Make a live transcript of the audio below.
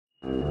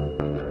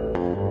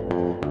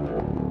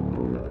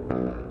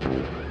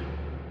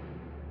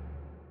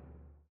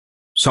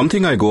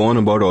Something I go on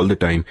about all the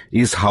time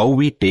is how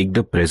we take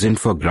the present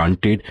for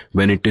granted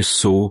when it is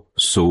so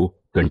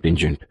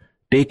contingent.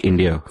 Take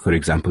India, for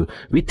example.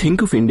 We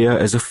think of India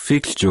as a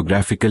fixed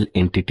geographical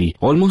entity,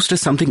 almost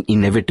as something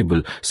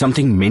inevitable,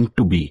 something meant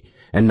to be,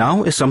 and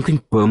now as something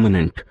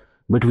permanent.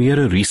 But we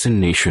are a recent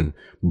nation,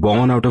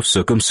 born out of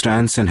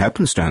circumstance and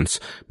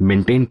happenstance,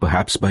 maintained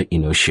perhaps by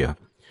inertia.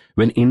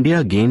 When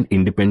India gained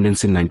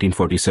independence in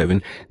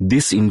 1947,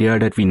 this India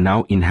that we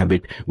now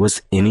inhabit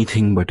was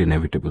anything but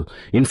inevitable.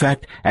 In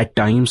fact, at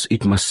times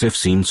it must have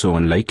seemed so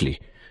unlikely.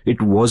 It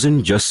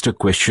wasn't just a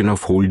question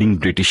of holding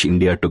British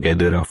India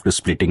together after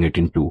splitting it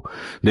in two.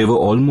 There were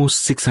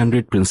almost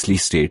 600 princely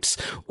states,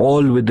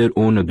 all with their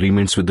own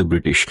agreements with the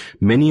British,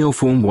 many of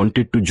whom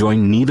wanted to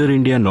join neither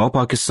India nor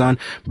Pakistan,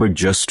 but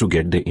just to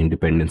get their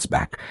independence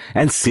back.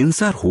 And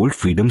since our whole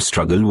freedom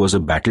struggle was a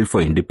battle for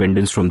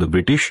independence from the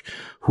British,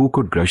 who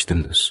could grudge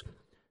them this?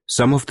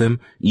 Some of them,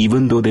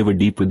 even though they were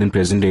deep within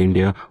present-day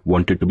India,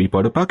 wanted to be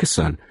part of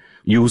Pakistan.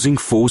 Using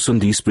force on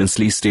these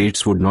princely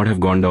states would not have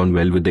gone down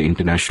well with the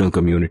international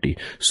community,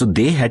 so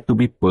they had to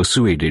be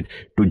persuaded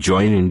to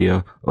join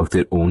India of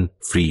their own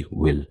free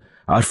will.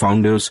 Our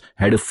founders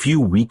had a few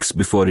weeks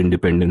before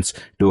independence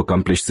to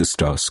accomplish this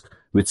task,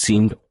 which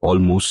seemed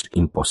almost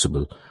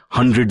impossible.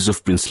 Hundreds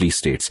of princely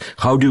states.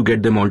 How do you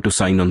get them all to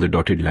sign on the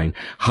dotted line?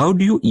 How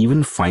do you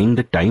even find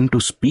the time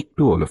to speak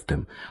to all of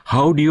them?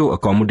 How do you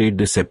accommodate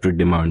their separate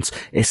demands,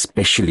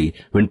 especially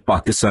when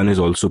Pakistan is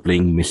also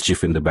playing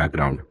mischief in the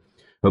background?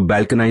 A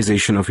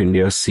balkanization of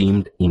India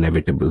seemed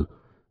inevitable,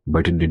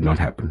 but it did not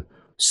happen.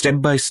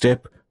 Step by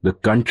step, the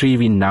country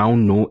we now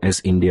know as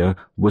India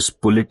was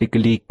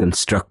politically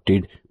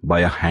constructed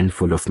by a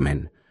handful of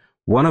men.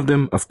 One of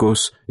them, of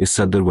course, is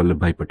Sardar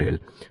Vallabhbhai Patel,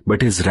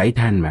 but his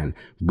right-hand man,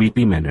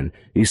 B.P. Menon,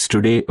 is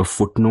today a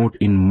footnote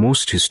in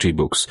most history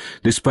books,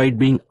 despite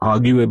being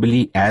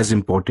arguably as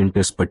important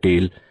as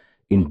Patel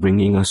in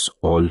bringing us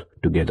all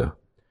together.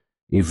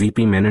 If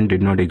V.P. Menon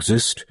did not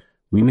exist,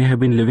 we may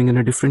have been living in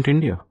a different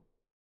India.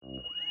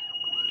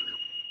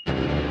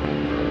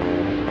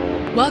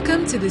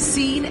 Welcome to The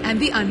Seen and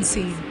the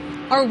Unseen,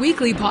 our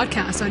weekly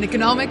podcast on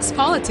economics,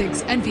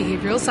 politics, and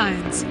behavioral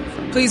science.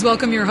 Please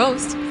welcome your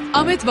host,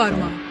 Amit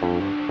Varma.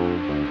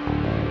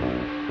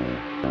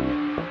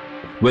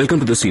 Welcome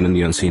to The Seen and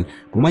the Unseen.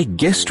 My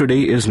guest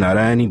today is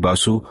Narayani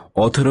Basu,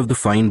 author of the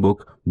fine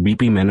book,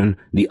 B.P. Menon,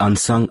 the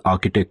Unsung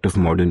Architect of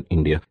Modern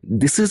India.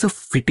 This is a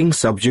fitting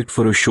subject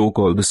for a show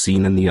called The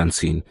Seen and the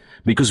Unseen,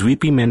 because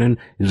V.P. Menon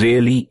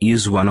really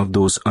is one of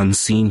those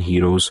unseen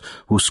heroes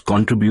whose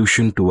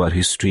contribution to our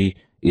history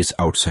is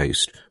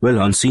outsized. Well,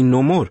 unseen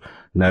no more.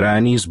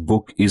 Narayani's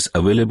book is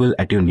available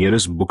at your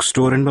nearest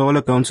bookstore and by all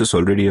accounts is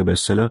already a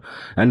bestseller.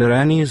 And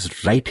Narayani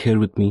is right here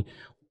with me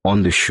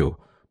on this show.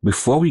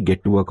 Before we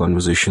get to our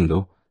conversation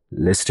though,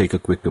 let's take a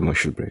quick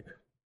commercial break.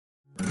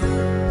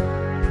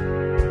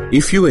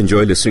 If you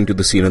enjoy listening to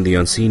The Seen and the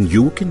Unseen,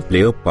 you can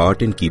play a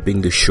part in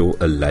keeping the show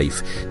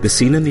alive. The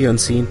Seen and the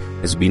Unseen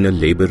has been a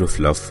labor of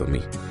love for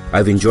me.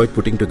 I've enjoyed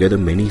putting together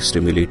many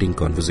stimulating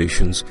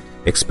conversations,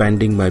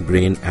 expanding my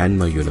brain and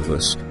my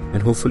universe,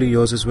 and hopefully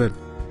yours as well.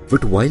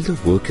 But while the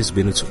work has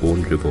been its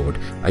own reward,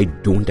 I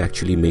don't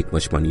actually make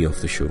much money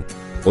off the show.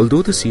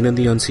 Although The Seen and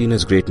the Unseen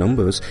has great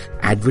numbers,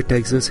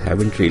 advertisers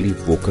haven't really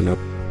woken up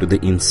to the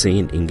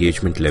insane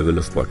engagement level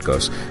of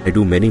podcasts. I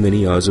do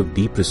many hours of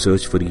deep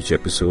research for each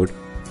episode,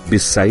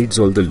 besides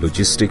all the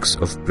logistics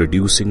of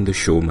producing the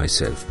show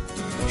myself.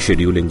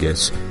 Scheduling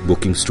guests,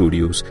 booking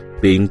studios,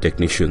 paying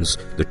technicians,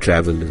 the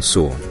travel and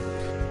so on.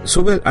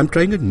 So well, I'm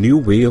trying a new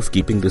way of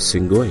keeping this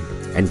thing going,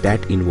 and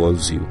that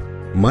involves you.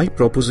 My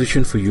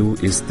proposition for you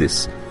is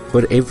this.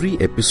 For every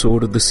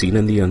episode of The Seen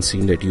and the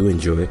Unseen that you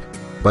enjoy,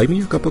 buy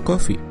me a cup of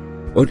coffee,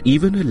 or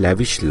even a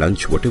lavish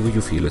lunch, whatever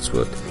you feel it's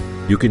worth.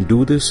 You can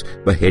do this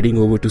by heading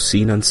over to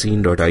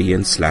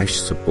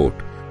seenunseen.in/support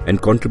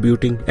and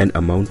contributing an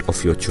amount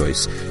of your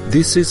choice.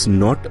 This is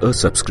not a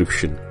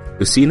subscription.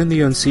 The Seen and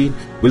the Unseen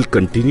will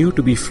continue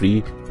to be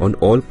free on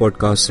all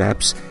podcast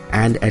apps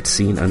and at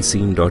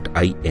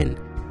seenunseen.in.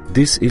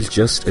 This is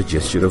just a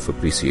gesture of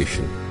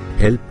appreciation.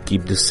 Help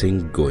keep this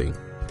thing going.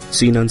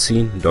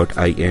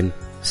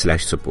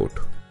 seenunseen.in/support.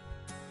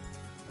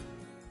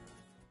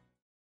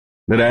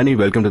 Narayani,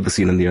 welcome to The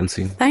Seen and the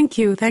Unseen. Thank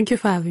you. Thank you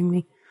for having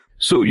me.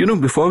 So,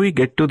 before we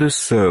get to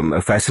this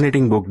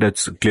fascinating book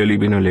that's clearly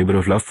been a labor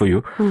of love for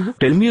you,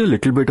 tell me a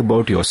little bit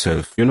about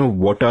yourself.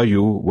 What are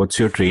you? What's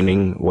your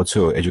training? What's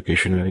your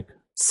education like?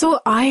 So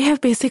I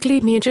have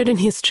basically majored in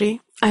history.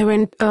 I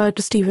went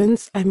to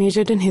Stevens. I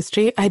majored in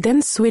history. I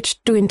then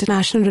switched to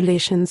international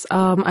relations.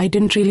 I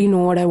didn't really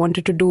know what I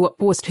wanted to do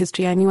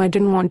post-history. I knew I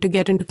didn't want to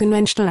get into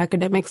conventional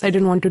academics. I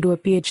didn't want to do a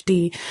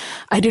PhD.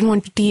 I didn't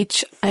want to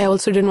teach. I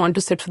also didn't want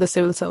to sit for the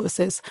civil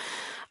services.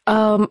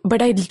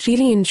 But I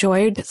really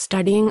enjoyed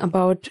studying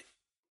about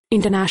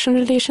international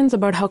relations,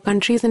 about how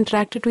countries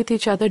interacted with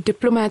each other,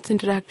 diplomats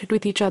interacted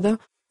with each other.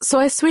 So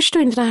I switched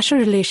to international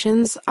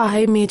relations.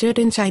 I majored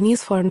in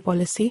Chinese foreign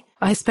policy.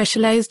 I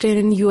specialized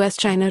in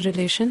US-China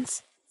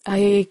relations.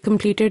 I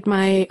completed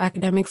my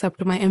academics up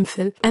to my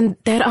MPhil. And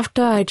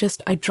thereafter, I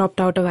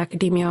dropped out of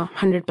academia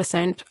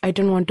 100%. I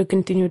didn't want to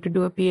continue to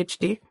do a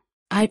PhD.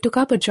 I took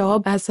up a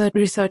job as a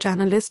research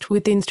analyst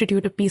with the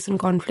Institute of Peace and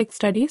Conflict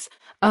Studies,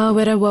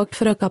 where I worked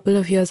for a couple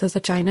of years as a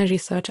China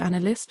research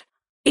analyst.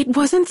 It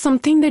wasn't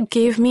something that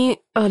gave me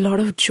a lot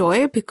of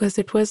joy because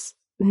it was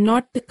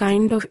not the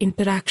kind of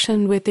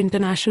interaction with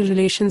international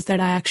relations that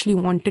I actually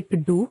wanted to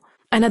do.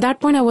 And at that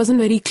point, I wasn't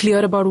very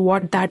clear about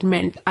what that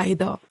meant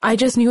either. I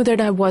just knew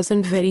that I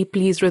wasn't very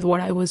pleased with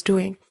what I was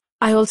doing.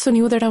 I also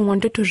knew that I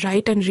wanted to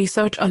write and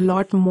research a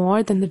lot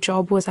more than the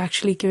job was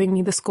actually giving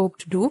me the scope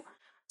to do.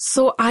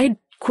 So I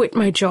quit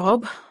my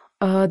job.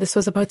 This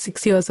was about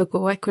 6 years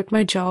ago. I quit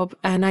my job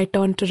and I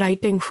turned to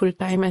writing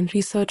full-time and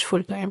research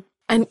full-time.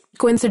 And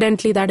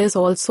coincidentally, that is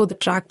also the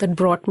track that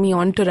brought me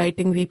on to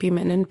writing V.P.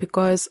 Menon,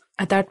 because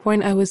at that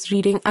point I was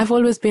reading, I've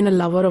always been a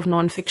lover of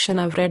nonfiction.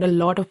 I've read a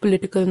lot of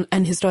political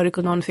and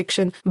historical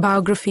nonfiction,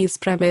 biographies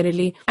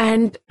primarily.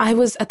 And I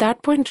was at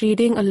that point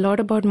reading a lot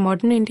about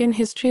modern Indian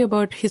history,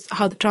 about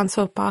how the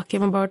transfer of power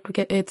came about,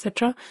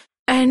 etc.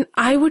 And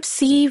I would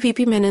see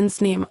V.P. Menon's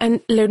name.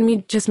 And let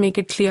me just make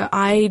it clear,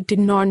 I did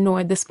not know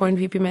at this point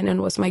V.P.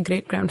 Menon was my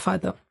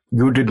great-grandfather.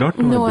 You did not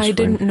know? No, I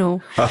didn't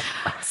know.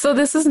 So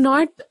this is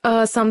not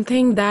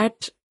something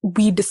that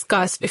we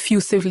discussed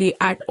effusively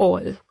at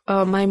all.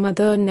 My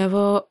mother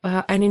never,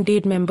 and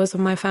indeed members of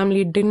my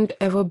family didn't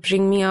ever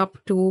bring me up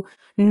to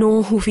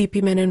know who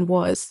V.P. Menon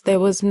was. There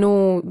was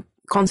no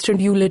constant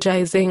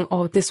eulogizing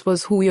of this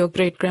was who your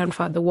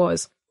great-grandfather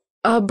was.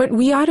 But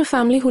we are a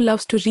family who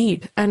loves to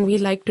read and we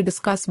like to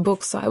discuss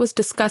books. So I was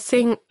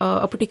discussing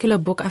a particular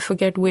book, I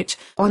forget which,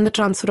 on the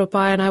transfer of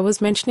power, and I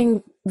was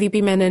mentioning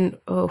V.P. Menon,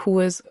 who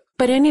was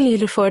perennially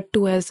referred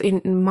to as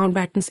in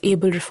Mountbatten's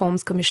able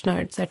reforms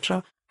commissioner,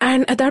 etc.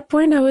 And at that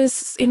point, I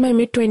was in my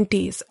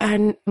mid-20s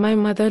and my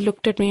mother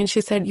looked at me and she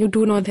said, you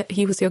do know that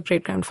he was your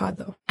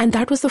great-grandfather. And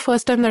that was the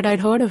first time that I'd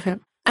heard of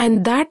him.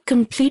 And that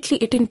completely,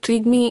 it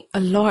intrigued me a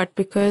lot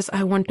because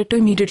I wanted to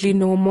immediately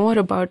know more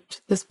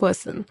about this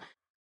person.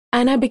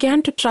 And I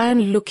began to try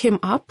and look him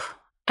up,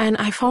 and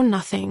I found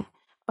nothing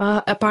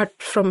apart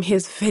from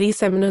his very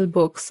seminal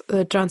books,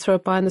 The Transfer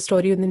of Power and the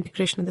Story of the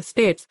Integration of the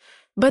States.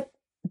 But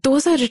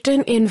those are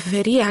written in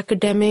very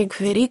academic,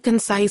 very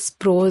concise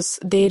prose.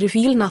 They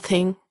reveal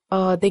nothing.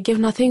 They give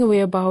nothing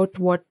away about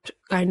what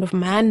kind of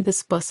man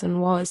this person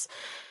was.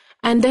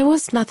 And there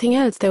was nothing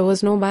else. There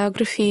was no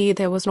biography.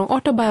 There was no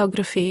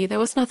autobiography. There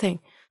was nothing.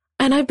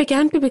 And I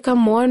began to become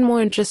more and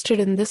more interested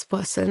in this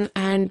person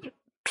and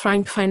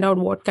trying to find out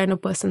what kind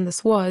of person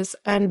this was.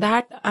 And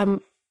that,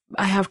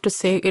 I have to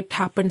say, it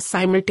happened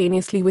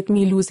simultaneously with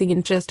me losing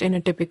interest in a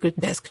typical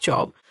desk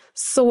job.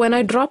 So when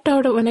I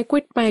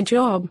quit my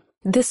job,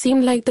 this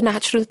seemed like the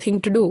natural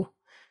thing to do,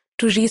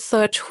 to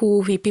research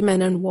who V.P.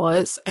 Menon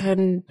was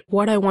and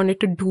what I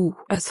wanted to do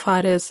as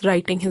far as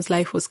writing his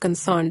life was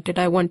concerned. Did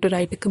I want to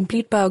write a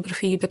complete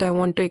biography? Did I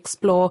want to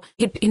explore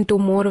it into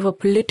more of a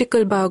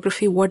political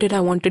biography? What did I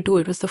want to do?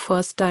 It was the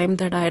first time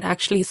that I had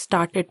actually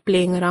started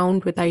playing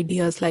around with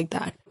ideas like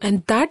that.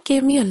 And that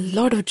gave me a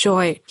lot of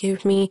joy. It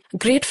gave me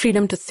great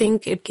freedom to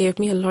think. It gave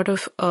me a lot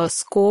of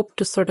scope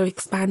to sort of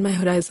expand my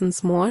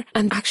horizons more.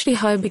 And actually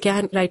how I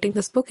began writing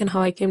this book and how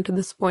I came to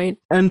this point.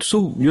 And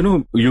so,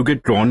 you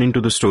get drawn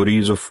into the stories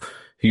of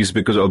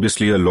because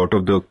obviously a lot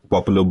of the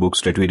popular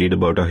books that we read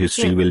about our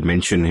history will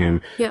mention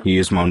him. Yeah. He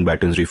is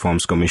Mountbatten's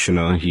Reforms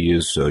Commissioner. He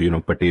is,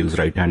 Patel's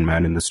right-hand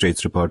man in the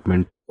States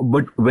Department.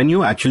 But when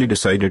you actually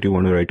decide that you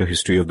want to write a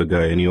history of the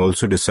guy, and you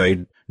also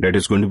decide that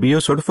it's going to be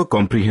a sort of a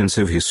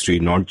comprehensive history,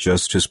 not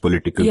just his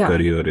political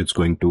career. It's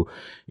going to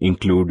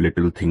include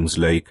little things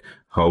like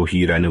how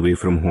he ran away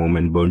from home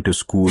and burnt his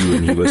school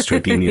when he was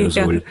 13 years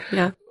old.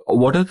 Yeah.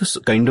 What are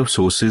the kind of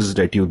sources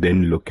that you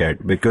then look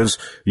at? Because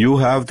you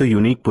have the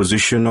unique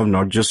position of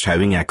not just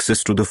having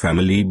access to the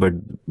family, but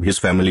his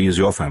family is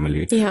your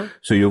family. Yeah.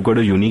 So you've got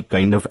a unique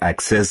kind of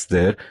access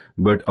there.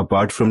 But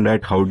apart from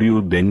that, how do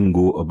you then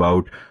go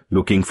about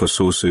looking for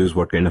sources?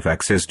 What kind of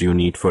access do you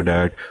need for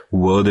that?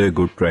 Were there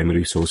good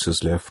primary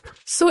sources left?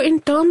 So in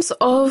terms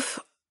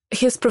of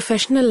his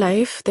professional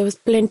life, there was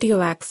plenty of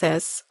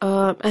access.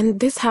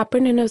 And this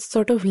happened in a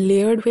sort of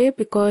layered way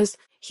because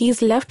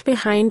he's left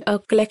behind a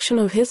collection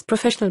of his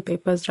professional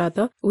papers,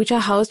 which are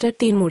housed at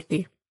Teen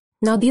Murti.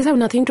 Now, these have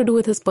nothing to do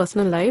with his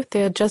personal life.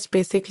 They are just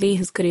basically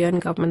his career in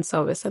government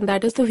service. And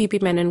that is the V.P.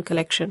 Menon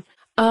collection.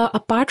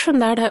 Apart from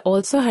that, I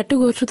also had to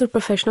go through the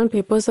professional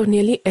papers of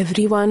nearly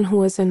everyone who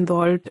was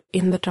involved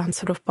in the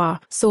transfer of power.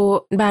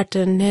 So,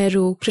 Batten,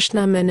 Nehru,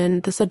 Krishna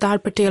Menon, the Sardar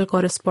Patel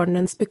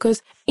correspondence,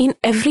 because in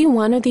every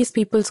one of these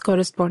people's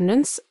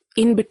correspondence,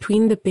 in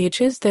between the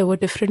pages, there were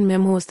different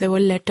memos, there were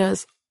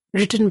letters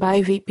written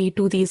by VP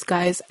to these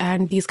guys,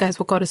 and these guys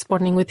were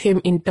corresponding with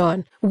him in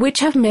turn, which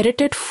have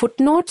merited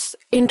footnotes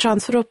in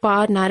transfer of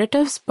power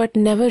narratives, but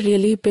never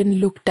really been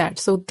looked at.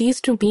 So these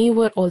to me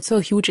were also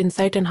a huge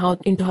insight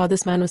into how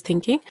this man was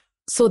thinking.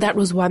 So that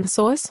was one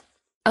source.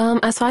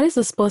 As far as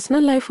his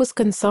personal life was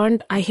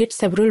concerned, I hit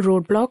several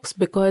roadblocks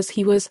because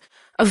he was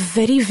a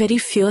very, very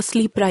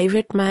fiercely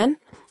private man.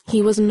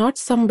 He was not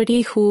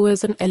somebody who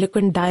was an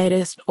eloquent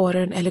diarist or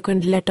an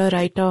eloquent letter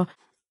writer.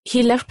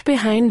 He left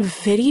behind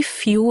very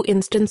few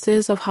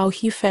instances of how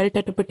he felt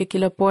at a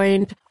particular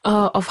point,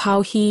 of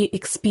how he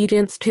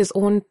experienced his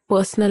own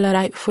personal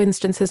arrival, for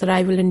instance, his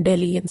arrival in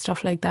Delhi and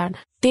stuff like that.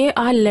 They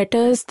are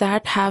letters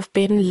that have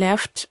been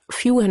left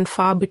few and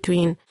far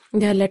between.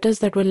 There are letters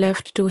that were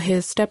left to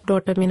his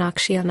stepdaughter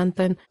Meenakshi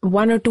Ananthan.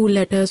 1 or 2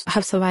 letters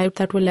have survived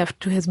that were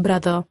left to his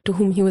brother, to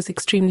whom he was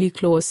extremely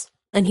close.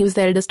 And he was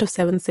the eldest of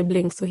 7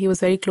 siblings, so he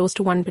was very close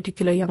to one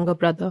particular younger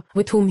brother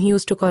with whom he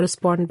used to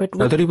correspond. But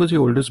I thought he was the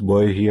oldest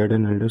boy. He had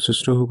an elder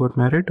sister who got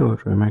married, or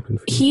am I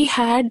confused? He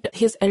had,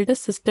 his elder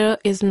sister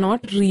is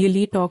not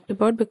really talked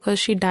about because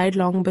she died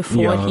long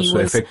before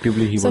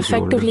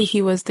effectively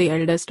he was the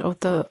eldest of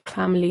the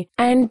family.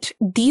 And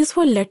these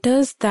were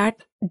letters that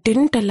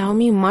didn't allow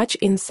me much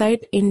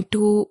insight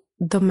into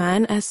the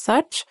man as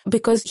such,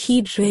 because he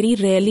very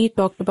rarely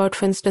talked about,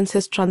 for instance,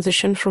 his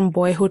transition from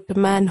boyhood to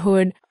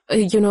manhood.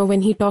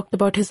 When he talked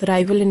about his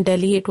arrival in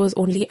Delhi, it was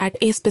only at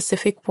a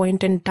specific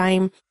point in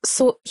time.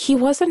 So he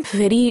wasn't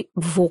very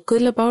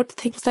vocal about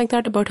things like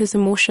that, about his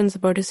emotions,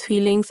 about his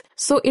feelings.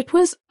 So it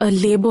was a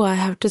labor, I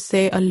have to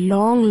say, a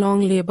long,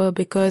 long labor,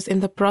 because in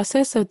the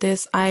process of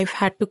this, I've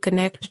had to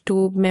connect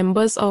to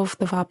members of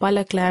the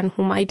Vapala clan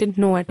whom I didn't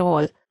know at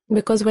all.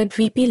 Because when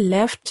VP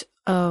left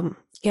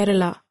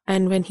Kerala,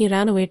 and when he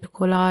ran away to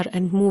Kolar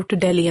and moved to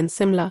Delhi and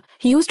Simla,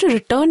 he used to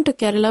return to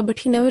Kerala, but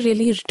he never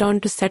really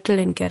returned to settle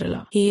in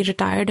Kerala. He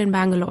retired in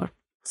Bangalore.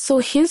 So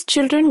his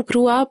children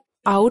grew up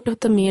out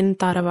of the main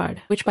Tarawad,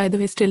 which by the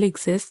way still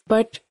exists,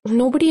 but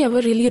nobody ever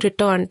really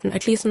returned,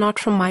 at least not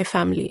from my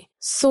family.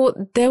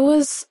 So there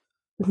was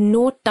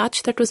no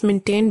touch that was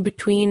maintained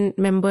between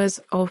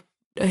members of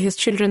his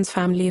children's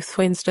families,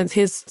 for instance,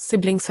 his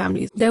siblings'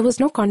 families. There was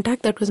no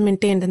contact that was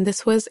maintained, and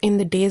this was in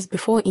the days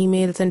before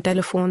emails and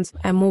telephones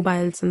and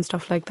mobiles and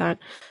stuff like that.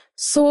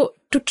 So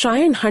to try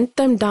and hunt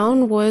them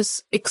down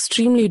was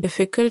extremely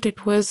difficult.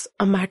 It was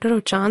a matter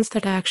of chance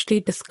that I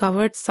actually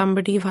discovered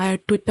somebody via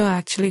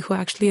Twitter, who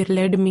actually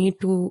led me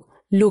to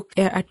look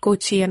at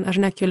Kochi and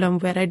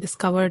Ernakulam, where I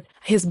discovered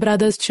his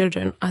brother's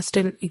children are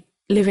still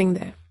living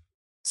there.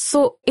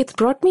 So it's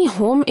brought me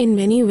home in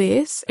many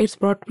ways. It's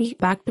brought me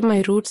back to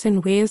my roots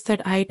in ways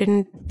that I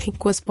didn't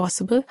think was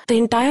possible. The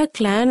entire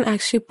clan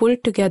actually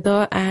pulled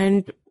together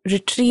and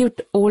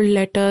retrieved old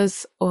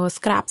letters or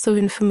scraps of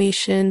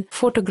information,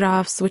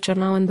 photographs, which are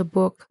now in the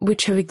book,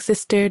 which have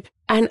existed,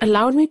 and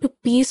allowed me to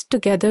piece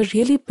together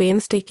really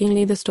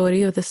painstakingly the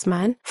story of this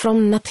man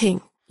from nothing,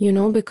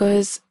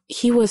 because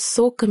he was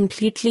so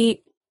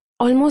completely,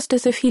 almost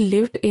as if he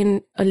lived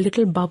in a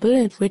little bubble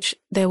in which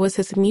there was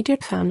his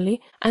immediate family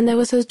and there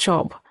was his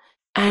job.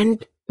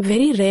 And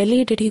very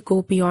rarely did he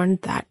go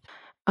beyond that.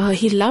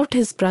 He loved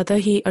his brother,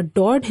 he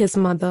adored his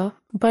mother,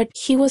 but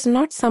he was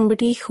not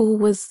somebody who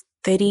was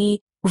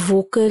very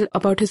vocal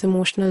about his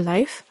emotional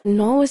life,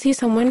 nor was he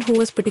someone who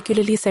was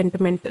particularly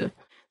sentimental.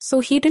 So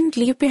he didn't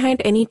leave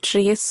behind any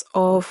trace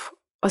of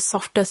a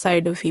softer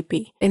side of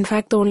VP. In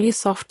fact, the only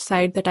soft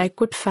side that I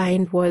could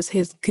find was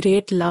his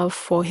great love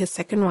for his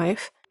second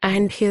wife,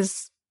 and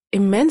his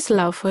immense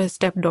love for his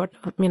stepdaughter,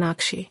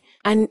 Meenakshi.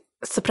 And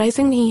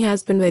surprisingly, he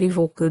has been very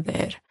vocal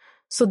there.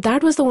 So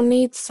that was the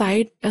only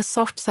side, a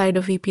soft side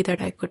of VP that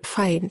I could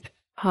find.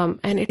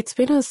 And it's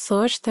been a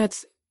search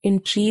that's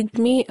intrigued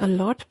me a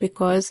lot,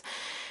 because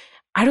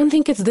I don't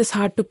think it's this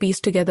hard to piece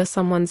together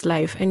someone's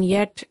life. And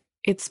yet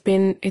it's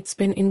been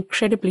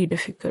incredibly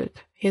difficult.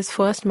 His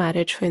first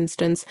marriage, for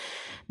instance,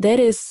 there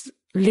is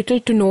little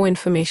to no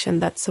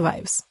information that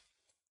survives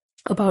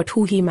about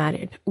who he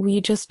married.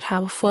 We just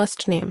have a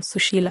first name,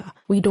 Sushila.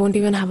 We don't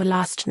even have a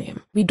last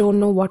name. We don't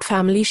know what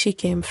family she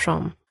came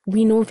from.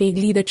 We know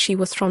vaguely that she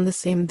was from the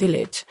same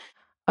village.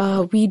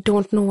 We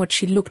don't know what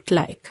she looked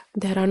like.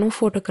 There are no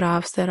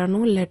photographs. There are no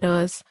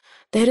letters.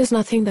 There is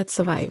nothing that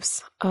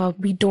survives.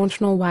 We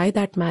don't know why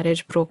that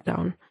marriage broke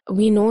down.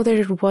 We know that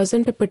it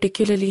wasn't a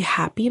particularly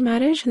happy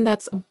marriage, and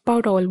that's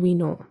about all we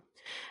know.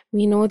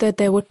 We know that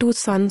there were 2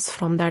 sons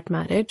from that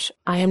marriage.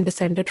 I am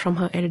descended from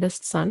her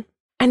eldest son.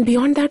 And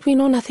beyond that, we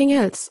know nothing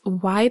else.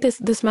 Why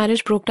this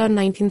marriage broke down in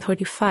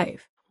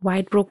 1935. Why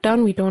it broke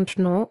down, we don't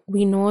know.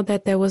 We know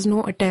that there was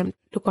no attempt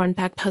to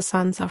contact her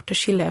sons after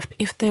she left.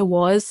 If there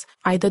was,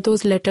 either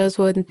those letters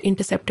were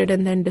intercepted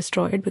and then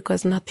destroyed,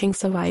 because nothing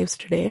survives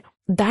today.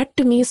 That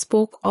to me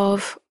spoke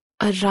of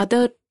a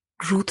rather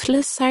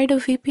ruthless side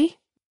of VP.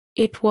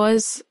 It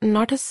was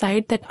not a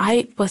side that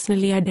I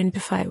personally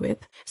identify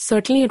with.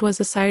 Certainly it was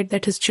a side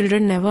that his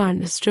children never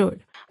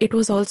understood. It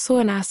was also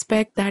an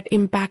aspect that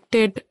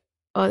impacted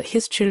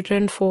his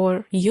children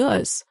for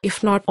years,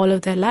 if not all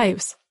of their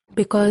lives,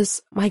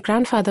 because my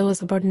grandfather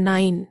was about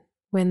 9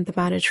 when the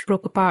marriage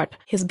broke apart.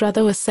 His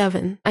brother was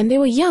 7, and they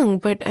were young,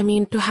 but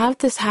to have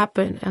this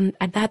happen and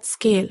at that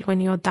scale, when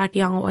you're that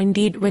young, or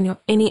indeed when you're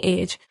any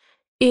age,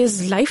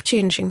 is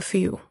life-changing for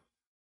you.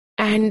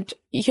 And,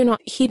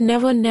 he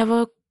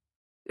never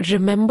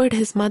remembered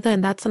his mother.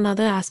 And that's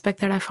another aspect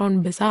that I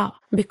found bizarre,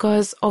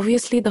 because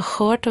obviously the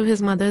hurt of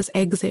his mother's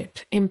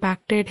exit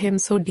impacted him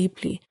so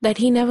deeply that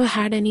he never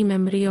had any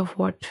memory of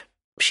what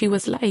she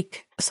was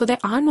like. So there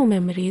are no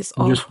memories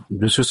of...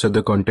 Just to set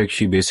the context,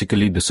 she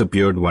basically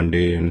disappeared one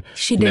day and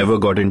She did. never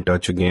got in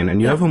touch again.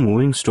 And you have a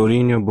moving story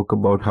in your book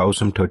about how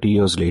some 30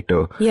 years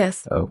later...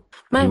 Yes.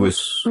 My it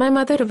was...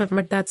 mother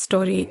remembered that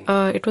story.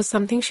 It was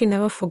something she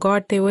never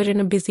forgot. They were in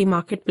a busy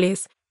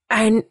marketplace.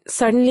 And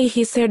suddenly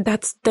he said,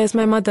 there's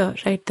my mother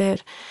right there.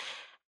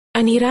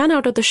 And he ran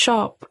out of the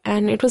shop,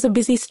 and it was a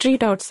busy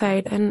street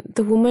outside. And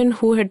the woman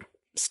who had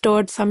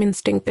stirred some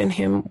instinct in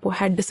him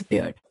had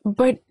disappeared.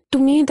 But to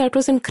me, that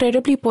was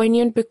incredibly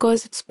poignant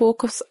because it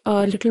spoke of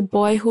a little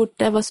boy who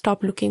never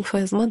stopped looking for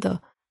his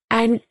mother.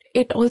 And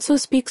it also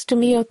speaks to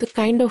me of the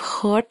kind of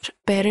hurt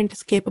parent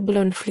is capable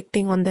of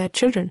inflicting on their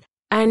children.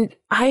 And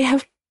I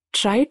have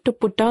tried to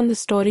put down the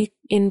story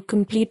in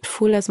complete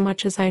full as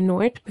much as I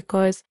know it,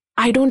 because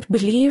I don't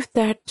believe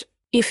that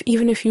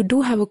even if you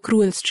do have a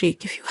cruel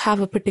streak, if you have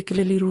a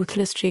particularly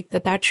ruthless streak,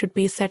 that should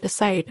be set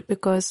aside.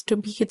 Because to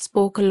me, it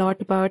spoke a lot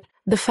about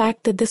the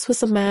fact that this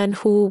was a man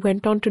who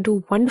went on to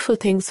do wonderful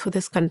things for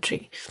this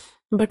country,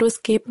 but was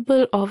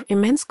capable of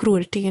immense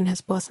cruelty in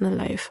his personal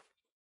life.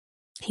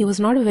 He was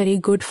not a very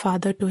good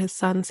father to his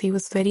sons. He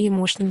was very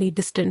emotionally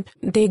distant.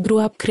 They grew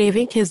up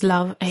craving his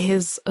love,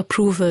 his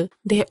approval.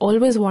 They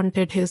always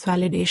wanted his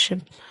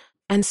validation.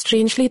 And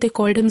strangely, they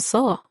called him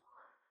Sir,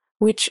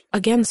 which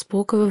again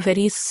spoke of a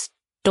very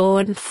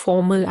stern,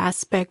 formal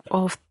aspect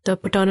of the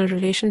paternal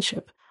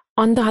relationship.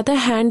 On the other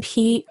hand,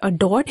 he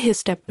adored his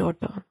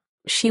stepdaughter.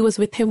 She was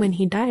with him when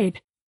he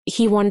died.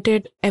 He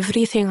wanted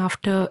everything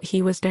after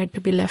he was dead to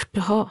be left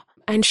to her.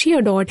 And she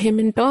adored him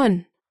in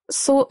turn.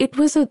 So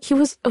he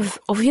was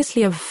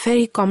obviously a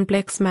very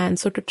complex man.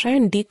 So to try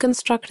and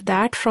deconstruct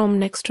that from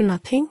next to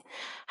nothing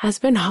has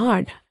been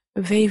hard.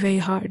 Very, very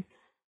hard.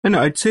 And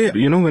I'd say,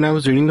 when I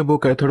was reading the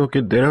book, I thought,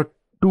 okay, there are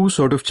two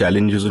sort of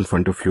challenges in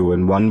front of you,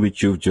 and one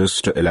which you've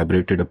just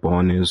elaborated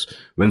upon is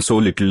when so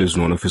little is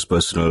known of his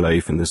personal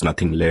life and there's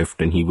nothing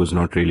left, and he was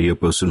not really a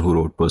person who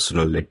wrote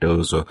personal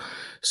letters or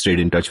stayed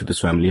in touch with his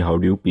family. How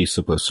do you piece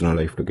the personal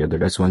life together?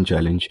 That's one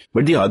challenge.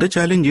 But the other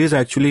challenge is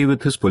actually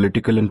with his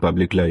political and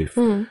public life,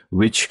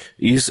 which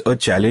is a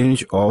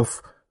challenge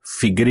of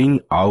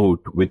figuring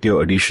out with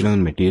your additional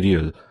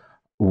material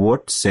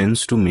what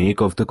sense to make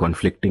of the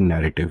conflicting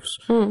narratives.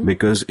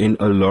 Because in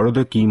a lot of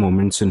the key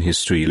moments in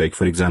history, like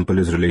for example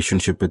his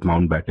relationship with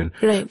Mountbatten,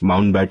 Right.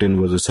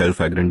 Mountbatten was a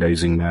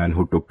self-aggrandizing man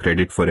who took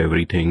credit for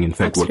everything. In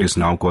fact, Absolutely. what is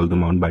now called the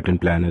Mountbatten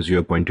Plan, as you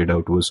have pointed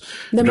out, was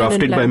The Menon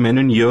drafted by Plan.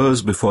 Menon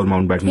years before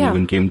Mountbatten Yeah.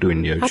 even came to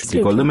India. It should be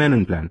Absolutely. called the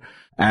Menon Plan.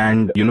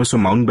 And, so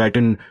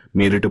Mountbatten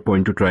made it a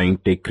point to try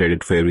and take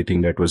credit for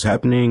everything that was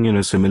happening. In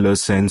a similar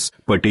sense,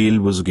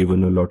 Patel was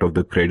given a lot of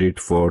the credit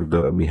for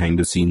the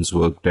behind-the-scenes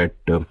work that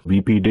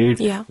VP did.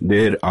 Yeah.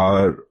 There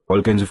are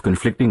all kinds of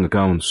conflicting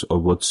accounts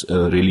of what's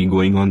really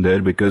going on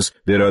there, because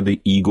there are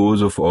the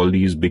egos of all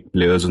these big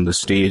players on the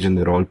stage and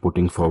they're all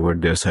putting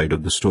forward their side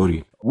of the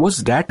story.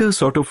 Was that a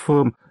sort of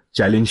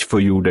challenge for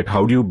you, that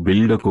how do you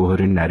build a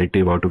coherent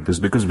narrative out of this?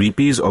 Because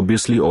VP's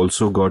obviously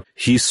also got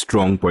his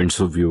strong points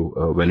of view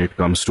when it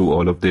comes to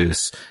all of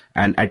this,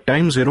 and at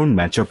times they don't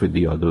match up with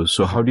the others.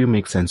 So how do you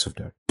make sense of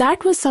that?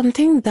 That was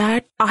something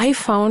that I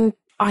found.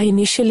 I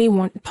initially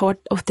thought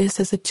of this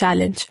as a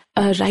challenge,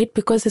 right?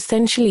 Because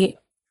essentially,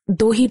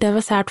 though he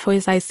never sat for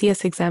his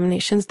ICS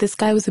examinations, this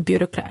guy was a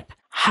bureaucrat.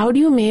 How do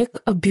you make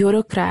a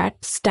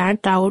bureaucrat stand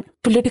out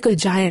political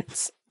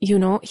giants?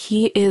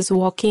 He is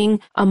walking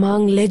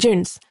among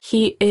legends.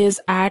 He is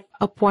at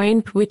a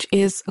point which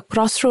is a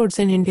crossroads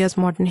in India's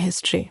modern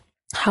history.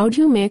 How do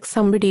you make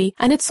somebody,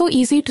 and it's so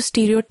easy to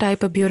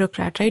stereotype a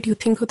bureaucrat, right? You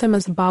think of them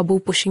as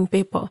Babu pushing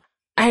paper.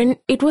 And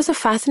it was a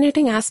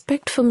fascinating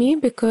aspect for me,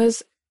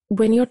 because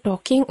when you're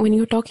talking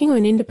of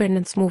an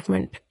independence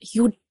movement,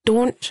 you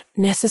don't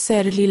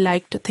necessarily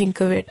like to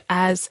think of it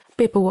as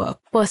paperwork,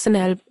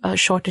 personnel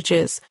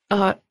shortages,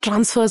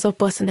 transfers of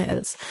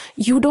personnels.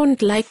 You don't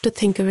like to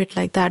think of it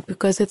like that,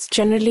 because it's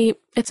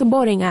a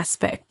boring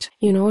aspect.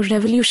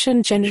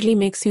 Revolution generally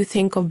makes you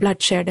think of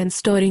bloodshed and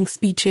stirring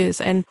speeches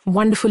and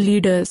wonderful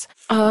leaders.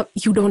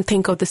 You don't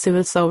think of the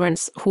civil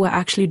servants who are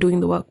actually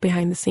doing the work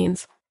behind the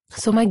scenes.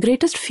 So my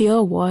greatest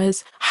fear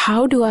was,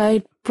 how do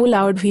I pull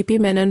out VP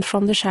Menon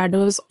from the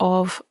shadows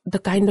of the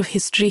kind of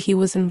history he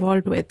was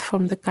involved with,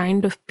 from the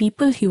kind of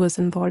people he was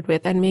involved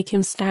with, and make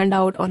him stand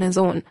out on his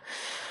own?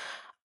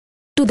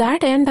 To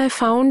that end, I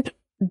found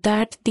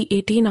that the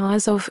 18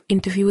 hours of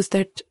interviews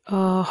that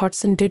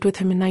Hodgson did with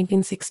him in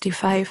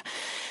 1965,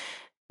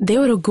 they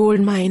were a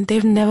gold mine.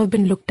 They've never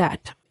been looked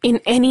at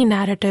in any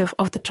narrative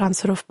of the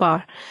transfer of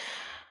power.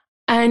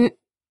 And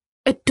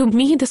to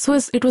me,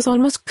 it was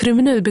almost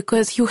criminal,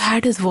 because you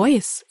had his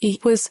voice.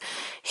 It was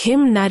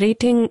him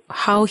narrating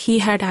how he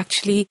had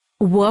actually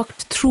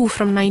worked through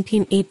from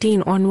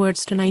 1918 onwards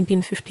to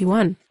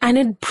 1951. And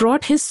it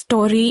brought his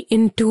story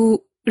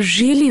into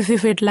really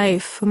vivid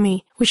life for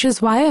me, which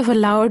is why I've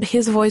allowed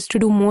his voice to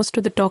do most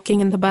of the talking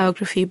in the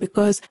biography,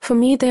 because for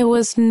me, there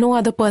was no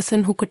other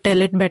person who could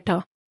tell it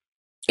better.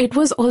 It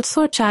was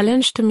also a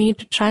challenge to me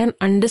to try and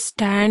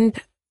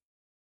understand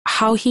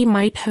how he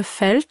might have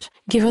felt,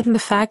 given the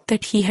fact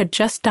that he had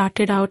just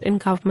started out in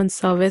government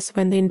service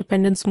when the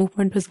independence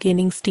movement was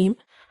gaining steam,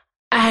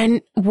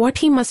 and what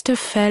he must have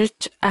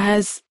felt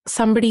as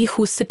somebody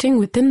who's sitting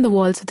within the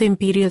walls of the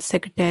Imperial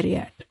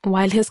Secretariat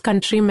while his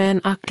countrymen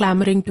are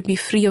clamoring to be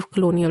free of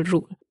colonial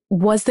rule.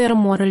 Was there a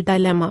moral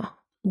dilemma?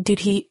 Did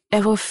he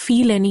ever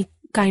feel any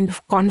kind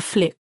of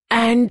conflict?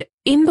 And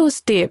in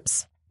those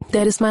tapes,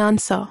 there is my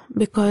answer,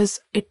 because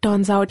it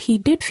turns out he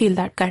did feel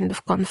that kind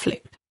of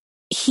conflict.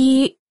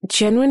 He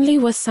genuinely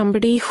was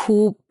somebody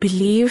who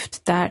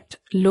believed that,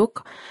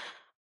 look,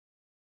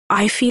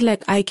 I feel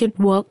like I can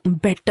work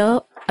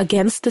better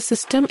against the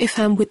system if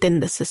I'm within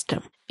the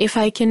system. If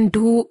I can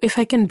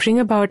bring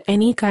about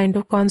any kind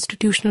of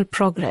constitutional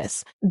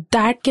progress,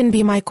 that can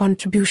be my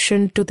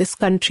contribution to this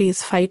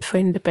country's fight for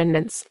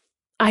independence.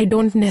 I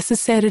don't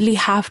necessarily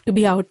have to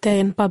be out there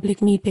in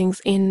public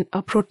meetings, in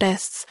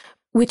protests,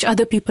 which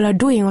other people are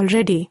doing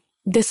already.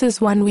 This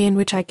is one way in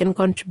which I can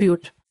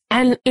contribute.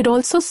 And it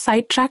also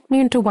sidetracked me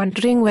into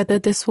wondering whether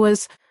this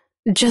was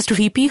just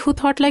VP who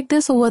thought like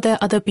this, or were there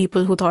other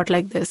people who thought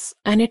like this?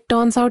 And it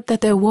turns out that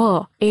there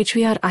were.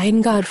 HVR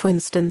Iyengar, for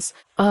instance,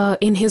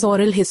 in his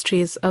oral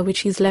histories,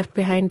 which he's left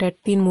behind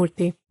at Teen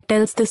Murti,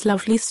 tells this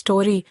lovely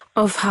story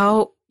of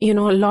how, a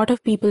lot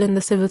of people in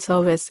the civil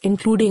service,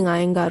 including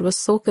Iyengar, was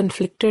so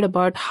conflicted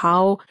about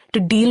how to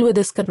deal with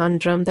this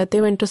conundrum that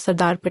they went to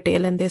Sardar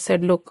Patel and they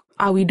said, look,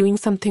 are we doing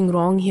something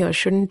wrong here?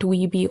 Shouldn't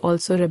we be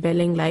also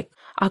rebelling like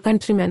our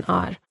countrymen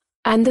are?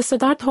 And the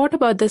Sardar thought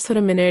about this for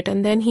a minute,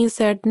 and then he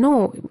said,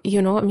 no,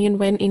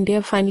 when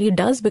India finally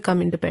does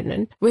become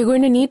independent, we're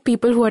going to need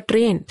people who are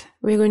trained.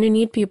 We're going to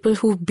need people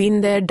who've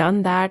been there,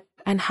 done that,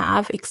 and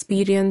have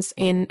experience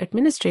in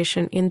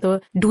administration, in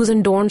the do's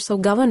and don'ts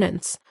of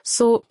governance.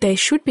 So there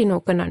should be no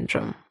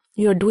conundrum.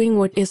 You're doing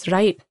what is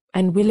right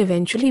and will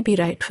eventually be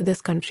right for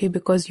this country,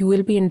 because you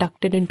will be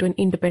inducted into an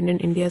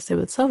independent India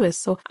civil service.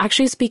 So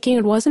actually speaking,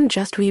 it wasn't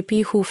just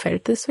VP who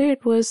felt this way.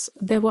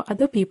 There were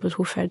other people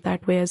who felt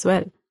that way as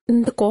well.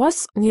 In the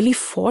course, nearly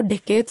 4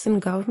 decades in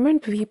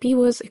government, VP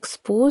was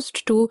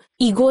exposed to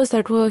egos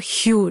that were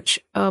huge,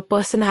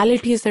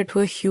 personalities that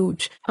were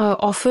huge.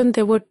 Often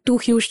they were too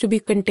huge to be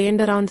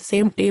contained around the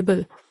same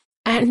table.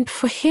 And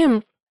for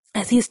him,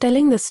 as he's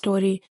telling this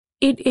story,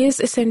 it is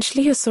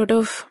essentially a sort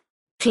of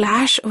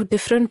clash of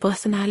different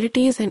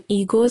personalities and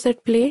egos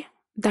at play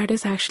that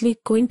is actually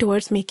going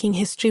towards making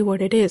history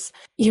what it is.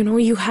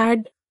 You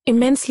had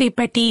immensely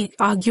petty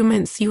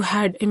arguments. You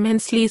had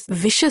immensely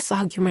vicious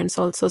arguments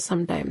also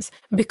sometimes,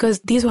 because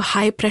these were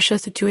high pressure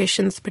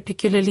situations,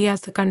 particularly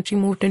as the country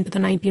moved into the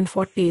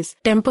 1940s.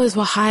 Tempers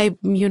were high,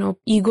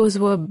 egos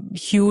were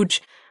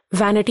huge.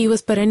 Vanity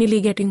was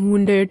perennially getting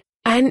wounded.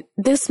 And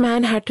this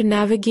man had to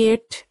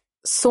navigate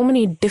so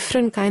many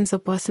different kinds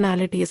of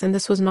personalities. And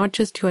this was not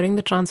just during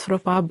the transfer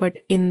of power, but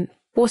in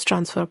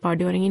post-transfer power,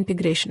 during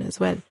integration as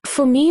well.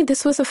 For me,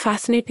 this was a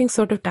fascinating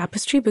sort of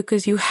tapestry,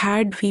 because you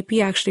had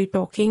VP actually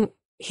talking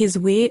his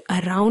way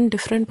around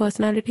different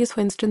personalities.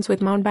 For instance,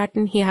 with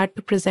Mountbatten, he had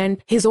to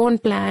present his own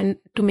plan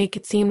to make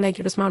it seem like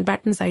it was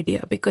Mountbatten's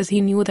idea, because he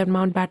knew that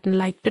Mountbatten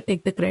liked to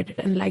take the credit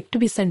and liked to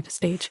be center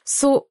stage.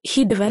 So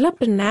he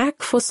developed a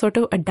knack for sort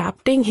of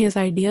adapting his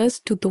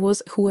ideas to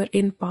those who were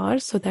in power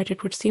so that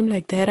it would seem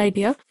like their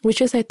idea,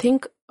 which is, I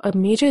think, a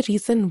major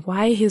reason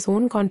why his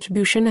own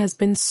contribution has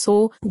been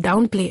so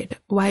downplayed,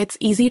 why it's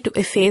easy to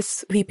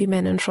efface VP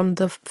Menon from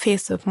the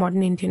face of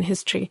modern Indian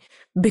history,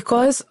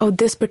 because of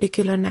this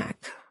particular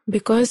knack,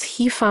 because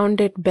he found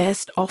it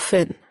best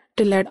often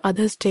to let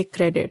others take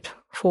credit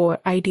for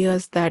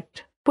ideas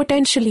that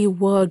potentially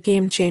were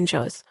game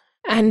changers.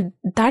 And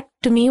that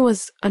to me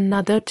was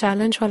another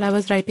challenge while I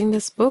was writing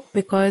this book,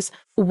 because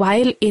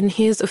while in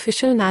his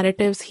official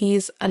narratives,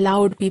 he's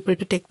allowed people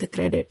to take the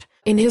credit,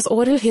 in his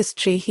oral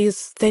history,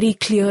 he's very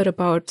clear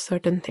about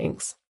certain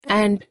things.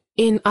 And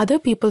in other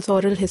people's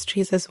oral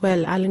histories as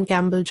well, Alan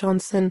Campbell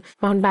Johnson,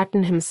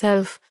 Mountbatten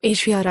himself,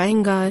 HVR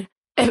Iyengar,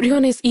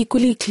 everyone is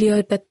equally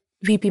clear that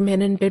VP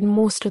Menon did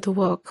most of the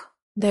work.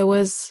 There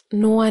was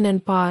no one in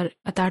power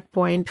at that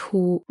point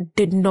who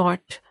did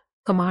not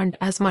command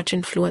as much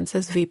influence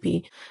as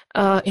VP.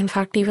 In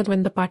fact, even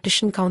when the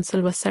Partition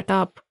Council was set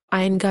up,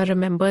 Iyengar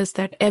remembers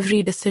that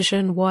every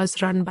decision was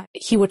run by,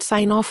 he would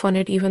sign off on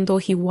it even though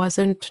he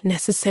wasn't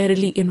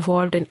necessarily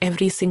involved in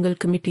every single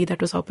committee that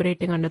was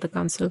operating under the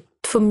council.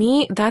 For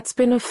me, that's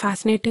been a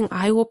fascinating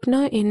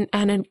eye-opener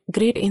and a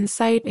great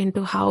insight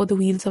into how the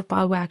wheels of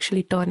power were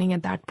actually turning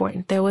at that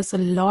point. There was a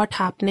lot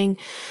happening.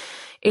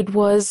 It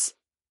was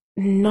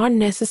not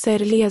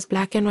necessarily as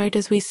black and white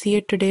as we see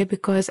it today,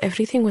 because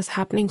everything was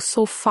happening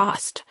so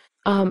fast.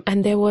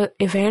 And there were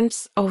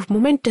events of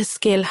momentous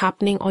scale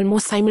happening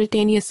almost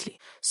simultaneously.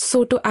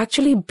 So to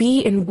actually be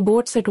in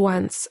boats at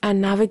once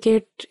and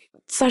navigate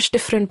such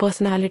different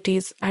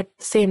personalities at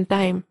the same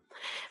time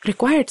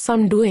required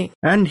some doing.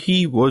 And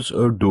he was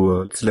a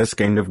doer. Let's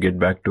kind of get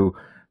back to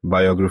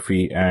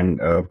biography. And,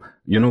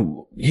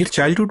 his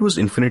childhood was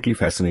infinitely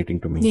fascinating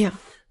to me. Yeah.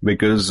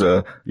 Because,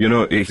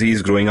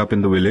 he's growing up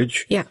in the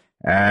village. Yeah.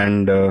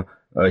 And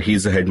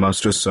he's the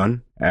headmaster's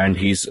son. And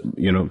he's,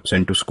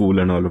 sent to school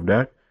and all of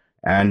that.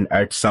 And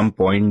at some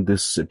point,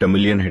 this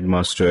Tamilian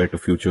headmaster at a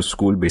future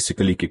school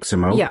basically kicks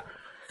him out. Yeah.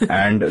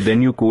 And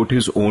then you quote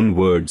his own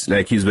words,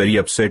 like he's very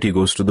upset. He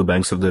goes to the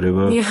banks of the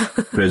river,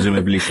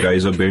 presumably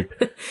cries a bit,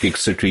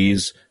 kicks the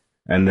trees.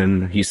 And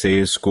then he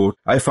says, quote,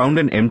 "I found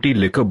an empty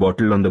liquor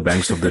bottle on the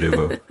banks of the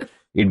river.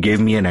 It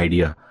gave me an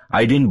idea.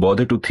 I didn't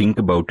bother to think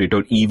about it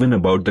or even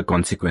about the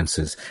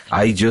consequences.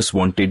 I just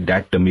wanted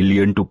that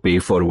Tamilian to pay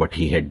for what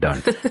he had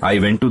done. I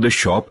went to the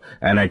shop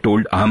and I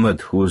told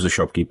Ahmed, who was the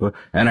shopkeeper,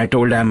 and I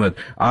told Ahmed,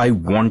 I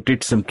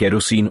wanted some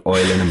kerosene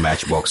oil and a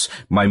matchbox.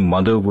 My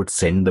mother would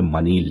send the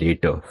money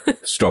later."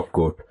 Stop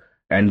quote.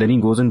 And then he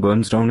goes and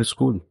burns down his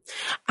school.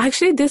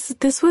 Actually,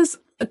 this was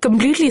a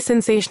completely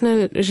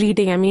sensational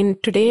reading. I mean,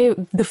 today,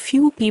 the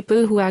few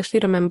people who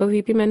actually remember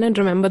V.P. Menon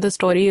remember the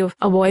story of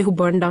a boy who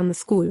burned down the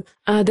school.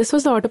 This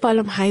was the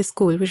Ottapalam High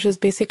School, which was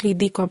basically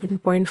the common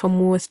point for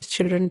most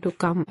children to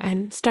come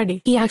and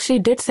study. He actually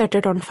did set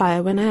it on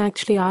fire. When I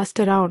actually asked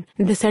around,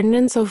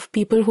 descendants of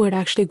people who had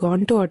actually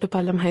gone to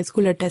Ottapalam High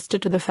School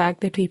attested to the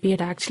fact that V.P.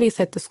 had actually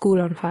set the school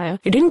on fire.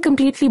 It didn't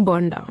completely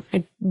burn down.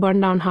 It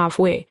burned down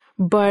halfway.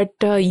 But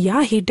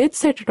he did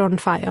set it on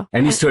fire.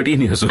 And he's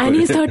 13 years old. And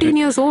he's 13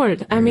 years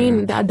old. I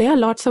mean, there are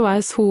lots of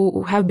us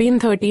who have been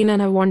 13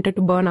 and have wanted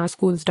to burn our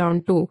schools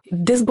down too.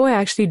 This boy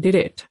actually did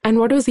it. And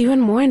what was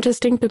even more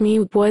interesting to me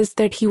was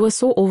that he was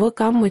so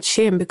overcome with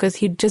shame because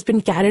he'd just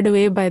been carried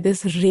away by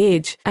this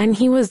rage. And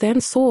he was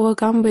then so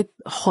overcome with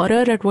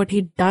horror at what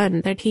he'd done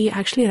that he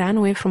actually ran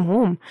away from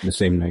home. The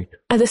same night.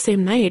 At the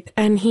same night.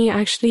 And he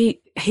actually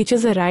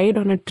hitches a ride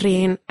on a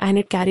train and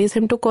it carries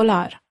him to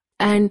Kolar.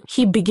 And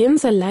he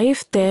begins a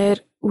life there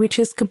which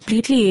is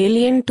completely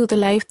alien to the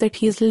life that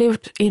he's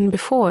lived in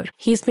before.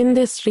 He's been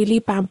this really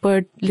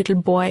pampered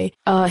little boy.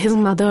 His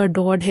mother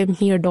adored him.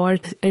 He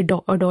adored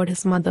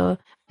his mother.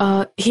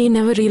 He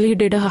never really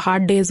did a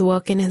hard day's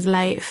work in his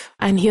life.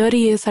 And here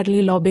he is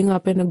suddenly lobbing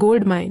up in a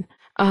gold mine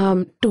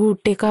to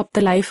take up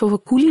the life of a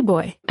coolie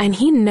boy. And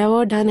he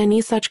never done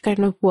any such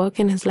kind of work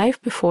in his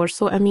life before.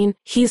 So, I mean,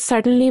 he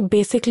suddenly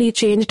basically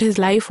changed his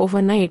life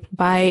overnight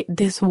by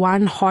this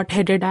one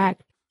hot-headed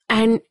act.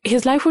 And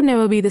his life would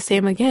never be the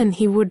same again.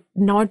 He would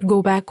not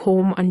go back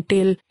home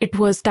until it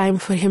was time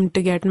for him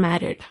to get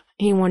married.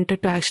 He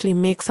wanted to actually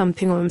make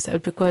something of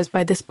himself because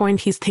by this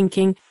point he's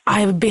thinking,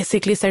 I've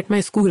basically set my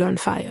school on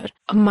fire.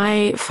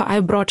 I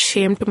brought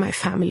shame to my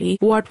family.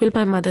 What will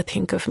my mother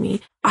think of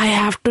me? I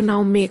have to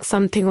now make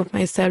something of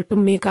myself to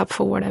make up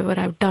for whatever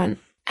I've done.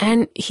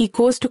 And he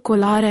goes to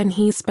Kolar and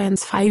he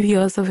spends 5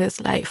 years of his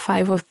life,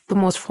 5 of the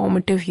most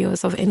formative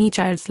years of any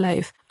child's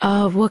life,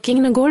 working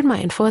in a gold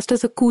mine, first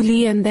as a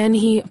coolie, and then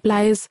he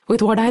applies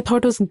with what I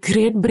thought was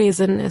great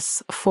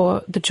brazenness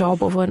for the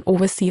job of an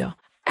overseer.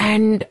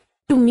 And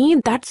to me,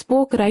 that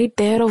spoke right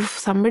there of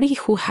somebody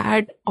who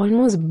had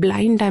almost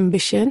blind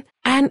ambition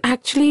and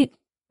actually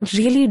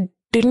really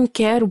didn't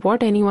care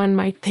what anyone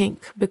might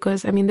think.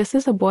 Because, I mean, this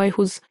is a boy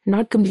who's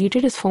not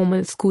completed his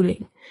formal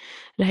schooling.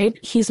 Right?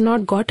 He's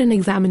not got an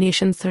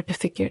examination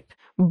certificate,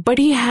 but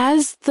he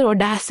has the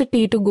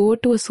audacity to go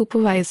to a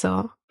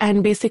supervisor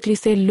and basically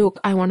say, look,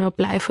 I want to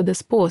apply for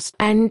this post.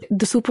 And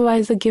the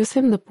supervisor gives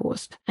him the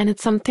post. And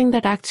it's something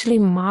that actually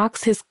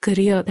marks his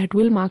career, that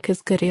will mark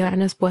his career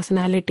and his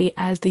personality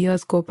as the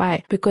years go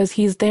by, because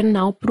he's then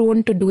now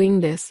prone to doing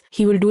this.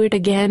 He will do it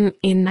again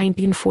in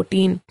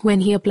 1914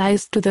 when he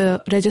applies to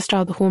the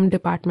Registrar of the Home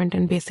Department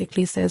and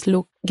basically says,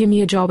 look, give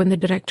me a job in the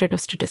Directorate of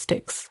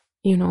Statistics.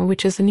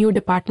 Which is a new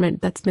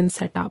department that's been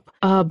set up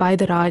by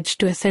the Raj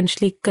to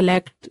essentially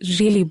collect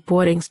really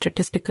boring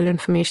statistical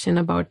information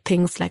about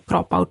things like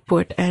crop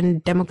output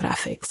and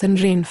demographics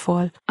and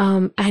rainfall.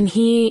 And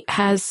he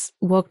has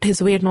worked his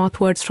way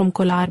northwards from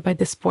Kolar by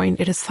this point.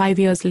 It is 5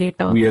 years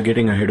later. We are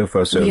getting ahead of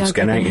ourselves.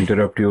 Can I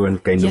interrupt you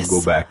and kind of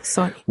go back?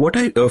 Sorry. What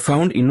I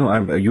found, you're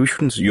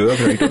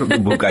the writer of the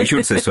book. I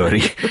should say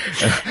sorry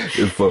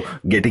for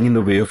getting in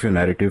the way of your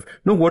narrative.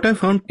 No, what I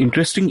found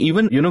interesting,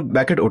 even,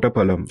 back at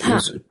Ottapalam,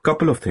 was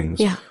couple of things.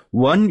 Yeah.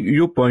 One,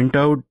 you point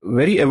out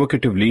very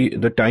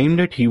evocatively the time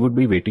that he would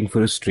be waiting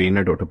for his train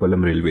at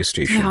Ottapalam railway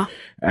station. Yeah.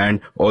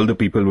 And all the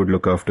people would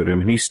look after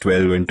him. And he's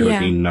 12 and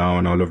 13 now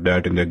and all of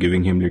that. And they're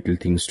giving him little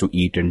things to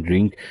eat and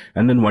drink.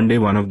 And then one day,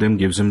 one of them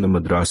gives him the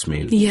Madras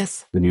Mail.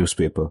 Yes. The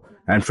newspaper.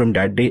 And from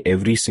that day,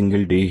 every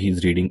single day,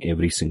 he's reading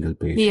every single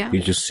page. Yeah.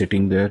 He's just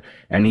sitting there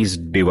and he's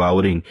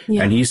devouring.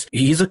 Yeah. And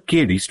he's a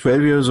kid. He's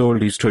 12 years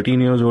old. He's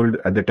 13 years old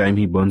at the time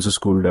he burns the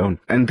school down.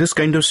 And this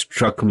kind of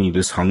struck me,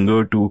 this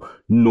hunger to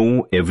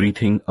know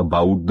everything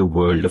about the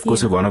world. Of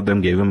course, if one of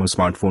them gave him a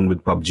smartphone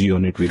with PUBG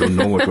on it, we don't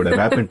know what would have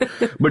happened.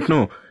 But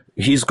no,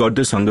 he's got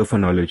this hunger for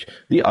knowledge.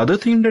 The other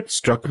thing that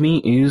struck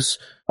me is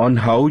on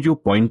how you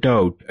point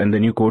out, and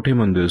then you quote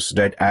him on this,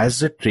 that as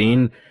the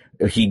train,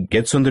 he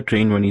gets on the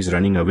train when he's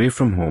running away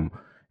from home,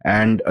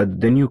 and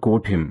then you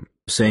quote him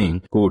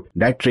saying, quote,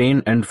 that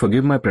train, and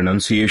forgive my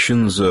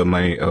pronunciations,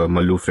 my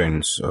Mallu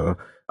friends,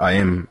 I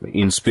am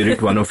in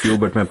spirit one of you,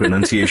 but my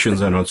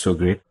pronunciations are not so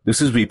great.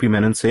 This is VP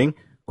Menon saying,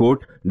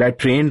 quote, that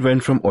train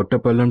went from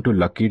Ottapalam to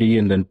Lakidi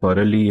and then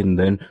Parali and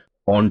then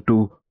on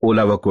to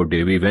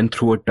Olavakode. We went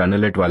through a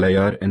tunnel at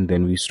Valayar and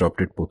then we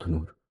stopped at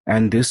Pothanur.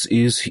 And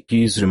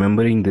he's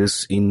remembering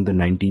this in the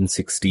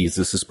 1960s.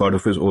 This is part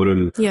of his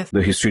oral,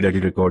 the history that he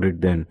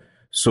recorded then.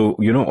 So,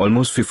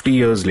 almost 50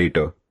 years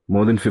later,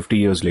 more than 50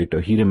 years later,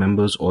 he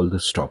remembers all the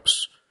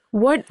stops.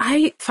 What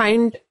I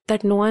find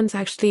that no one's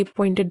actually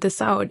pointed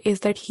this out is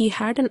that he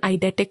had an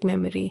eidetic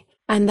memory.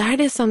 And that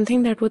is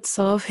something that would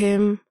serve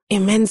him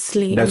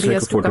immensely. That's like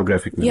a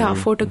photographic memory. Yeah,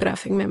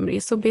 photographic memory.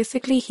 So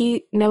basically,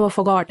 he never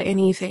forgot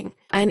anything.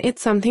 And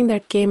it's something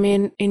that came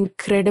in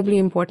incredibly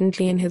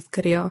importantly in his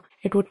career.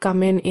 It would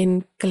come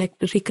in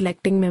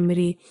recollecting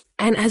memory.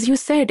 And as you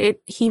said,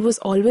 he was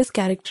always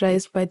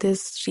characterized by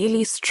this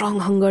really strong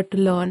hunger to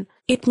learn.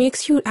 It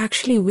makes you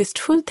actually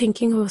wistful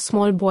thinking of a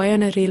small boy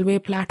on a railway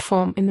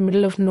platform in the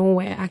middle of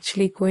nowhere,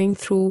 actually going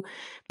through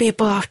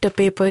paper after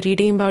paper,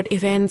 reading about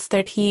events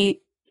that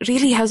he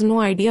really has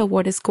no idea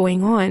what is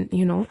going on,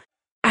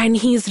 And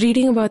he's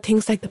reading about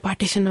things like the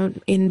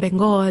partition in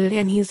Bengal,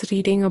 and he's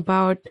reading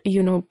about,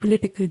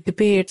 political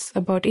debates,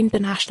 about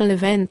international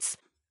events.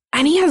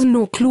 And he has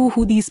no clue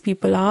who these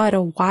people are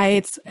or why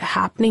it's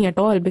happening at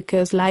all,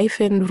 because life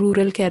in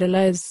rural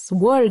Kerala is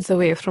worlds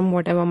away from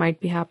whatever might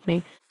be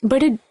happening.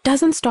 But it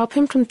doesn't stop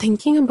him from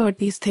thinking about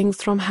these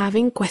things, from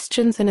having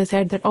questions in his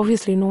head that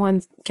obviously no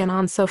one can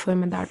answer for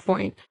him at that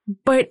point.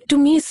 But to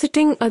me,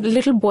 a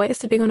little boy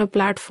sitting on a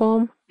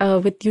platform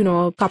with,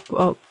 a cup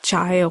of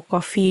chai or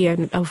coffee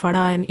and a vada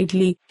and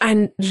idli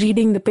and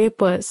reading the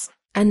papers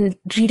and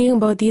reading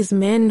about these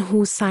men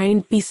who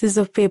signed pieces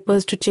of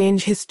papers to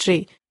change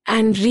history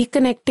and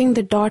reconnecting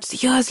the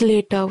dots years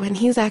later when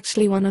he's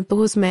actually one of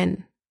those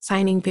men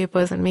signing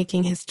papers and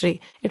making history.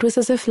 It was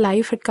as if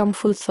life had come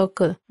full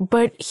circle.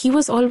 But he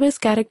was always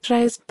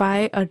characterized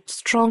by a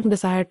strong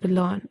desire to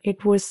learn.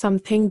 It was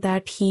something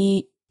that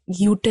he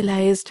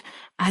utilized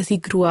as he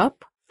grew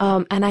up.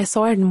 And I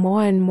saw it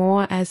more and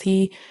more as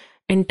he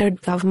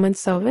entered government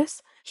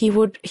service. He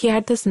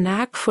had this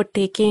knack for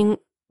taking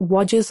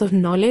wadges of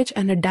knowledge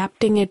and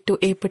adapting it to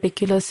a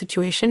particular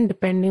situation,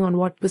 depending on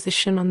what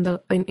position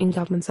in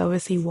government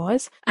service he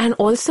was, and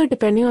also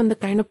depending on the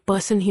kind of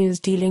person he was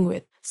dealing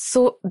with.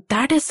 So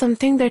that is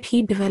something that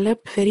he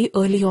developed very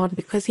early on,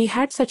 because he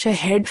had such a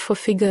head for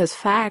figures,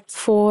 facts,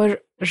 for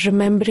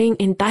remembering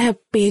entire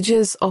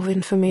pages of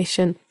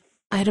information.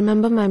 I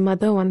remember my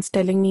mother once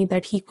telling me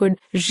that he could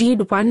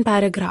read one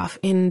paragraph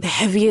in the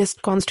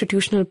heaviest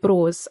constitutional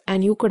prose,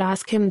 and you could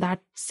ask him that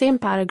same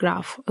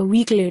paragraph a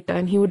week later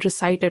and he would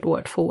recite it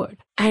word for word.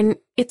 And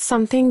it's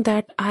something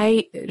that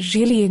I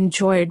really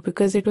enjoyed,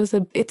 because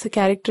it's a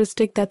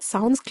characteristic that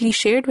sounds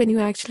cliched when you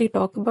actually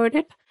talk about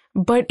it.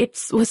 But it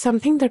was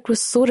something that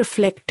was so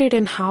reflected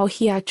in how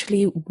he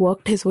actually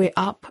worked his way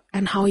up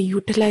and how he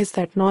utilized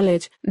that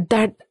knowledge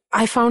that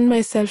I found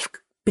myself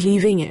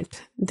believing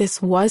it.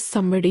 This was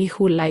somebody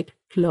who liked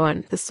to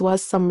learn. This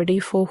was somebody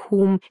for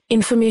whom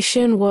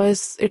information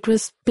was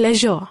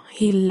pleasure.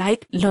 He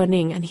liked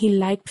learning and he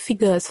liked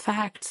figures,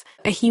 facts.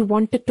 He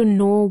wanted to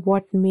know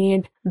what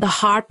made the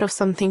heart of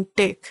something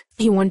tick.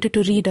 He wanted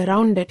to read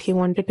around it. He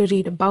wanted to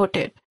read about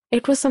it.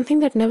 It was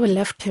something that never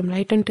left him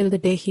right until the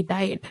day he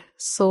died.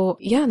 So,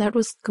 yeah, that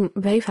was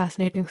very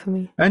fascinating for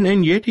me.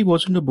 And yet he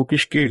wasn't a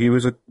bookish kid. He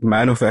was a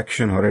man of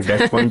action, or at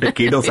that point, a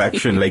kid of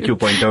action. Like you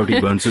point out,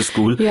 he burns his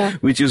school,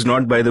 which is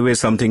not, by the way,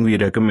 something we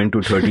recommend to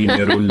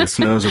 13-year-old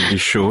listeners of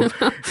this show.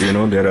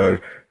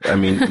 That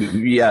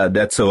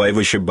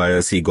survivorship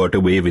bias, he got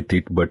away with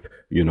it, but,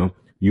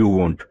 you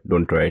won't.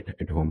 Don't try it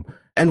at home.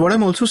 And what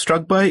I'm also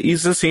struck by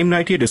is the same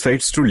night he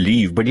decides to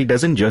leave, but he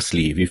doesn't just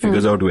leave. He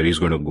figures out where he's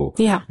going to go.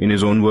 Yeah. In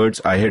his own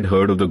words, I had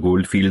heard of the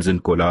gold fields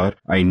in Kolar.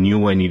 I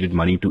knew I needed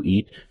money to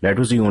eat. That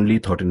was the only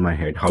thought in my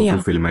head, how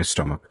to fill my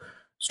stomach.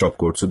 Stop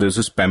quote. So there's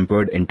this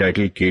pampered,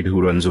 entitled kid who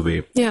runs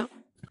away. Yeah.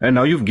 And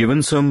now you've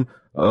given some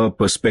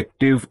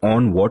perspective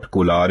on what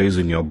Kolar is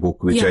in your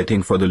book, which I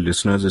think for the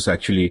listeners is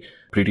actually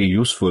pretty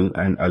useful.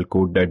 And I'll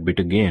quote that bit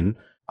again.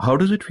 How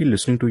does it feel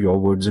listening to your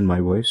words in my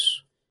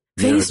voice?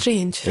 Very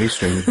strange. Very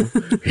strange.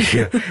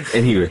 Yeah.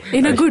 Anyway.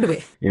 In a good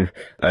way. Yeah.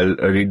 I'll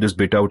read this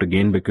bit out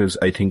again because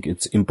I think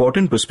it's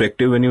important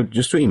perspective when you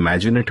just to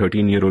imagine a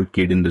 13-year-old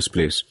kid in this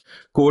place.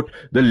 Quote,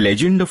 the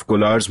legend of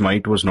Kolar's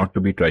might was not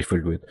to be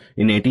trifled with.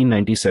 In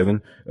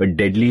 1897, a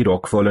deadly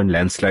rockfall and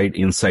landslide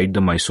inside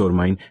the Mysore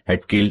mine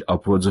had killed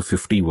upwards of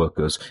 50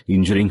 workers,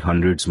 injuring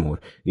hundreds more.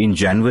 In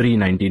January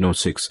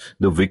 1906,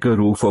 the wicker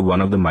roof of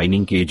one of the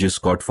mining cages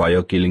caught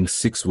fire, killing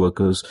 6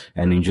 workers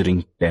and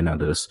injuring 10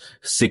 others.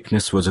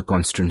 Sickness was a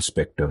constant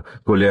spectre.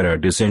 Cholera,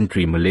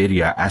 dysentery,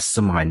 malaria,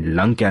 asthma and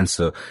lung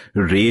cancer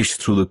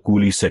raged through the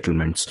coolie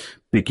settlements.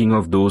 picking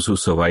off those who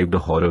survived the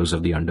horrors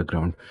of the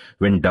underground.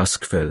 When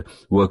dusk fell,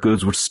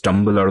 workers would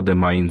stumble out of their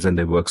mines and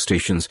their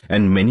workstations,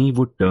 and many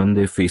would turn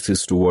their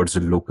faces towards the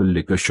local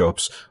liquor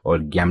shops or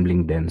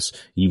gambling dens.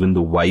 Even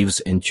the wives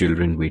and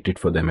children waited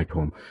for them at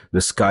home.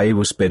 The sky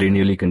was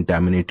perennially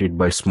contaminated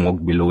by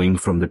smoke billowing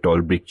from the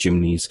tall brick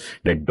chimneys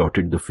that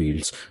dotted the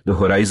fields. The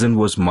horizon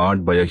was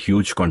marred by a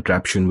huge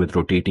contraption with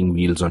rotating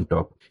wheels on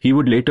top. He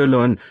would later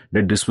learn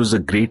that this was a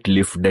great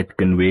lift that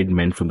conveyed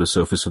men from the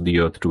surface of the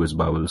earth to his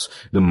bowels.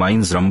 The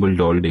mines rumbled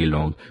all day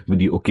long, with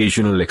the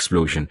occasional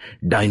explosion,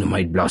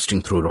 dynamite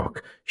blasting through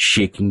rock,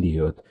 shaking the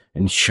earth,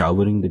 and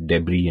showering the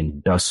debris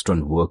and dust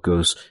on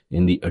workers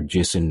in the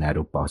adjacent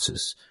narrow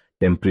passes.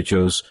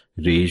 Temperatures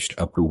raged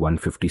up to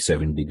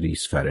 157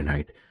 degrees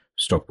Fahrenheit.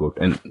 Stop quote.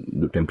 And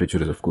the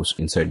temperature is, of course,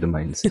 inside the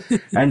mines.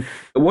 And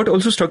what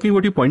also struck me,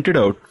 what you pointed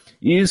out,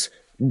 is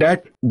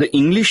that the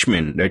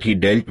Englishmen that he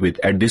dealt with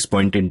at this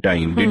point in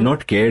time did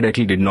not care that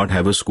he did not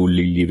have a school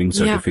leaving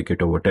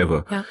certificate or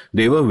whatever. Yeah.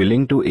 They were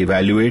willing to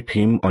evaluate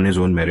him on his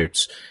own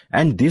merits.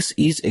 And this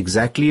is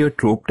exactly a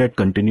trope that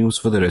continues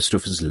for the rest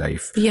of his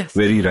life. Yes.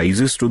 Where he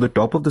rises to the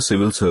top of the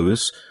civil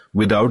service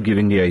without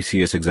giving the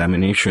ICS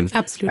examination.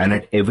 Absolutely. And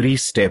at every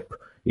step,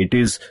 it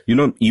is,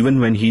 even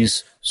when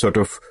he's sort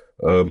of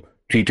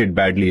treated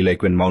badly,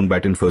 like when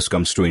Mountbatten first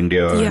comes to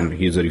India and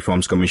he's a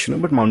reforms commissioner,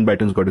 but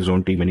Mountbatten's got his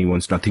own team and he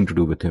wants nothing to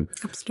do with him.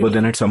 Absolutely. But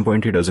then at some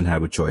point he doesn't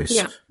have a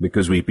choice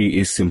because VP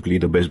is simply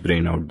the best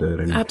brain out there,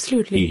 and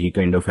Absolutely. he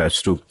kind of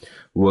has to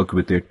work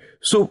with it.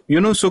 So,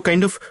 so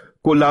kind of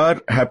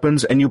Kolar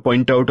happens, and you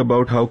point out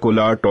about how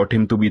Kolar taught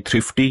him to be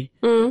thrifty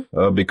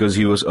because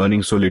he was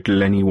earning so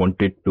little and he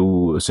wanted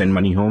to send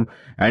money home,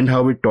 and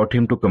how it taught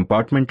him to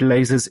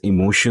compartmentalize his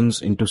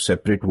emotions into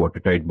separate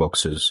watertight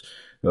boxes.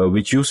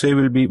 Which you say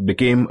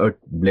became a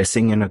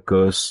blessing and a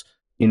curse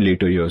in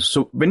later years.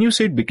 So when you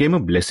say it became a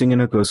blessing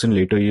and a curse in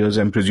later years,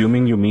 I'm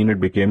presuming you mean it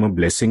became a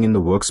blessing in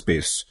the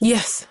workspace.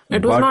 Yes.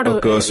 It was not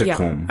a curse at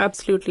home.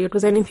 Absolutely. It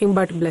was anything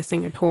but a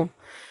blessing at home.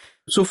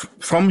 So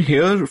from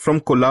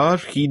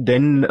Kolar,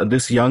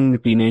 this young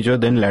teenager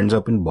then lands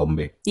up in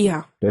Bombay.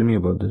 Yeah. Tell me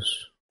about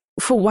this.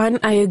 For one,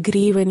 I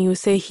agree when you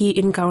say he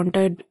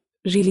encountered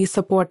really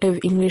supportive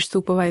English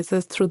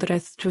supervisors through the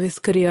rest of his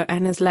career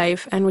and his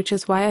life, and which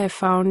is why I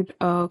found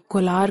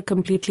Kolar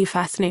completely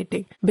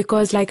fascinating.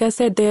 Because like I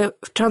said, they're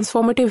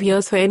transformative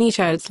years for any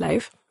child's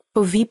life.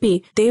 For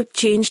VP, they've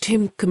changed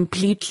him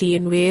completely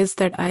in ways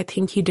that I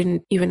think he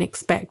didn't even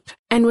expect.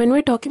 And when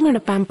we're talking about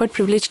a pampered,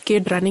 privileged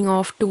kid running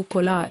off to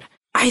Kolar,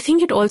 I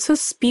think it also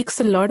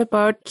speaks a lot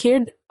about a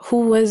kid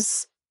who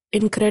was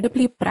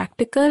incredibly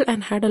practical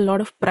and had a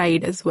lot of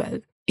pride as well.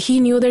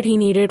 He knew that he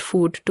needed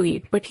food to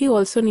eat, but he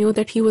also knew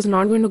that he was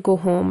not going to go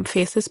home,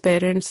 face his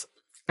parents,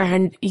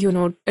 and,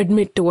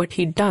 admit to what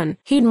he'd done.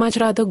 He'd much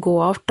rather go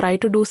off, try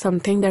to do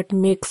something that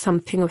makes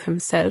something of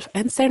himself,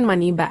 and send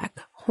money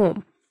back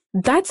home.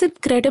 That's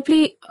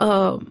incredibly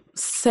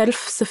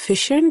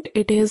self-sufficient.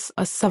 It is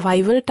a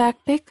survival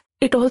tactic.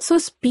 It also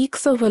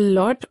speaks of a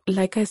lot,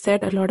 like I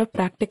said, a lot of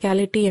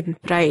practicality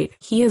and pride.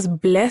 He is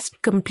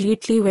blessed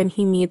completely when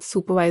he meets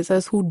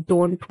supervisors who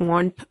don't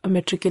want a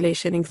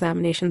matriculation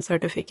examination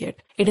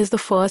certificate. It is the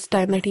first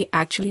time that he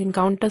actually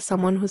encounters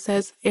someone who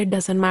says, it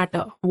doesn't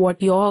matter.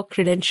 What your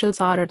credentials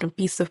are on a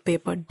piece of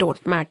paper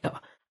don't matter.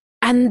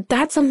 And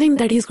that's something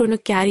that he's going to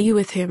carry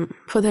with him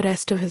for the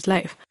rest of his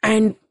life.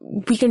 And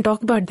we can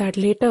talk about that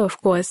later,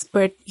 of course.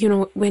 But,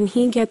 when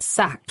he gets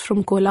sacked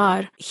from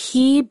Kolar,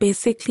 he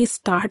basically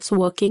starts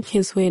working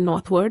his way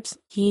northwards.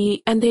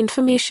 And the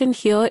information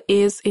here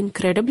is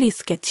incredibly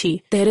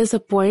sketchy. There is a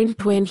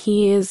point when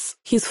he's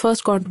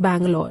first gone to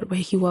Bangalore,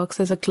 where he works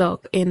as a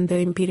clerk in the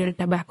Imperial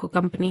Tobacco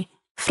Company.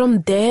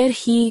 From there,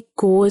 he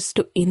goes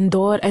to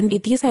Indore, and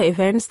these are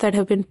events that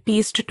have been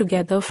pieced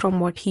together from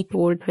what he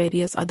told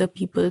various other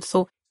people.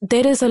 So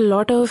there is a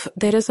lot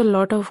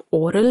of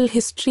oral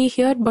history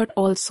here, but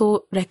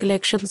also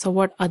recollections of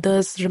what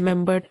others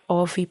remembered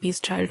of VP's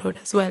childhood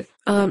as well.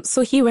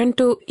 So he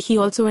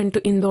also went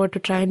to Indore to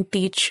try and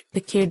teach the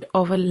kid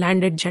of a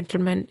landed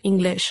gentleman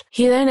English.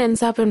 He then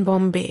ends up in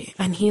Bombay,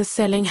 and he is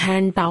selling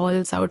hand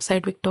towels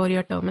outside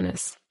Victoria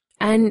Terminus.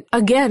 And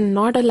again,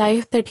 not a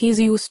life that he's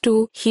used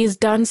to. He's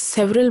done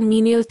several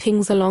menial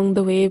things along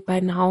the way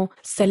by now.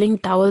 Selling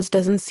towels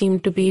doesn't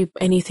seem to be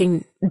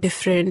anything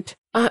different.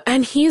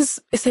 And he's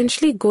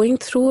essentially going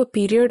through a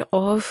period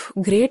of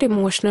great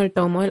emotional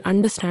turmoil,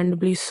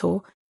 understandably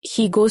so.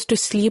 He goes to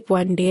sleep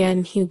one day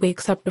and he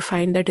wakes up to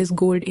find that his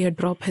gold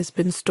eardrop has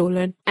been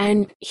stolen.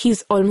 And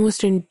he's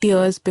almost in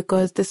tears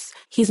because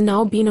he's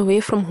now been away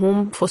from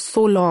home for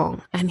so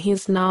long. And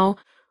he's now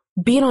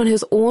been on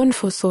his own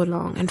for so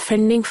long and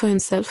fending for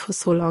himself for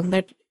so long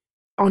that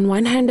on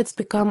one hand it's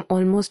become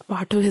almost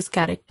part of his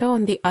character.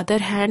 On the other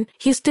hand,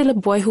 he's still a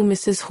boy who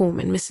misses home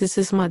and misses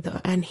his mother,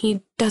 and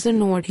he doesn't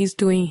know what he's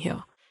doing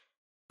here.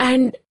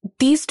 And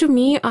these to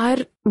me are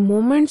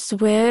moments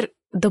where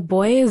the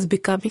boy is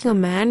becoming a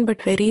man,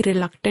 but very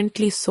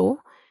reluctantly so.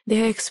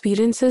 They are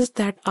experiences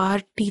that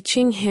are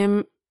teaching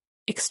him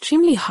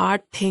extremely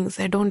hard things.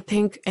 I don't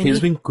think He's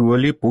been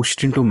cruelly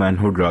pushed into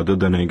manhood rather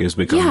than, I guess,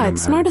 becoming a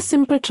it's man. not a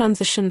simple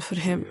transition for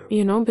him,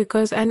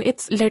 because, and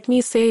let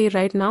me say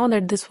right now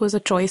that this was a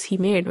choice he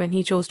made when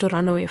he chose to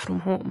run away from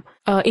home.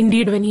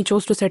 Indeed, when he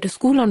chose to set his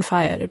school on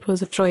fire, it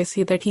was a choice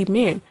that he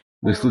made.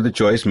 This was the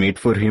choice made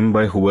for him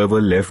by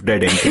whoever left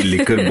that empty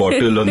liquor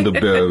bottle on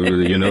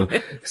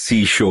the,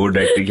 seashore.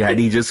 That had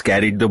he just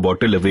carried the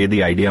bottle away,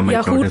 the idea might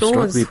not have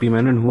stopped VP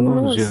Menon. Who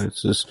knows? Yeah,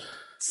 it's just...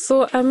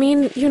 So, I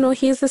mean,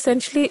 he's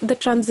essentially, the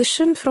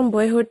transition from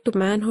boyhood to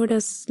manhood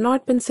has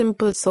not been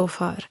simple so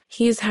far.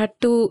 He's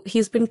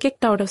been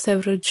kicked out of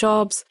several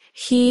jobs.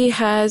 He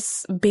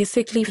feels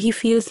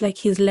like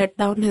he's let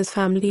down his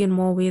family in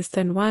more ways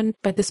than one.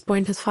 By this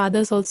point, his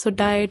father's also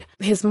died.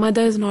 His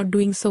mother is not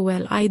doing so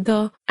well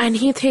either. And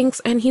he thinks,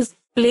 and he's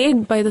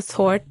plagued by the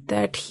thought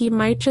that he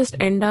might just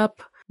end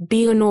up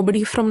being a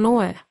nobody from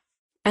nowhere.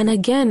 And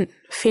again,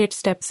 fate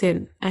steps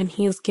in and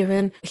he's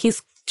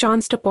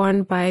chanced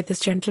upon by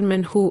this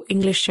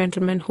English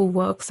gentleman who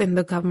works in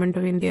the government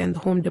of India in the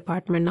Home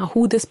Department. Now,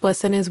 who this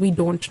person is, we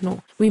don't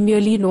know. We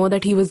merely know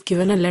that he was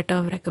given a letter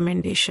of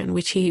recommendation,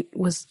 which he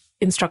was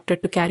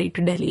instructed to carry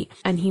to Delhi.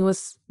 And he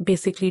was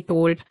basically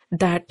told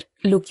that,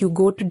 look, you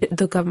go to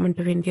the government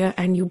of India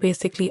and you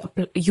basically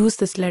use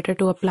this letter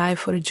to apply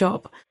for a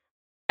job.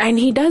 And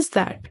he does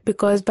that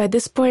because by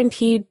this point,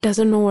 he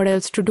doesn't know what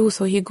else to do.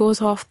 So he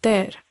goes off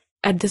there.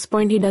 At this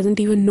point, he doesn't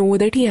even know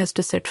that he has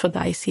to sit for the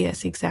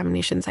ICS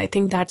examinations. I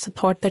think that's a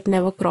thought that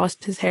never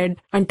crossed his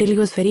head until he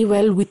was very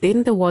well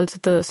within the walls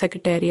of the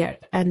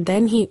Secretariat. And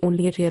then he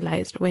only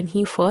realized when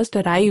he first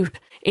arrived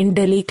in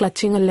Delhi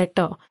clutching a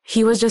letter,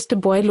 he was just a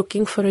boy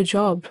looking for a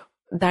job.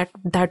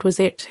 That was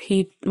it.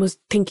 He was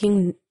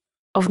thinking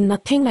of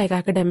nothing like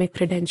academic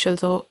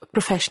credentials or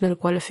professional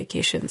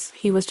qualifications.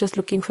 He was just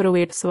looking for a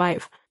way to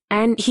survive.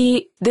 And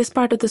this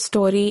part of the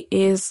story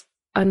is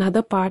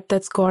another part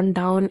that's gone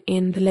down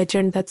in the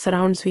legend that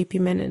surrounds VP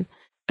Menon,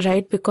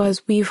 right?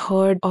 Because we've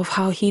heard of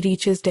how he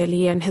reaches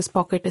Delhi and his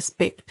pocket is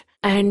picked.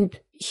 And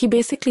he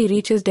basically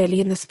reaches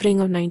Delhi in the spring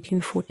of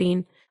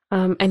 1914.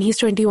 And he's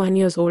 21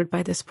 years old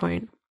by this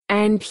point.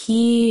 And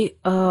he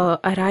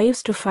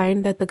arrives to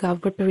find that the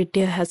government of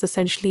India has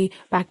essentially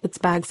packed its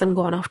bags and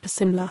gone off to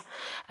Simla,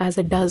 as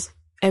it does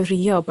every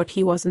year, but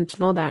he wasn't to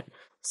know that.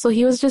 So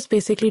he was just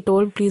basically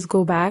told, please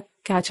go back,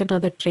 catch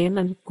another train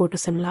and go to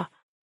Simla.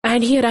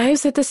 And he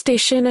arrives at the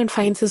station and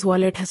finds his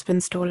wallet has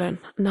been stolen.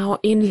 Now,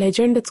 in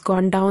legend, it's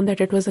gone down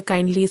that it was a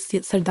kindly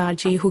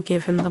Sardarji who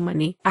gave him the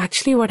money.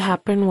 Actually, what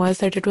happened was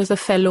that it was a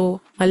fellow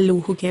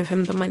Mallu who gave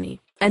him the money.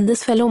 And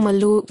this fellow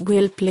Mallu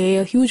will play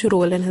a huge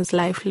role in his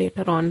life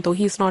later on, though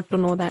he's not to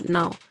know that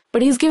now.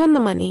 But he's given the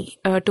money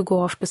to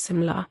go off to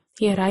Simla.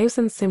 He arrives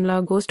in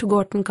Simla, goes to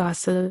Gorton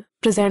Castle,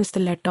 presents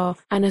the letter,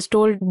 and is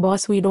told,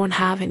 boss, we don't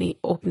have any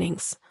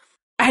openings.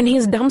 And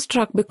he's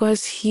dumbstruck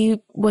because he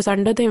was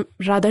under the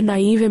rather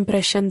naive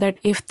impression that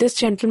if this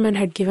gentleman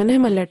had given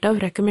him a letter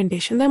of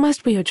recommendation, there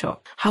must be a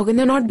job. How can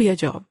there not be a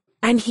job?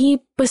 And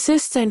he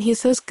persists and he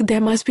says, there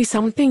must be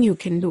something you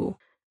can do.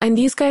 And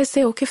these guys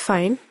say, okay,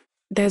 fine.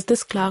 There's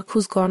this clerk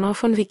who's gone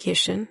off on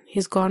vacation.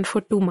 He's gone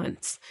for 2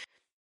 months.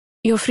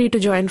 You're free to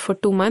join for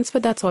 2 months,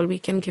 but that's all we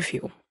can give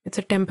you. It's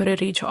a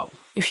temporary job.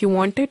 If you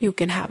want it, you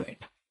can have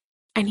it.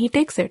 And he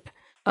takes it.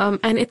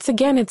 And it's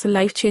a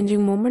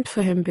life-changing moment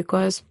for him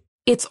because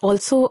it's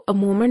also a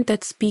moment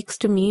that speaks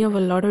to me of a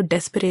lot of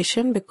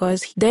desperation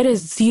because there is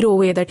zero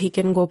way that he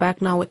can go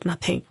back now with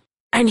nothing.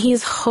 And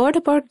he's heard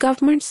about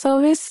government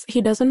service.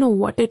 He doesn't know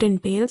what it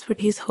entails,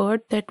 but he's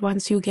heard that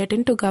once you get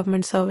into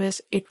government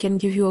service, it can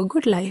give you a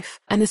good life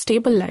and a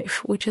stable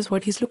life, which is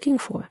what he's looking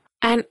for.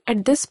 And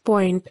at this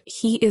point,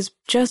 he is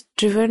just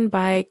driven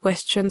by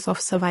questions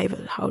of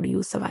survival. How do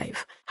you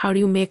survive? How do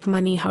you make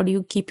money? How do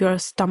you keep your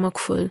stomach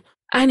full?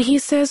 And he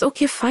says,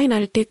 okay, fine,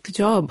 I'll take the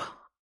job.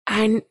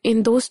 And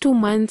in those 2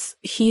 months,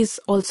 he's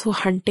also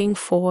hunting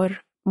for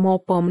more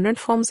permanent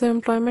forms of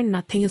employment.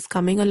 Nothing is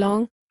coming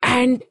along.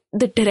 And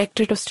the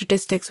Directorate of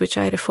Statistics, which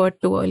I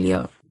referred to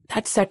earlier,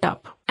 that's set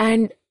up.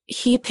 And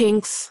he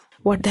thinks,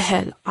 what the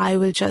hell, I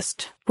will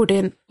just put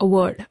in a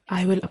word.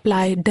 I will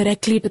apply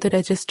directly to the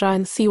registrar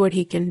and see what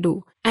he can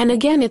do. And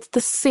again, it's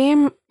the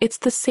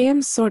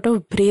same sort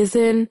of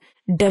brazen,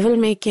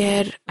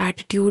 devil-may-care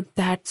attitude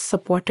that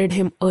supported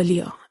him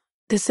earlier.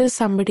 This is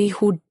somebody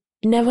who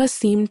never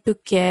seemed to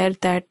care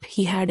that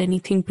he had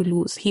anything to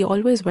lose. He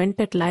always went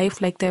at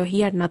life like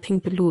he had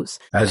nothing to lose.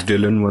 As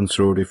Dylan once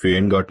wrote, if you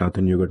ain't got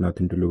nothing, you got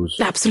nothing to lose.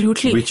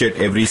 Absolutely. Which at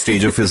every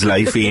stage of his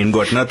life, he ain't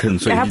got nothing.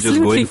 So he's just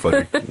going for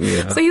it.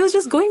 Yeah. So he was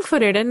just going for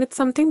it. And it's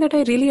something that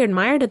I really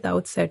admired at the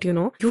outset,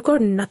 You've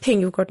got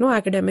nothing. You've got no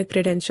academic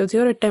credentials.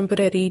 You're a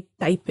temporary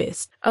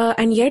typist.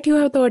 And yet you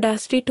have the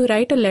audacity to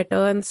write a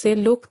letter and say,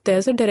 look,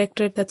 there's a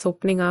directorate that's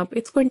opening up.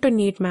 It's going to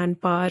need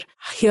manpower.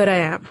 Here I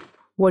am.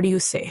 What do you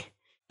say?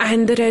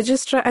 And the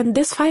registrar, and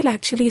this file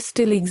actually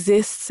still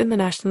exists in the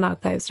National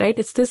Archives, right?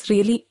 It's this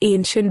really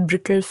ancient,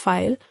 brittle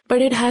file,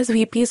 but it has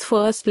VP's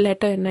first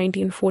letter in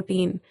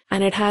 1914,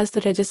 and it has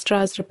the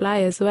registrar's reply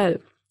as well,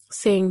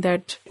 saying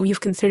that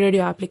we've considered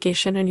your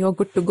application and you're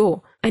good to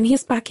go. And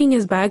he's packing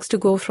his bags to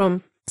go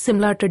from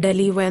Simla to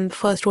Delhi when the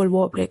First World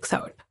War breaks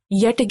out.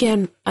 Yet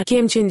again, a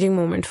game-changing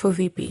moment for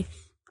VP.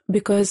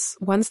 Because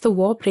once the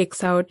war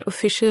breaks out,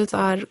 officials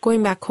are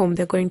going back home.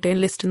 They're going to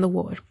enlist in the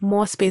war.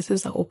 More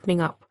spaces are opening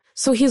up.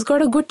 So he's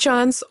got a good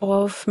chance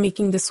of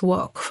making this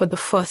work for the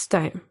first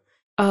time.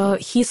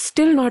 He's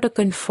still not a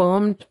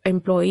confirmed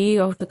employee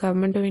of the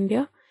government of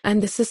India.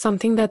 And this is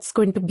something that's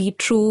going to be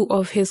true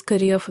of his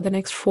career for the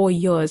next 4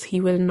 years. He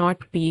will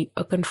not be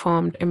a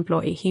confirmed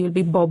employee. He will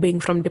be bobbing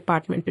from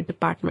department to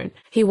department.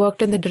 He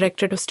worked in the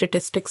Directorate of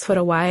Statistics for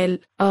a while.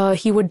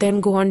 He would then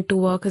go on to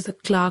work as a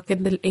clerk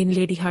in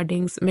Lady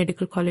Hardinge's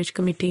Medical College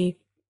Committee.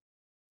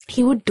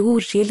 He would do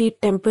really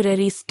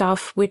temporary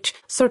stuff, which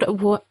sort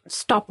of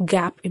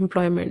stopgap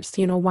employments,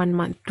 1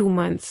 month, 2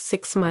 months,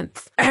 6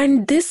 months.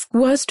 And this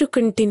was to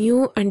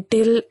continue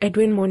until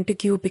Edwin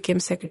Montagu became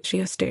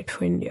Secretary of State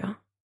for India.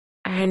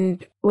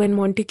 And when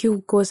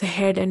Montagu goes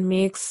ahead and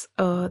makes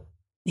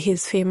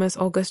his famous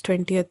August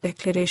 20th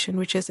declaration,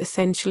 which is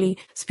essentially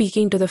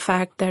speaking to the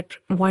fact that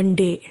one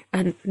day,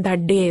 and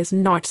that day is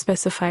not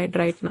specified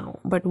right now,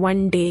 but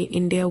one day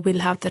India will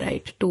have the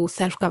right to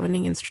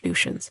self-governing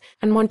institutions.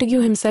 And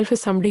Montagu himself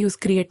is somebody who's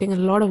creating a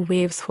lot of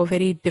waves for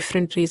very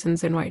different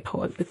reasons in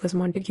Whitehall, because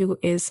Montagu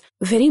is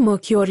very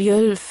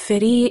mercurial,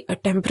 very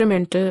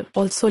temperamental,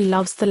 also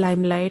loves the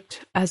limelight,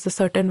 as the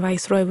certain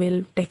viceroy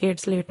will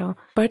decades later.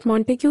 But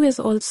Montagu is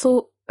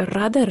also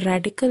rather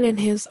radical in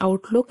his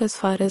outlook as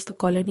far as the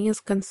colony is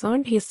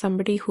concerned. He is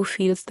somebody who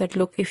feels that,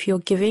 look, if you're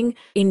giving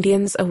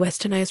Indians a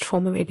westernized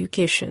form of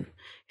education,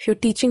 if you're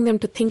teaching them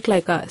to think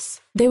like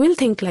us, they will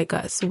think like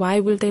us. Why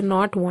will they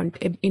not want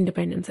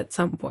independence at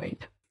some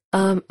point?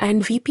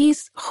 And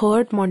VP's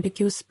heard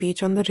Montagu's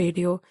speech on the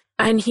radio,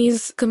 and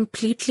he's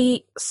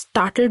completely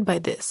startled by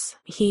this.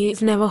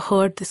 He's never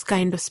heard this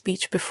kind of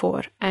speech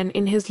before. And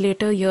in his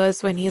later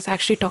years, when he's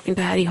actually talking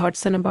to Harry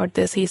Hodgson about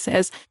this, he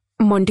says,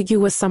 Montagu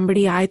was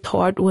somebody I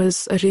thought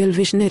was a real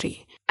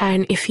visionary.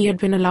 And if he had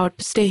been allowed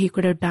to stay, he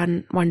could have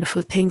done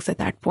wonderful things at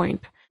that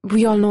point.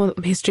 We all know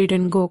history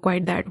didn't go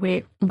quite that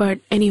way. But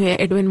anyway,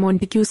 Edwin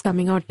Montagu's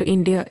coming out to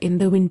India in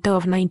the winter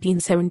of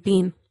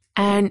 1917.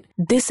 And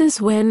this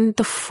is when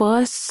the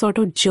first sort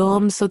of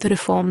germs of the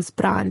reforms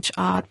branch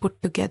are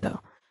put together.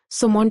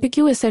 So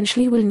Montagu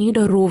essentially will need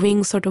a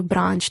roving sort of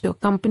branch to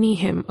accompany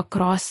him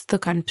across the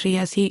country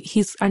as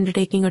he's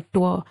undertaking a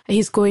tour.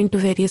 He's going to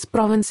various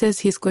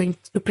provinces, he's going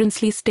to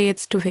princely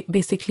states to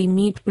basically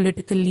meet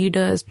political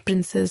leaders,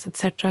 princes,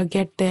 etc.,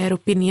 get their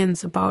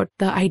opinions about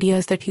the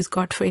ideas that he's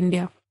got for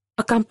India.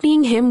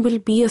 Accompanying him will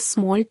be a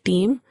small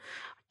team,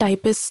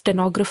 typists,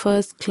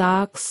 stenographers,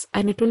 clerks,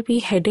 and it will be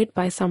headed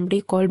by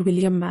somebody called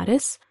William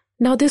Maris.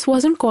 Now, this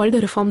wasn't called the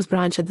reforms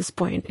branch at this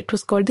point. It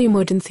was called the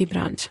emergency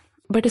branch.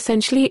 But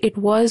essentially, it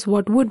was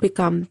what would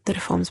become the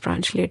reforms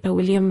branch later.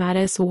 William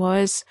Maris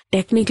was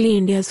technically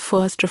India's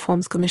first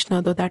reforms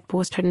commissioner, though that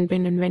post hadn't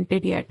been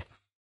invented yet.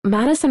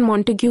 Maris and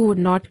Montagu would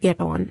not get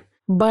on,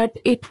 but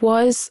it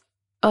was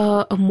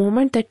a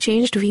moment that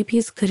changed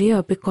VP's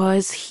career,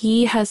 because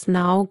he has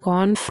now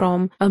gone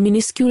from a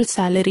minuscule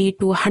salary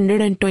to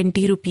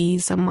 120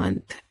 rupees a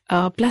month,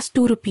 plus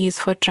 2 rupees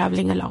for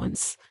traveling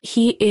allowance.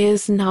 He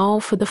is now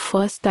for the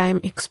first time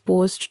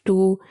exposed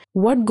to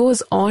what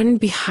goes on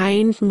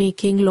behind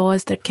making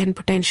laws that can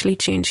potentially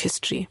change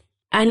history.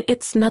 And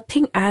it's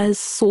nothing as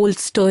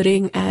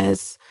soul-stirring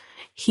as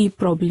he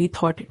probably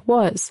thought it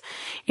was.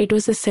 It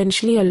was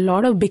essentially a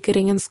lot of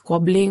bickering and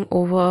squabbling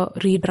over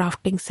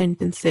redrafting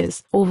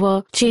sentences,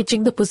 over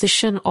changing the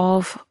position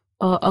of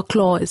a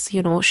clause,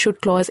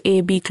 should clause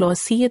A be clause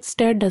C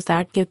instead? Does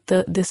that give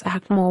this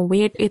act more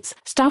weight? It's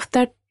stuff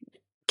that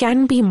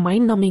can be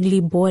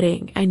mind-numbingly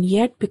boring, and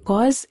yet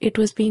because it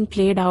was being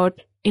played out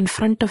in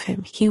front of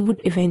him, he would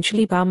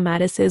eventually become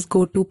Maris's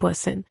go-to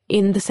person,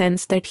 in the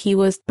sense that he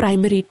was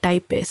primary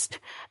typist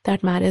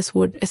that Maris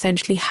would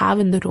essentially have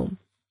in the room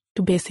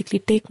to basically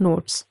take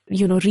notes,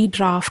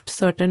 redraft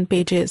certain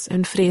pages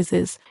and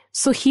phrases.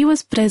 So he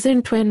was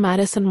present when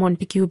Maris and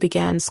Montagu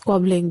began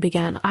squabbling,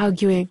 began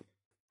arguing.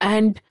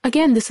 And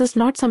again, this is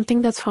not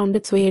something that's found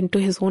its way into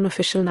his own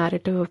official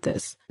narrative of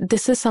this.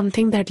 This is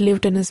something that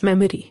lived in his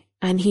memory.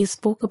 And he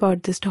spoke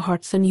about this to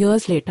Hodgson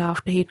years later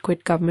after he'd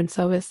quit government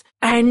service.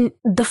 And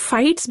the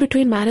fights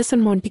between Maris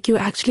and Montagu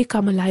actually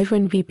come alive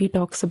when VP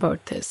talks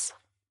about this.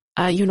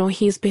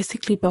 He's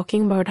basically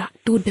talking about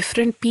two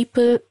different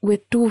people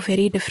with two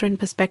very different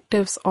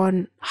perspectives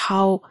on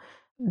how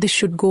this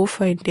should go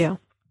for India.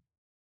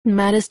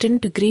 Maris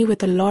didn't agree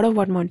with a lot of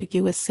what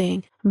Montagu was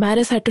saying.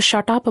 Maris had to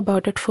shut up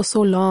about it for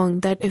so long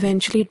that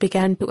eventually it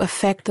began to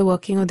affect the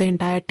working of the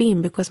entire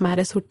team, because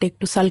Maris would take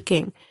to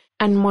sulking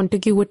and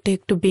Montagu would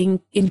take to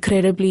being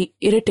incredibly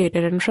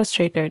irritated and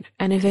frustrated.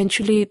 And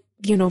eventually,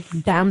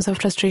 dams of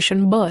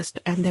frustration burst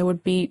and there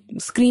would be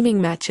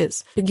screaming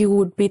matches. Montagu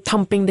would be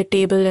thumping the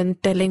table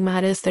and telling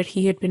Maris that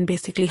he had been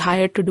basically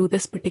hired to do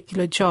this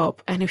particular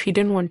job, and if he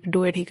didn't want to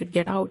do it, he could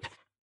get out.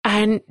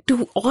 And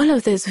to all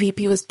of this,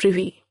 VP was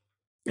privy.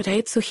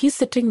 Right? So he's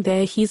sitting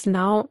there, he's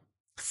now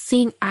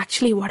seeing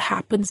actually what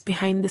happens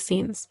behind the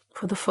scenes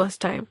for the first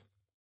time.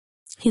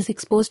 He's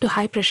exposed to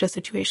high pressure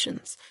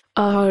situations,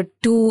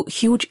 to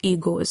huge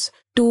egos,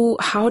 to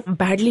how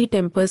badly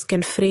tempers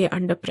can fray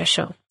under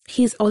pressure.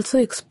 He's also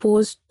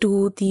exposed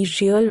to the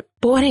real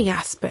boring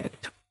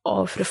aspect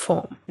of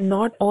reform.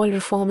 Not all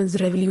reform is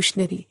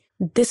revolutionary.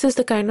 This is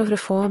the kind of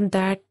reform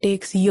that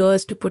takes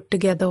years to put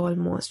together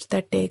almost,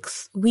 that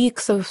takes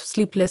weeks of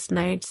sleepless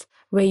nights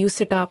where you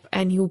sit up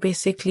and you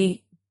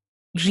basically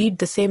read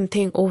the same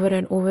thing over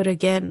and over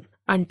again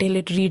until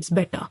it reads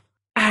better.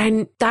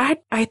 And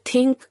that, I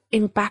think,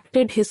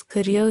 impacted his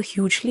career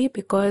hugely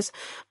because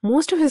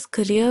most of his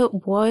career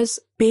was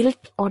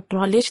built on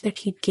knowledge that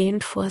he'd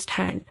gained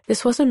firsthand.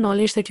 This wasn't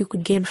knowledge that you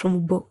could gain from a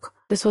book.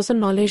 This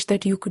wasn't knowledge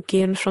that you could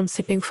gain from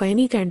sitting for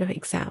any kind of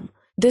exam.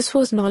 This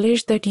was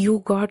knowledge that you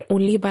got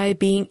only by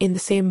being in the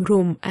same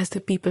room as the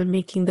people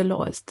making the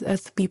laws,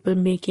 as the people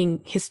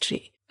making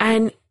history.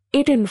 And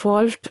it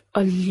involved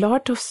a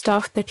lot of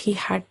stuff that he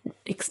hadn't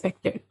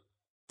expected.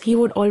 He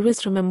would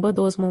always remember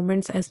those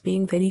moments as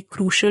being very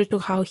crucial to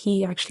how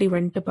he actually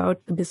went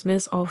about the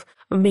business of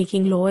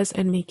making laws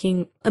and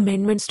making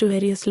amendments to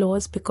various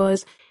laws,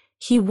 because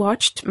he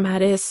watched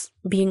Maris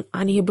being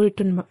unable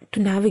to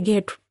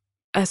navigate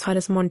as far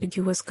as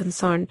Montagu was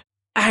concerned.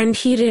 And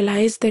he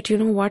realized that, you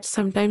know what,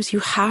 sometimes you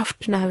have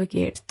to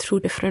navigate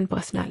through different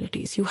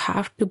personalities. You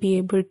have to be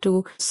able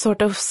to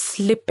sort of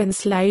slip and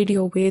slide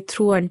your way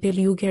through until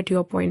you get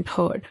your point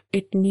heard.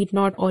 It need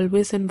not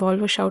always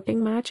involve a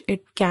shouting match.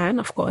 It can,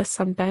 of course,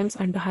 sometimes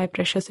under high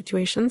pressure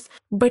situations.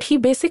 But he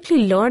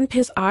basically learned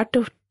his art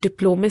of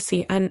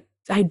diplomacy. And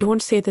I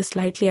don't say this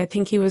lightly. I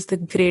think he was the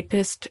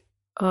greatest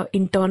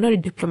internal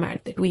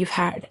diplomat that we've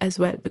had as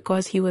well,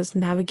 because he was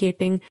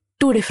navigating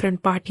 2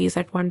 different parties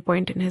at one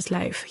point in his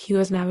life. He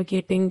was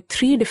navigating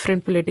 3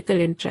 different political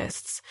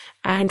interests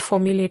and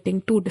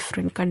formulating 2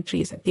 different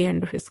countries at the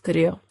end of his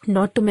career,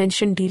 not to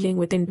mention dealing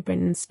with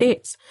independent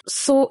states.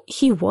 So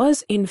he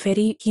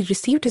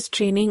received his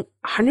training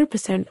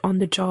 100% on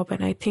the job.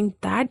 And I think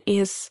that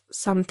is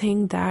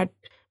something that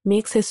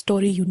makes his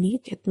story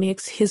unique. It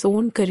makes his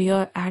own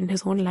career and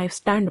his own life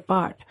stand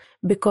apart,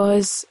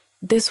 because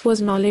this was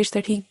knowledge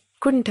that he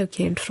couldn't have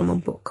gained from a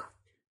book.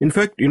 In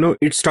fact,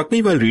 it struck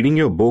me while reading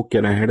your book,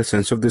 and I had a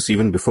sense of this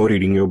even before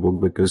reading your book,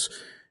 because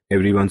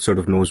everyone sort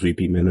of knows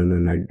V.P. Menon,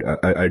 and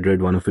I'd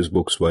read one of his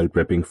books while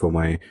prepping for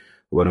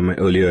one of my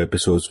earlier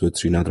episodes with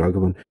Srinath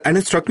Raghavan. And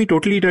it struck me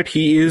totally that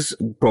he is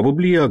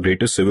probably our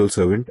greatest civil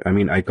servant. I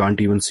mean, I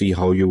can't even see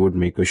how you would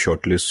make a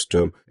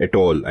shortlist at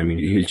all. I mean,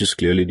 he's just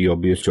clearly the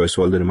obvious choice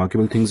for all the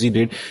remarkable things he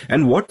did.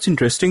 And what's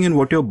interesting and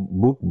what your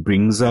book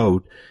brings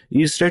out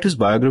is that his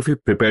biography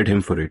prepared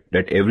him for it.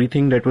 That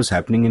everything that was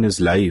happening in his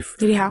life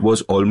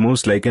was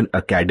almost like an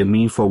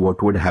academy for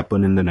what would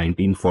happen in the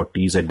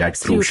 1940s at that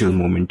crucial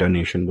moment our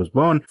nation was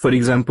born. For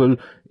example,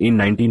 in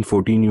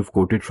 1914, you've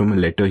quoted from a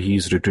letter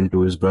he's written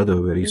to his brother,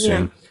 where he's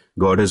saying,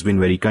 God has been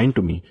very kind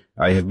to me.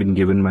 I have been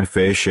given my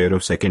fair share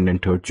of second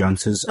and third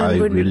chances. I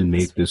will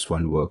make this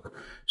one work.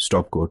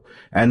 Stop quote.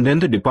 And then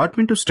the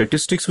Department of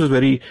Statistics was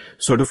very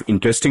sort of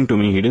interesting to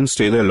me. He didn't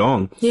stay there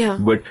long. Yeah.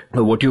 But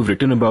what you've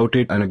written about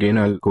it, and again,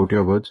 I'll quote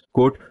your words,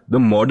 quote, the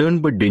modern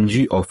but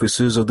dingy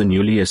offices of the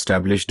newly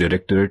established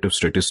Directorate of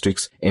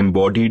Statistics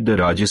embodied the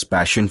Raj's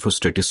passion for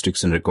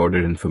statistics and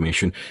recorded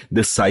information,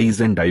 the size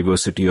and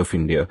diversity of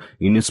India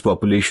in its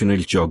population,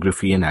 its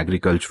geography and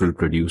agricultural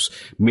produce,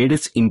 made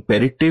it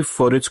imperative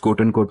for its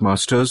quote-unquote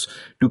masters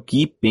to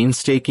keep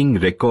painstaking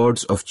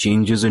records of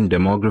changes in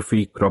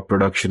demography, crop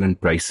production and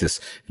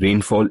prices,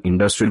 rainfall,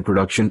 industrial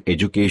production,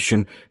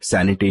 education,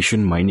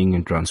 sanitation, mining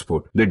and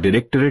transport. The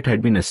Directorate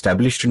had been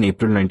established in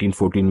April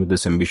 1914 with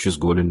this ambitious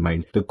goal in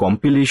mind. The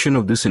compilation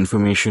of this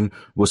information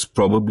was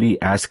probably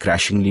as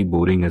crashingly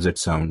boring as it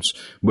sounds,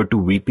 but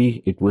to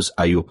VP it was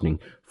eye-opening.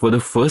 For the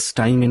first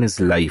time in his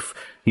life,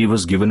 he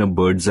was given a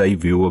bird's eye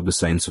view of the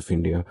science of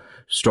India.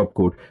 Stop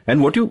quote.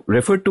 And what you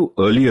referred to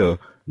earlier,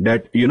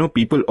 that,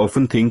 people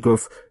often think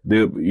of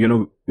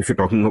if you're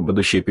talking about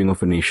the shaping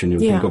of a nation, you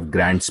think of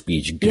grand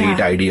speech, great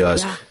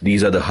ideas.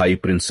 These are the high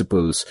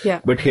principles.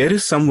 But here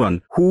is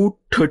someone who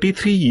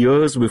 33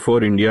 years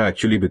before India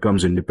actually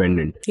becomes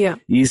independent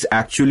is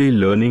actually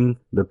learning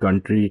the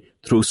country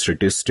through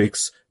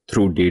statistics,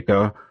 through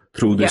data,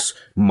 through this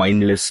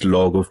mindless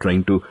slog of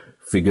trying to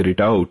figure it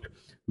out,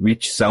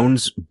 which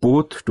sounds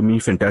both to me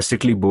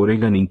fantastically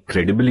boring and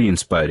incredibly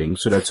inspiring.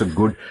 So that's a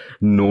good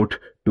note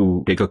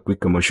to take a quick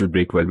commercial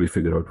break while we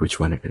figure out which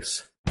one it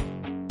is.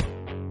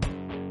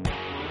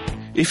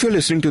 If you're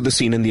listening to The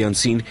Seen and the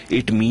Unseen,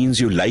 it means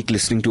you like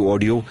listening to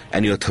audio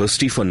and you're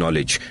thirsty for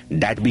knowledge.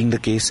 That being the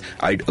case,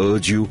 I'd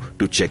urge you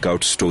to check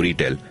out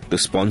Storytel, the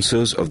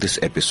sponsors of this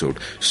episode.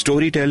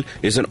 Storytel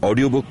is an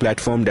audiobook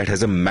platform that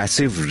has a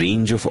massive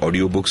range of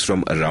audiobooks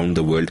from around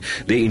the world.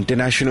 Their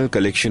international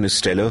collection is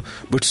stellar,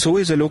 but so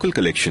is a local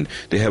collection.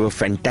 They have a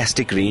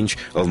fantastic range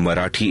of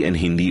Marathi and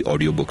Hindi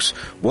audiobooks.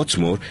 What's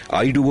more,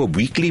 I do a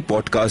weekly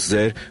podcast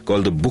there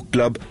called The Book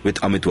Club with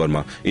Amit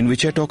Verma, in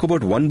which I talk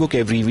about one book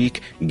every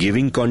week,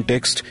 giving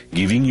context,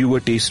 giving you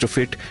a taste of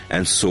it,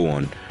 and so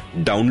on.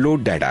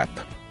 Download that app.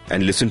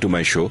 and listen to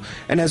my show.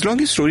 And as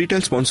long as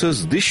Storytel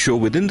sponsors this show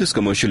within this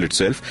commercial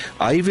itself,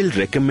 I will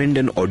recommend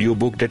an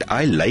audiobook that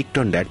I liked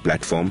on that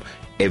platform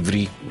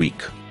every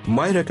week.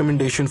 My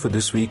recommendation for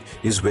this week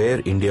is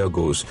Where India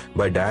Goes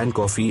by Diane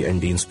Coffey and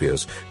Dean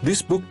Spears.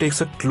 This book takes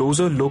a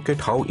closer look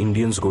at how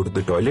Indians go to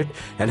the toilet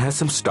and has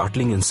some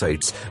startling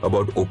insights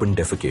about open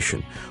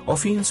defecation.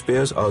 Coffey and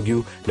Spears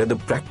argue that the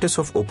practice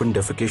of open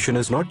defecation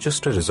is not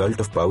just a result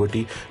of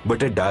poverty,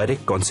 but a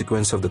direct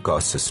consequence of the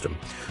caste system.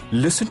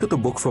 Listen to the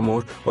book for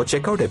more, or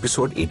check out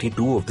episode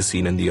 82 of The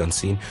Seen and the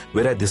Unseen,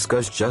 where I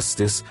discussed just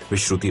this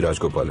with Shruti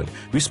Rajgopalan.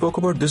 We spoke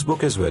about this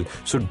book as well,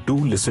 so do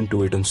listen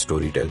to it on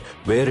Storytel.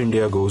 Where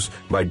India Goes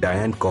by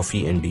Diane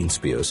Coffey and Dean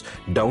Spears.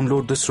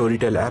 Download the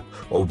Storytel app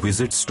or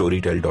visit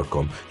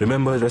Storytel.com.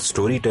 Remember, that's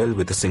Storytel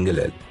with a single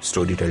L.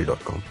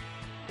 Storytel.com.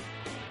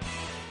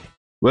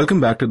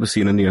 Welcome back to The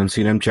Seen and the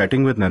Unseen. I'm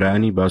chatting with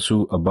Narayani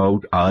Basu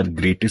about our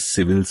greatest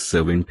civil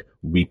servant,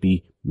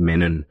 VP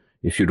Menon.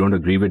 If you don't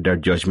agree with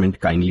that judgment,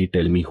 kindly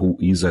tell me who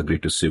is our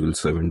greatest civil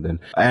servant then.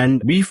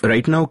 And we've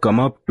right now come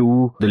up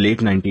to the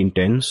late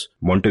 1910s.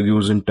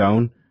 Montagu's in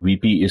town.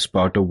 VP is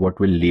part of what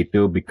will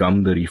later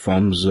become the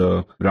reforms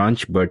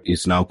branch, but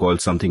is now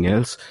called something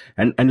else.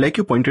 And like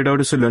you pointed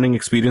out, it's a learning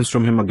experience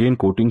from him. Again,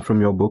 quoting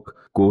from your book,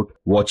 quote,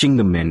 watching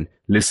the men,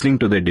 listening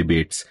to their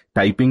debates,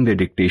 typing their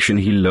dictation,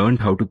 he learned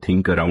how to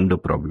think around a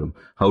problem,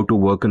 how to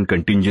work on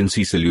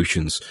contingency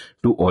solutions,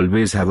 to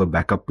always have a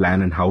backup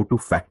plan, and how to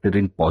factor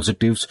in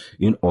positives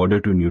in order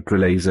to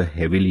neutralize a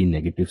heavily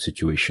negative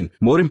situation.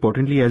 More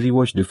importantly, as he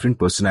watched different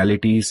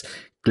personalities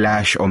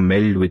clash or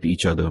meld with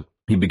each other,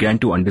 he began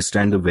to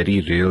understand the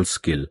very real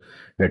skill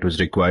that was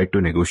required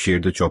to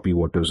negotiate the choppy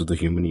waters of the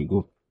human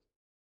ego.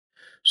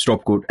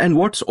 Stop quote. And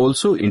what's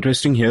also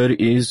interesting here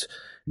is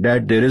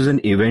that there is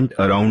an event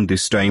around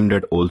this time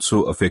that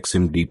also affects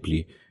him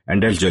deeply,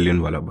 and that's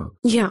Jallianwala Bagh.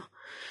 Yeah.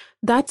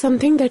 That's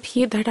something that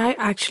I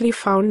actually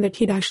found that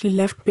he'd actually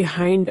left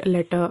behind a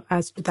letter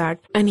as to that.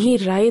 And he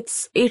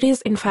writes, it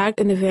is in fact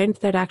an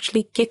event that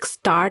actually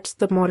kickstarts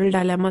the moral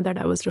dilemma that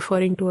I was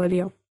referring to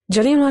earlier.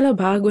 Jallianwala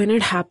Bagh, when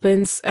it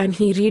happens and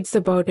he reads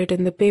about it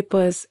in the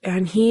papers,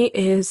 and he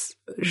is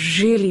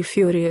really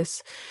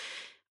furious.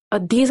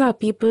 These are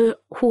people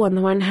who on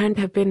the one hand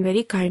have been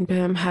very kind to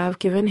him, have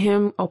given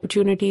him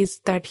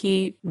opportunities that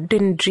he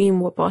didn't dream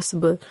were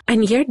possible.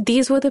 And yet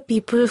these were the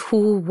people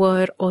who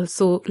were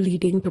also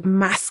leading to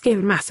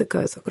mass-scale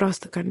massacres across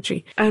the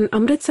country. And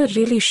Amritsar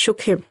really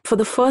shook him. For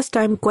the first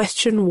time,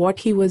 questioned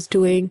what he was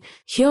doing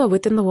here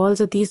within the walls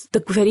of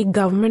the very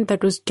government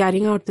that was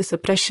carrying out this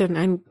oppression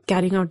and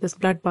carrying out this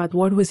bloodbath.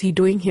 What was he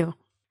doing here?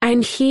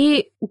 And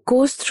he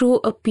goes through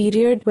a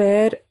period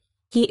where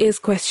he is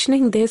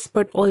questioning this,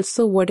 but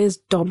also what is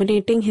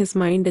dominating his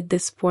mind at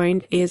this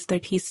point is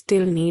that he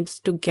still needs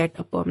to get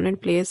a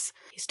permanent place.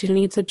 He still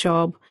needs a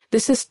job.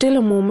 This is still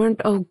a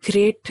moment of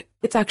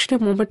it's actually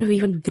a moment of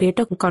even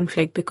greater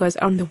conflict, because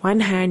on the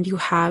one hand, you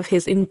have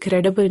his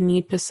incredible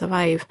need to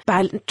survive,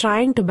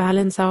 trying to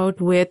balance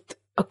out with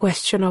a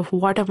question of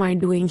what am I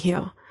doing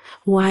here?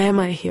 Why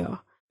am I here?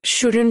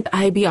 Shouldn't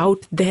I be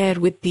out there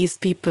with these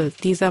people?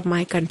 These are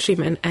my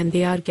countrymen and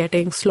they are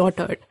getting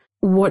slaughtered.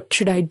 What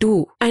should I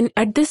do? And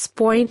at this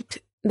point,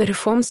 the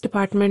Reforms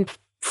Department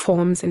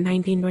forms in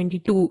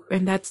 1922,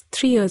 and that's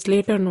 3 years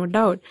later, no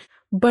doubt.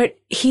 But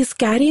he's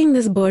carrying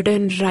this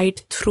burden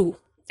right through.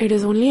 It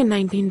is only in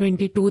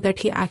 1922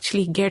 that he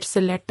actually gets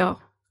a letter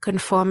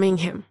confirming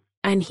him.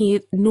 And he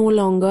no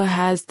longer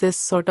has this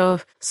sort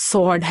of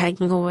sword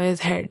hanging over his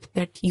head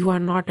that you are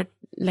not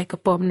like a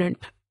permanent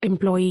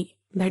employee,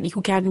 that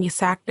you can be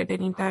sacked at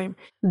any time.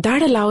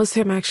 That allows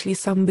him actually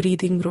some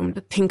breathing room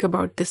to think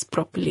about this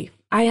properly.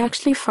 I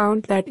actually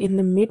found that in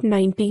the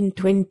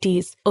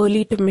mid-1920s,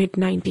 early to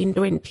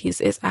mid-1920s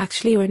is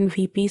actually when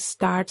VP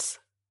starts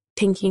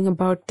thinking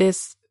about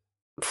this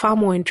far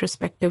more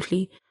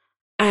introspectively.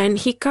 And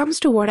he comes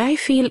to what I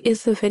feel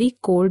is a very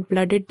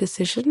cold-blooded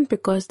decision,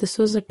 because this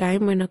was a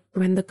time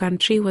when the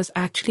country was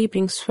actually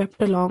being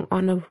swept along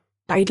on a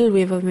tidal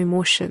wave of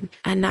emotion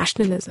and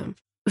nationalism.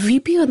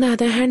 VP, on the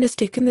other hand, has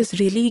taken this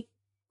really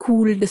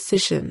cool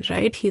decision,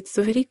 right? It's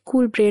a very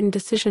cool-brained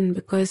decision,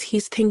 because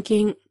he's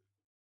thinking,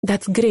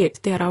 that's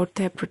great, they're out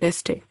there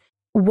protesting.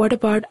 What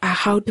about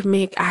how to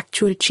make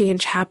actual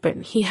change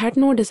happen? He had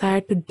no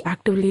desire to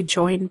actively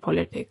join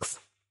politics.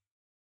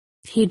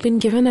 He'd been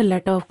given a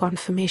letter of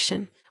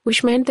confirmation,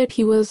 which meant that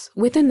he was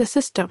within the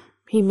system.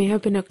 He may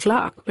have been a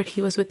clerk, but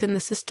he was within the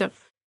system.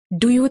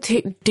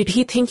 Did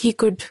he think he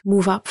could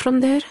move up from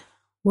there?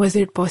 Was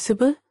it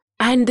possible?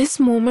 And this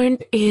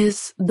moment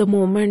is the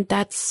moment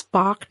that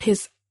sparked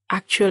his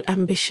actual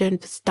ambition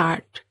to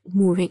start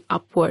moving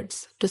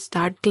upwards, to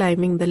start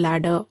climbing the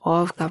ladder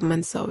of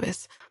government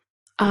service.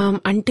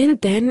 Until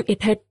then,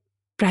 it had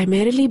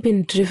primarily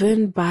been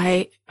driven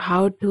by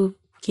how to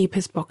keep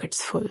his pockets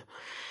full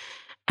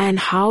and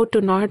how to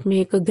not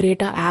make a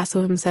greater ass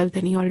of himself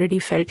than he already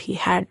felt he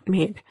had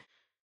made.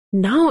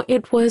 Now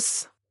it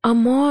was a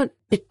more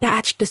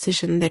detached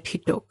decision that he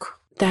took,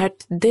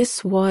 that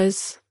this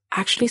was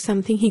actually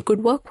something he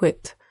could work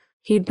with.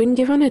 He'd been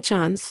given a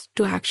chance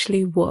to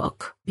actually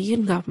work, be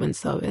in government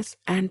service,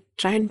 and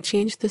try and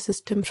change the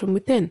system from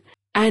within.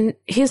 And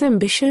his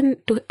ambition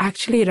to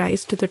actually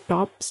rise to the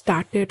top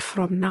started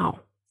from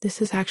now.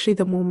 This is actually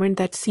the moment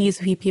that sees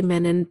VP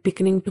Menon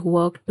beginning to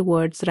work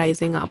towards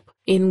rising up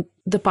in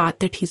the path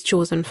that he's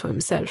chosen for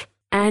himself.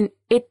 And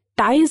it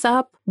ties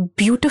up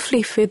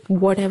beautifully with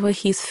whatever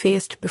he's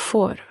faced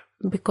before,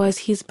 because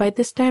he's by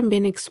this time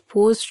been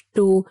exposed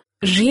to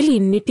really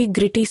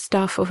nitty-gritty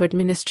stuff of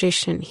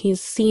administration. He's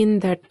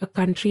seen that a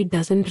country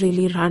doesn't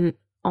really run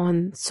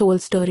on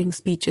soul-stirring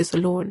speeches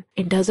alone.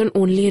 It doesn't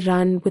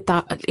run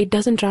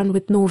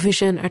with no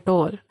vision at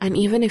all. And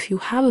even if you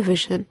have a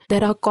vision,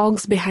 there are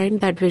cogs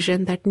behind that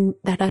vision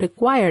that are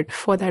required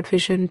for that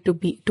vision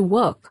to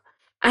work.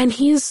 And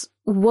he's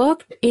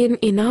worked in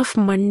enough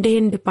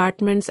mundane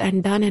departments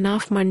and done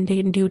enough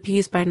mundane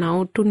duties by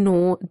now to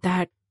know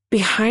that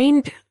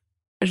behind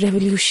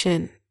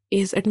revolution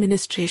is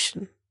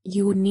administration.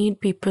 You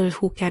need people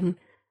who can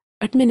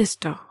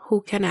administer,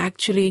 who can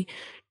actually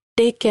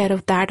take care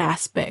of that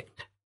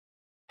aspect.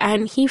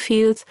 And he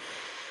feels,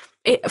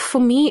 for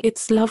me,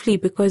 it's lovely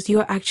because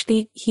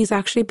he's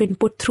actually been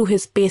put through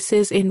his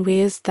paces in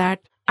ways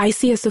that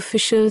ICS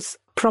officials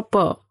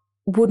proper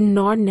would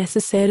not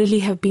necessarily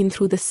have been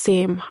through the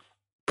same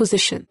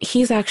position.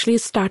 He's actually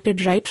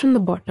started right from the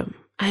bottom,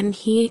 and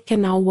he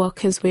can now work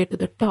his way to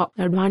the top.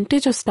 The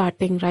advantage of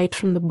starting right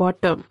from the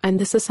bottom, and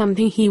this is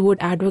something he would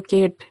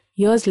advocate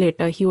years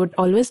later, he would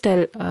always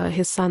tell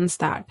his sons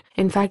that.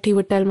 In fact, he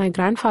would tell my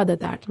grandfather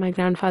that. My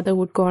grandfather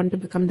would go on to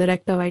become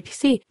director of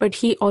ITC, but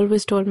he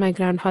always told my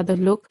grandfather,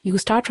 look, you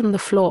start from the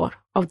floor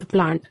of the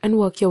plant and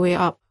work your way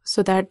up,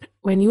 so that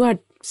when you are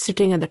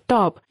sitting at the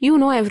top, you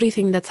know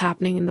everything that's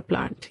happening in the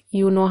plant.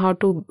 You know how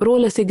to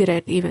roll a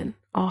cigarette even,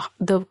 or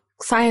the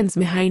science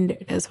behind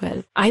it as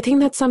well. I think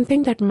that's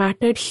something that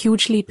mattered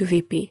hugely to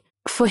VP.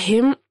 For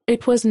him,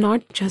 it was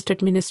not just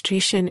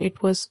administration,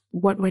 it was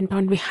what went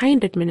on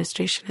behind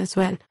administration as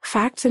well.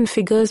 Facts and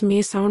figures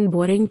may sound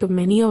boring to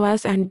many of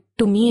us, and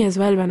to me as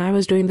well when I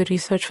was doing the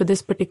research for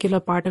this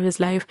particular part of his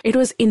life. It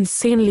was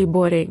insanely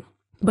boring,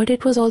 but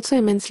it was also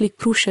immensely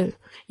crucial.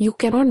 You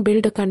cannot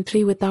build a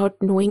country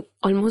without knowing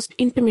almost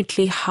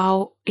intimately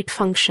how it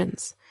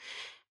functions.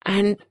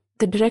 And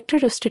the director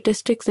of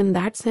statistics in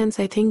that sense,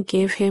 I think,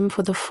 gave him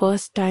for the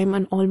first time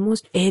an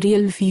almost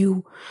aerial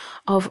view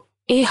of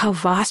A, how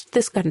vast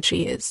this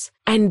country is,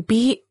 and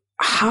B,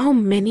 how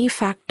many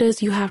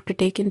factors you have to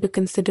take into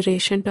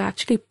consideration to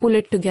actually pull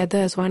it together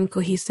as one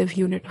cohesive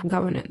unit of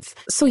governance.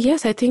 So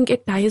yes, I think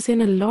it ties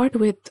in a lot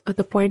with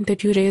the point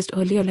that you raised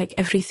earlier, like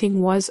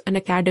everything was an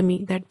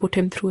academy that put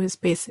him through his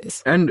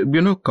paces. And,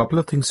 a couple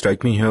of things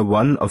strike me here.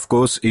 One, of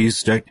course,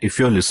 is that if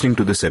you're listening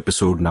to this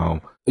episode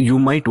now, you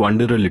might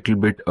wonder a little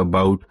bit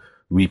about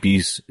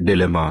VP's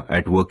dilemma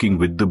at working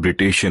with the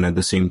British and at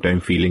the same time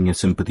feeling a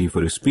sympathy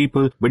for his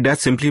people. But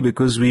that's simply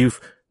because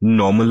we've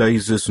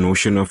normalized this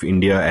notion of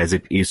India as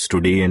it is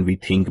today, and we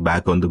think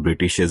back on the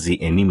British as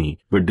the enemy.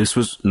 But this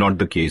was not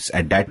the case.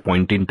 At that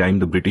point in time,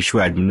 the British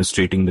were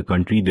administrating the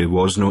country. There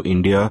was no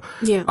India.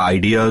 Yeah.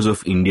 Ideas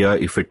of India,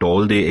 if at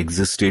all they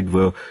existed,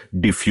 were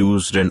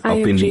diffused and up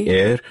in the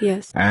air.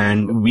 Yes.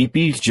 And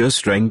VP is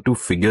just trying to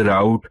figure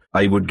out,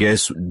 I would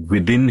guess,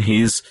 within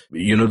his,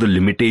 the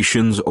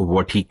limitations of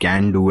what he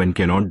can do and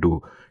cannot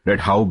do,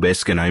 that how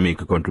best can I make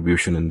a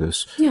contribution in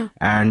this? Yeah.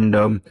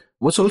 And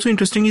what's also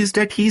interesting is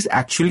that he's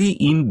actually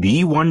in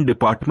the one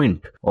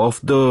department of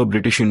the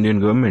British Indian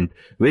government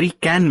where he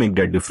can make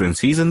that difference.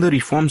 He's in the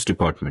reforms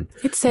department.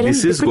 It's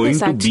this is going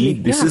to actually.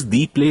 be, this is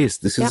the place.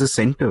 This is the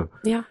center.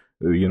 Yeah.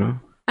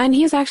 And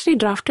he's actually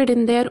drafted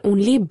in there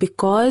only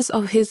because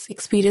of his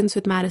experience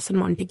with Madison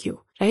Montague,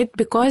 right?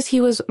 Because he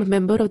was a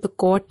member of the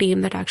core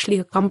team that actually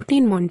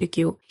accompanied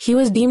Montague, he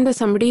was deemed as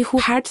somebody who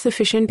had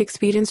sufficient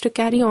experience to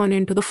carry on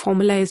into the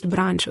formalized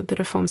branch of the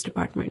reforms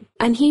department.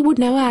 And he would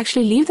never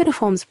actually leave the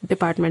reforms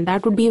department.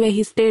 That would be where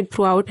he stayed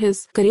throughout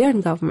his career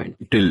in government.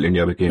 Till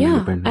India became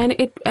independent.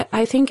 And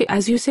I think,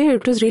 as you say,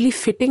 it was really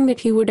fitting that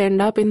he would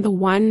end up in the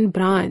one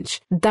branch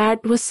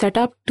that was set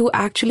up to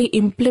actually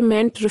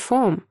implement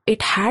reform.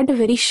 It had a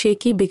very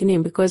shaky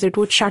beginning because it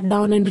would shut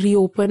down and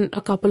reopen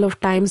a couple of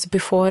times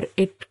before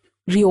it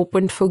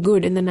reopened for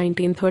good in the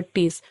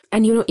 1930s.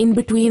 And, in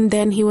between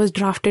then he was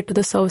drafted to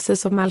the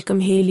services of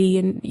Malcolm Haley,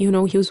 and,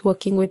 he was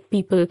working with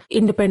people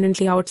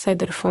independently outside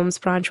the reforms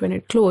branch when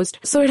it closed.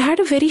 So it had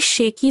a very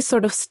shaky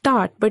sort of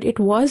start, but it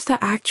was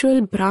the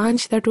actual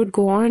branch that would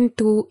go on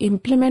to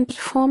implement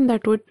reform,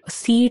 that would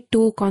see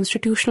to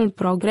constitutional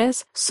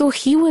progress. So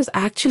he was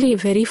actually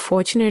very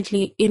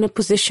fortunately in a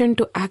position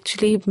to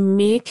actually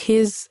make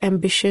his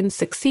ambition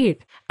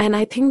succeed. And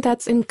I think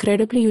that's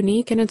incredibly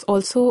unique, and it's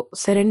also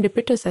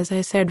serendipitous. As I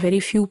said, very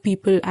few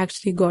people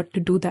actually got to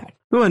do that.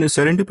 No, and it's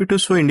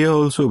serendipitous for India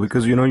also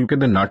because, you get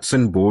the nuts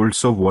and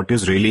bolts of what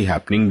is really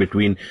happening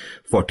between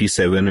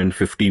 47 and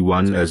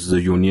 51 as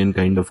the union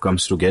kind of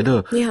comes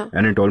together. Yeah.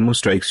 And it almost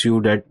strikes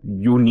you that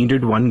you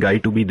needed one guy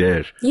to be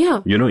there.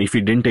 Yeah. If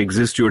he didn't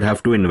exist, you would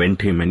have to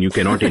invent him, and you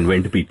cannot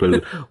invent people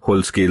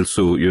whole scale.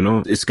 So,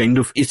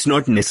 it's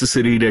not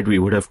necessary that we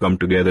would have come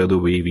together the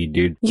way we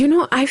did.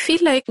 I feel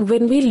like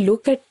when we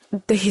look at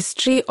the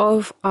history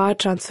of our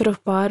transfer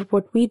of power,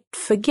 what we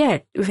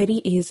forget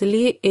very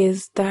easily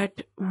is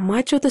that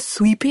much of the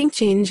sweeping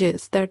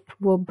changes that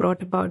were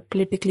brought about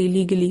politically,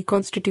 legally,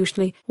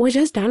 constitutionally were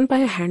just done by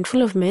a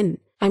handful of men.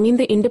 I mean,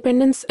 the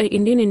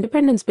Indian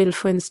Independence Bill,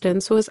 for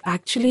instance, was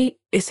actually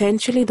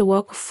essentially the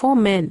work of 4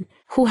 men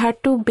who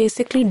had to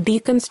basically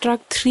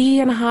deconstruct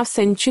 3.5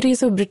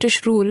 centuries of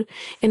British rule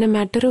in a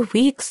matter of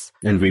weeks.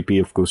 And VP,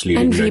 of course,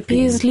 leading that. And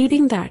VP is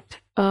leading that.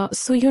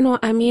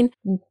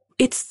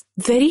 It's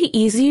very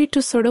easy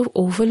to sort of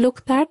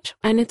overlook that,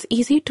 and it's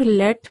easy to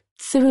let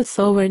civil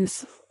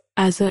servants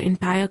as an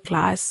entire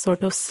class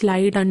sort of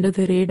slide under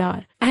the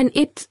radar. And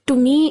to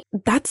me,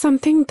 that's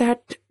something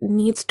that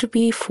needs to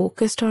be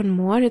focused on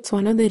more. It's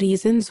one of the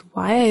reasons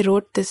why I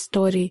wrote this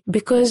story,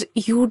 because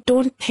you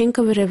don't think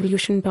of a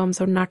revolution in terms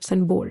of nuts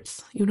and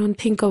bolts. You don't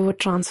think of a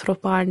transfer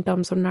of power in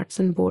terms of nuts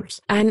and bolts.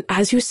 And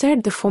as you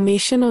said, the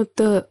formation of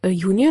the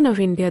Union of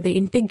India, the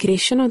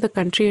integration of the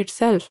country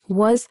itself,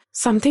 was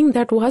something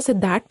that was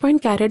at that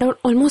point carried out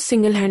almost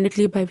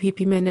single-handedly by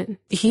V.P. Menon.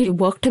 He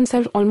worked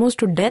himself almost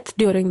to death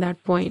during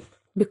that point,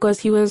 because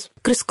he was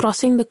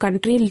crisscrossing the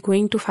country,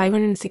 going to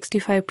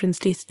 565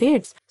 princely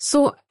states.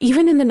 So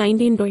even in the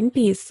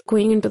 1920s,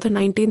 going into the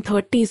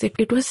 1930s,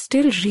 it was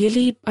still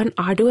really an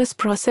arduous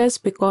process,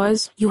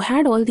 because you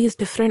had all these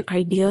different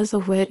ideas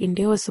of where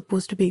India was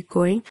supposed to be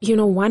going.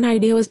 One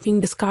idea was being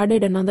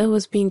discarded, another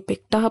was being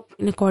picked up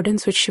in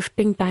accordance with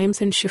shifting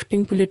times and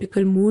shifting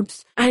political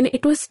moods. And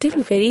it was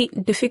still very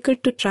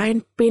difficult to try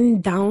and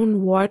pin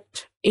down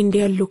what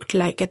India looked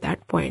like at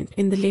that point.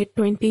 In the late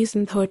 20s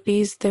and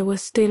 30s, there were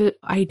still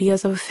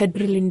ideas of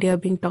federal India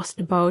being tossed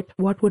about.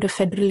 What would a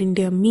federal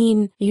India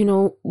mean?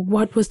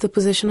 What was the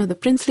position of the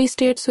princely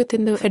states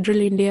within the federal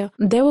India?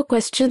 There were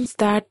questions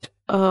that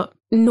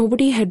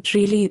nobody had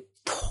really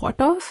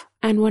thought of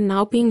and were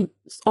now being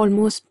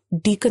almost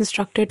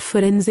deconstructed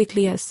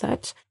forensically as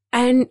such.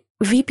 And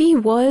VP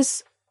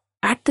was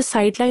at the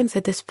sidelines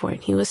at this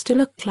point. He was still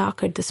a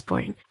clerk at this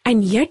point.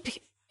 And yet,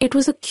 it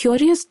was a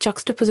curious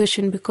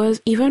juxtaposition,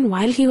 because even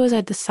while he was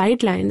at the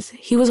sidelines,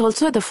 he was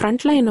also at the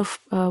front line of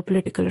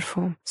political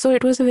reform. So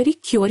it was a very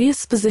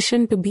curious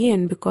position to be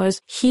in,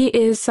 because he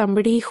is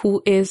somebody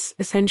who is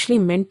essentially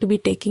meant to be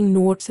taking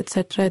notes,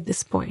 etc. at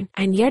this point.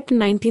 And yet in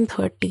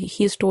 1930,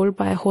 he is told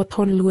by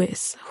Hawthorne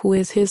Lewis, who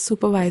is his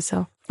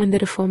supervisor in the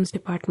reforms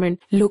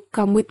department, look,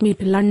 come with me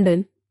to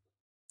London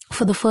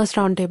for the first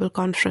roundtable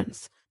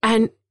conference.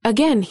 And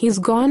again, he's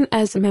gone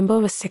as a member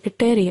of a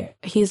secretariat.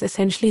 He's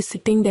essentially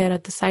sitting there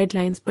at the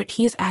sidelines, but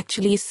he's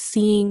actually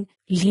seeing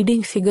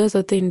leading figures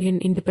of the Indian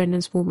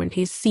independence movement.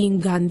 He's seeing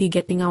Gandhi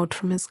getting out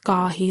from his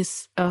car.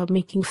 He's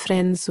making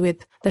friends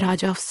with the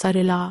Raja of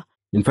Sarila.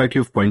 In fact,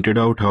 you've pointed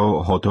out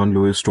how Hawthorne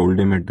Lewis told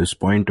him at this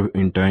point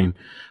in time,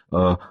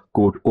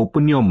 quote,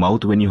 open your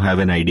mouth when you have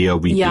an idea,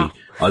 VP. Yeah.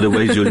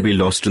 Otherwise, you'll be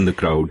lost in the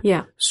crowd.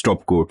 Yeah.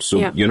 Stop quote. So,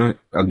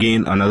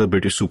 again, another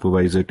British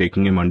supervisor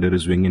taking him under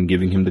his wing and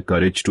giving him the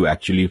courage to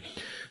actually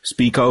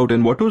speak out.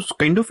 And what was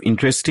kind of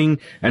interesting,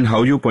 and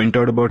how you point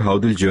out about how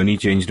this journey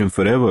changed him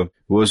forever,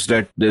 was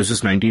that there's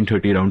this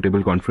 1930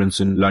 roundtable conference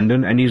in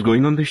London, and he's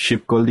going on this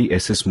ship called the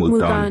SS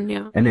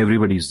Multan. And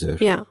everybody's there.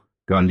 Yeah.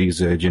 Gandhi's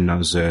there,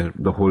 Jinnah's there,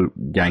 the whole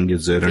gang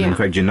is there. And in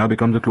fact, Jinnah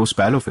becomes a close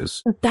pal of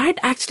his. That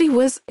actually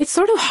it's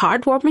sort of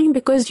heartwarming,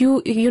 because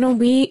when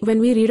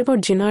we read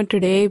about Jinnah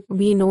today,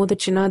 we know the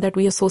Jinnah that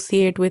we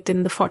associate with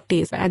in the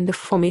 40s and the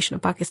formation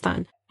of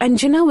Pakistan. And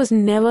Jinnah was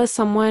never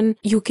someone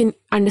you can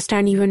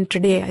understand even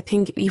today. I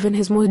think even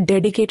his most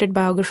dedicated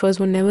biographers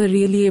were never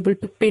really able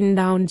to pin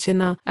down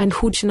Jinnah and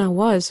who Jinnah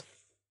was.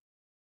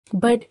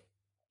 But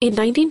in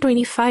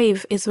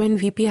 1925 is when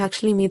VP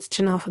actually meets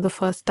Jinnah for the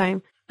first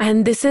time.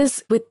 And this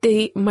is with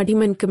the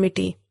Muddyman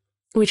Committee,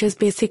 which has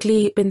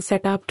basically been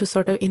set up to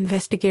sort of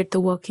investigate the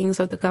workings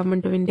of the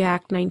Government of India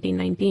Act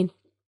 1919.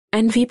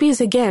 And VP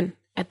is again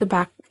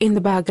in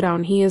the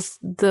background. He is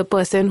the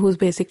person who's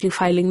basically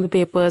filing the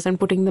papers and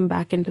putting them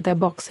back into their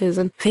boxes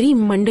and very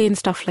mundane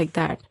stuff like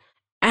that.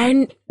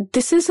 And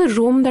this is a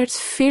room that's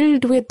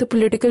filled with the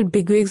political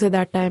bigwigs at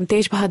that time,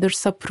 Tej Bahadur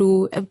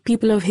Sapru,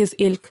 people of his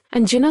ilk.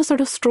 And Jinnah sort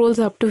of strolls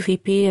up to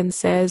VP and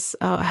says,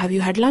 have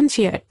you had lunch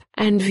yet?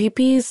 And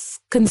VP is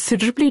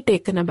considerably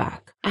taken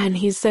aback. And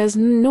he says,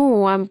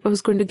 no, I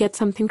was going to get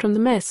something from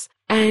the mess.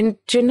 And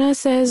Jinnah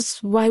says,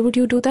 why would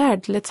you do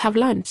that? Let's have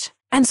lunch.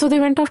 And so they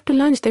went off to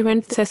lunch. They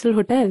went to Cecil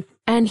Hotel.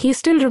 And he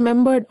still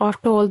remembered,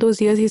 after all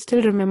those years, he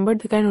still remembered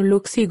the kind of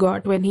looks he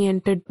got when he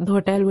entered the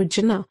hotel with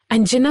Jinnah.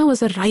 And Jinnah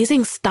was a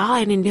rising star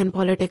in Indian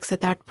politics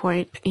at that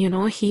point. You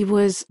know, he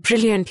was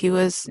brilliant. He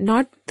was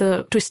not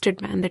the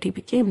twisted man that he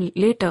became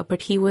later,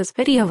 but he was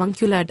very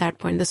avuncular at that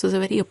point. This was a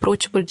very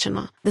approachable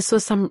Jinnah. This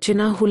was some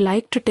Jinnah who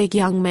liked to take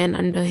young men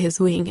under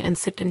his wing and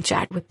sit and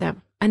chat with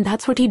them. And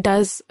that's what he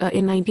does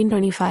in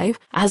 1925.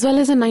 As well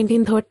as in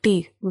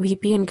 1930,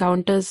 VP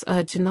encounters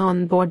Jinnah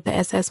on board the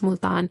SS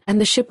Multan, and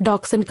the ship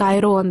docks in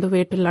Cairo on the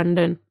way to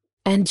London.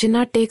 And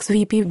Jinnah takes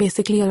VP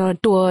basically on a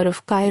tour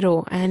of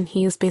Cairo, and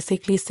he is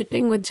basically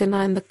sitting with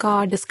Jinnah in the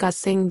car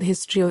discussing the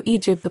history of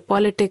Egypt, the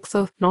politics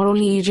of not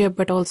only Egypt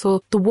but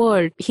also the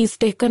world. He's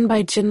taken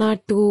by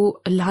Jinnah to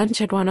lunch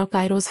at one of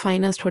Cairo's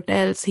finest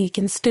hotels. He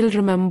can still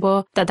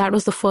remember that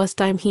was the first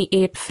time he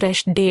ate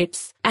fresh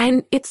dates.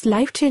 And it's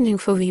life-changing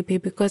for VP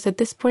because at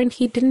this point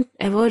he didn't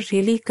ever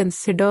really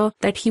consider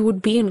that he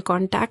would be in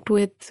contact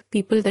with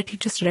people that he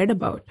just read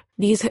about.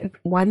 These had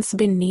once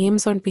been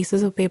names on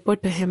pieces of paper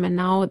to him, and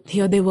now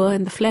here they were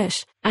in the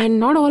flesh. And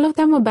not all of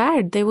them were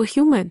bad. They were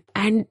human,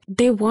 and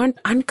they weren't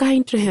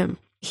unkind to him.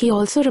 He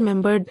also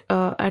remembered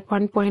at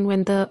one point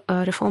when the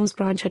Reforms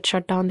branch had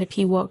shut down that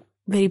he worked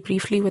very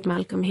briefly with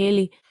Malcolm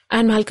Haley.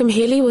 And Malcolm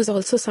Haley was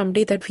also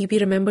somebody that VP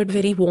remembered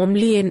very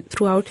warmly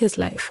throughout his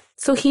life.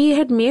 So he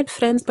had made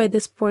friends by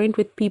this point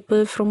with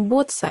people from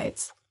both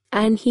sides.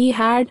 And he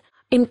had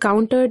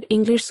encountered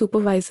English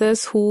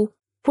supervisors who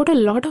put a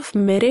lot of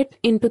merit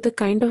into the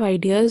kind of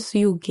ideas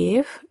you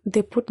gave.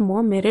 They put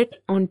more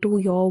merit onto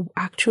your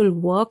actual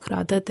work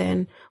rather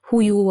than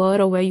who you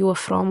were or where you were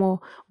from or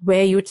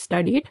where you'd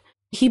studied.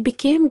 He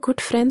became good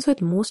friends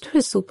with most of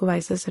his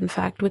supervisors, in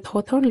fact. With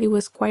Hawthorne, Lee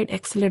was quite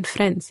excellent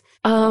friends.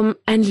 And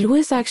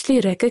Lewis actually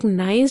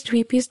recognized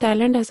VP's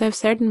talent, as I've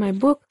said in my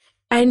book,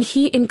 and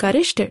he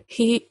encouraged it.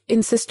 He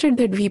insisted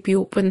that VP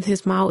open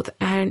his mouth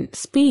and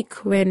speak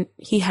when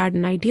he had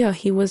an idea.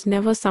 He was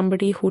never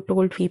somebody who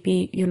told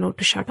VP, to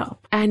shut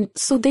up. And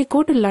so they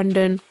go to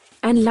London,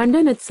 and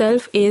London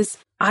itself is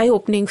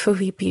eye-opening for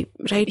VP,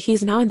 right?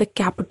 He's now in the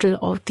capital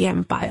of the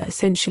empire,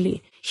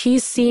 essentially.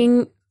 He's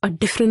seeing a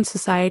different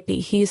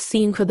society. He's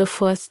seeing for the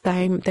first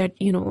time that,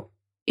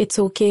 it's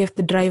okay if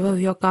the driver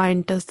of your car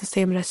enters the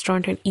same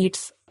restaurant and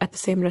eats at the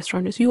same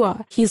restaurant as you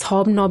are. He's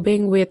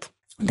hobnobbing with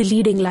the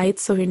leading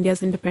lights of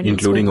India's independence.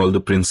 Including all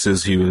the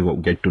princes he will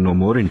get to know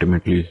more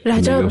intimately.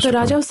 The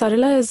Raja of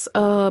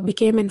Sarila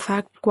became, in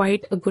fact,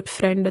 quite a good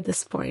friend at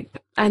this point.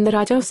 And the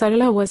Raja of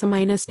Sarila was a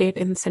minor state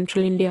in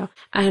central India.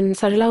 And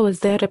Sarila was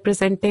there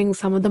representing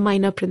some of the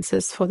minor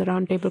princes for the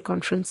Round Table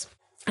Conference.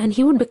 And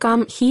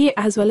he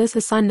as well as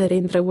his son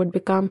Narendra would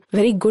become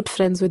very good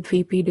friends with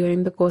VP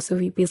during the course of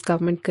VP's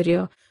government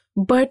career.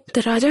 But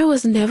the Raja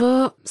was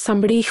never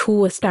somebody who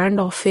was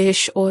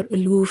standoffish or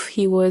aloof.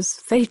 He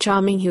was very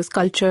charming, he was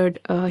cultured,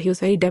 he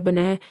was very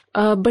debonair,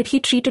 but he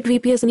treated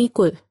VP as an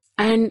equal.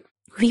 And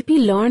VP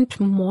learned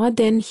more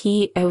than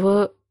he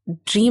ever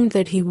dreamed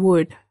that he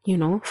would,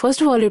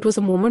 First of all, it was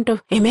a moment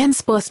of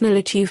immense personal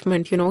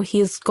achievement,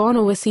 He's gone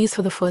overseas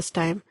for the first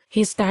time.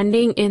 He's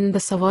standing in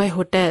the Savoy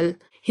Hotel.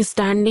 He's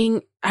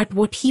standing at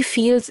what he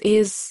feels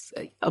is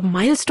a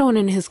milestone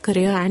in his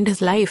career and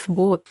his life,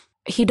 both.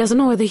 He doesn't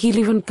know whether he'll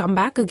even come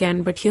back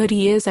again, but here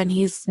he is and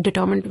he's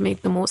determined to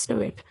make the most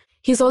of it.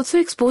 He's also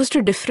exposed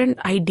to different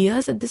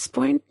ideas at this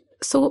point.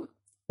 So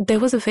there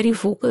was a very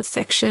vocal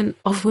section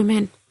of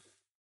women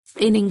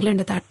in England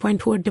at that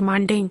point who were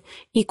demanding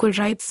equal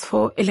rights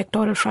for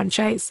electoral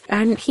franchise.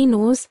 And he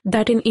knows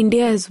that in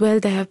India as well,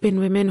 there have been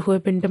women who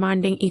have been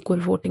demanding equal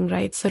voting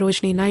rights.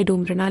 Sarojini Naidu,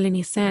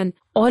 Mrinalini Sen,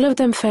 all of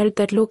them felt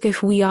that, look,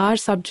 if we are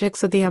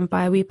subjects of the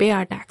empire, we pay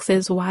our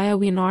taxes, why are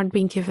we not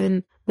being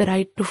given the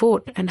right to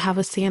vote and have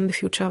a say in the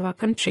future of our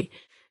country?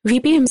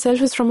 VP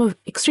himself is from an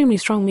extremely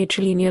strong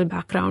matrilineal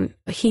background.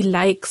 He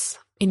likes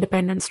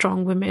independent,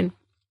 strong women.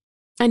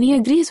 And he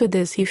agrees with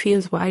this. He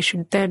feels, why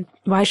should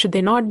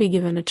they not be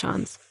given a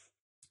chance?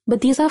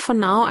 But these are for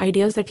now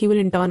ideas that he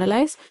will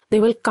internalize. They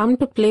will come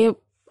to play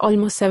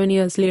almost 7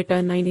 years later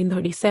in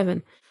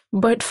 1937.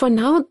 But for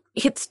now,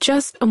 it's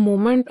just a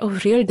moment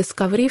of real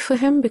discovery for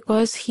him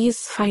because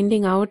he's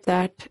finding out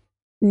that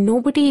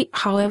nobody,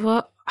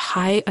 however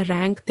high a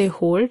rank they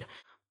hold,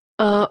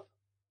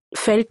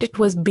 felt it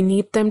was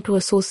beneath them to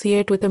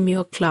associate with a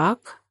mere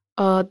clerk.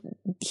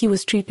 He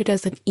was treated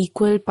as an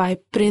equal by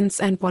prince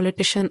and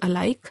politician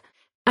alike.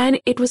 And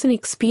it was an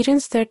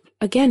experience that,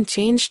 again,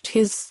 changed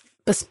his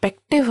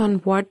perspective on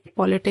what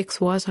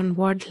politics was and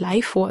what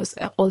life was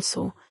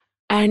also.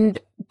 And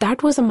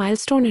that was a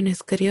milestone in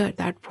his career at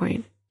that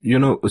point.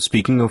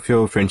 Speaking of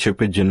your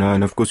friendship with Jinnah,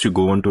 and of course you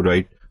go on to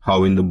write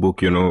how in the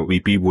book,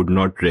 VP would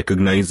not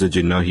recognize the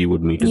Jinnah he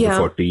would meet in the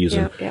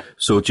 40s.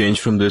 So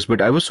changed from this.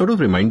 But I was sort of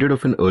reminded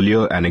of an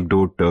earlier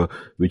anecdote,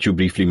 which you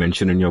briefly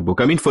mentioned in your book.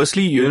 I mean,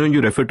 firstly,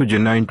 you refer to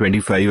Jinnah in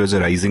 25 as a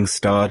rising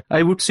star.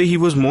 I would say he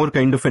was more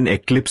kind of an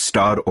eclipse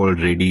star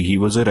already. He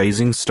was a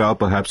rising star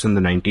perhaps in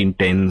the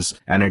 1910s.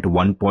 And at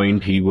one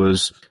point he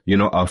was,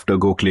 after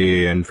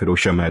Gokhale and Firoz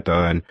Shah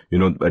Mehta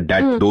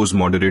and, those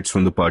moderates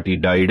from the party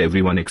died,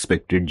 everyone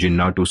expected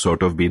Jinnah to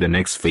sort of be the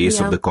next face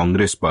of the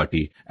Congress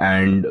party.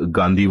 And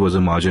Gandhi was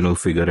a marginal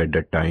figure at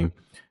that time.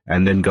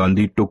 And then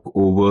Gandhi took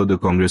over the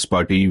Congress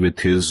party with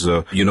his,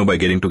 by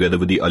getting together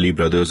with the Ali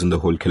brothers and the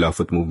whole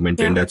Khilafat movement.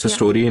 And that's a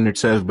story in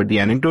itself. But the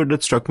anecdote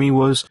that struck me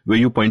was where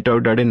you point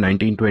out that in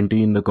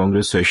 1920 in the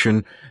Congress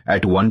session,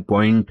 at one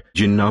point,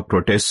 Jinnah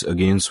protests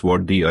against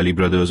what the Ali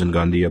brothers and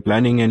Gandhi are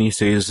planning. And he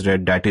says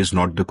that is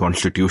not the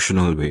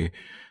constitutional way.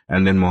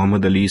 And then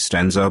Muhammad Ali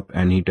stands up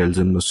and he tells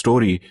him the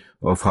story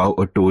of how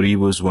a Tory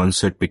was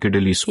once at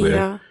Piccadilly Square.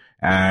 Yeah.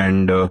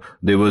 And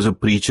there was a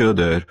preacher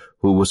there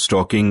who was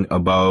trying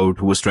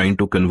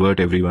to convert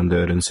everyone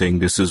there and saying,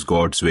 this is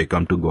God's way,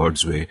 come to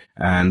God's way.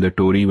 And the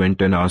Tory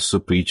went and asked the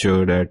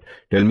preacher that,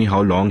 tell me,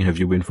 how long have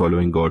you been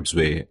following God's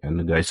way? And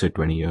the guy said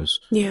 20 years.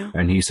 Yeah.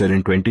 And he said,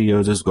 in 20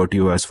 years has got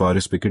you as far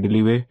as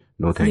Piccadilly Way?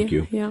 No, thank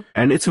you. Yeah.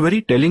 And it's a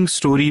very telling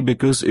story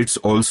because it's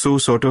also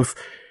sort of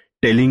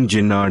telling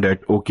Jinnah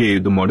that, okay,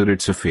 the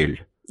moderates have failed.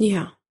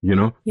 Yeah.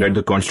 That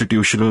the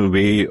constitutional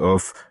way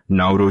of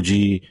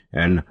Nauroji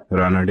and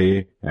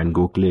Ranade and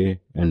Gokhale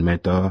and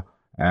Mehta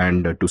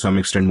and to some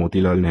extent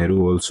Motilal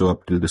Nehru also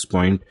up till this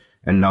point,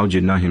 and now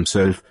Jinnah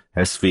himself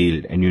has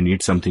failed and you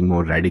need something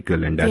more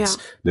radical, and that's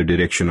the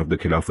direction of the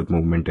Khilafat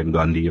movement and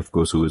Gandhi, of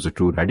course, who is a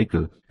true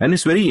radical. And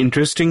it's very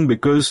interesting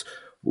because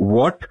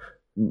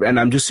and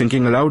I'm just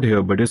thinking aloud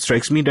here, but it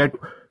strikes me that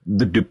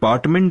the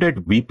department that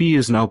VP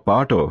is now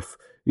part of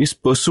is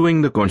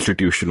pursuing the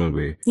constitutional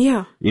way.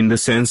 Yeah. In the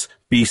sense,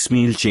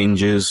 piecemeal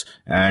changes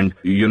and,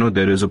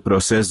 there is a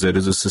process, there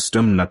is a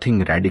system,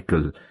 nothing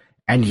radical.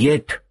 And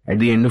yet, at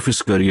the end of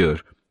his career,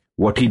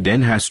 what he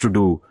then has to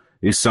do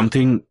is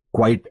something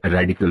quite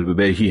radical,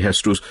 where he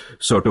has to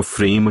sort of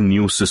frame a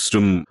new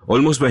system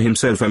almost by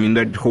himself. I mean,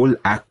 that whole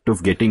act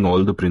of getting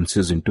all the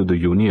princes into the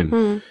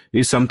union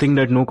is something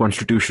that no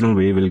constitutional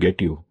way will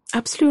get you.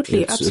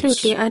 Absolutely.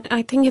 And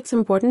I think it's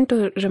important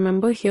to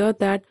remember here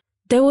that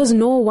there was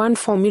no one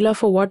formula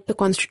for what the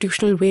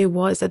constitutional way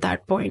was at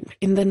that point.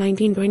 In the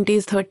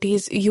 1920s,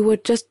 30s, you were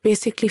just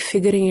basically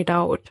figuring it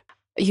out.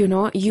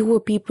 You were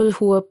people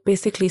who were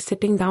basically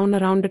sitting down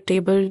around a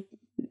table,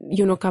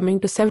 coming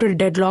to several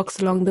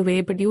deadlocks along the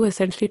way, but you were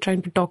essentially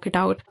trying to talk it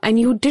out. And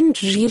you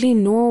didn't really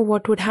know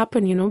what would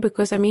happen,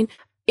 because, in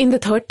the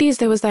 30s,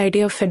 there was the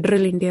idea of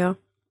federal India.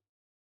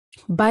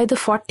 By the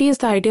 40s,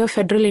 the idea of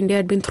federal India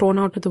had been thrown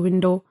out of the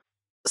window.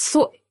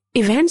 So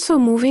events were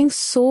moving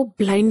so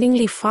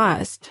blindingly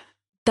fast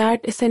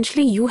that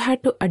essentially you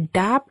had to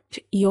adapt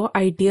your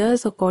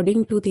ideas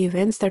according to the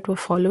events that were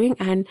following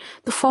and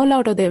the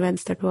fallout of the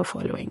events that were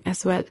following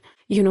as well.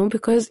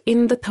 Because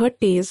in the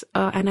 30s,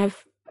 and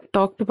I've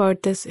talked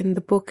about this in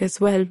the book as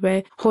well,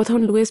 where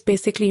Hawthorne Lewis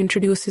basically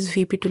introduces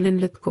VP to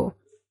Linlithgow.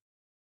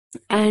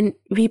 And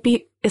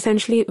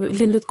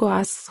Linlithgow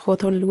asks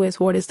Hawthorne Lewis,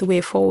 what is the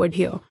way forward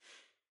here?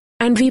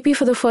 And VP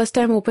for the first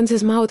time opens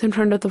his mouth in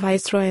front of the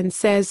Viceroy and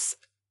says,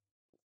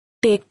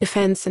 take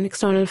defense and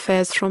external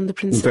affairs from the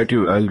princes. In fact,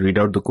 I'll read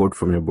out the quote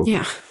from your book.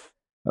 Yeah.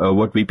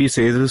 What VP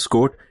says is,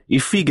 quote,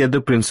 if we get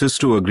the princes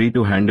to agree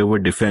to hand over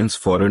defense,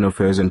 foreign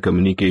affairs and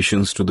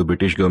communications to the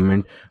British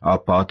government, our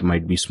path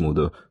might be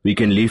smoother. We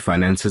can leave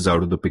finances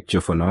out of the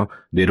picture for now.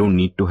 They don't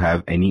need to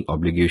have any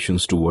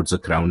obligations towards the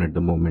crown at the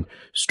moment.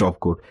 Stop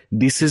quote.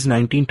 This is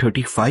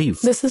 1935.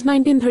 This is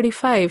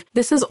 1935.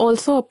 This is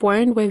also a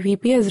point where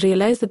VP has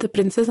realized that the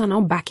princes are now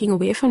backing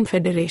away from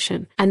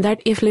federation, and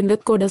that if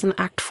Linlithgow doesn't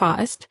act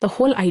fast, the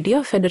whole idea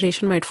of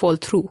federation might fall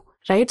through.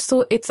 Right?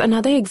 So it's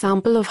another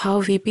example of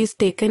how VP's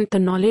taken the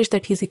knowledge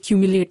that he's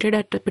accumulated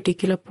at a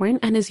particular point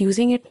and is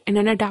using it in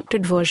an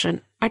adapted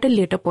version at a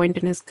later point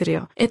in his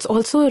career. It's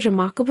also a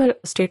remarkable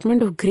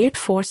statement of great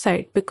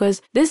foresight,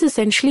 because this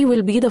essentially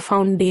will be the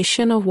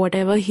foundation of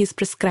whatever he's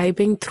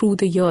prescribing through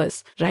the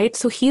years, right?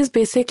 So he's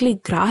basically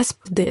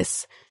grasped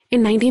this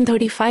in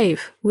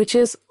 1935, which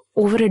is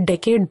over a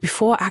decade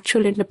before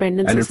actual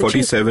independence. And in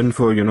 47,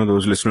 for,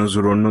 those listeners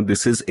who don't know,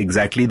 this is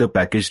exactly the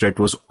package that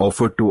was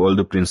offered to all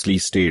the princely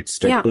states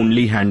that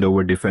only hand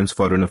over defense,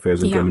 foreign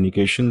affairs and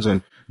communications,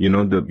 and,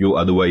 you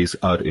otherwise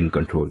are in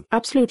control.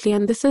 Absolutely.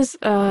 And this is,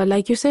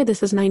 like you say,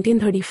 this is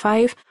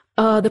 1935.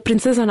 The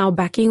princes are now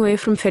backing away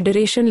from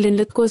federation.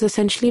 Linlithgow has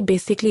essentially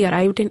basically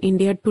arrived in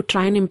India to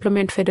try and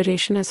implement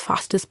federation as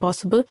fast as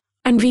possible.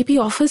 And VP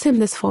offers him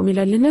this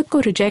formula.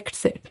 Linlithgow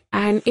rejects it.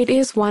 And it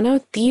is one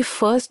of the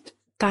first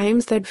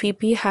times that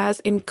VP has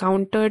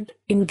encountered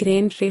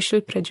ingrained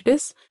racial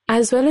prejudice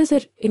as well as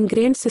an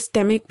ingrained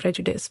systemic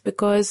prejudice,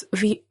 because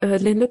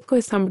Lin-Lithgow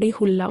is somebody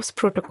who loves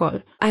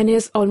protocol and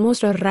is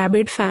almost a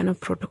rabid fan of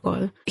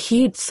protocol.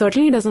 He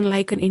certainly doesn't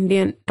like an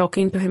Indian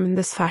talking to him in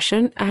this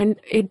fashion, and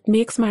it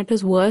makes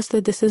matters worse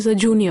that this is a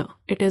junior.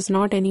 It is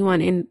not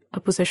anyone in a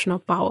position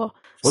of power.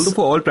 Although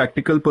for all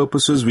practical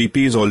purposes,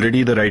 VP is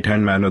already the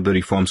right-hand man of the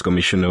Reforms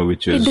Commissioner,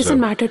 which is... It doesn't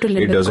matter to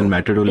Lin-Lithgow. It doesn't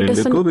matter to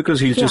Lin-Lithgow because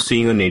he's just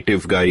seeing a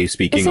native guy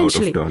speaking out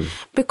of turn.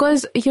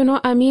 Because,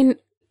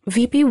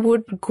 VP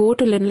would go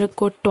to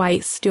Lin-Lithgow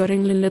twice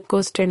during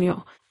Lin-Lithgow's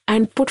tenure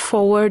and put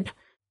forward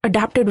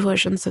adapted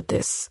versions of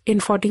this. In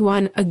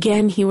 41,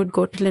 again, he would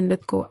go to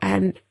Lin-Lithgow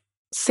and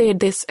say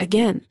this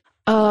again.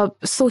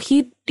 So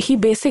he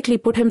basically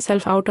put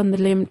himself out on the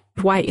limb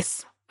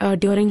twice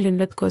during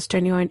Lin-Lithgow's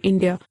tenure in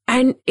India.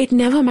 And it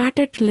never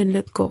mattered to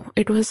Lin-Lithgow.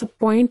 It was a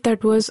point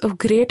that was of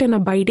great and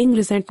abiding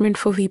resentment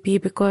for VP,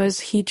 because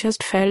he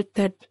just felt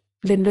that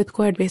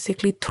Lin-Lithgow had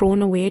basically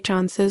thrown away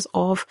chances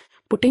of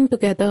putting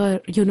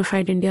together a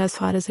unified India as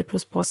far as it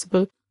was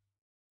possible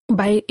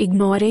by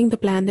ignoring the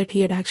plan that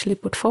he had actually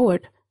put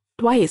forward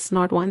twice,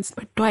 not once,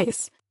 but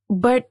twice.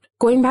 But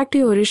going back to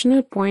your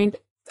original point,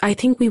 I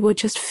think we were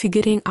just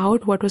figuring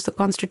out what was the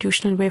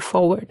constitutional way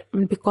forward.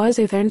 And because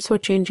events were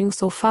changing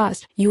so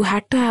fast, you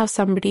had to have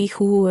somebody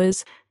who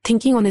was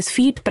thinking on his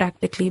feet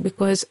practically,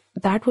 because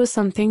that was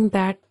something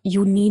that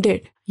you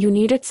needed. You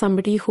needed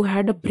somebody who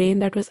had a brain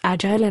that was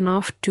agile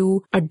enough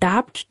to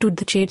adapt to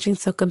the changing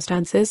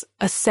circumstances,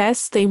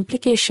 assess the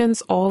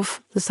implications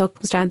of the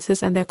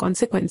circumstances and their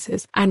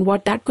consequences, and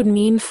what that could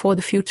mean for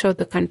the future of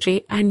the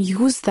country, and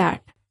use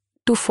that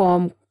to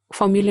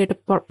formulate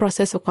a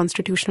process of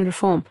constitutional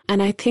reform.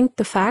 And I think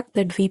the fact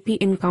that VP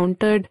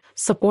encountered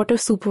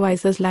supportive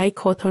supervisors like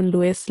Hawthorne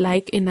Lewis,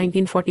 like in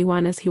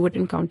 1941 as he would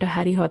encounter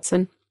Harry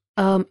Hodgson,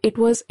 it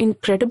was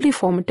incredibly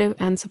formative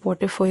and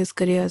supportive for his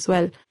career as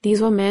well.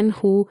 These were men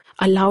who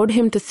allowed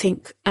him to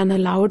think and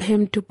allowed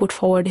him to put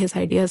forward his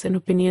ideas and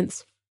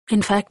opinions.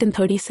 In fact, in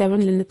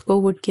 37, Lin-Lithgow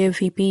would give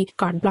VP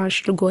carte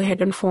blanche to go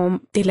ahead and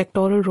form the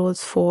electoral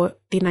rolls for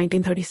the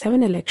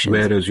 1937 elections.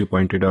 Where, as you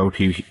pointed out,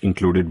 he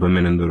included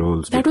women in the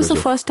rolls. That was the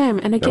first time.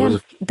 And again,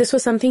 this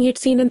was something he'd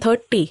seen in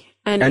 30.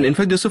 And in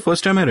fact, this is the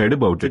first time I read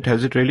about it.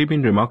 Has it really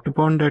been remarked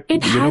upon that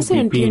it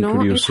hasn't, VP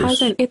introduces? It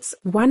hasn't. It's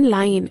one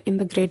line in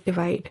The Great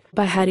Divide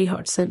by Harry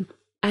Hodgson.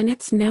 And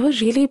it's never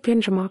really been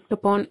remarked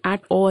upon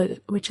at all,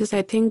 which is,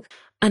 I think,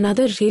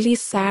 another really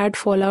sad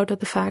fallout of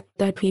the fact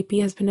that VP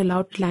has been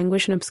allowed to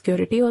languish in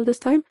obscurity all this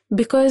time.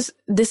 Because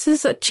this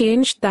is a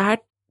change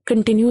that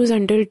continues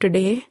until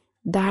today,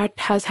 that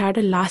has had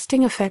a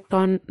lasting effect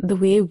on the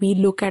way we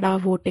look at our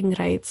voting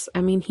rights. I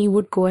mean, he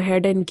would go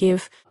ahead and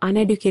give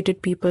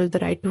uneducated people the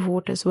right to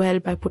vote as well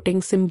by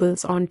putting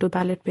symbols onto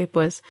ballot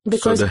papers.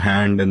 Because so the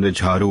hand and the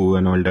jharu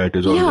and all that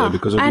is all there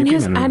because of VP.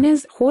 And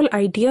his whole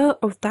idea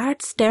of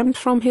that stemmed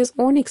from his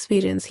own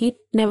experience. He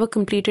never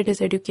completed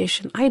his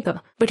education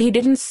either, but he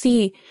didn't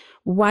see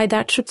why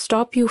that should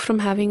stop you from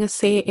having a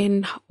say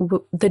in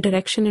the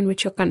direction in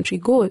which your country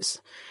goes.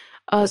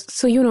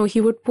 So, he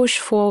would push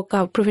for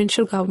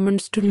provincial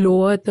governments to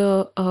lower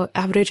the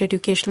average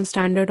educational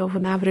standard of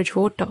an average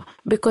voter,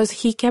 because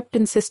he kept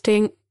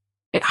insisting,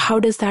 how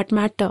does that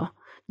matter?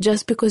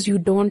 Just because you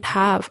don't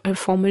have a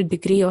formal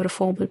degree or a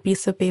formal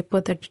piece of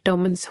paper that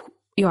determines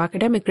your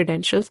academic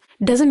credentials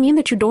doesn't mean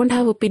that you don't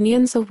have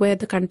opinions of where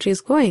the country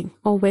is going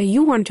or where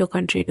you want your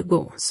country to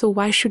go. So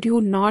why should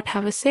you not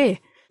have a say?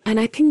 And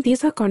I think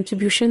these are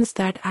contributions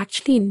that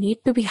actually need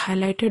to be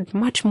highlighted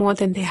much more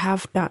than they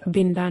have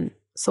been done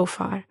so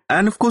far.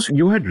 And of course,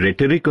 you had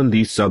rhetoric on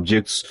these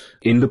subjects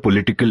in the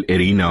political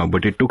arena,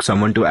 but it took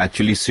someone to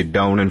actually sit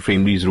down and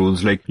frame these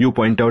rules. Like you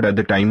point out, at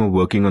the time of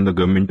working on the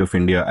Government of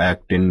India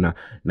Act in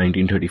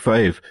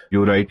 1935,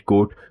 you write,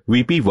 quote,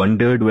 VP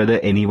wondered whether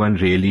anyone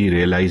really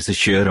realized the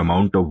sheer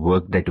amount of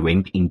work that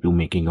went into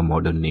making a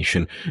modern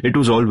nation. It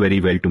was all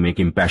very well to make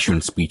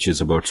impassioned speeches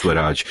about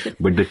Swaraj,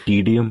 but the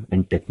tedium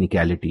and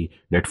technicality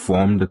that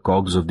formed the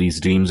cogs of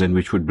these dreams and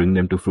which would bring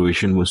them to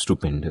fruition was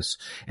stupendous.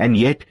 And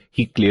yet,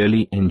 he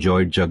clearly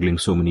enjoyed juggling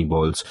so many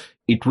balls.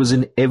 It was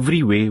in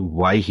every way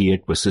why he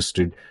had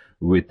persisted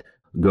with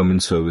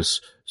government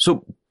service.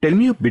 So tell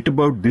me a bit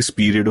about this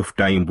period of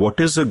time. What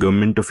is the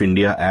Government of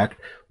India Act?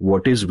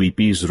 What is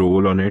VP's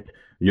role on it?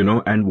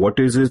 And what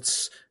is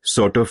its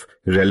sort of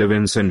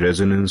relevance and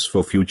resonance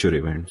for future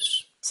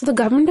events? So the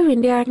Government of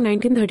India Act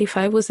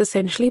 1935 was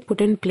essentially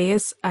put in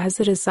place as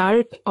a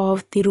result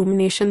of the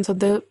ruminations of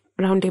the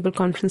roundtable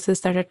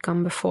conferences that had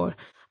come before.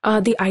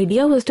 The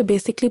idea was to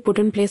basically put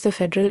in place a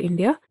federal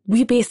India.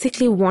 We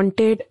basically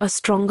wanted a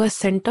stronger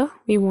center.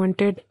 We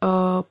wanted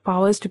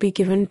powers to be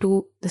given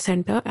to the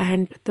center,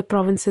 and the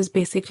provinces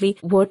basically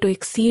were to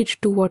accede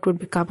to what would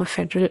become a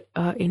federal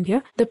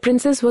India. The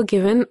princes were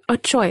given a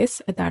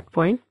choice at that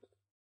point,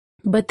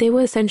 but they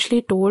were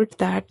essentially told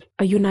that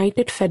a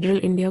united federal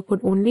India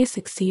could only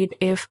succeed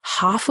if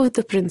half of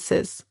the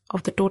princes,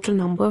 of the total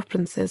number of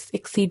princes,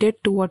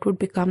 acceded to what would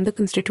become the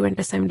Constituent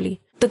Assembly.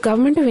 The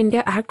Government of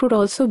India Act would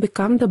also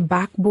become the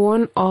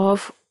backbone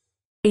of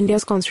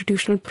India's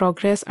constitutional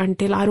progress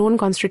until our own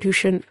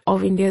constitution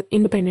of India,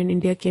 independent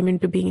India, came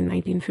into being in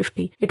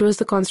 1950. It was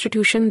the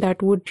constitution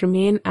that would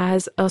remain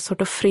as a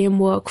sort of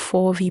framework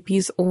for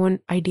VP's own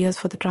ideas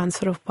for the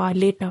transfer of power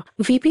later.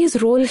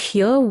 VP's role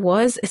here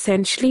was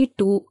essentially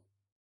to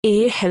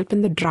A, help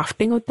in the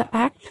drafting of the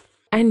act,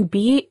 and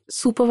B,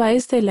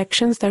 supervise the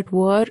elections that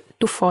were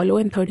to follow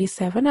in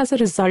 37 as a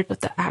result of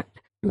the act.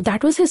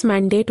 That was his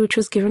mandate, which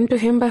was given to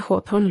him by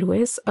Hawthorne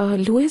Lewis.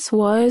 Lewis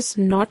was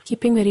not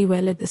keeping very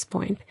well at this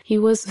point. He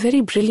was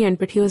very brilliant,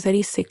 but he was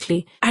very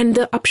sickly. And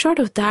the upshot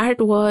of that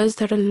was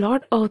that a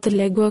lot of the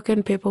legwork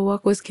and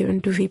paperwork was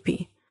given to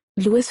VP.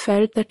 Lewis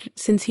felt that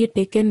since he had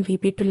taken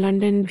VP to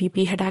London,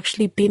 VP had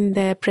actually been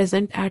there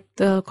present at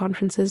the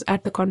conference in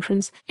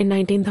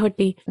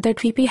 1930, that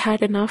VP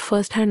had enough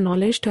first-hand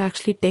knowledge to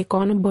actually take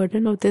on a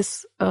burden of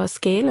this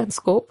scale and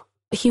scope.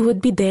 He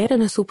would be there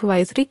in a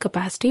supervisory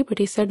capacity, but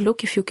he said,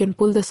 look, if you can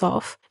pull this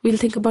off, we'll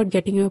think about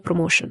getting you a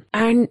promotion.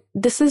 And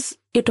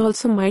it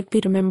also might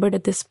be remembered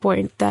at this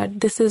point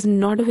that this is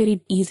not a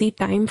very easy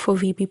time for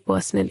VP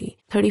personally.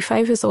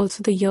 35 is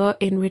also the year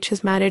in which his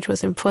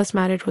first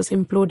marriage was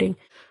imploding.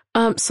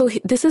 So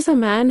this is a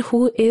man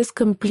who is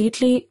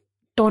completely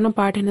torn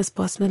apart in his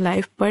personal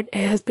life, but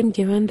has been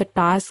given the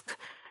task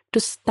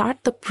to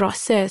start the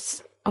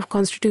process of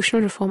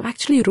constitutional reform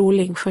actually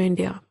rolling for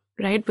India.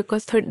 Right,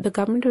 because the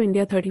Government of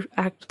India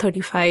Act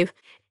 35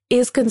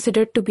 is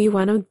considered to be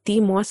one of the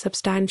more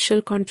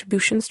substantial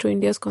contributions to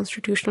India's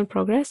constitutional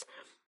progress.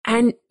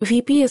 And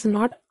VP is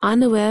not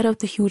unaware of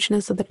the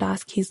hugeness of the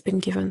task he's been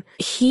given.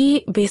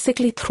 He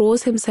basically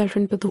throws himself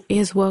into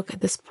his work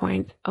at this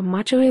point.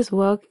 Much of his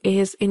work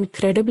is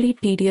incredibly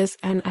tedious,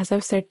 and as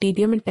I've said,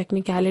 tedium and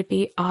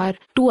technicality are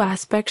two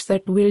aspects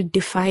that will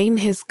define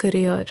his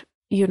career,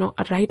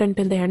 right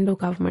until the end of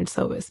government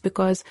service.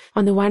 Because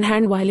on the one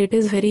hand, while it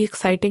is very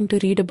exciting to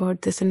read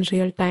about this in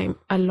real time,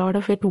 a lot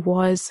of it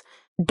was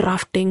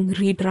drafting,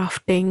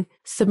 redrafting,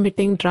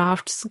 submitting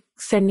drafts,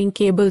 sending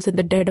cables in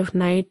the dead of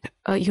night,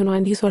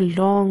 and these were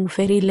long,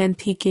 very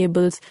lengthy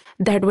cables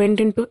that went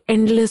into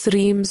endless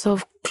reams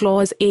of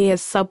clause A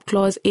as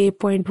subclause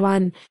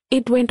A.1.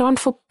 It went on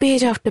for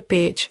page after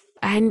page.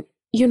 And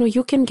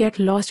you can get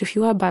lost if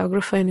you are a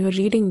biographer and you're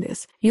reading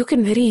this. You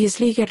can very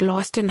easily get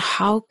lost in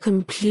how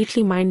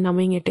completely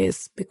mind-numbing it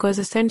is, because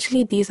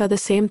essentially these are the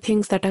same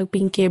things that are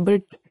being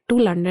cabled to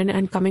London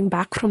and coming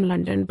back from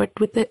London, but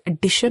with the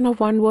addition of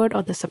one word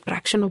or the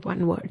subtraction of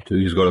one word. So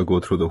he's got to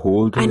go through the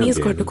whole thing And he's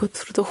again. got to go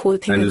through the whole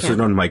thing And this again. is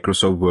not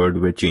Microsoft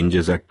Word where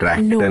changes are tracked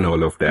and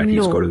all of that.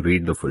 He's got to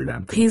read the full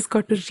damn thing. He's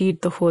got to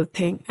read the whole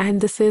thing.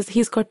 And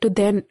he's got to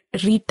then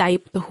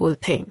retype the whole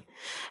thing.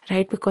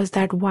 Right? Because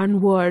that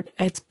one word,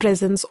 its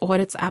presence or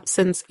its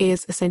absence,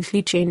 is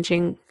essentially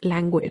changing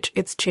language.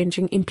 It's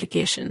changing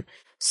implication.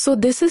 So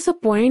this is a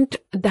point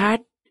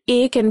that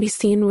can be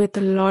seen with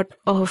a lot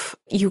of,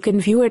 you can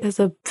view it as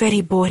a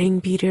very boring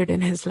period in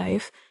his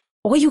life,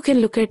 or you can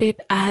look at it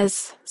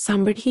as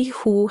somebody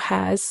who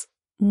has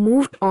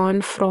moved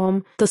on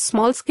from the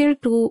small scale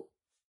to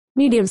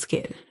medium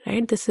scale,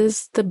 right? This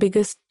is the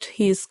biggest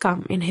he's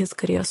come in his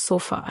career so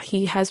far.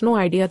 He has no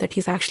idea that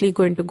he's actually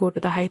going to go to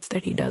the heights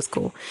that he does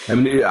go. I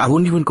mean, I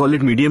wouldn't even call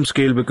it medium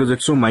scale because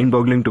it's so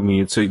mind-boggling to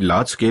me. It's a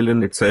large scale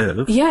in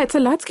itself. Yeah, it's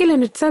a large scale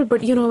in itself, but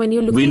when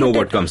you're looking we know at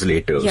what comes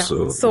later. Yeah.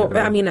 So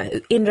I mean,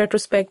 in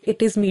retrospect,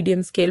 it is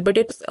medium scale, but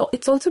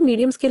it's also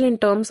medium scale in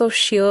terms of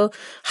sheer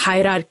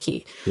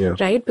hierarchy,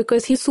 right?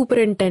 Because he's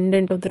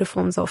superintendent of the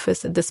Reforms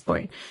Office at this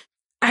point.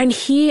 And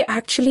he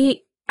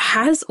actually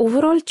has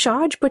overall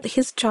charge, but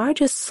his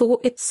charge is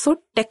so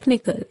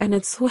technical and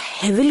it's so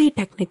heavily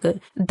technical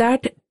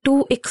that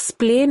to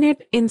explain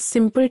it in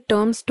simple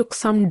terms took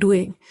some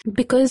doing,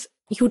 because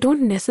you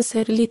don't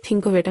necessarily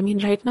think of it. I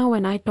mean, right now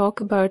when I talk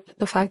about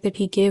the fact that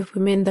he gave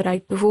women the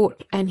right to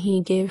vote and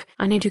he gave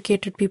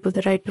uneducated people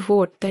the right to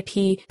vote, that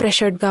he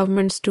pressured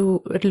governments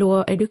to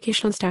lower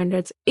educational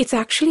standards, it's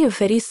actually a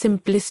very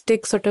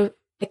simplistic sort of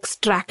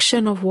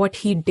extraction of what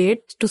he did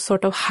to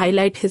sort of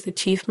highlight his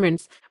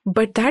achievements.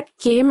 But that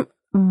came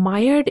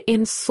mired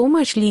in so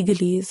much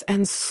legalese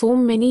and so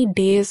many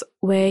days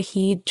where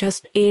he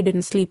just A,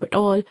 didn't sleep at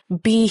all,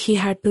 B, he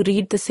had to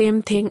read the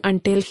same thing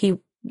until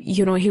you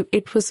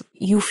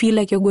feel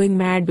like you're going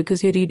mad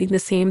because you're reading the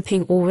same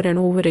thing over and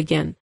over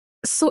again.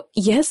 So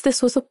yes,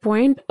 this was a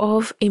point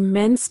of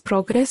immense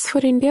progress for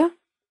India.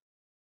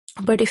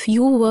 But if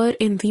you were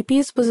in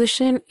VP's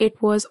position,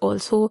 it was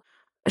also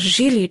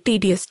really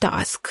tedious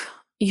task,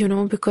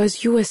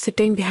 because you were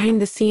sitting behind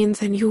the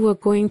scenes and you were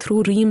going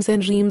through reams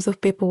and reams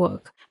of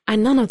paperwork.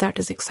 And none of that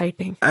is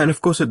exciting. And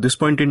of course, at this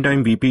point in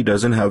time, VP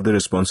doesn't have the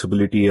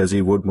responsibility as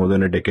he would more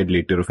than a decade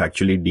later of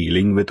actually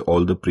dealing with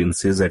all the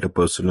princes at a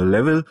personal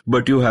level.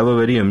 But you have a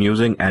very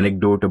amusing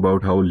anecdote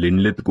about how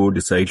Linlithgow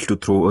decides to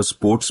throw a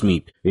sports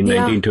meet in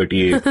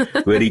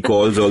 1938 where he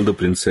calls all the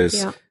princes.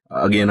 Yeah.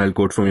 Again, I'll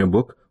quote from your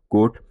book,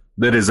 quote,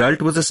 "The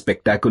result was a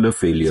spectacular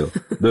failure.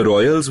 The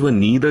royals were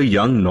neither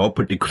young nor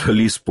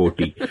particularly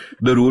sporty.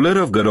 The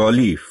ruler of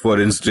Garauli, for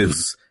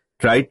instance,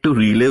 tried to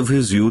relive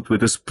his youth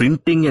with a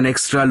sprinting an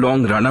extra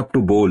long run-up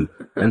to bowl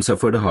and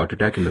suffered a heart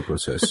attack in the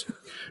process.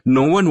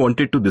 No one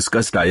wanted to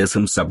discuss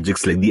tiresome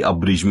subjects like the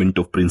abridgment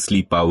of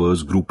princely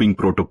powers, grouping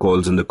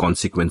protocols, and the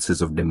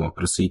consequences of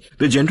democracy.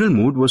 The general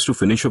mood was to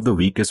finish off the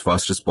week as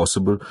fast as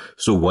possible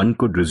so one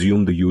could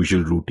resume the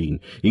usual routine,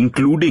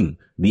 including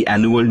the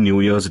annual New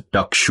Year's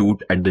duck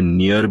shoot at the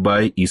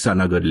nearby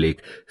Isanagar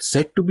Lake,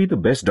 said to be the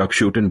best duck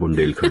shoot in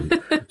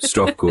Bundelkhand.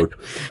 Stop quote.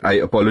 I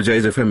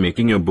apologize if I'm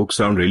making your book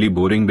sound really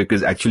boring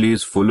because actually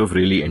it's full of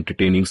really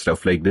entertaining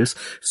stuff like this,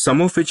 some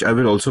of which I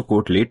will also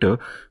quote later.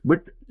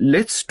 But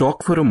let's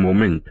talk for a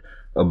moment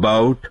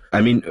about,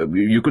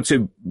 you could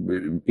say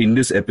in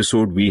this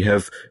episode we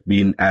have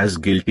been as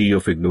guilty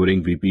of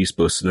ignoring VP's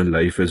personal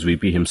life as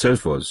VP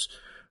himself was.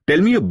 Tell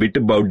me a bit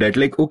about that.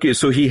 Like, okay,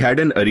 so he had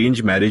an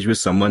arranged marriage with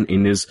someone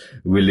in his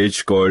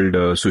village called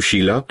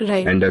Sushila.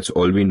 Right. And that's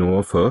all we know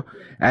of her.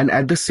 And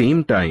at the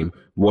same time,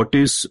 what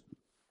is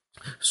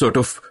sort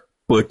of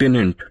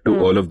pertinent to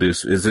all of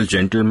this is a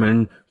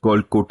gentleman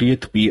called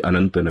Kotiyat P.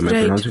 Ananthan. Am I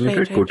pronouncing it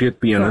right? Kotiyat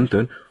P.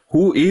 Ananthan,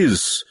 who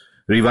is,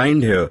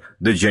 rewind here,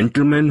 the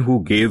gentleman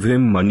who gave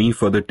him money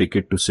for the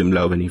ticket to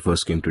Simla when he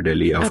first came to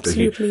Delhi after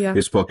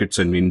his pockets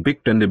had been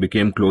picked, and they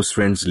became close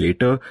friends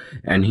later,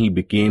 and he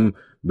became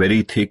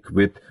very thick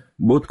with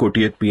both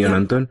Kotiyat P.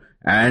 Ananthan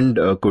and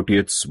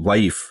Kotiyat's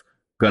wife,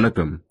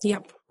 Kanakam.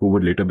 Yep. Who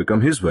would later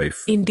become his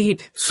wife.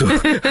 Indeed. So,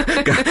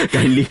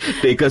 kindly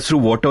take us through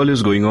what all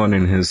is going on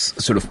in his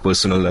sort of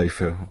personal life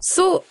here.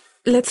 So,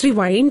 let's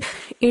rewind.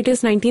 It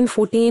is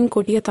 1914.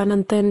 Kotiyat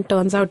Ananthan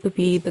turns out to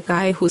be the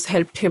guy who's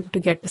helped him to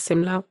get to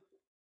Simla.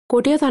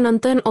 Kotiyat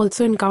Ananthan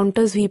also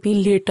encounters VP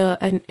later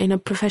and in a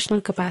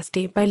professional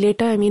capacity. By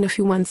later, I mean a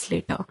few months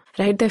later,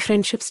 right? Their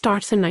friendship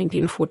starts in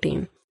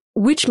 1914.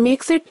 Which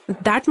makes it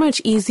that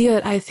much easier,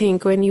 I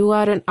think, when you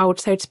are an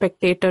outside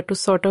spectator to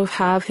sort of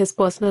have his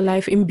personal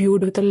life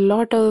imbued with a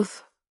lot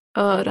of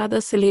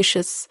rather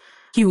salacious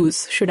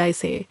hues, should I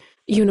say.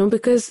 You know,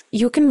 because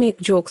you can make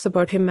jokes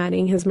about him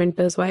marrying his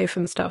mentor's wife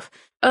and stuff.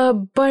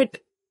 But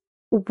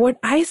what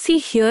I see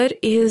here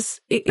is...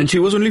 And she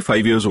was only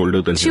 5 years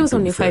older than him. She was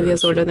only 5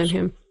 years older than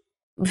him.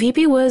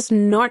 VP was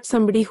not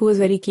somebody who was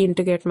very keen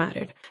to get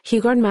married. He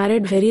got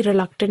married very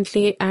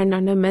reluctantly and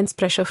under immense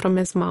pressure from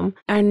his mom.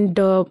 And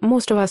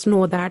most of us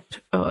know that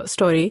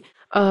story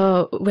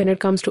when it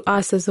comes to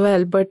us as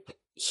well. But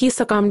he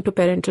succumbed to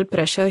parental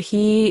pressure.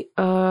 He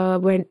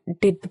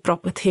did the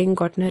proper thing,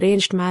 got an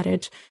arranged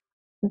marriage.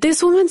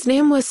 This woman's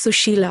name was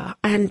Sushila,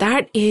 and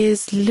that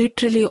is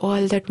literally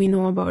all that we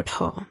know about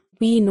her.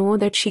 We know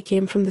that she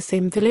came from the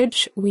same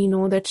village. We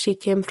know that she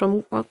came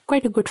from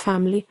quite a good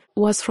family,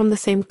 was from the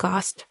same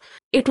caste.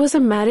 It was a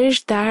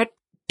marriage that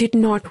did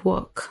not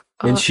work.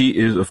 And she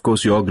is, of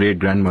course, your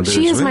great-grandmother as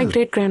well. She is my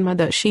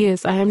great-grandmother. She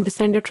is. I am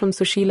descended from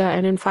Sushila.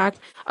 And in fact,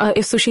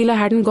 if Sushila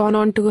hadn't gone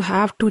on to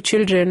have 2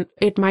 children,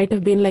 it might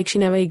have been like she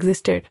never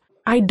existed.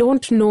 I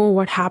don't know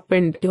what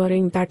happened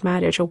during that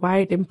marriage or why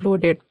it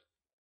imploded.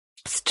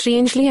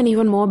 Strangely and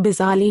even more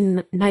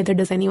bizarrely, neither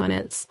does anyone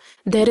else.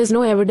 There is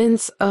no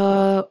evidence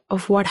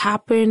of what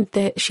happened.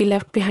 She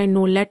left behind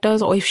no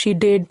letters, or if she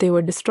did, they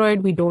were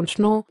destroyed. We don't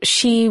know.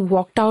 She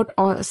walked out,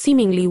 or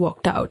seemingly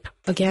walked out.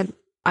 Again,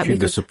 She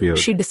disappeared.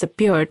 She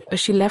disappeared.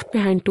 She left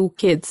behind 2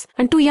 kids.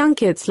 And 2 young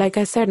kids. Like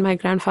I said, my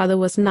grandfather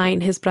was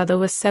 9, his brother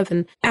was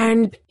 7.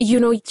 And, you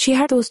know, she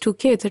had those 2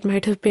 kids. It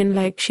might have been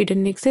like she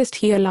didn't exist.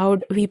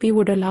 VP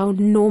would allow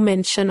no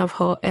mention of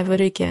her ever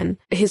again.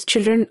 His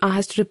children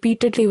asked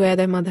repeatedly where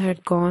their mother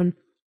had gone.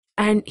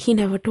 And he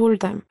never told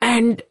them.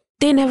 And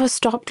they never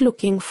stopped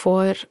looking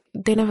for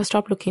their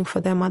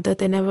mother.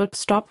 They never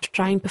stopped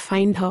trying to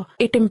find her.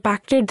 It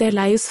impacted their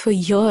lives for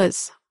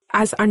years,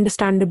 as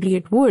understandably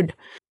it would.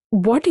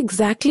 What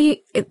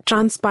exactly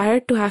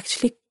transpired to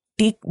actually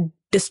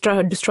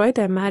destroy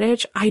their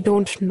marriage, I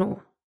don't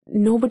know.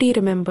 Nobody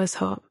remembers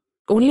her.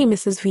 Only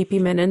Mrs. VP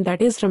Menon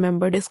that is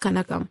remembered is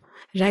Kanakam,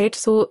 right?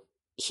 So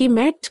he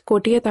met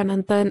Kotiyat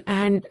Ananthan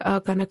and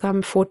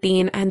Kanakam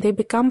 14, and they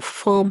become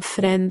firm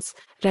friends,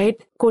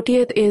 right?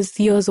 Kotiyat is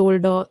years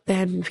older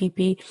than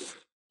VP.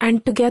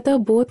 And together,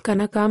 both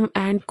Kanakam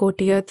and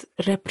Kotiyat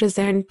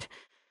represent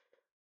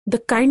the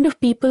kind of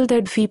people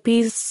that VP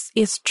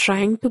is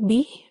trying to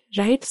be.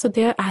 Right? So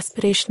they are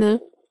aspirational.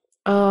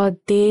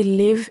 They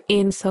live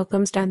in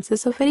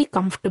circumstances of very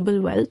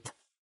comfortable wealth.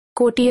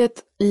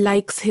 Kotiyat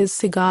likes his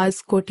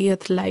cigars.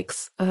 Kotiyat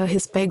likes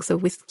his pegs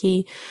of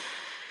whiskey.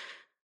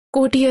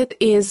 Kotiyat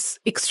is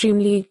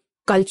extremely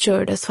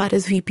cultured as far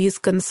as VP is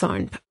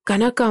concerned.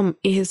 Kanakam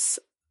is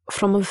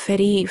from a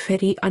very,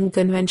 very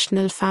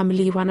unconventional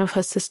family. One of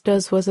her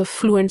sisters was a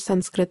fluent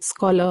Sanskrit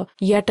scholar.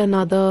 Yet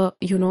another,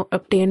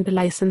 obtained a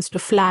license to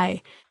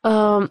fly.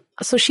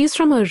 So she's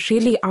from a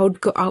really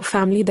out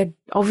family that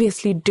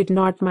obviously did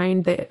not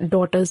mind their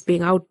daughters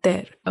being out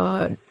there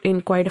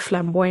in quite a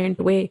flamboyant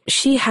way.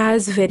 She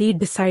has very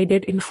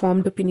decided,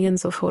 informed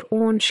opinions of her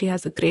own. She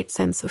has a great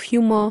sense of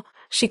humor.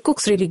 She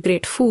cooks really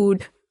great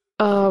food.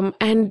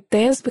 And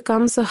theirs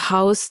becomes a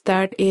house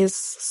that is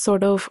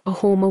sort of a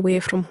home away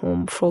from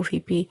home for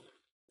VP.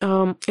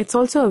 It's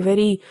also a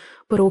very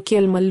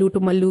parochial Mallu to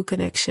Mallu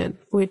connection,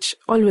 which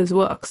always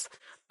works.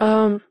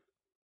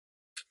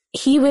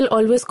 He will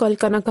always call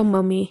Kanakam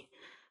mummy.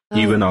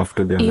 Even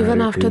after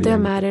they're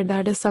married,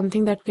 that is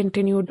something that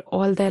continued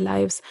all their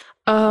lives.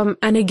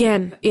 And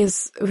again,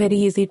 is very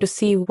easy to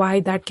see why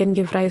that can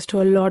give rise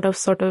to a lot of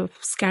sort of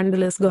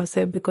scandalous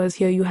gossip, because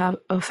here you have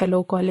a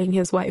fellow calling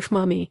his wife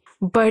mummy.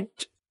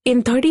 But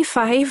in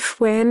 35,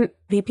 when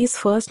VP's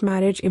first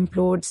marriage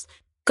implodes,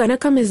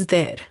 Kanakam is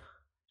there,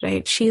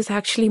 right? She's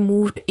actually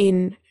moved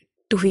in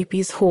to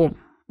VP's home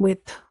with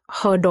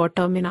her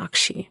daughter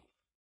Meenakshi.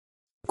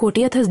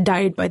 Kotiyat has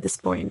died by this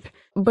point.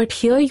 But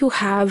here you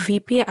have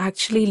VP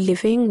actually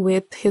living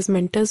with his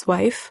mentor's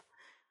wife,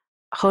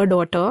 her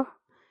daughter,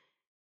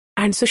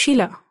 and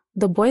Sushila.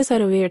 The boys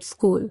are away at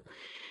school.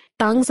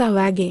 Tongues are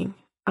wagging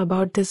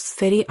about this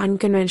very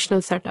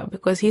unconventional setup,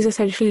 because he's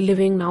essentially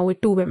living now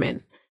with two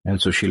women. And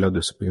Sushila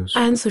disappears.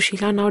 And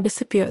Sushila now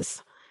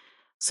disappears.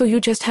 So you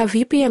just have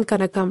VP and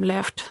Kanakam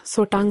left.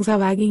 So tongues are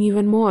wagging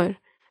even more,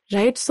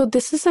 right? So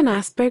this is an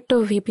aspect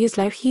of VP's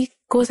life. He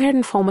goes ahead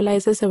and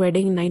formalizes a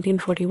wedding in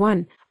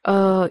 1941,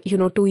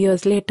 2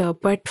 years later.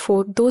 But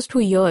for those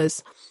 2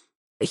 years,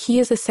 he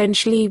is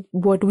essentially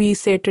what we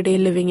say today,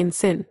 living in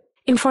sin.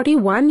 In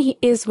 41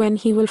 is when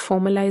he will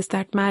formalize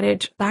that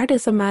marriage. That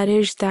is a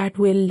marriage that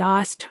will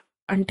last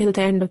until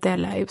the end of their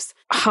lives.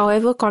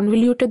 However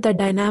convoluted the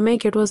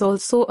dynamic, it was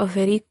also a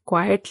very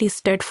quietly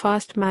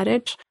steadfast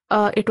marriage.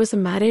 It was a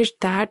marriage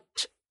that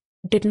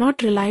did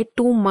not rely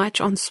too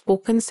much on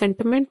spoken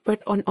sentiment,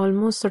 but on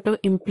almost sort of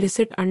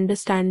implicit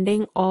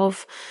understanding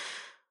of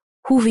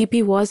who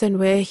VP was and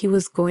where he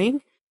was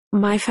going.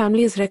 My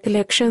family's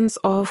recollections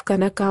of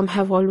Kanakam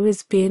have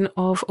always been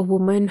of a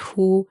woman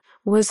who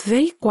was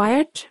very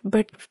quiet,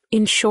 but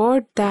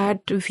ensured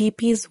that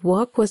VP's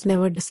work was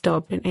never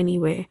disturbed in any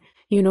way.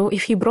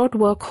 If he brought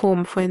work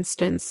home, for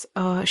instance,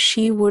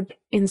 she would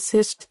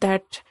insist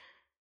that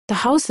the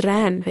house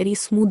ran very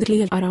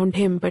smoothly around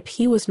him, but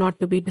he was not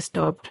to be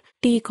disturbed.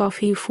 Tea,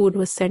 coffee, food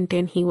was sent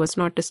in, he was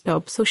not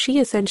disturbed. So she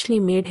essentially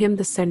made him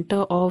the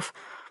center of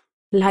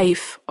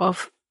life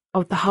of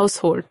the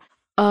household,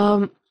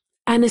 and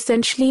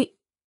essentially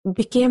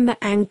became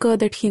the anchor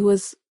that he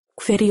was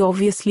very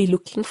obviously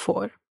looking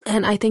for.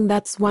 And I think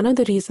that's one of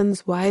the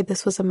reasons why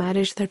this was a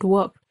marriage that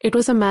worked. It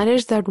was a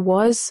marriage that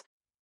was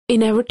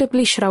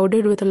inevitably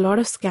shrouded with a lot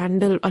of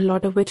scandal, a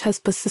lot of which has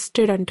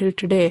persisted until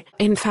today.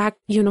 In fact,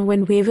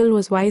 when Wavell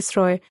was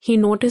viceroy, he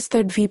noticed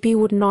that VP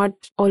wouldn't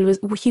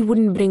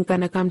bring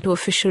Kanakam to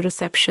official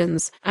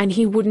receptions, and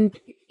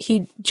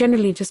he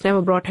generally just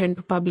never brought her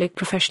into public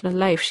professional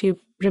life. She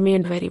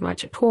remained very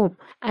much at home.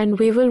 And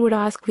Wavell would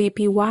ask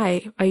VP,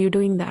 why are you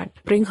doing that?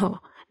 Bring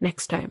her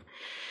next time.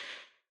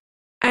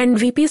 And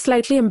VP is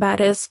slightly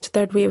embarrassed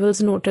that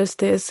Wavell's noticed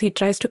this. He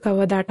tries to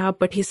cover that up,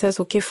 but he says,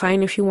 okay,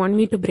 fine, if you want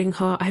me to bring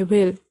her, I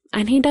will.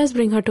 And he does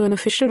bring her to an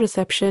official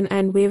reception,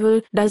 and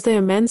Wavell does the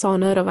immense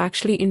honor of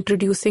actually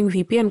introducing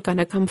VP and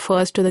Kanakam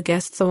first to the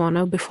guests of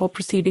honor before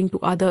proceeding to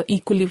other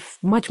equally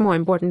much more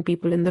important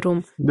people in the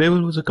room.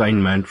 Wavell was a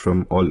kind man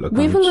from all accounts.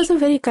 Wavell was a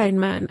very kind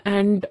man,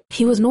 and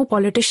he was no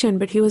politician,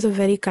 but he was a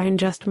very kind,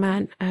 just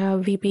man.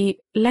 VP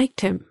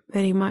liked him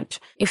very much.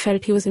 He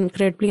felt he was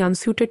incredibly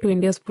unsuited to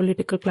India's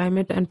political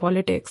climate and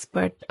politics,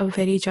 but a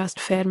very just,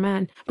 fair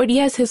man. But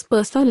yes, his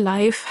personal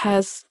life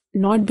has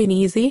not been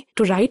easy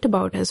to write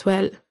about as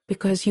well,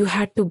 because I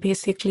had to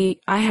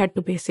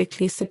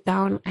basically sit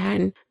down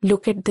and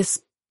look at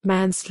this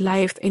man's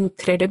life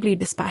incredibly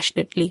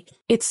dispassionately.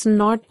 It's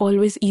not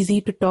always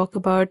easy to talk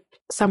about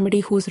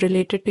somebody who's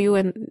related to you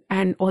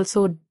and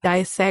also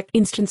dissect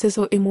instances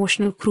of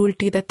emotional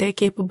cruelty that they're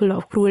capable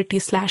of, cruelty /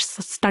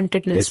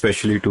 stuntedness.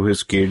 Especially to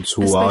his kids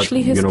who are,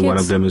 one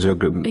of them is your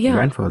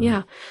grandfather.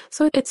 Yeah.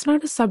 So it's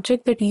not a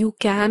subject that you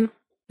can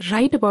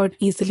write about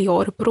easily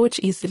or approach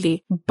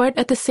easily. But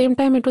at the same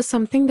time, it was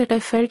something that I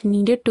felt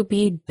needed to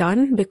be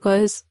done,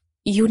 because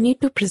you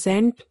need to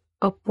present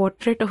a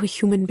portrait of a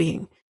human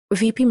being.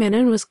 VP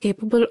Menon was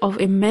capable of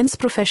immense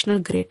professional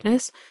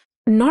greatness,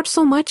 not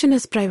so much in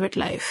his private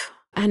life.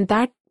 And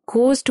that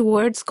goes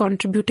towards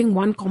contributing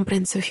one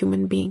comprehensive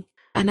human being.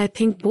 And I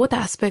think both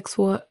aspects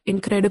were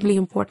incredibly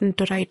important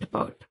to write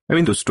about. I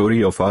mean, the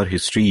story of our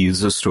history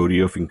is a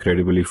story of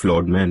incredibly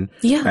flawed men.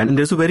 Yeah. And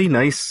there's a very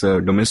nice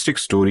domestic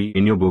story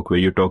in your book where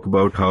you talk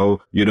about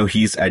how,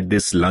 he's at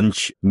this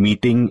lunch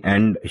meeting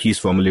and he's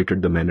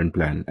formulated the Menon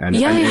plan. And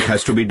it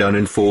has to be done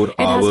in 4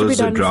 hours.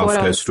 The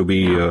draft has to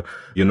be,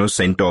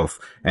 sent off.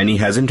 And he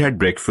hasn't had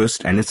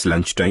breakfast and it's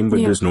lunchtime, but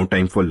there's no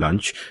time for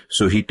lunch.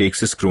 So he takes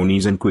his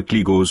cronies and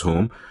quickly goes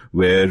home,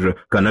 where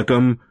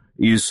Kanakam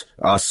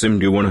asks him,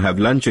 do you want to have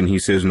lunch? And he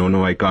says,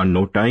 no, I can't,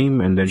 no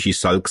time. And then she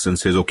sulks and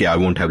says, okay, I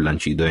won't have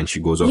lunch either. And she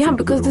goes off. Yeah,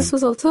 because this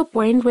was also a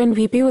point when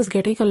VP was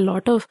getting a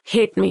lot of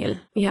hate mail.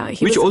 Yeah.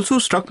 Which also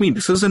struck me.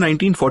 This is the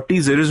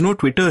 1940s. There is no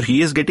Twitter.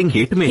 He is getting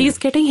hate mail. He's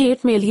getting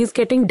hate mail. He's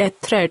getting death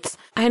threats.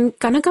 And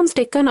Kanakam's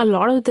taken a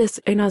lot of this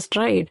in her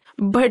stride.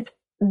 But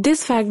the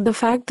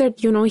fact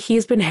that,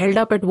 he's been held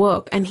up at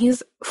work and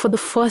he's for the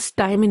first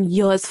time in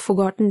years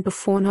forgotten to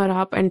phone her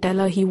up and tell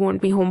her he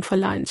won't be home for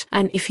lunch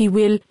and if he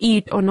will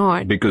eat or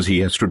not. Because he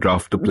has to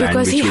draft the plan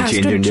which will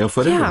change India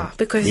forever. Yeah,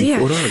 because he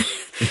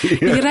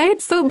has.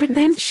 Right? So, but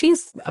then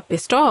she's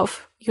pissed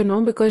off,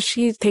 because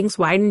she thinks,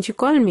 why didn't you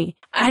call me?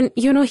 And,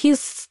 he's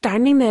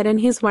standing there and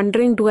he's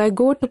wondering, do I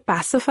go to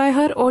pacify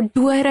her or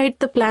do I write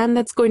the plan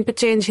that's going to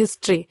change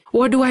history?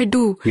 What do I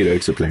do? He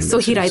writes a plan. So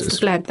he writes the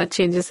plan that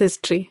changes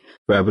history.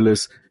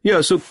 Fabulous.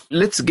 Yeah, so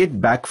let's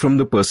get back from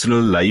the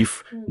personal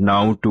life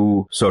now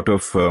to sort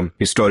of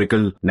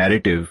historical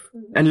narrative.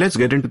 And let's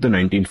get into the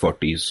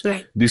 1940s.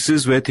 Right. This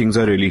is where things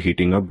are really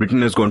heating up.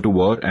 Britain has gone to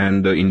war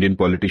and the Indian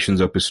politicians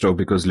are pissed off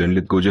because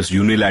Linlithgow just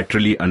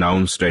unilaterally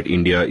announced that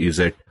India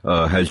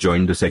has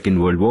joined the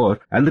Second World War.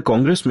 And the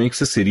Congress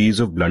makes a series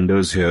of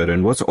blunders here.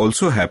 And what's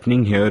also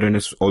happening here, and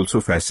it's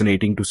also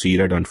fascinating to see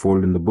that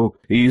unfold in the book,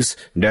 is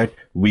that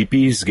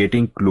VP is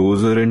getting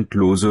closer and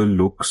closer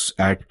looks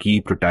at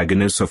key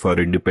protagonists of our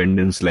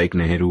independence like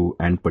Nehru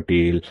and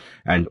Patel,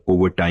 and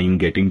over time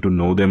getting to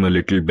know them a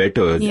little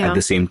better at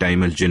the same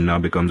time as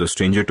Jinnah becomes a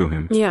stranger to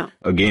him. Yeah.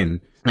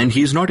 Again. And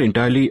he's not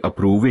entirely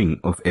approving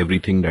of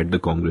everything that the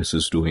Congress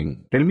is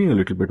doing. Tell me a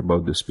little bit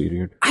about this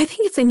period. I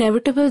think it's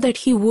inevitable that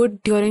he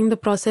would, during the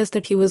process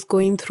that he was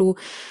going through,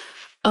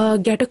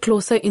 get a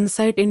closer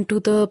insight into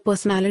the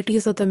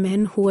personalities of the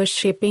men who were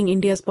shaping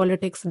India's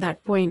politics at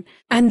that point.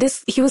 And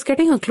he was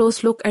getting a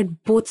close look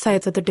at both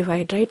sides of the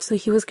divide, right? So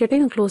he was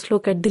getting a close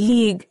look at the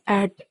League,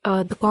 at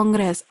the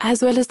Congress,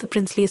 as well as the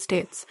princely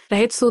states,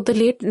 right? So the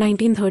late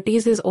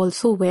 1930s is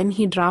also when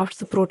he drafts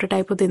the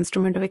prototype of the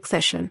instrument of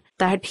accession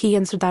that he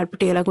and Sardar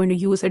Patel are going to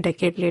use a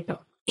decade later.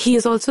 He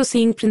is also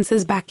seeing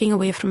princes backing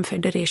away from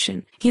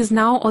federation. He is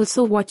now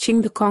also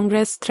watching the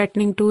Congress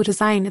threatening to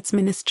resign its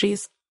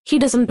ministries. He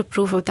doesn't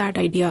approve of that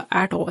idea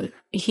at all.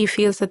 He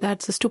feels that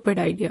that's a stupid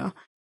idea.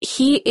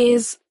 He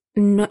is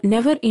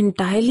never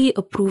entirely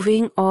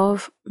approving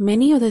of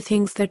many of the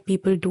things that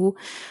people do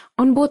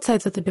on both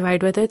sides of the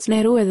divide, whether it's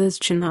Nehru, whether it's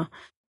Jinnah.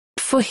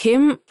 For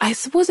him, I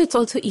suppose it's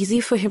also easy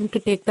for him to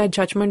take that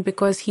judgment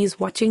because he's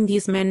watching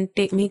these men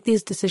make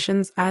these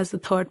decisions as the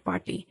third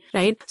party,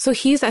 right? So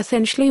he's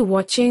essentially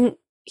watching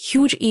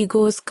huge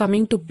egos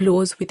coming to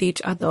blows with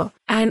each other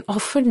and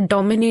often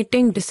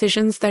dominating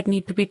decisions that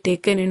need to be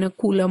taken in a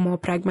cooler, more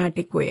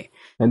pragmatic way.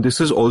 And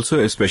this is also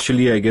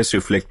especially, I guess,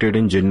 reflected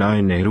in Jinnah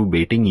and Nehru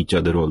baiting each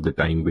other all the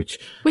time, which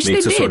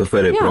makes a sort of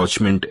a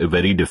rapprochement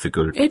very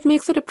difficult. It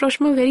makes a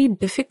rapprochement very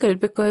difficult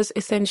because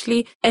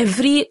essentially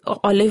every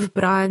olive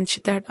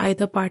branch that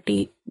either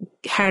party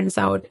hands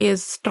out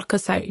is struck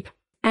aside.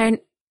 And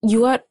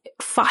you are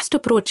fast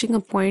approaching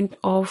a point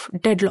of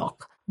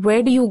deadlock.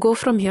 Where do you go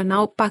from here?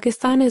 Now,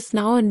 Pakistan is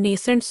now a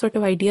nascent sort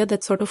of idea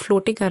that's sort of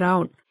floating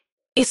around.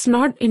 It's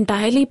not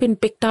entirely been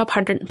picked up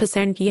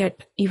 100%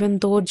 yet, even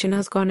though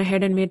Jinnah's gone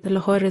ahead and made the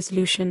Lahore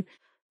resolution.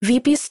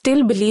 VP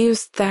still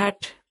believes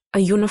that a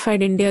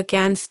unified India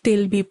can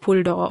still be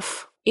pulled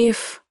off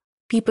if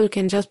people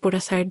can just put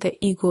aside their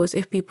egos,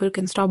 if people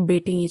can stop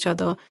baiting each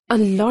other. A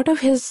lot of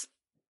his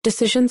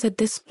decisions at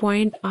this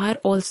point are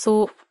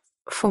also,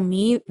 for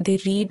me, they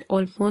read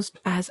almost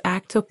as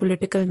acts of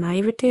political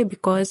naivete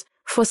because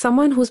for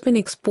someone who's been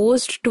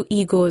exposed to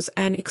egos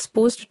and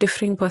exposed to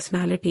differing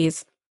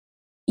personalities,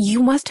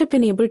 you must have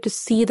been able to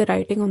see the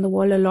writing on the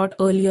wall a lot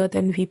earlier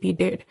than VP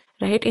did,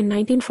 right? In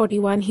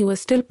 1941, he was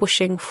still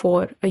pushing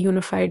for a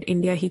unified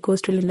India. He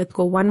goes to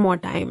Linlithgow one more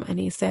time and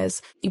he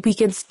says, we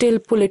can still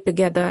pull it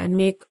together and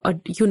make a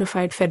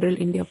unified federal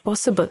India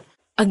possible.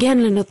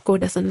 Again, Linlithgow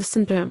doesn't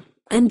listen to him.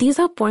 And these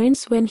are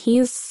points when he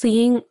is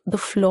seeing the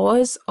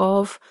flaws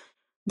of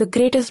the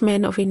greatest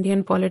men of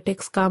Indian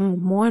politics come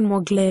more and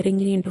more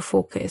glaringly into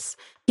focus.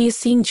 He is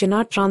seeing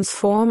Jinnah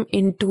transform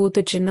into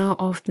the Jinnah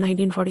of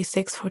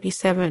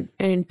 1946-47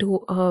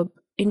 into a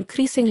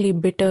increasingly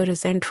bitter,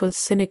 resentful,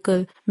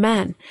 cynical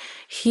man.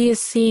 He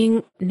is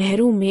seeing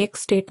Nehru make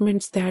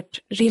statements that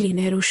really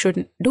Nehru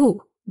shouldn't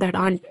do, that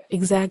aren't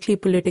exactly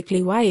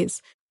politically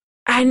wise.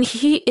 And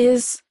he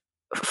is,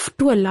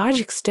 to a large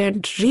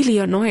extent, really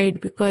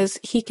annoyed because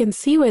he can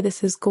see where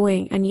this is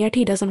going, and yet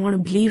he doesn't want to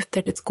believe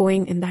that it's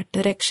going in that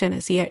direction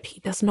as yet.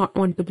 He does not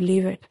want to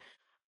believe it.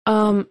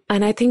 And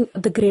I think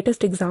the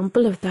greatest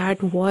example of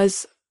that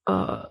was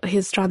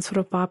his transfer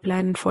of power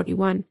plan in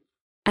 41.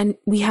 And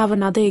we have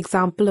another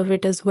example of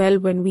it as well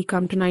when we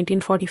come to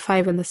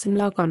 1945 and the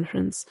Simla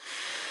Conference.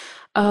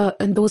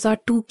 And those are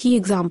two key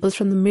examples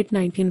from the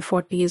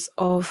mid-1940s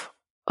of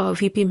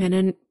VP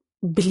Menon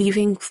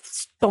believing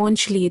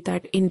staunchly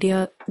that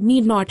India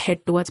need not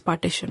head towards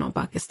partition or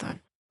Pakistan.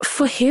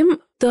 For him,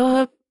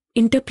 the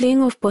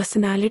interplaying of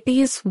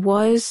personalities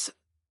was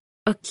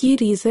a key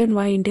reason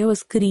why India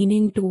was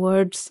careening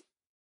towards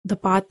the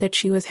path that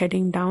she was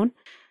heading down.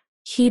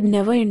 He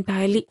never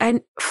entirely,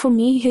 and for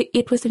me,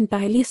 it was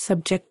entirely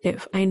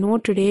subjective. I know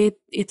today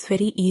it's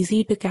very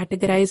easy to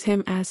categorize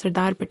him as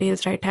Sardar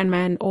Patel's right-hand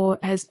man or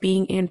as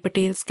being in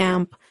Patel's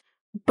camp.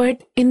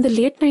 But in the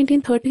late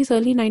 1930s,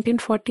 early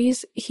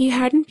 1940s, he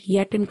hadn't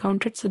yet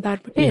encountered Sardar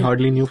Patel. He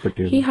hardly knew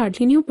Patel. He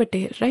hardly knew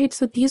Patel, right?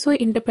 So these were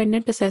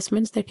independent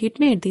assessments that he'd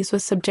made. These were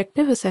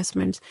subjective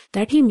assessments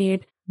that he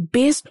made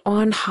based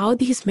on how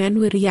these men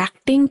were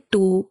reacting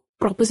to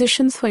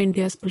propositions for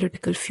India's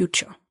political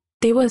future.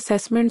 They were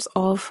assessments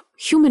of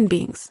human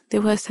beings. They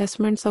were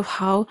assessments of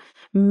how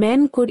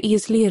men could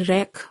easily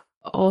wreck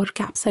or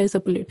capsize a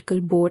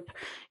political boat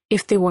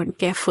if they weren't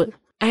careful.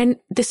 And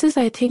this is,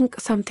 I think,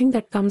 something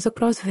that comes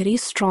across very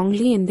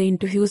strongly in the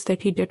interviews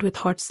that he did with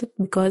Hot Sip,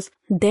 because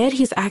there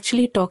he's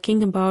actually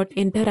talking about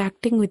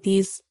interacting with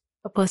these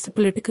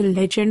political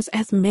legends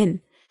as men.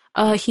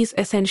 He's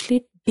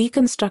essentially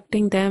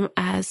deconstructing them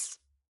as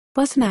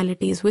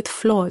personalities with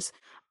flaws,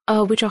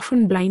 which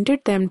often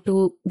blinded them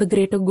to the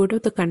greater good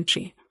of the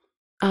country.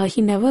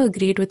 He never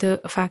agreed with the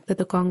fact that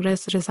the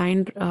Congress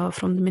resigned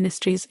from the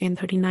ministries in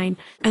 1939.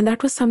 And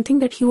that was something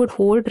that he would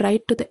hold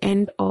right to the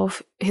end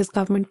of his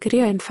government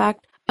career. In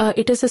fact,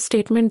 it is a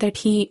statement that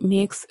he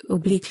makes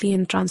obliquely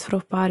in Transfer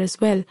of Power as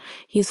well.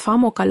 He's far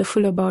more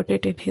colorful about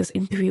it in his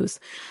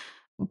interviews.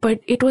 But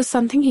it was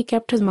something he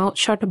kept his mouth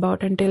shut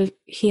about until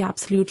he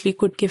absolutely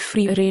could give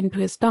free rein to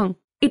his tongue.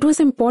 It was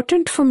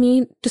important for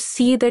me to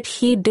see that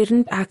he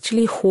didn't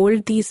actually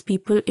hold these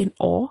people in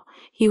awe.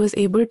 He was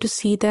able to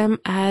see them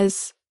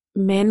as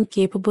men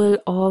capable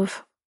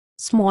of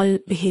small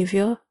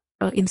behavior,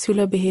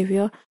 insular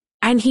behavior,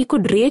 and he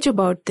could rage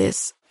about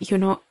this.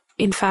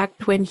 In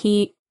fact, when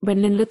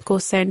Linlithgow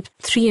sent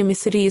 3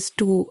 emissaries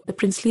to the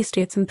princely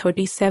states in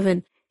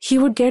 1937, he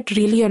would get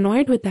really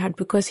annoyed with that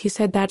because he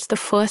said that's the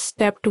first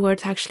step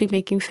towards actually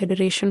making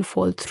federation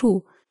fall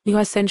through. You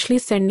are essentially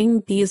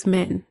sending these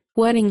men,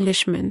 who are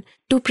Englishmen,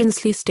 to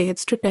princely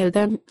states to tell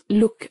them,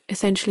 look,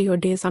 essentially your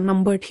days are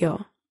numbered here.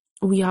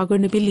 We are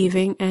going to be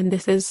leaving and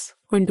this is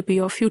going to be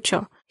your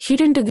future. He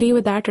didn't agree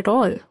with that at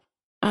all.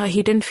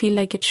 He didn't feel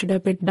like it should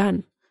have been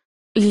done.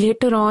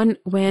 Later on,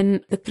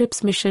 when the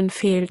Cripps mission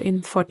failed in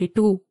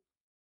 1942,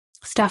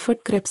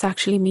 Stafford Cripps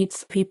actually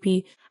meets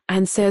VP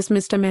and says,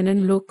 Mr.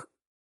 Menon, look,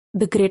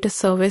 the greatest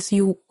service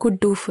you could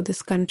do for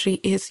this country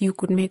is you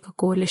could make a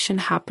coalition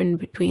happen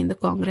between the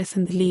Congress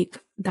and the League.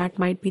 That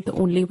might be the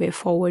only way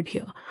forward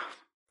here.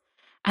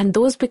 And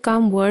those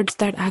become words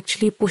that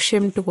actually push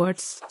him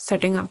towards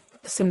setting up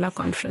the Simla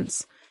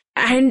Conference.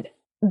 And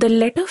the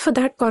letter for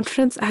that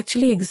conference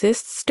actually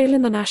exists still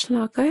in the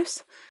National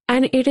Archives.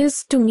 And it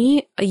is, to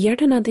me,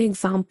 yet another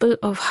example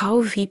of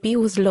how VP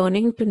was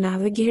learning to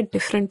navigate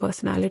different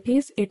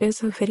personalities. It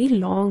is a very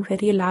long,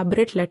 very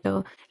elaborate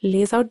letter,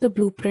 lays out the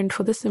blueprint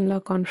for the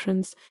Simla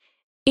Conference.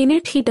 In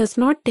it, he does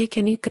not take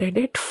any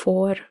credit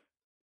for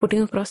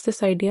putting across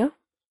this idea.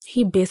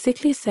 He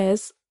basically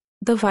says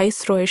the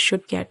viceroy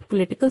should get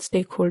political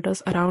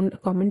stakeholders around a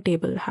common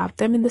table, have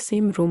them in the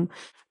same room,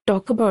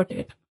 talk about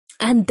it,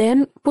 and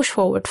then push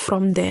forward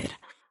from there.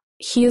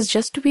 He is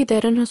just to be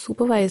there in a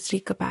supervisory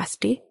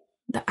capacity.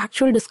 The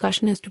actual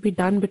discussion is to be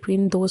done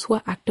between those who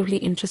are actively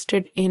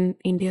interested in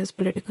India's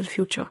political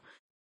future.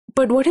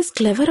 But what is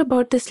clever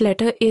about this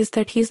letter is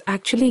that he's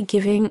actually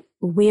giving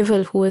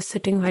Wavell, who was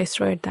sitting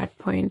viceroy at that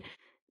point,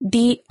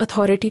 the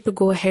authority to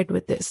go ahead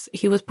with this.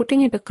 He was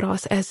putting it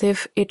across as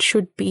if it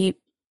should be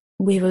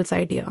Wavell's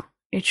idea.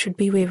 It should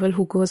be Wavell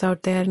who goes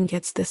out there and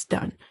gets this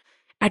done.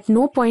 At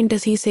no point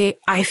does he say,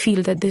 I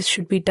feel that this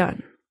should be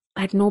done.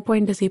 At no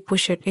point does he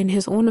push it. In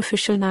his own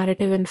official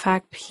narrative, in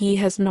fact, he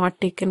has not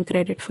taken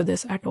credit for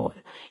this at all.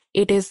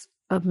 It is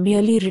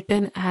merely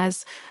written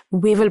as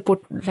Wavell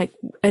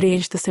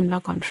arranged the Simla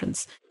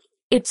Conference.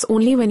 It's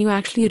only when you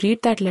actually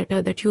read that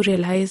letter that you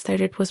realize that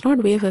it was not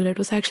Wavell, it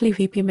was actually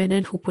VP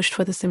Menon who pushed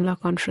for the Simla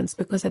Conference,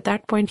 because at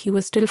that point he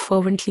was still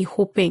fervently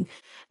hoping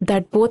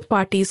that both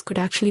parties could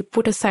actually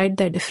put aside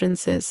their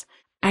differences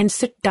and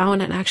sit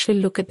down and actually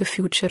look at the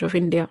future of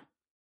India.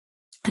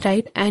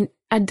 Right? And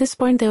at this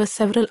point, there were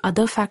several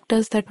other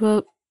factors that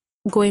were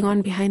going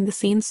on behind the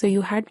scenes. So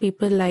you had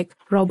people like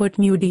Robert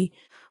Moody,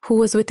 who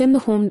was within the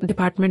Home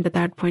Department at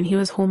that point. He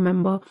was Home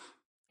member,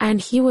 and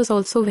he was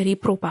also very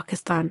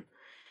pro-Pakistan.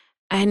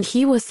 And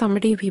he was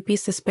somebody VP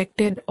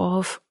suspected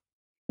of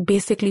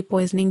basically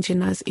poisoning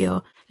Jinnah's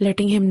ear,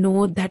 letting him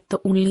know that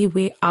the only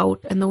way out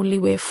and the only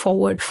way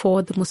forward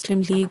for the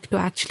Muslim League to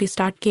actually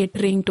start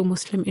catering to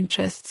Muslim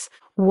interests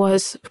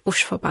was to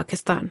push for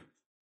Pakistan.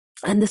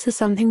 And this is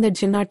something that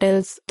Jinnah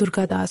tells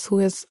Durga Das, who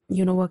is,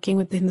 working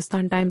with the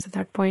Hindustan Times at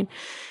that point,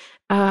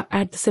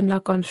 at the Simla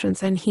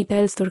Conference. And he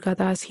tells Durga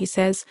Das, he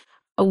says,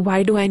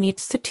 why do I need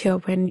to sit here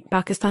when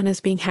Pakistan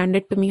is being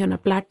handed to me on a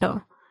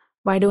platter?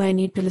 Why do I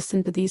need to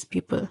listen to these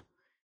people?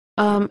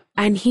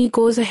 And he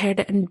goes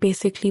ahead and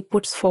basically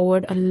puts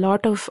forward a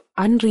lot of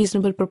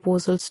unreasonable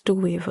proposals to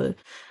Wavell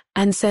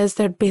and says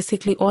that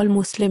basically all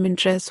Muslim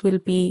interests will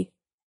be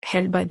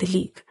held by the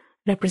League,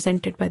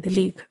 represented by the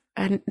League.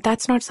 And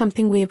that's not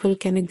something Wavell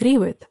can agree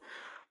with.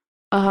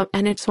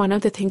 And it's one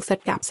of the things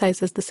that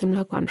capsizes the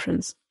Simla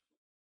Conference.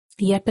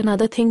 Yet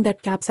another thing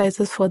that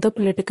capsizes further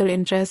political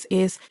interest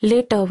is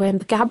later when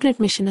the cabinet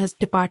mission has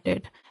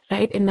departed,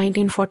 right? In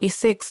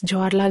 1946,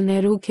 Jawaharlal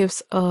Nehru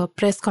gives a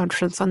press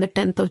conference on the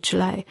 10th of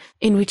July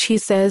in which he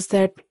says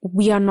that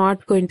we are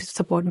not going to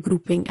support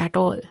grouping at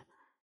all.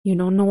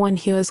 No one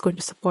here is going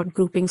to support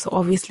grouping, so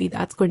obviously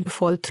that's going to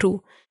fall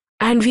through.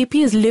 And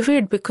VP is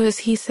livid because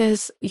he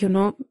says,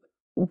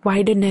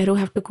 why did Nehru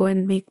have to go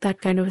and make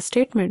that kind of a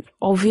statement?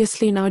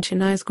 Obviously now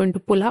Jinnah is going to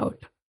pull out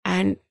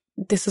and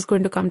this is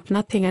going to come to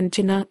nothing, and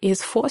Jinnah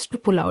is forced to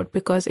pull out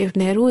because if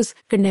Nehru is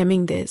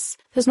condemning this,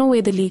 there's no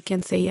way the League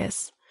can say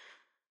yes.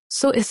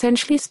 So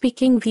essentially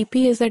speaking,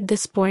 VP is at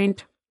this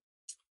point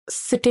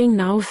sitting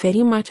now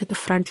very much at the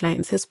front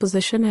lines. His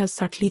position has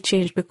subtly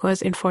changed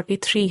because in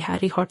 43,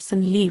 Harry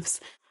Hodgson leaves.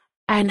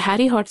 And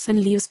Harry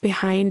Hodgson leaves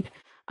behind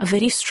a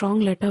very strong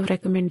letter of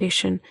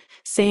recommendation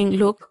saying,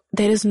 look,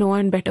 there is no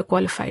one better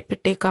qualified to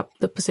take up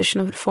the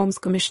position of Reforms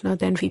Commissioner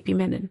than VP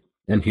Menon.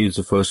 And he's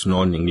the first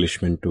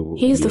non-Englishman to...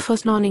 He is the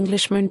first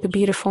non-Englishman to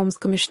be Reforms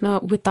Commissioner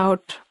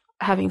without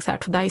having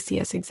sat for the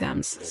ICS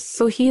exams.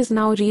 So he has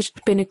now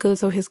reached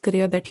pinnacles of his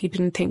career that he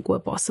didn't think were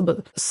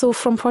possible. So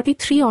from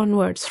 43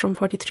 onwards, from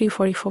 43,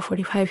 44,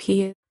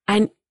 45,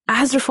 and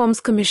as Reforms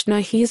Commissioner,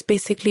 he is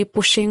basically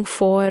pushing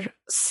for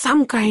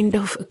some kind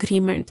of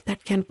agreement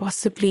that can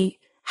possibly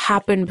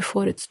happen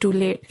before it's too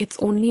late. It's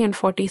only in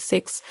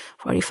 46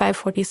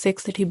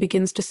 that he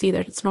begins to see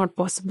that it's not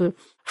possible.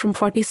 From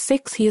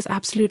 46, he is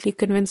absolutely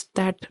convinced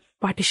that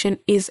partition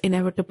is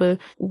inevitable.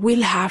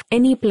 We'll have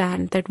any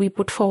plan that we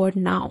put forward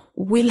now,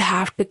 we'll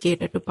have to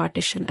cater to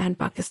partition and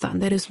Pakistan.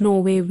 There is no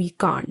way we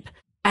can't.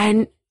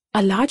 And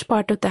a large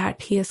part of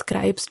that he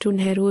ascribes to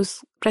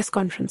Nehru's press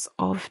conference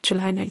of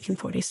July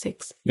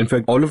 1946. In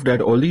fact, all of that,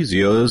 all these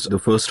years, the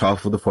first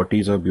half of the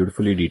 40s are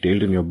beautifully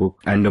detailed in your book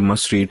and a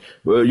must read.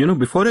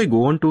 Before I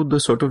go on to the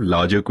sort of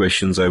larger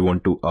questions I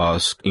want to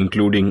ask,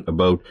 including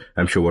about,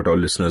 I'm sure what all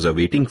listeners are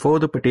waiting for,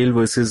 the Patel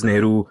versus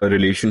Nehru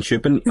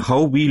relationship and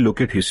how we look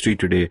at history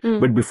today.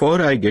 But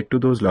before I get to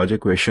those larger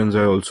questions,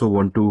 I also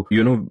want to,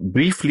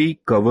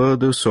 briefly cover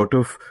the sort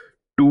of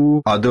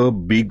two other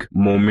big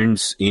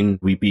moments in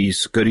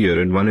VP's career.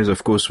 And one is,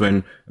 of course,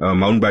 when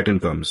Mountbatten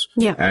comes.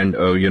 Yeah. And,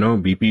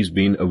 VP's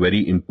been a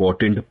very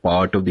important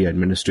part of the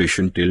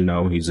administration till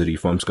now. He's a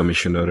Reforms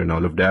Commissioner and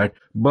all of that.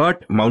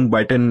 But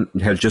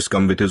Mountbatten has just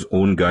come with his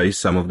own guys,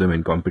 some of them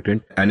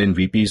incompetent. And in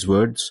VP's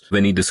words,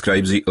 when he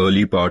describes the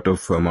early part of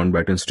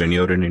Mountbatten's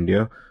tenure in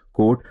India,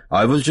 quote,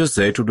 I was just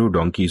there to do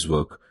donkey's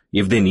work.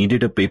 If they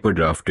needed a paper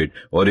drafted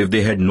or if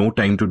they had no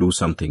time to do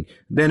something,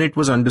 then it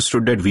was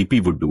understood that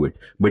VP would do it.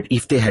 But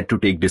if they had to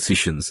take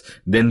decisions,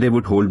 then they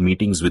would hold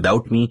meetings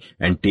without me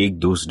and take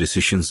those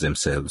decisions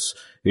themselves.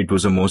 It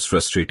was a most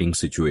frustrating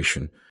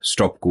situation.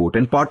 Stop quote.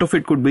 And part of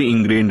it could be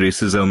ingrained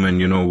racism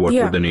and, what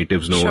would the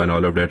natives know and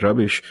all of that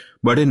rubbish.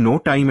 But in no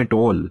time at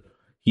all,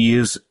 he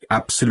is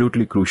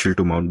absolutely crucial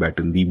to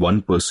Mountbatten, the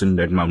one person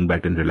that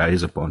Mountbatten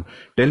relies upon.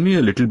 Tell me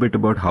a little bit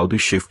about how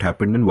this shift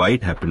happened and why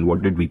it happened.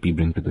 What did VP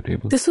bring to the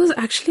table? This was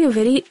actually a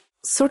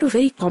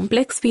very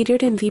complex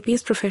period in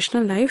VP's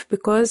professional life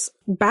because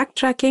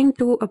backtracking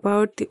to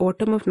about the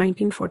autumn of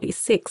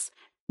 1946,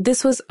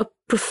 this was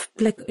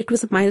it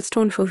was a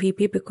milestone for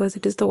VP because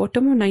it is the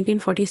autumn of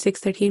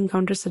 1946 that he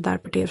encounters Sardar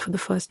Patel for the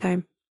first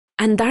time.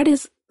 And that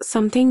is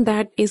something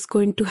that is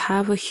going to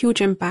have a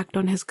huge impact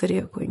on his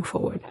career going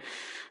forward.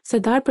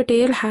 Sardar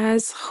Patel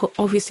has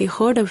obviously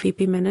heard of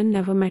VP Menon,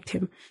 never met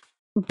him.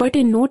 But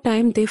in no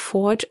time, they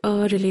forge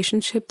a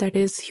relationship that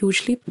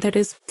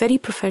is very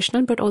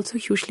professional, but also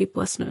hugely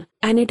personal.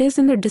 And it is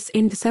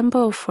in December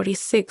of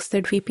 46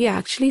 that VP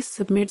actually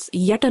submits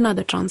yet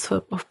another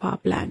transfer of power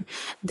plan.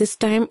 This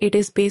time, it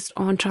is based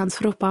on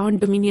transfer of power and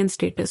dominion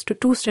status to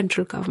two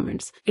central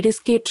governments. It is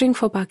catering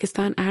for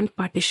Pakistan and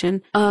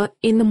partition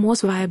in the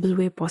most viable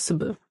way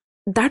possible.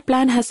 That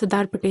plan has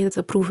Sardar Patel's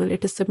approval.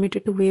 It is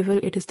submitted to Wavell.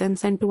 It is then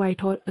sent to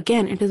Whitehall.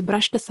 Again, it is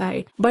brushed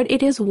aside. But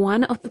it is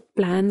one of the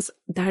plans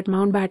that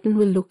Mountbatten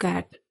will look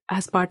at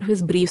as part of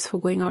his briefs for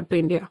going out to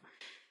India.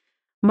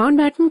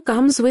 Mountbatten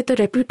comes with a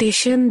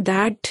reputation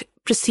that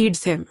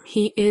precedes him.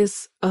 He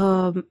is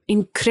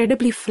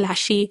incredibly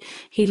flashy.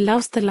 He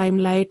loves the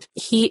limelight.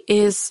 He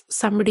is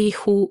somebody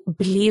who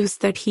believes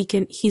that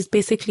he's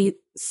basically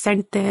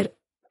sent there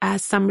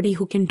as somebody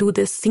who can do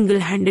this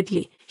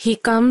single-handedly. He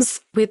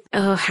comes with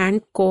a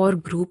hand-core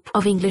group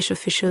of English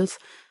officials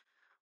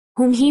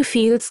whom he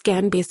feels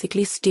can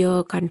basically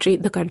steer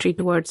the country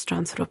towards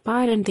transfer of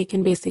power, and they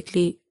can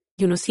basically,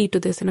 see to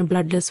this in a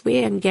bloodless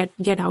way and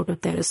get out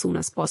of there as soon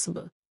as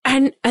possible.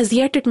 And as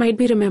yet, it might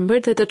be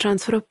remembered that the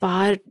transfer of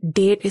power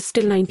date is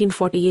still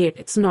 1948.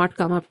 It's not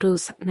come up to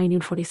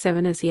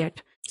 1947 as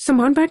yet. So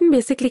Mountbatten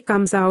basically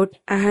comes out,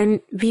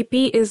 and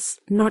VP is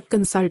not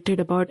consulted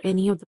about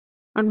any of the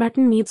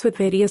Mountbatten meets with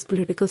various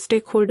political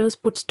stakeholders,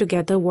 puts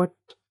together what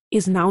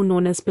is now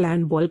known as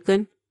Plan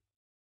Balkan,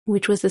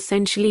 which was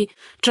essentially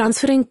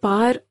transferring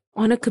power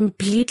on a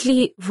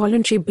completely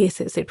voluntary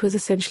basis. It was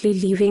essentially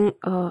leaving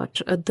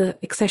the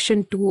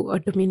accession to a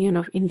dominion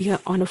of India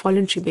on a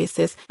voluntary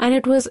basis. And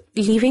it was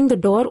leaving the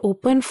door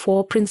open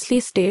for princely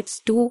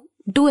states to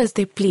do as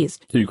they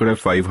pleased. So you could have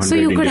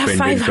 500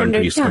 independent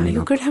countries coming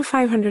you up. could have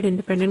 500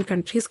 independent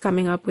countries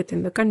coming up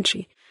within the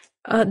country.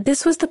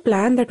 This was the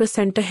plan that was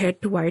sent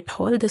ahead to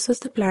Whitehall. This was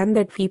the plan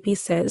that VP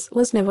says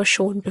was never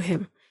shown to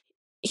him.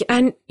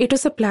 And it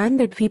was a plan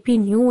that VP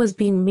knew was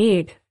being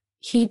made.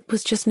 He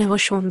was just never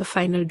shown the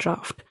final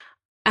draft.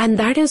 And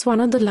that is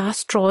one of the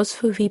last straws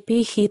for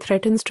VP. He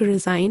threatens to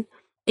resign.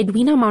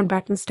 Edwina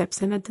Mountbatten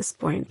steps in at this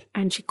point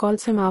and she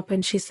calls him up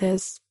and she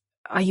says,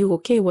 "Are you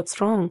okay? What's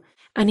wrong?"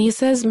 And he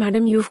says,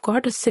 "Madam, you've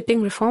got a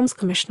sitting reforms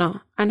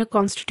commissioner and a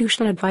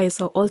constitutional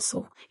advisor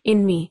also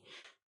in me.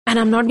 And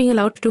I'm not being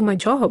allowed to do my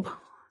job.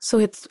 So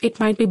it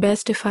might be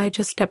best if I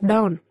just step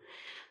down."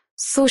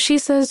 So she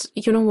says,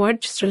 "You know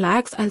what, just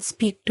relax. I'll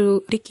speak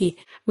to Dicky,"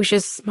 which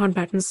is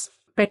Mountbatten's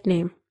pet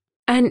name.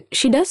 And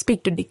she does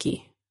speak to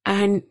Dicky.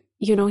 And,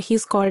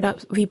 he's called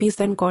up, VP's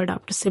then called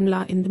up to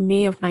Simla in the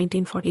May of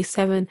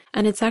 1947.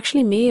 And it's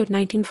actually May of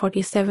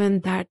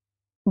 1947 that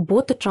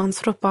both the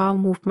transfer of power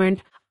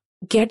movement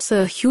gets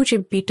a huge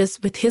impetus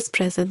with his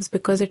presence,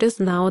 because it is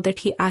now that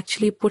he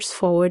actually puts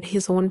forward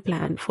his own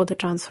plan for the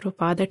transfer of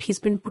power that he's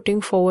been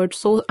putting forward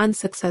so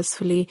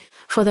unsuccessfully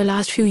for the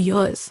last few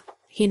years.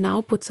 He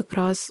now puts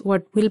across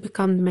what will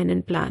become the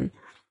Menon Plan.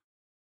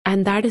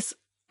 And that is,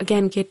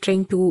 again,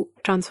 catering to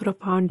transfer of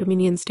power and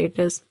dominion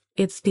status.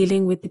 It's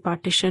dealing with the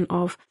partition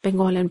of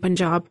Bengal and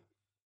Punjab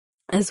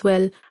as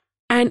well.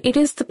 And it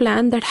is the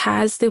plan that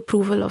has the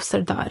approval of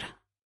Sardar.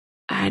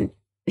 And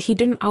he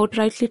didn't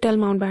outrightly tell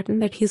Mountbatten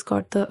that he's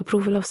got the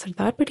approval of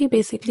Sardar, but he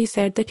basically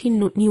said that he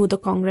knew the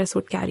Congress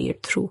would carry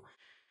it through.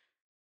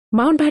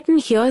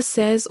 Mountbatten here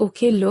says,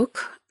 "Okay,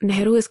 look,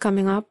 Nehru is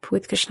coming up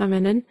with Krishna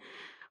Menon.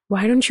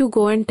 Why don't you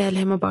go and tell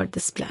him about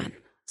this plan?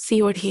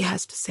 See what he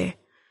has to say."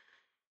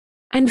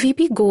 And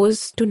VP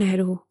goes to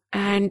Nehru,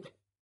 and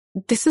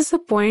this is a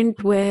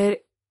point where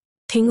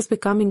things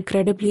become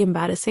incredibly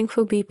embarrassing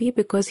for VP,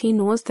 because he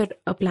knows that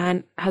a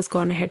plan has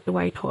gone ahead to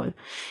Whitehall.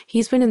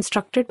 He's been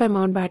instructed by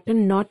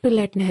Mountbatten not to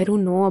let Nehru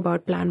know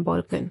about Plan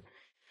Balkan.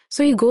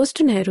 So he goes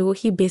to Nehru,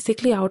 he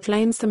basically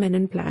outlines the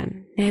Menon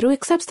Plan. Nehru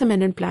accepts the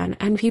Menon Plan,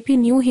 and VP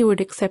knew he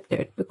would accept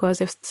it,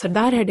 because if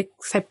Sardar had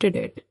accepted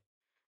it,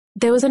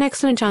 there was an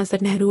excellent chance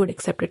that Nehru would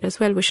accept it as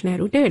well, which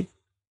Nehru did.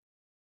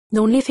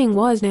 The only thing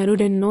was, Nehru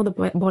didn't know the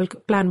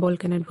Plan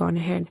Balkan had gone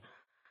ahead.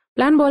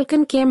 Plan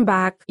Balkan came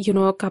back,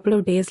 a couple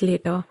of days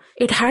later.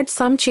 It had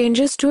some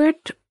changes to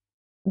it.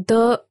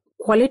 The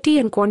quality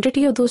and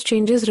quantity of those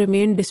changes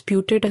remained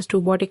disputed as to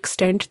what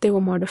extent they were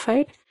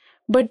modified.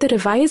 But the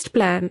revised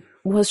plan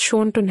was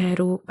shown to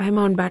Nehru by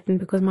Mountbatten,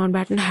 because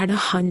Mountbatten had a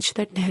hunch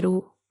that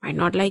Nehru might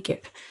not like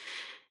it.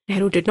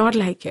 Nehru did not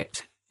like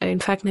it. In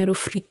fact, Nehru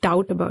freaked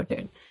out about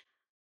it.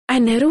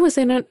 And Nehru was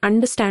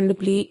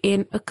understandably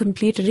in a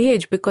complete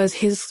rage, because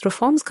his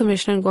reforms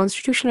commissioner and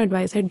constitutional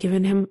advisor had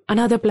given him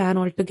another plan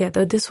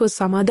altogether. This was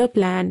some other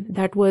plan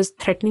that was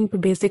threatening to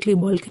basically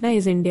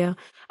balkanize India.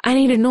 And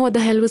he didn't know what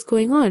the hell was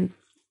going on.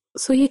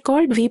 So he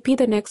called VP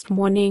the next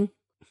morning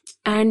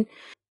and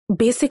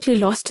basically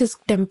lost his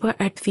temper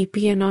at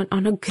VP and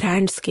on a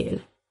grand scale.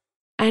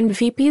 And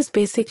VP is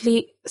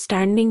basically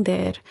standing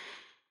there,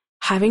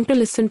 having to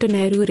listen to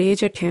Nehru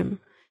rage at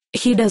him.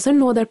 He doesn't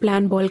know that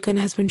Plan Balkan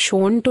has been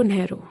shown to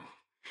Nehru.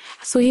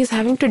 So he's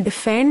having to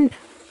defend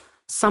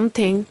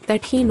something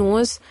that he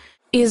knows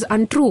is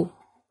untrue.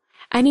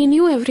 And he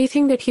knew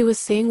everything that he was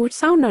saying would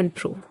sound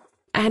untrue.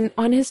 And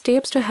on his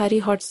tapes to Harry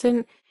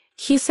Hodgson,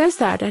 he says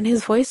that, and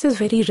his voice is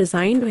very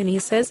resigned when he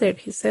says it.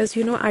 He says,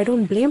 "I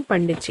don't blame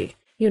Panditji."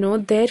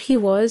 There he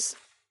was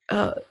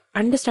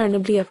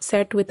understandably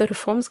upset with the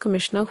reforms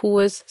commissioner, who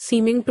was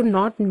seeming to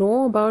not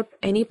know about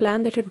any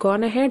plan that had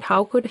gone ahead.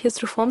 How could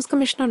his reforms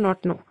commissioner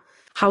not know?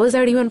 How is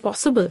that even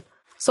possible?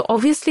 So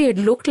obviously it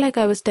looked like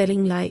I was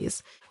telling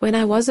lies when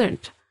I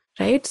wasn't,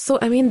 right? So,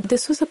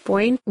 this was a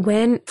point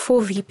when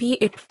for VP,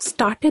 it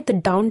started the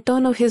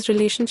downturn of his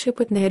relationship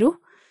with Nehru.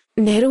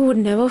 Nehru would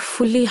never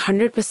fully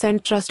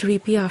 100% trust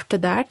VP after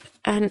that.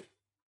 And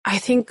I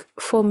think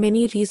for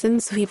many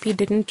reasons, VP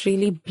didn't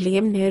really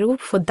blame Nehru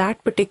for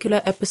that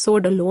particular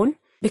episode alone,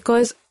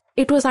 because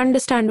it was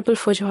understandable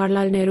for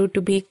Jawaharlal Nehru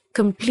to be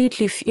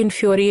completely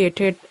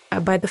infuriated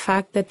by the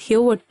fact that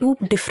here were two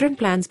different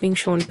plans being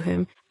shown to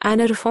him,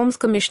 and a reforms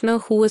commissioner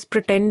who was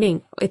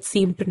pretending, it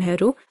seemed to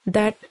Nehru,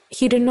 that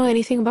he didn't know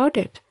anything about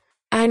it.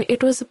 And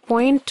it was a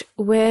point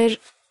where,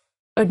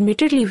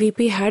 admittedly,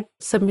 VP had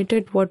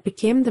submitted what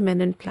became the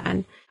Menon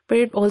Plan, but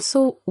it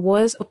also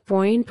was a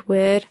point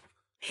where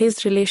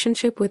his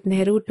relationship with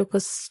Nehru took a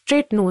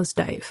straight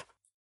nosedive.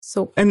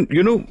 And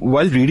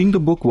while reading the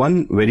book,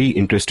 one very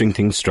interesting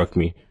thing struck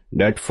me,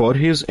 that for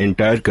his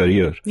entire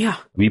career,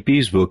 VP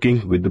is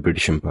working with the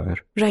British Empire.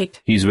 Right.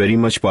 He's very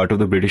much part of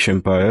the British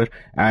Empire,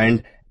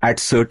 and at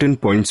certain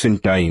points in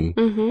time,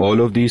 all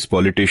of these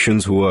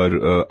politicians who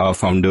are our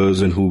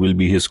founders and who will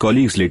be his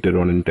colleagues later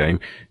on in time,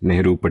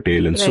 Nehru,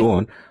 Patel, and so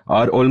on,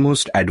 are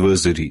almost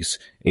adversaries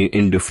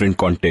in different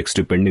contexts,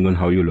 depending on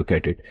how you look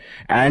at it.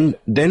 And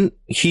then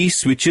he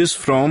switches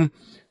from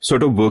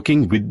sort of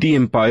working with the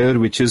empire,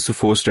 which is the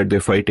force that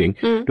they're fighting,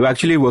 to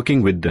actually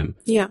working with them.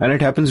 Yeah. And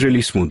it happens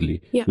really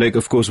smoothly. Yeah. Like,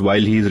 of course,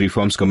 while he's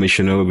reforms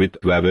commissioner with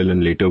Wavell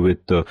and later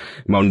with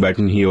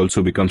Mountbatten, he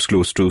also becomes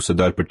close to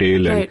Sardar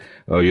Patel Right.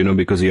 and,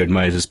 because he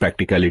admires his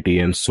practicality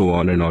and so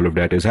on, and all of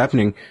that is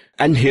happening.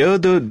 And here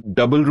the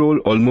double role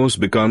almost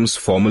becomes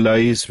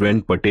formalized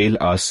when Patel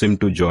asks him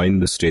to join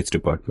the States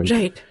Department.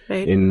 Right.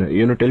 Tell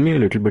me a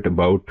little bit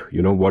about,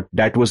 what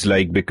that was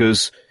like,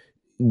 because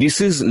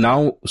this is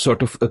now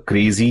sort of a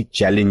crazy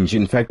challenge.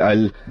 In fact,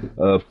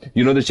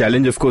 the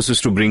challenge, of course, is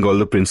to bring all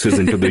the princes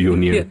into the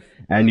union. Yeah.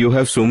 And you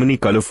have so many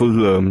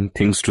colorful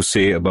things to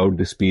say about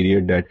this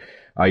period that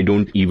I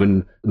don't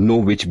even know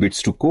which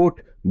bits to quote,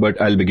 but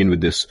I'll begin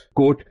with this.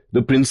 Quote,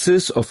 "The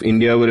princes of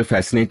India were a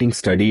fascinating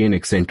study in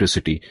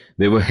eccentricity.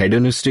 They were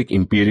hedonistic,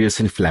 imperious,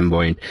 and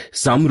flamboyant.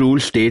 Some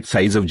ruled state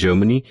size of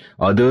Germany,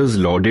 others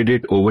lorded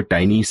it over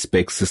tiny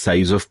specks the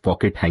size of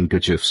pocket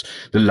handkerchiefs.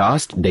 The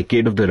last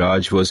decade of the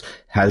Raj was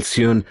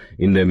halcyon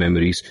in their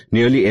memories.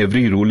 Nearly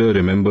every ruler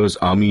remembers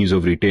armies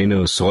of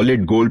retainers,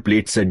 solid gold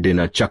plates at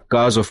dinner,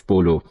 chakkas of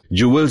polo,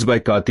 jewels by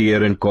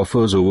Cartier, and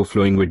coffers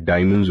overflowing with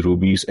diamonds,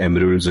 rubies,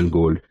 emeralds, and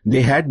gold.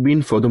 They had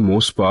been, for the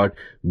most part,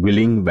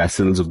 willing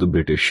vassals of the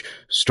British."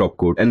 Stop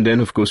quote. And then,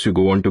 of course, you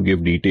go on to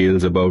give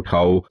details about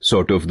how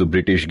sort of the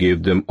British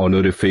gave them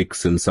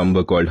honorifics, and some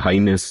were called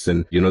Highness,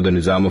 and, the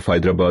Nizam of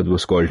Hyderabad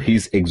was called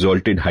His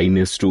Exalted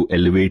Highness to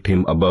elevate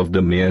him above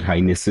the mere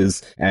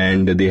Highnesses,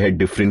 and they had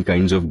different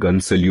kinds of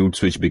gun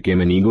salutes, which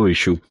became an ego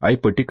issue. I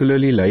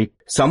particularly like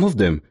some of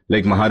them,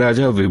 like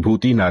Maharaja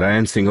Vibhuti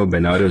Narayan Singh of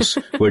Benares,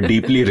 were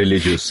deeply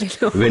religious.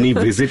 When he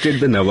visited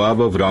the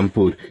Nawab of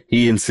Rampur,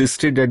 he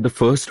insisted that the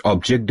first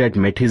object that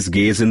met his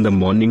gaze in the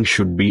morning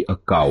should be a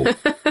cow.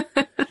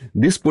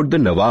 This put the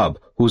Nawab,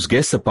 whose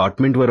guest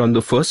apartment were on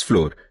the first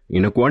floor,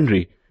 in a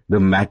quandary. The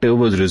matter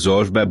was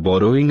resolved by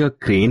borrowing a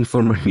crane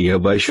from a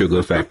nearby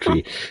sugar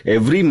factory.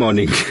 Every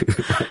morning,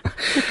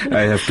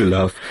 I have to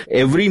laugh,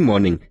 every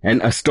morning,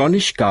 an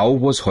astonished cow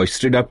was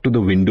hoisted up to the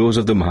windows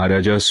of the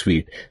Maharaja's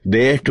suite,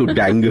 there to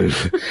dangle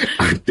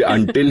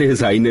until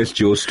His Highness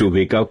chose to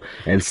wake up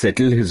and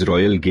settle his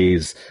royal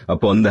gaze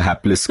upon the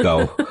hapless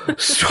cow.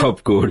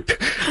 Stop quote.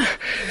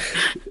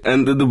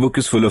 And the book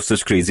is full of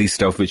such crazy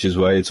stuff, which is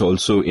why it's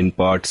also in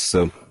parts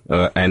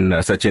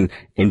and such an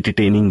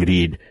entertaining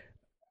read.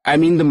 I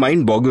mean, the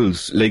mind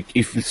boggles. Like,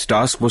 if this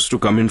task was to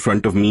come in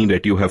front of me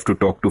that you have to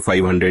talk to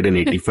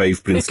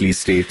 585 princely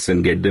states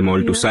and get them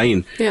all to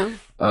sign,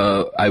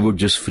 I would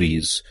just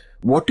freeze.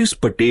 What is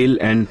Patel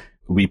and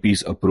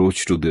VP's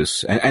approach to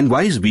this? And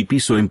why is VP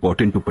so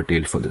important to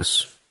Patel for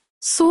this?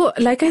 So,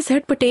 like I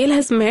said, Patel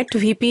has met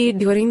VP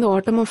during the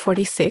autumn of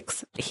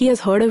 46. He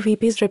has heard of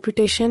VP's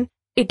reputation.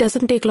 It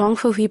doesn't take long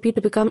for VP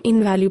to become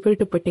invaluable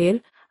to Patel.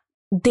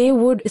 They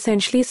would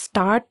essentially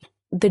start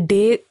the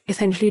day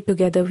essentially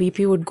together.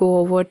 VP would go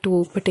over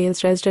to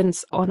Patel's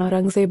residence on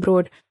Aurangzeb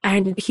Road,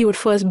 and he would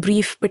first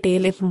brief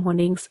Patel in the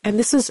mornings. And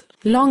this is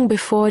long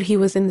before he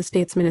was in the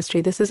States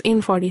Ministry. This is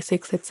in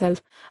 46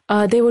 itself.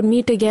 They would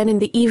meet again in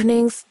the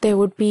evenings. There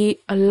would be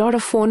a lot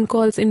of phone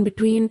calls in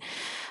between.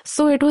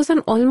 So it was an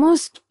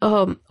almost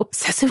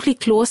obsessively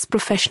close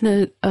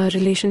professional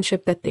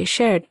relationship that they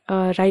shared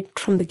right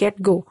from the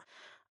get-go.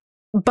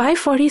 By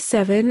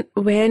 47,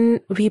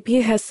 when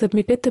VP has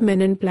submitted the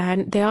Menon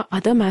Plan, there are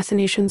other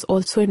machinations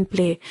also in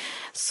play.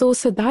 So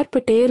Sardar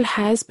Patel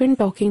has been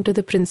talking to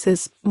the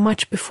princes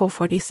much before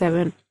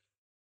 47.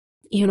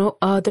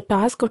 The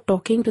task of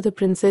talking to the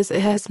princes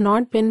has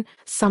not been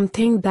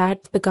something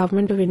that the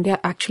government of India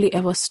actually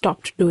ever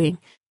stopped doing.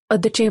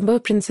 The Chamber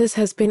of Princes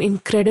has been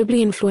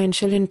incredibly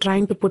influential in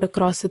trying to put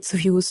across its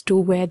views to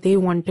where they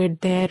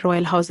wanted their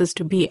royal houses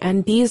to be.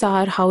 And these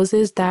are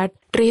houses that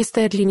trace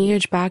their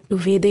lineage back to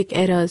Vedic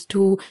eras,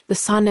 to the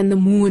sun and the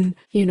moon,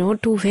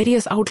 to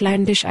various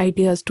outlandish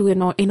ideas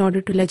in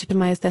order to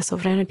legitimize their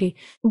sovereignty.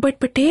 But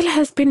Patel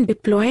has been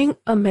deploying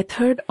a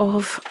method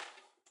of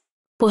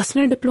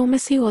personal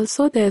diplomacy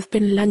also. There have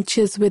been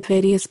lunches with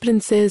various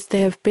princes.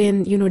 There have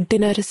been,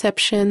 dinner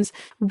receptions,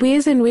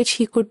 ways in which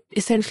he could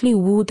essentially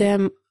woo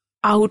them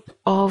out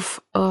of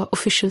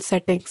official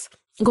settings.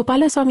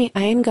 Gopalaswamy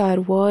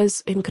Iyengar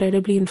was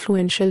incredibly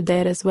influential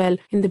there as well.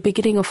 In the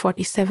beginning of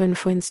 47,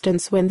 for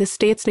instance, when the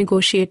States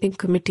Negotiating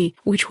Committee,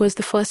 which was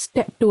the first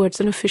step towards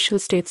an official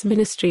states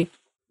ministry,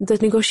 the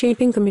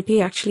negotiating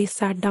committee actually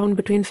sat down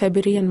between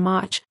February and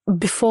March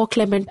before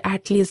Clement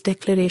Attlee's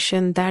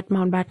declaration that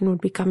Mountbatten would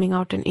be coming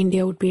out and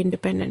India would be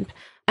independent.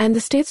 And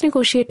the States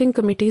Negotiating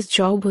Committee's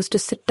job was to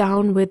sit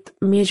down with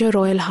major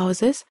royal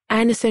houses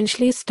and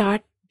essentially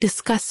start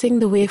discussing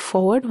the way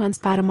forward once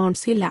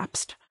paramountcy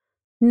lapsed.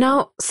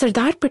 Now,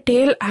 Sardar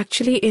Patel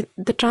actually,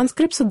 the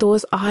transcripts of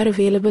those are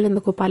available in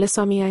the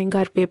Gopalaswamy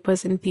Iyengar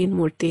papers in Teen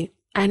Murti.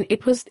 And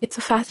it's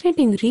a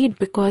fascinating read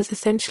because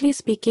essentially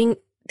speaking,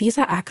 these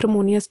are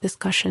acrimonious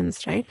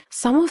discussions, right?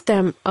 Some of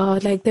them,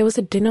 like there was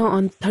a dinner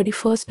on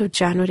 31st of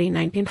January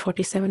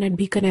 1947 at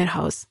Bikaner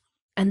House.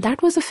 And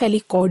that was a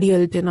fairly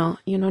cordial dinner.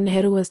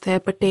 Nehru was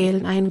there, Patel,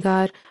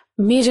 Iyengar,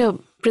 major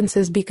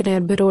princes,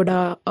 Bikaner,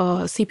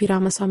 Baroda, C.P.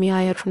 Ramaswamy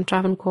Iyer from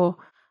Travancore,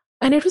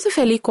 And it was a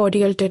fairly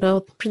cordial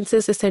dinner.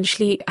 Princess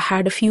essentially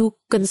had a few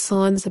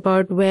concerns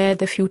about where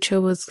the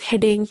future was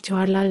heading.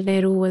 Jawaharlal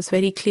Nehru was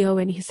very clear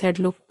when he said,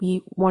 look,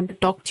 we want to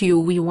talk to you.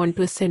 We want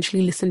to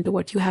essentially listen to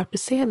what you have to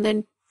say and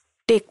then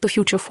take the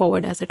future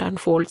forward as it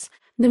unfolds.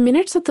 The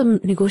minutes of the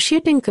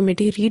negotiating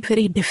committee read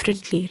very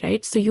differently,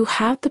 right? So you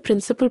have the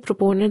principal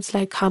proponents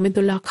like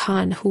Hamidullah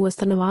Khan, who was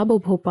the Nawab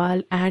of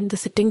Bhopal and the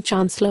sitting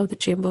chancellor of the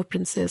Chamber of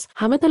Princes.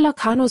 Hamidullah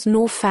Khan was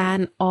no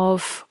fan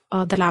of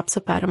the lapse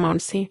of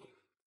paramountcy.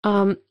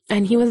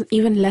 And he was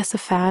even less a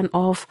fan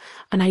of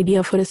an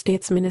idea for a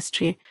states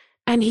ministry.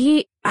 And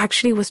he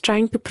actually was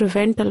trying to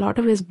prevent a lot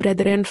of his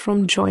brethren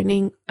from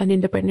joining an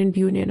independent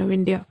union of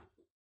India.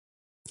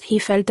 He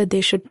felt that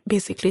they should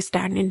basically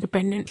stand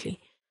independently.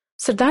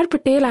 Sardar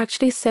Patel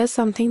actually says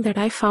something that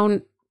I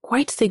found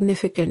quite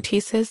significant. He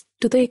says,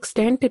 to the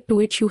extent to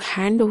which you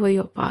hand over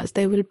your powers,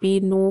 there will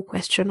be no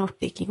question of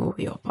taking over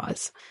your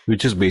powers.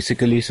 Which is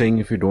basically saying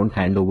if you don't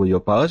hand over your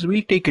powers,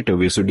 we take it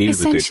away, so deal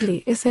with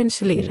it.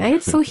 Essentially,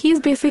 right? So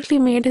he's basically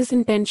made his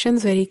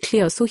intentions very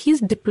clear. So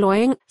he's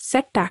deploying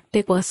set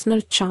tactic,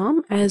 personal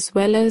charm, as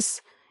well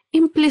as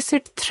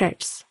implicit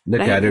threats. The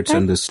carrots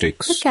and the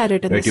sticks. The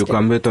carrot and the stick. You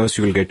come with us,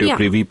 you will get your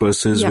privy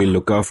purses, we'll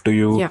look after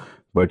you. Yeah.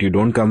 But you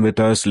don't come with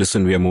us,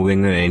 listen, we are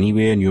moving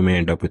anyway and you may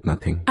end up with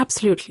nothing.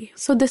 Absolutely.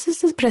 So this is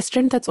the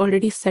precedent that's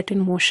already set in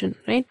motion,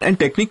 right? And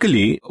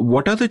technically,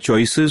 what are the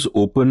choices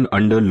open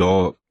under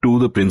law to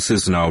the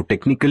princes now?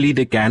 Technically,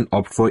 they can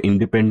opt for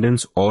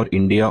independence or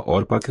India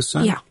or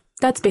Pakistan? Yeah,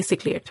 that's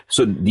basically it.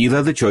 So these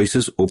are the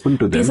choices open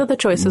to them. These are the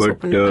choices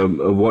open to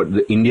them. What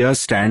the India's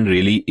stand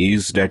really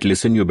is that,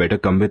 listen, you better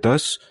come with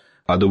us.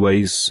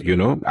 Otherwise,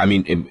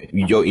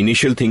 your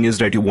initial thing is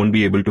that you won't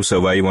be able to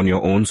survive on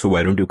your own, so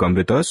why don't you come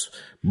with us?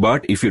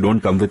 But if you don't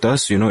come with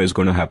us, it's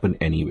going to happen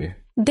anyway.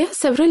 There are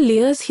several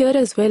layers here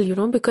as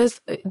well, because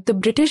the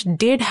British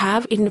did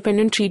have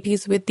independent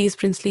treaties with these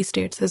princely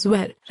states as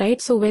well,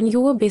 right? So when you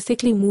were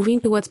basically moving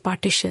towards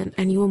partition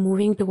and you were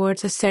moving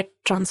towards a set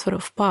transfer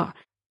of power,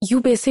 you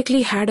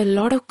basically had a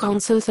lot of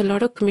councils, a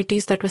lot of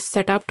committees that were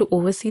set up to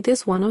oversee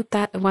this. One of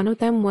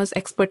them was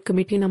Expert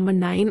Committee number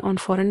 9 on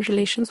Foreign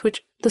Relations,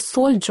 which the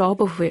sole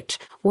job of which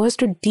was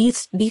to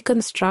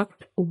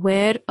deconstruct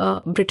where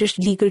British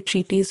legal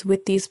treaties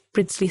with these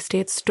princely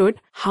states stood,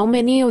 how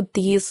many of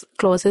these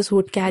clauses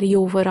would carry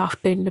over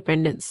after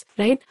independence,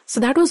 right? So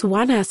that was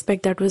one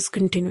aspect that was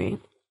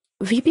continuing.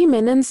 VP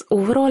Menon's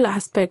overall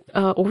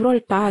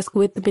task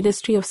with the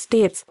Ministry of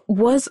States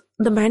was,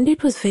 the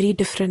mandate was very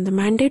different. The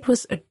mandate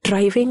was a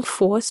driving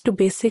force to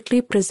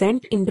basically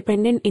present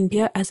independent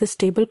India as a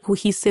stable,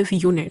 cohesive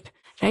unit,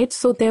 right?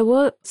 So there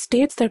were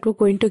states that were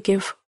going to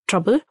give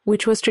trouble,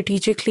 which was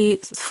strategically,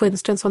 for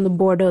instance, on the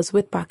borders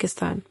with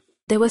Pakistan.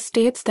 There were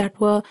states that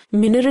were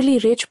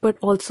minerally rich, but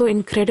also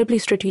incredibly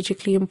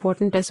strategically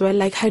important as well,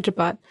 like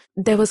Hyderabad.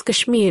 There was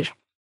Kashmir.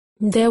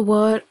 There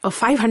were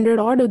 500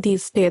 odd of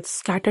these states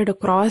scattered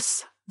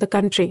across the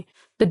country.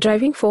 The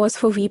driving force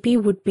for VP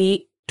would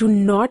be to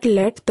not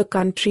let the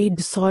country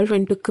dissolve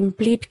into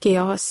complete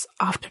chaos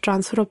after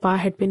transfer of power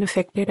had been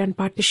effected and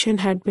partition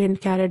had been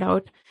carried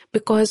out,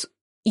 because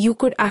you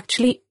could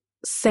actually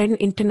send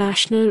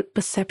international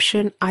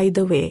perception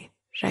either way,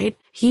 right?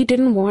 He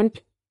didn't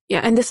want... Yeah,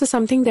 and this is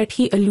something that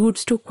he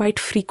alludes to quite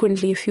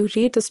frequently. If you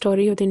read the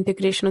story of the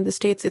integration of the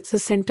states, it's a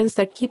sentence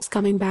that keeps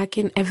coming back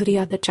in every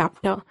other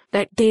chapter,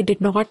 that they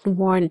did not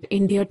want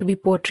India to be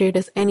portrayed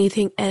as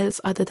anything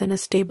else other than a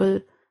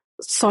stable,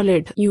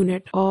 solid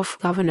unit of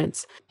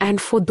governance.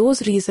 And for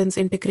those reasons,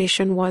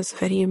 integration was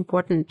very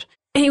important.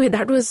 Anyway,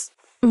 that was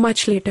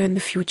much later in the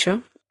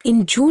future.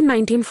 In June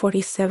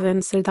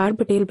 1947, Sardar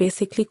Patel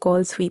basically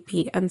calls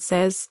VP and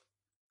says,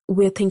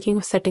 we're thinking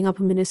of setting up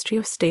a Ministry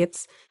of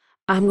States.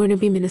 I'm going to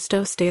be Minister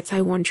of States.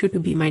 I want you to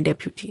be my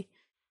deputy.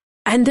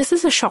 And this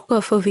is a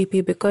shocker for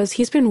VP because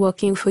he's been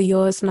working for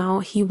years now.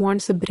 He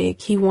wants a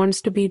break. He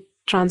wants to be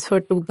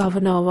transferred to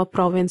governor of a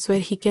province where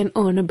he can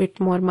earn a bit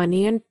more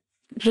money and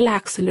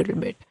relax a little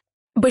bit.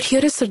 But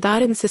here is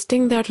Sardar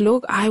insisting that,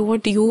 look, I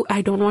want you.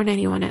 I don't want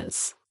anyone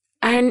else.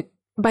 And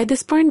by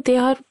this point, they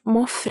are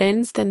more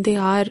friends than they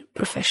are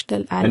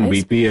professional allies. And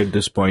VP at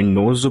this point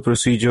knows the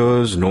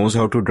procedures, knows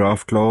how to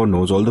draft law,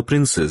 knows all the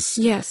princes.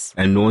 Yes.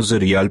 And knows the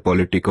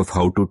realpolitik of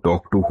how to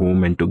talk to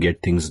whom and to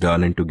get things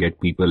done and to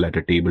get people at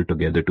a table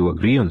together to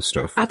agree on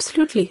stuff.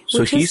 Absolutely.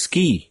 So he's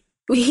key.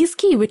 He's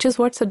key, which is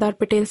what Sardar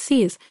Patel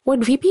sees.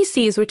 What VP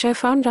sees, which I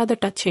found rather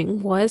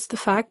touching, was the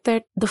fact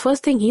that the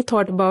first thing he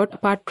thought about,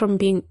 apart from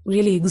being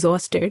really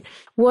exhausted,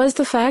 was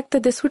the fact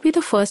that this would be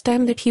the first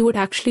time that he would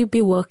actually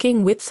be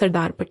working with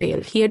Sardar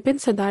Patel. He had been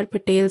Sardar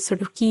Patel's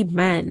sort of key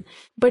man,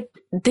 but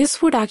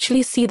this would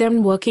actually see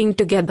them working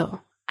together.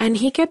 And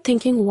he kept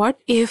thinking, what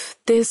if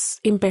this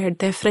impaired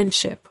their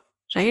friendship,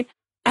 right?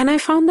 And I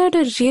found that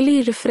a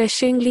really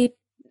refreshingly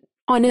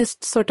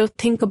honest sort of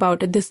think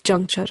about at this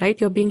juncture,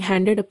 right? You're being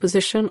handed a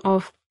position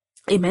of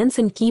immense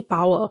and key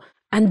power.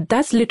 And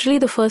that's literally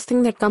the first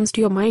thing that comes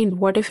to your mind.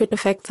 What if it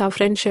affects our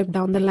friendship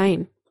down the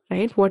line,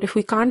 right? What if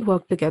we can't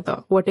work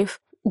together? What if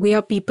we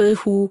are people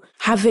who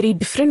have very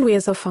different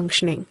ways of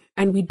functioning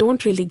and we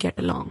don't really get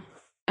along?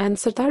 And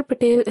Sardar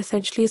Patel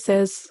essentially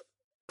says,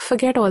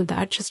 forget all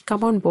that, just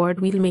come on board,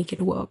 we'll make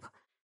it work.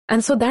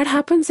 And so that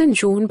happens in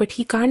June, but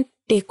he can't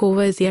take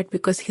over as yet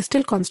because he's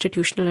still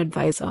constitutional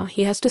advisor.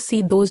 He has to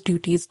see those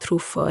duties through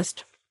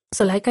first.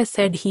 So like I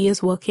said, he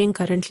is working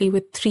currently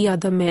with 3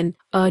 other men,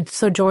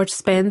 Sir George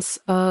Spence,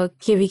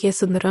 KVK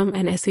Sundaram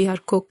and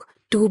SVR Cook,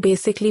 to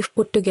basically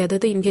put together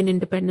the Indian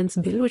Independence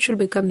Bill, which will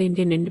become the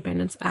Indian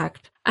Independence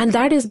Act. And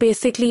that is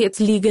basically,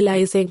 it's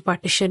legalizing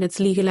partition, it's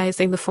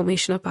legalizing the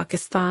formation of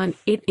Pakistan.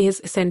 It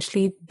is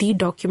essentially the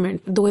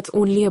document, though it's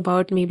only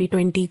about maybe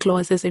 20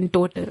 clauses in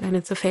total, and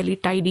it's a fairly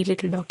tidy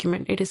little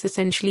document. It is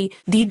essentially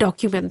the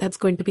document that's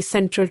going to be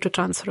central to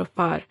transfer of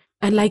power.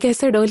 And like I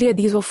said earlier,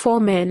 these were 4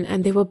 men,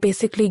 and they were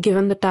basically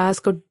given the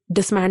task of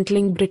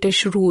dismantling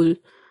British rule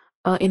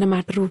in a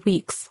matter of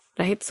weeks,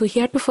 right? So he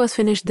had to first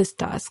finish this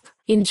task.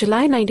 In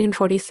July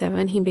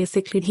 1947,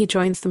 he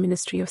joins the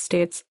Ministry of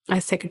States.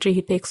 As secretary,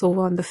 he takes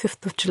over on the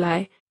 5th of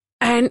July.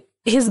 And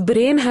his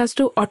brain has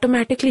to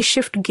automatically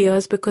shift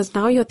gears because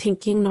now you're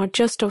thinking not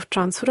just of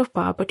transfer of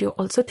power, but you're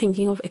also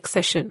thinking of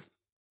accession,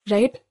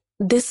 right?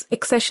 This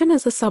accession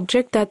is a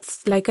subject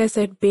that's, like I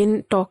said,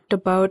 been talked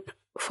about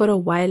for a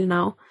while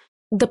now.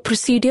 The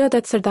procedure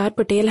that Sardar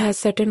Patel has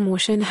set in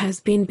motion has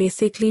been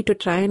basically to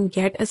try and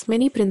get as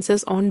many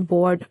princes on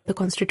board the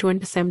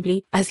Constituent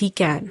Assembly as he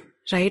can,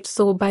 right?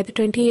 So by the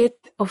 28th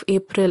of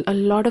April, a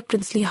lot of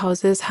princely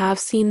houses have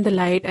seen the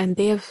light and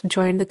they have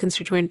joined the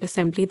Constituent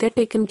Assembly. They're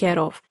taken care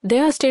of.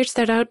 There are states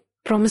that are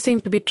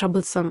promising to be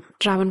troublesome.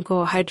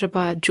 Travancore,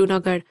 Hyderabad,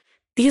 Junagadh.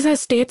 These are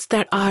states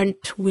that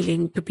aren't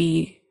willing to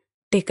be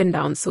taken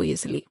down so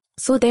easily.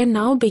 So there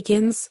now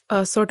begins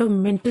a sort of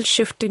mental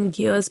shift in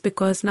gears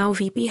because now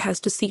VP has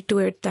to see to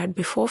it that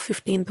before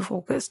 15th of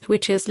August,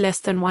 which is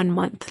less than 1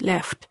 month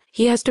left,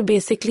 he has to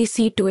basically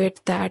see to it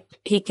that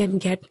he can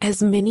get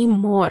as many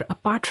more,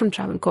 apart from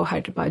Travancore,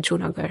 Hyderabad,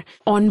 Junagadh,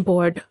 on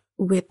board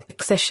with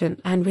accession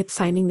and with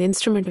signing the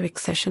instrument of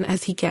accession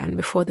as he can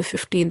before the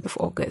 15th of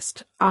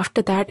August.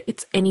 After that,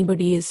 it's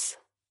anybody's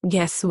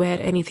guess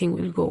where anything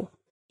will go.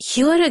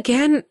 Here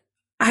again,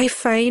 I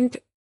find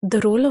the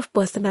role of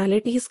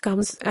personalities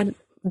comes, and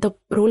the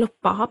role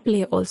of power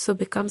play also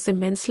becomes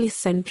immensely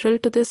central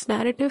to this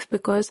narrative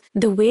because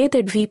the way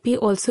that VP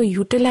also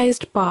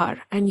utilized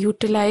power and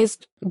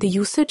utilized the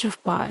usage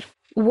of power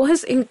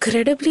was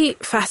incredibly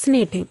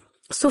fascinating.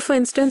 So for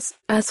instance,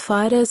 as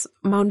far as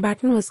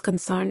Mountbatten was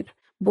concerned,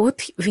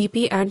 both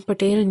VP and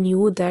Patel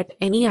knew that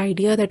any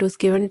idea that was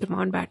given to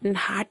Mountbatten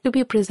had to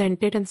be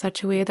presented in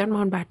such a way that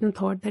Mountbatten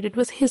thought that it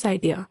was his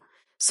idea.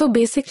 So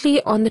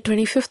basically, on the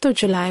 25th of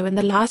July, when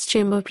the last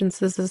Chamber of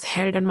Princes is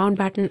held and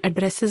Mountbatten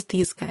addresses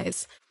these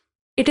guys,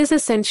 it is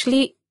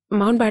essentially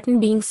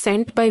Mountbatten being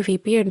sent by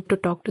VP and to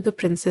talk to the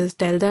princes,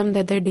 tell them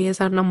that their days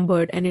are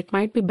numbered and it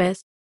might be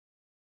best.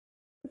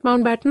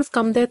 Mountbatten's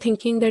come there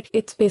thinking that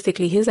it's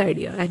basically his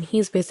idea and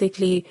he's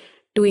basically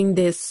doing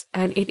this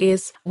and it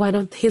is one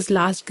of his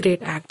last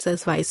great acts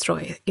as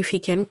Viceroy, if he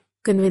can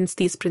convince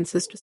these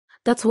princes to.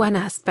 That's one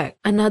aspect.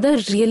 Another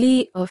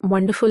really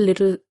wonderful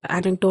little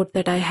anecdote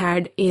that I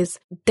had is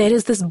there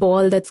is this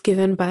ball that's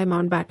given by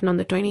Mountbatten on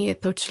the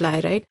 28th of July,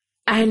 right?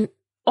 And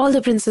all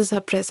the princes are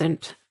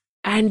present.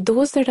 And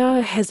those that are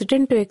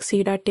hesitant to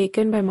accede are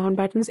taken by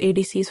Mountbatten's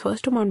ADCs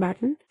first to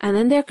Mountbatten, and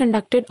then they are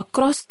conducted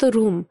across the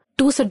room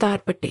to Sardar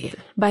Patel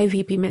by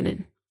VP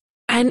Menon.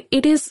 And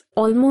it is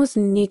almost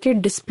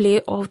naked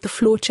display of the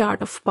flowchart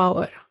of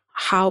power,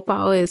 how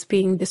power is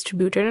being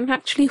distributed and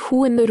actually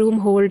who in the room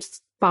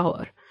holds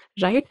power.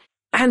 Right?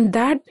 And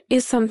that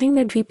is something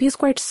that VP is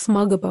quite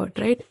smug about,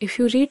 right? If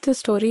you read the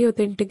story of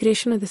the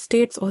integration of the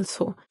states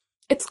also,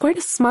 it's quite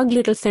a smug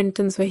little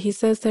sentence where he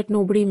says that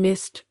nobody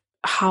missed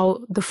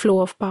how the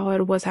flow of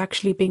power was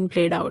actually being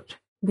played out.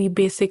 We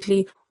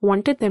basically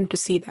wanted them to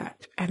see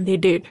that, and they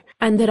did.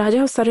 And the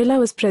Raja of Sarila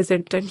was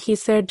present, and he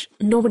said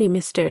nobody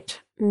missed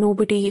it.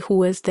 Nobody who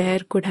was there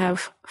could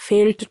have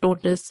failed to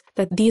notice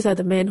that these are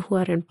the men who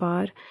are in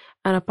power.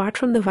 And apart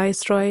from the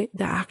Viceroy,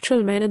 the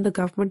actual men in the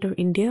government of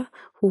India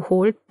who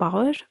hold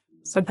power,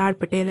 Sardar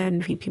Patel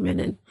and VP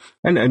Menon.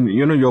 And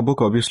you know, your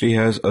book obviously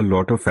has a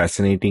lot of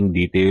fascinating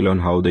detail on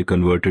how they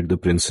converted the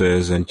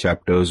princes and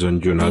chapters on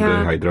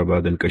Junagadh,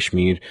 Hyderabad and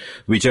Kashmir,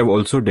 which I've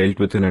also dealt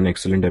with in an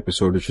excellent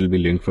episode, which will be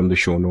linked from the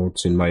show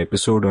notes in my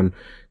episode on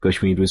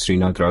Kashmir with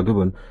Srinath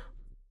Raghavan.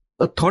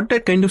 A thought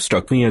that kind of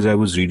struck me as I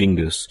was reading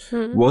this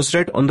was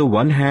that on the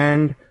one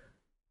hand,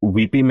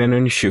 VP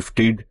Menon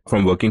shifted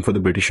from working for the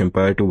British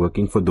Empire to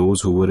working for those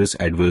who were his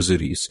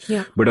adversaries.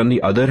 Yeah. But on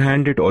the other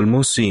hand, it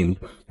almost seemed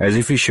as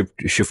if he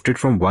shifted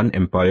from one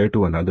empire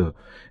to another.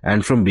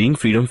 And from being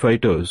freedom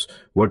fighters,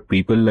 what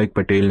people like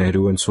Patel,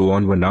 Nehru and so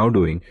on were now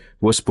doing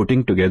was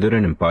putting together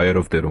an empire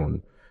of their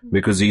own.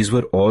 Because these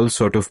were all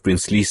sort of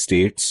princely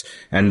states,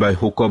 and by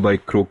hook or by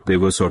crook, they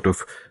were sort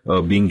of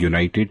being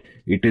united.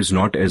 It is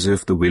not as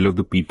if the will of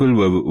the people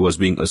was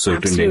being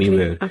ascertained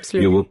anywhere.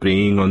 Absolutely. You were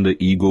preying on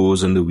the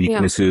egos and the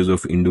weaknesses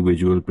of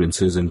individual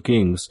princes and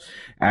kings.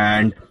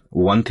 And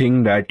one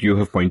thing that you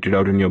have pointed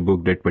out in your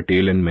book that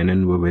Patel and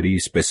Menon were very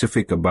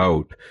specific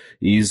about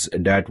is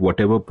that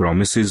whatever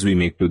promises we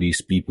make to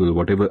these people,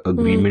 whatever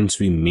agreements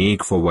we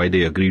make for why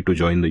they agree to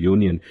join the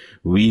union,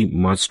 we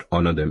must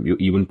honor them. You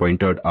even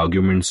point out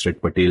arguments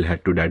that Patel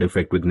had to that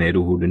effect with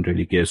Nehru, who didn't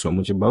really care so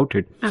much about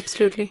it.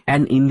 Absolutely.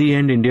 And in the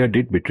end, India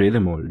did betray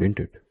them all, didn't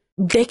it?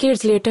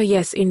 Decades later,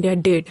 yes, India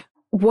did.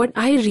 What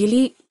I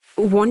really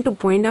want to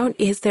point out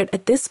is that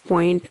at this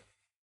point,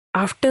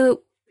 after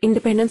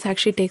independence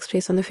actually takes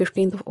place on the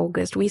 15th of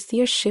August, we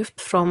see a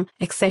shift from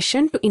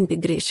accession to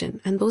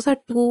integration. And those are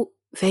two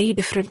very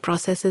different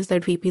processes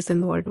that VP is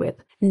involved with.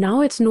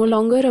 Now it's no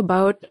longer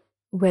about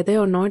whether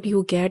or not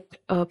you get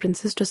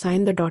princes to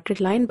sign the dotted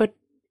line, but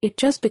it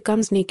just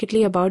becomes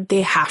nakedly about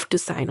they have to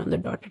sign on the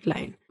dotted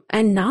line.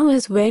 And now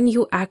is when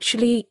you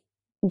actually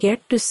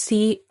get to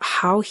see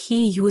how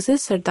he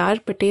uses Sardar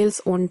Patel's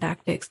own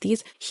tactics.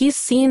 He's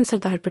seen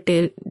Sardar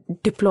Patel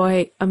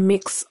deploy a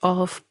mix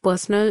of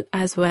personal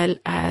as well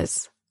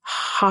as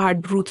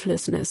hard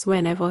ruthlessness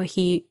whenever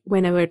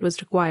it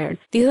was required.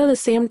 These are the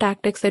same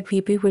tactics that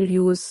VP will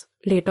use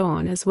later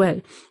on as well.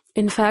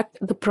 In fact,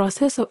 the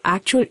process of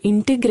actual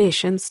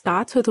integration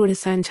starts with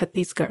Odisha and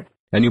Chhattisgarh.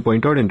 And you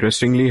point out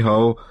interestingly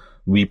how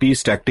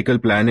VP's tactical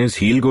plan is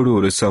he'll go to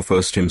Orissa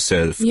first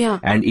himself. Yeah.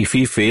 And if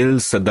he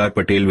fails, Sardar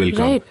Patel will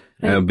come.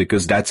 Right.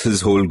 Because that's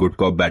his whole good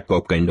cop, bad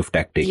cop kind of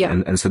tactic. Yeah.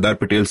 And Sardar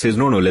Patel says,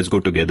 no, let's go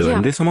together. Yeah.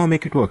 And they somehow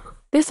make it work.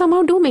 They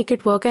somehow do make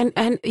it work.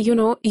 And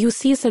you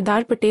see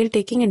Sardar Patel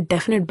taking a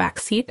definite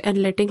backseat and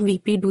letting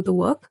VP do the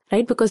work,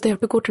 right? Because they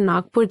have to go to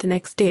Nagpur the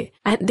next day.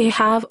 And they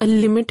have a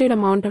limited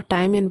amount of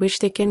time in which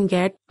they can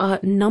get a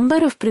number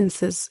of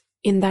princes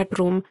in that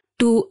room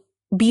to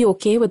be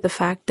okay with the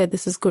fact that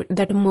this is good,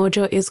 that a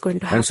merger is going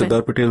to happen. And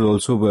Sardar Patel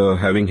also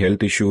having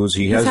health issues.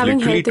 He's has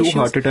literally two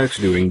heart attacks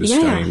during this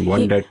time.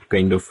 One that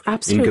kind of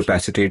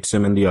incapacitates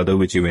him and the other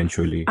which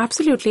eventually.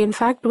 Absolutely. In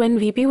fact, when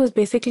VP was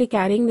basically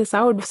carrying this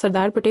out,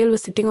 Sardar Patel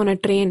was sitting on a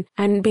train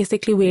and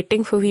basically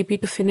waiting for VP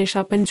to finish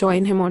up and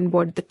join him on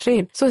board the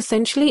train. So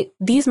essentially,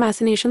 these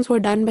machinations were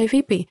done by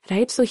VP,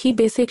 right? So he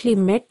basically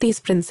met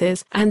these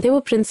princes, and they were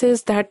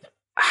princes that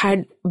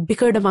had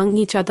bickered among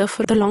each other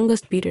for the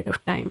longest period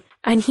of time.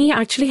 And he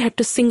actually had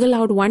to single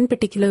out one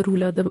particular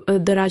ruler, the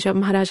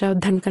Maharaja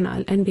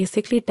Dhankanal, and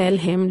basically tell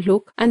him,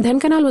 look, and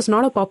Dhankanal was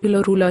not a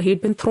popular ruler. He'd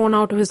been thrown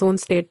out of his own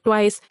state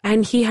twice,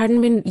 and he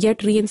hadn't been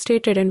yet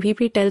reinstated. And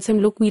VP tells him,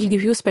 look, we'll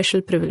give you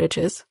special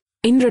privileges.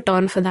 In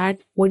return for that,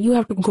 what you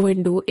have to go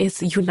and do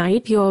is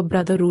unite your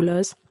brother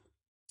rulers,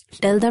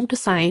 tell them to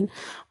sign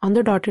on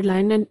the dotted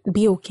line and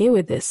be okay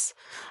with this.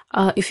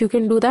 If you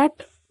can do that,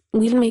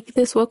 we'll make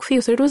this work for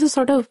you. So it was a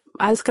sort of,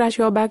 I'll scratch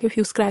your back if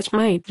you scratch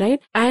mine,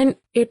 right? And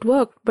it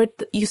worked.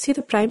 But you see,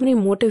 the primary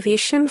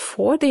motivation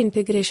for the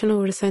integration of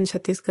Orissa and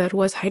Chhattisgarh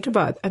was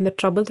Hyderabad and the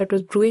trouble that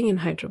was brewing in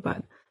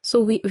Hyderabad.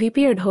 So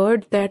VP had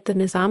heard that the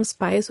Nizam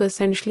spies were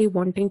essentially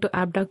wanting to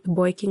abduct the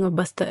boy king of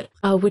Bastar,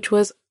 which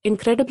was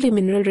incredibly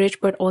mineral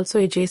rich, but also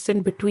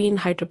adjacent between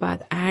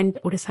Hyderabad and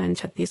Odisha and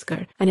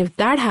Chhattisgarh. And if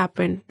that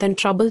happened, then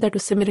trouble that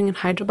was simmering in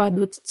Hyderabad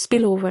would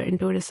spill over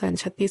into Odisha and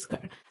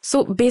Chhattisgarh.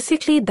 So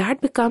basically,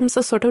 that becomes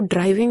a sort of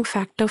driving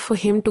factor for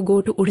him to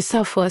go to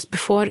Odisha first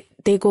before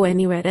they go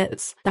anywhere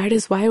else. That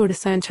is why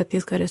Odisha and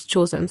Chhattisgarh is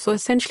chosen. So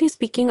essentially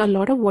speaking, a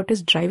lot of what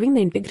is driving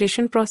the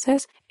integration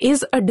process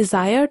is a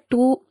desire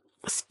to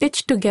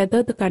stitch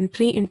together the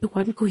country into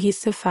one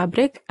cohesive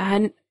fabric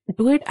and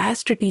do it as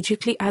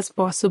strategically as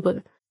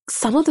possible.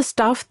 Some of the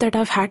stuff that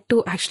I've had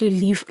to actually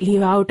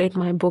leave out in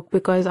my book,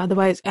 because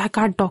otherwise I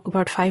can't talk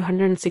about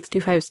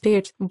 565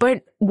 states.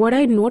 But what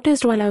I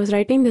noticed while I was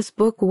writing this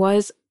book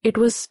was it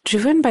was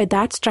driven by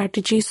that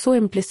strategy so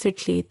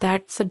implicitly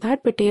that Sardar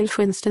Patel,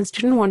 for instance,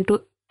 didn't want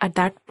to at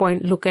that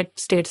point look at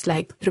states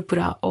like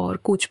Tripura or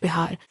Cooch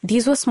Behar.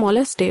 These were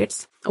smaller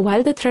states.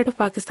 While the threat of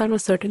Pakistan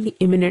was certainly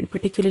imminent,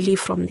 particularly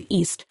from the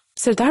east,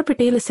 Sardar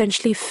Patel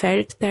essentially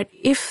felt that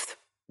if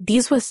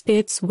these were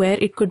states where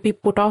it could be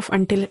put off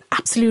until it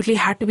absolutely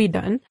had to be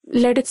done,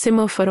 let it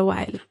simmer for a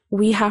while.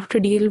 We have to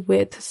deal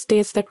with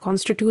states that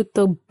constitute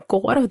the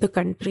core of the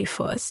country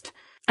first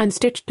and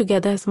stitch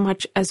together as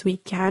much as we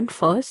can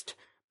first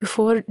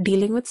before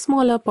dealing with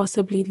smaller,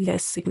 possibly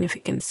less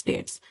significant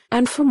states.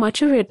 And for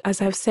much of it,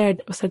 as I've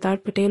said, Sardar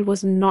Patel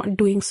was not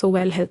doing so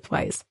well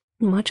health-wise.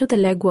 Much of the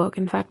legwork,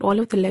 in fact, all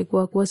of the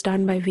legwork was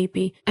done by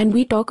VP. And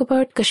we talk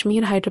about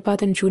Kashmir,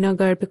 Hyderabad and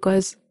Junagadh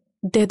because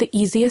they're the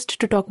easiest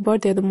to talk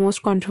about, they're the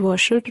most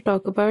controversial to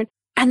talk about,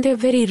 and they're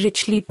very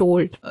richly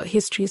told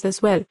histories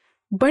as well.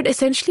 But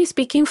essentially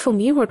speaking, for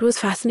me, what was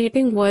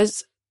fascinating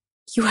was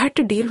you had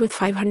to deal with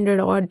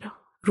 500-odd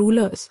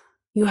rulers.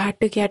 You had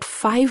to get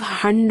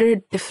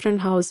 500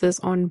 different houses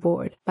on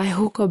board, by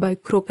hook or by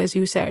crook, as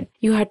you said.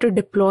 You had to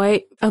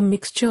deploy a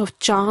mixture of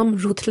charm,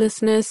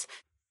 ruthlessness,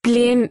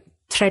 plain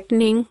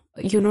threatening,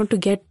 to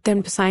get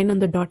them to sign on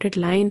the dotted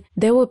line.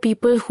 There were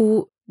people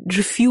who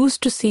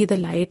refused to see the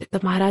light. The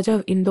Maharaja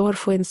of Indore,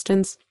 for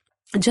instance,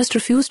 just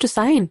refused to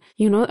sign.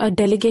 A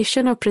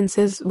delegation of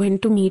princes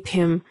went to meet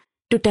him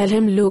to tell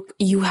him, look,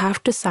 you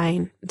have to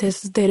sign.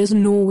 There is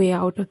no way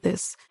out of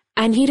this.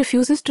 And he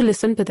refuses to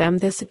listen to them.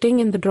 They're sitting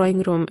in the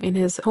drawing room in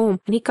his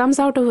home. And he comes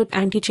out of an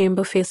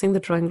antechamber facing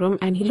the drawing room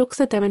and he looks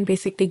at them and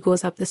basically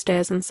goes up the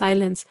stairs in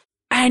silence.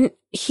 And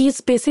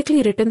he's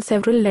basically written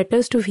several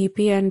letters to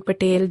VP and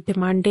Patel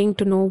demanding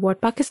to know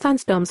what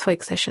Pakistan's terms for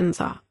accession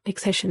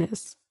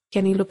is.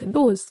 Can you look at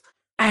those?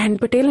 And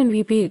Patel and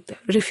VP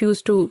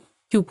refuse to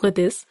humor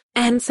this.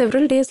 And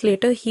several days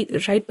later,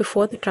 right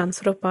before the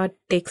transfer of power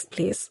takes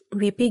place,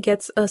 VP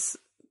gets a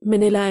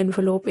manila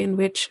envelope in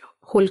which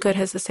Holkar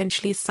has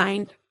essentially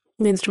signed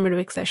the instrument of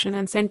accession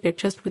and sent it,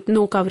 just with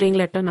no covering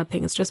letter,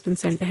 nothing. It's just been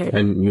sent ahead.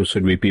 And you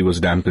said VP was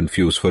damn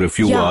confused. For a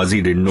few hours,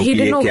 he didn't know. He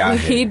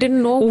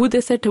didn't know who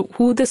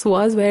this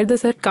was, where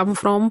this had come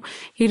from.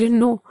 He didn't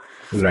know.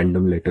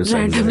 Random letters.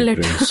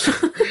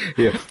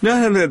 Yeah.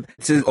 No,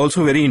 it's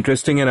also very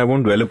interesting, and I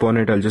won't dwell upon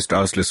it. I'll just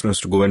ask listeners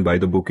to go and buy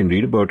the book and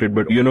read about it.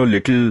 But,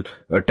 little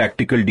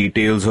tactical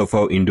details of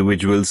how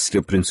individuals,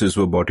 princes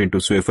were brought into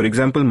sway. For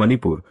example,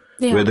 Manipur,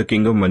 where the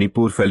king of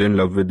Manipur fell in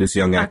love with this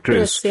young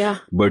actress.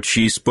 But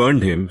she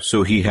spurned him,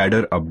 so he had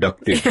her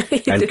abducted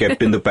and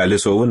kept in the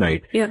palace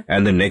overnight.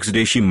 And the next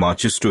day she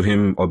marches to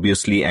him,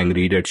 obviously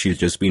angry that she's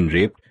just been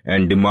raped,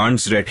 and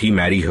demands that he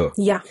marry her.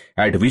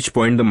 At which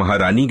point the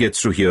Maharani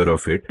gets to hear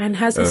of it. And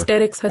has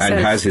hysterics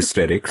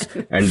herself.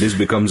 And this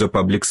becomes a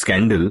public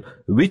scandal,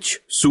 which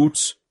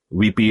suits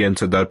VP and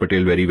Sardar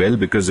Patel very well,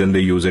 because then they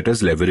use it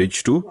as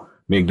leverage to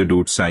make the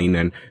dude sign.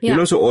 And,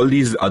 so all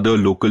these other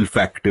local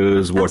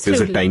factors, what is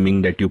the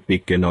timing that you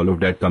pick and all of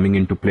that coming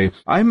into play.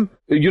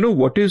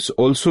 What is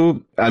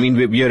also,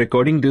 we are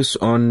recording this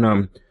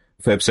on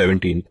Feb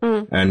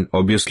 17th, and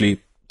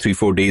obviously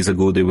 3-4 days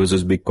ago, there was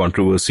this big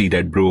controversy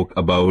that broke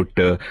about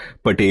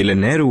Patel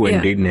and Nehru,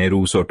 and did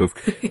Nehru sort of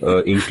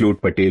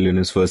include Patel in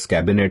his first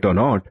cabinet or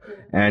not?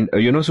 And,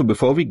 so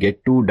before we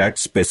get to that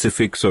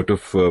specific sort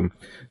of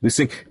this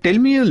thing, tell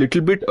me a little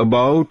bit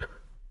about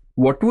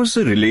what was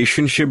the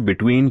relationship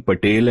between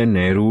Patel and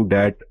Nehru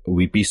that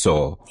VP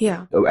saw?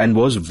 And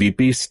was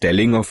VP's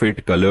telling of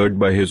it colored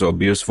by his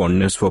obvious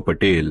fondness for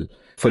Patel?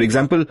 For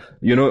example,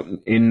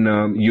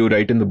 in you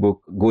write in the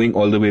book, going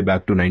all the way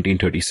back to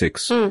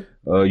 1936,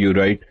 you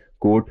write,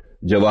 quote,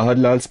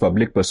 Jawaharlal's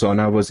public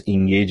persona was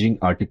engaging,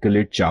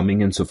 articulate,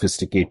 charming and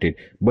sophisticated,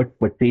 but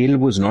Patel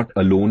was not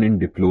alone in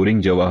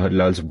deploring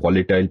Jawaharlal's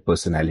volatile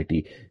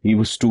personality. He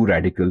was too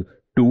radical,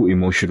 too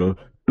emotional,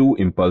 too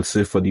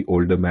impulsive for the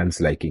older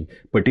man's liking.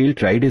 Patel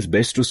tried his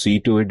best to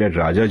see to it that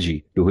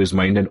Rajaji, to his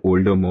mind an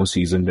older, more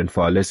seasoned and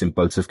far less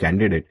impulsive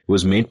candidate,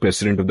 was made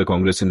president of the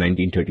Congress in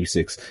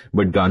 1936.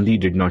 But Gandhi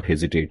did not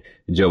hesitate.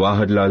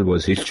 Jawaharlal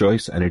was his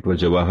choice, and it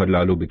was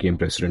Jawaharlal who became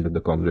president of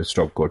the Congress,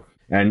 stop quote.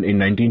 And in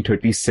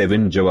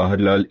 1937,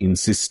 Jawaharlal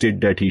insisted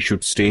that he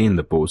should stay in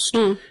the post,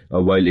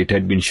 while it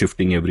had been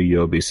shifting every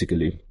year,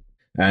 basically.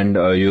 And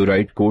you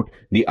write, quote,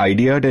 the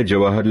idea that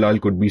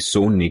Jawaharlal could be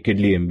so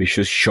nakedly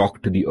ambitious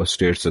shocked the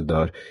austere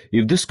Sardar.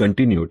 If this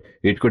continued,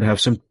 it could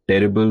have some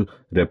terrible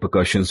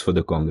repercussions for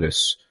the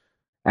Congress.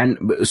 And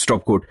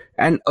stop quote.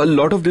 And a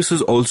lot of this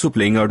is also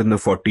playing out in the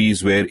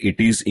 40s, where it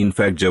is in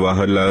fact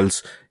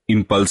Jawaharlal's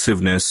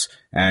impulsiveness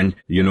and,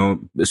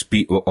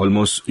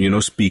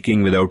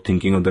 speaking without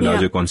thinking of the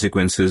larger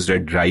consequences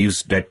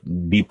that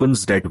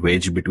deepens that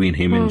wedge between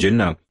him and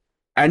Jinnah.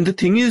 And the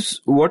thing is,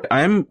 what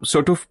I'm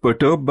sort of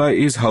perturbed by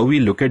is how we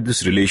look at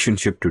this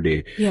relationship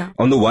today.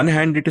 On the one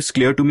hand, it is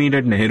clear to me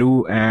that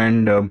Nehru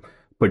and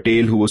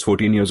Patel, who was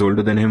 14 years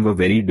older than him, were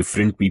very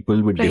different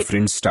people with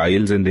different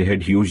styles, and they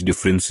had huge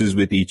differences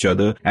with each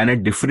other. And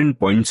at different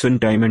points in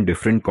time and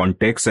different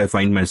contexts, I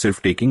find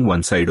myself taking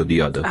one side or the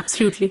other.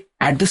 Absolutely.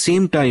 At the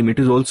same time, it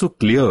is also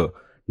clear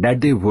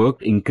that they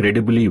worked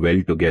incredibly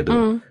well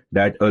together.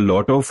 That a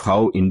lot of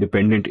how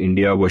independent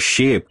India was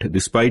shaped,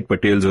 despite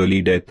Patel's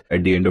early death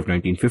at the end of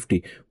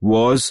 1950,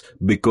 was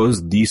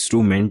because these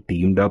two men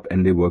teamed up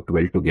and they worked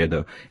well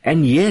together.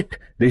 And yet,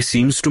 there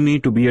seems to me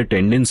to be a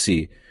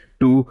tendency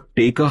to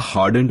take a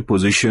hardened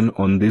position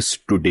on this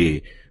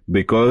today,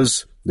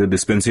 because the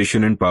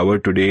dispensation in power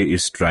today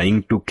is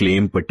trying to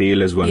claim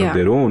Patel as one of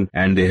their own,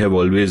 and they have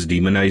always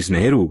demonized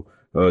Nehru.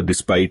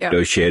 Despite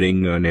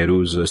sharing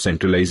Nehru's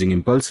centralizing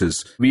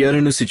impulses. We are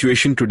in a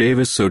situation today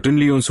where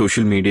certainly on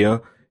social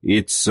media,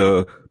 it's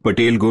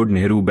Patel good,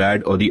 Nehru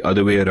bad, or the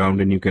other way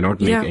around, and you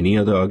cannot make any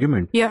other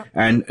argument.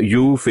 And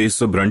you faced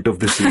the brunt of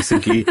this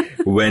recently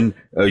when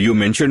you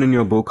mentioned in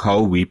your book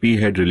how VP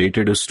had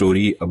related a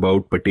story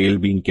about Patel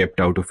being kept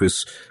out of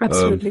his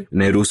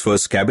Nehru's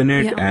first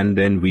cabinet, and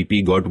then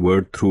VP got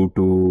word through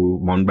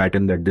to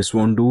Mountbatten that this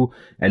won't do,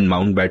 and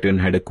Mountbatten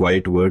had a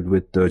quiet word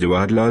with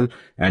Jawaharlal,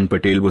 and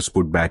Patel was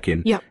put back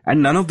in.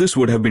 And none of this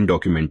would have been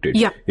documented.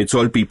 It's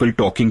all people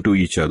talking to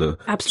each other,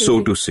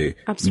 so to say.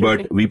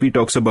 But VP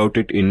talks about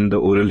it in the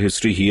oral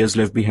history he has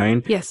left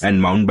behind. And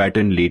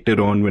Mountbatten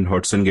later on, when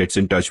Hodgson gets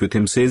in touch with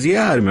him, says,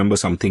 I remember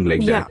something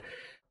like that.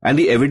 And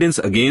the evidence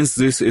against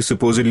this is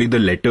supposedly the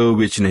letter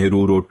which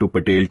Nehru wrote to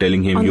Patel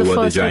telling him, you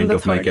are the giant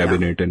of my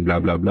cabinet and blah,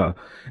 blah, blah.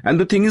 And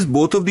the thing is,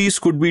 both of these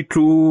could be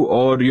true,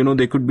 or,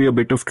 there could be a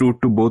bit of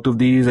truth to both of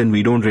these, and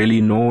we don't really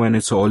know, and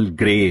it's all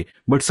grey.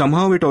 But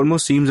somehow it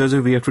almost seems as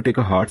if we have to take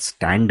a hard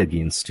stand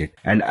against it.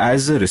 And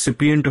as a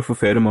recipient of a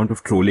fair amount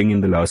of trolling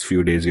in the last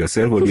few days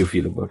yourself, what do you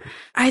feel about it?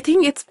 I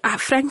think it's,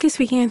 frankly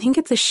speaking, I think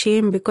it's a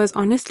shame because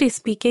honestly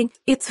speaking,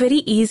 it's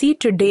very easy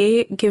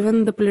today,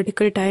 given the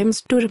political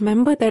times, to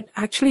remember that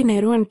actually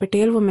Nehru and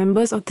Patel were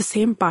members of the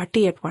same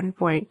party at one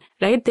point,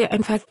 right? They,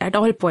 in fact, at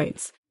all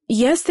points.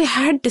 Yes, they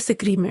had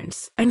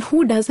disagreements. And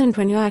who doesn't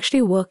when you're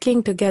actually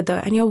working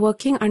together and you're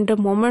working under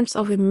moments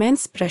of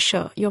immense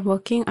pressure? You're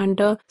working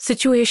under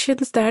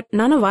situations that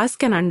none of us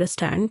can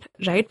understand,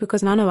 right?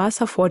 Because none of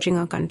us are forging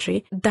our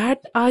country,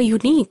 that are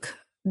unique.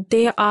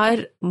 They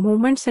are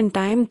moments in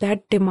time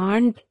that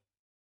demand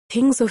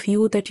things of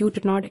you that you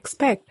did not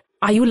expect.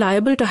 Are you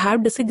liable to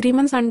have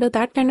disagreements under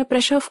that kind of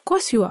pressure? Of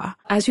course you are.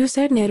 As you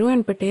said, Nehru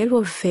and Patel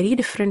were very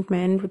different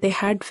men. They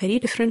had very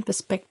different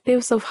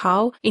perspectives of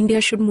how India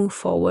should move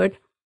forward.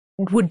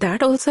 Would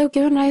that also have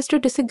given rise to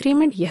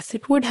disagreement? Yes,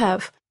 it would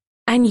have.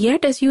 And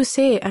yet, as you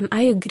say, and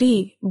I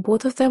agree,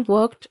 both of them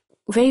worked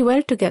very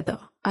well together.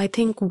 I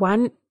think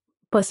one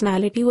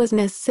personality was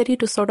necessary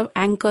to sort of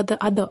anchor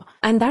the other.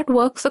 And that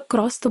works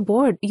across the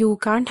board. You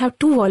can't have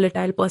two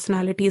volatile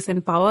personalities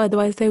in power,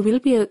 otherwise there will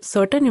be a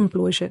certain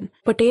implosion.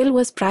 Patel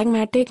was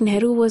pragmatic,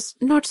 Nehru was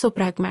not so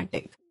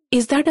pragmatic.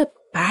 Is that a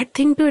bad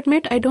thing to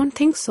admit? I don't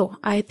think so.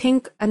 I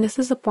think, and this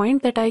is a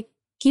point that I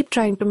keep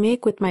trying to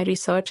make with my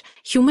research,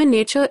 human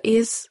nature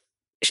is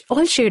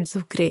all shades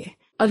of grey.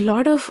 A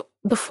lot of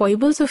the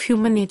foibles of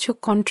human nature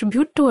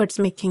contribute towards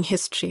making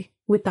history.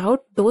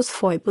 Without those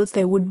foibles,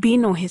 there would be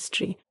no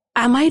history.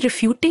 Am I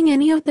refuting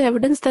any of the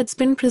evidence that's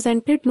been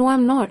presented? No,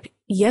 I'm not.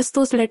 Yes,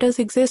 those letters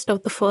exist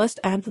of the 1st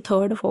and the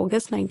 3rd of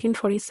August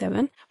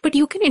 1947, but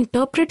you can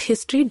interpret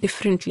history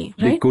differently,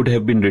 right? They could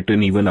have been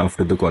written even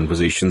after the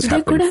conversations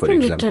happened, for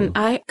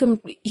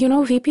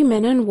example. VP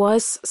Menon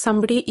was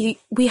somebody,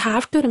 we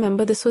have to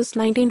remember this was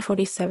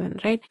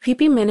 1947, right?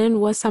 VP Menon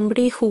was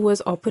somebody who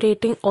was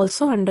operating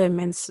also under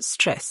immense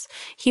stress.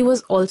 He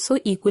was also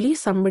equally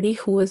somebody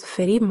who was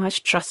very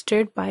much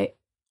trusted by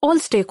all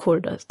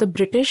stakeholders, the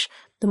British,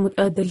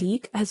 the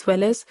League, as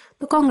well as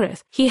the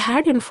Congress. He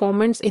had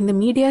informants in the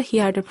media, he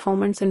had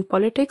informants in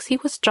politics. He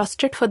was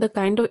trusted for the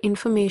kind of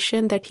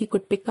information that he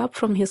could pick up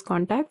from his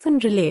contacts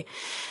and relay,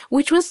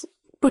 which was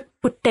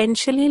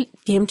potentially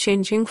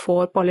game-changing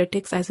for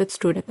politics as it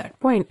stood at that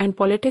point. And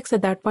politics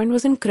at that point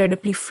was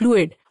incredibly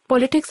fluid.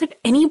 Politics at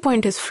any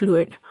point is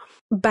fluid.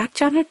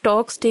 Back-channel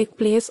talks take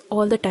place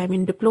all the time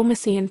in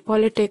diplomacy and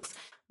politics.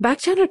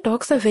 Back-channel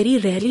talks are very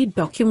rarely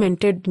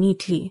documented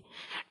neatly.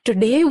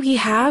 Today we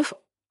have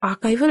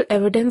archival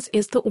evidence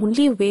is the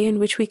only way in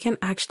which we can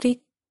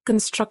actually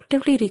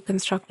constructively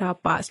reconstruct our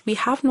past. We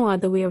have no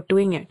other way of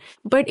doing it.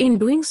 But in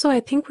doing so, I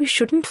think we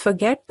shouldn't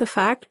forget the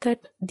fact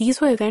that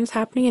these were events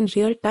happening in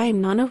real time,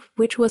 none of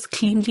which was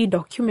cleanly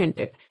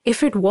documented.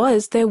 If it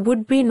was, there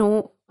would be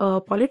no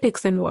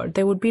politics involved.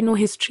 There would be no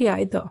history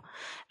either,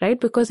 right?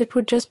 Because it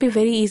would just be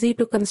very easy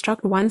to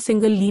construct one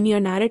single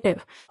linear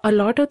narrative. A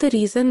lot of the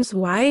reasons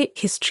why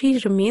history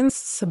remains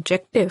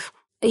subjective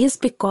is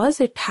because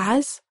it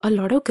has a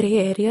lot of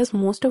gray areas,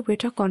 most of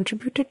which are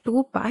contributed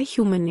to by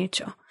human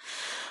nature.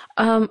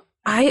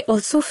 I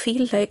also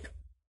feel like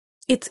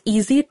it's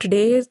easy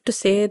today to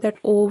say that,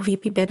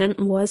 VP Menon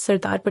was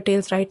Sardar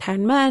Patel's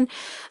right-hand man.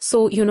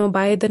 So,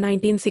 by the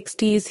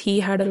 1960s,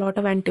 he had a lot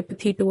of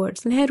antipathy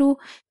towards Nehru.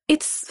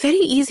 It's very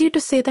easy to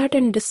say that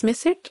and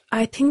dismiss it.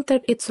 I think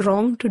that it's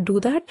wrong to do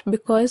that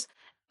because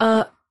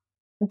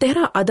there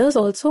are others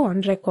also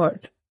on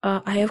record.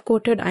 I have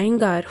quoted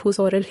Iyengar, whose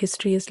oral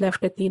history is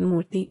left at Teen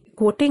Murti,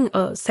 quoting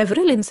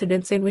several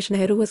incidents in which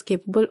Nehru was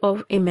capable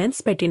of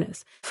immense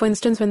pettiness. For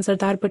instance, when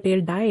Sardar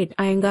Patel died,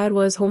 Iyengar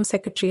was Home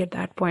Secretary at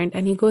that point,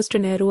 and he goes to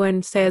Nehru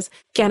and says,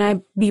 "Can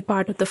I be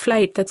part of the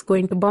flight that's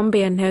going to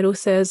Bombay?" And Nehru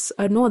says,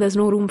 "No, there's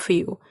no room for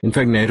you." In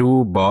fact,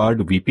 Nehru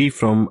barred VP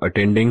from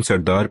attending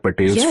Sardar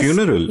Patel's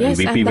funeral. Yes,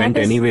 and VP went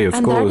anyway,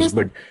 of course,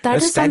 but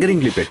that's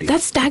staggeringly petty.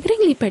 That's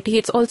staggeringly petty.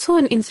 It's also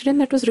an incident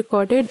that was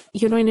recorded,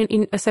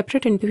 in a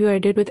separate interview I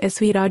did with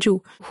S.V.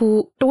 Raju,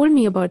 who told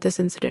me about this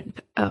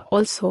incident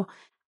also.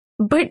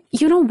 But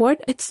you know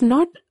what? It's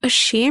not a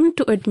shame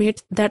to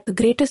admit that the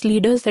greatest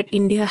leaders that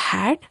India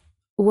had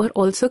were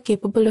also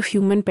capable of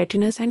human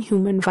pettiness and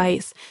human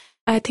vice.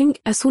 I think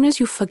as soon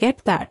as you forget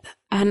that,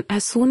 and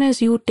as soon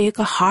as you take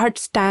a hard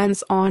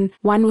stance on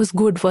one was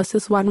good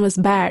versus one was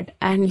bad,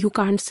 and you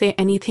can't say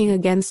anything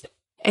against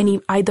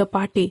either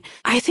party,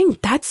 I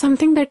think that's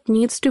something that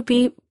needs to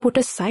be put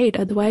aside.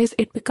 Otherwise,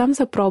 it becomes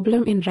a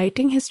problem in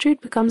writing history.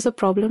 It becomes a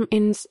problem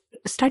in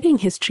studying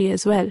history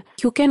as well.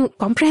 You can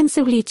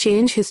comprehensively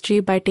change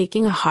history by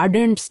taking a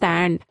hardened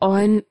stand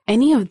on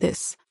any of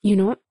this.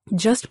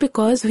 Just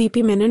because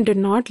VP Menon did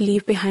not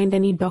leave behind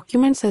any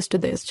documents as to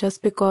this,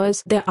 just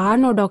because there are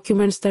no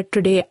documents that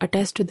today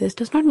attest to this,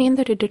 does not mean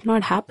that it did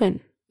not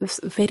happen.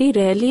 Very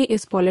rarely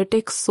is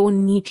politics so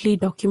neatly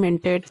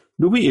documented.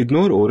 Do we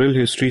ignore oral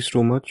history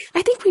so much?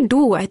 I think we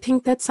do. I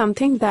think that's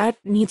something that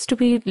needs to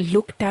be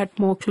looked at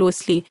more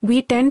closely.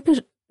 We tend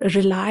to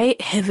rely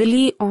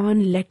heavily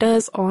on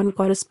letters, on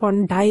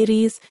correspondence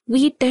diaries.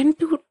 We tend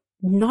to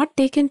not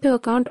take into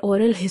account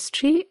oral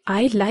history.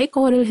 I like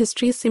oral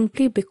history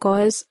simply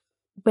because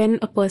when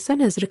a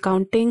person is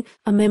recounting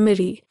a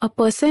memory, a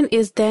person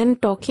is then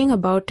talking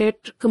about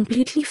it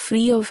completely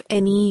free of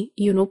any,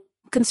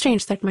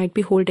 constraints that might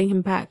be holding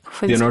him back.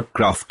 They're not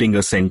crafting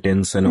a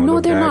sentence and all no,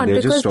 of that. They're not, they're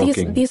because just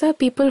talking. These are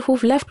people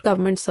who've left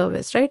government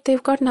service, right?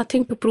 They've got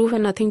nothing to prove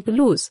and nothing to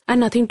lose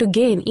and nothing to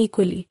gain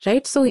equally,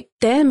 right? So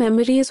their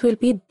memories will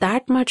be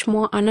that much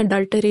more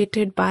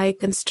unadulterated by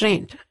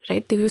constraint,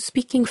 right? They were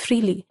speaking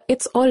freely.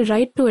 It's all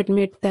right to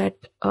admit that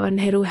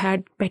Nehru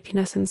had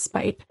pettiness and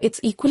spite. It's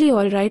equally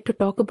all right to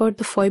talk about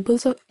the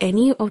foibles of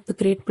any of the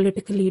great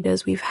political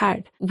leaders we've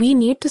had. We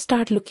need to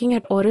start looking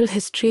at oral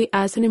history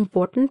as an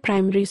important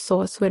primary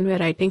source when we're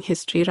writing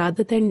history,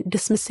 rather than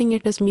dismissing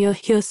it as mere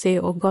hearsay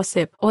or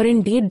gossip, or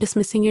indeed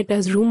dismissing it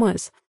as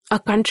rumors. A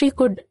country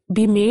could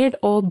be made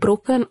or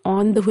broken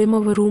on the whim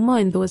of a rumor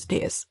in those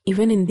days.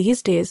 Even in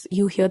these days,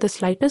 you hear the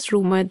slightest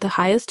rumor at the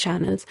highest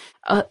channels.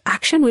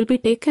 Action will be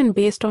taken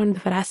based on the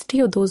veracity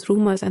of those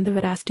rumors and the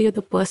veracity of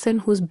the person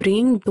who's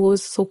bringing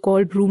those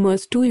so-called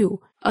rumors to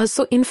you.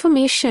 So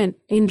information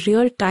in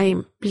real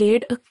time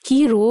played a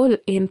key role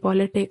in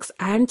politics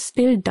and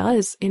still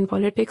does in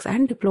politics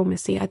and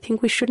diplomacy. I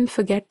think we shouldn't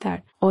forget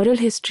that. Oral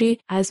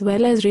history as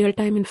well as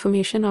real-time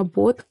information are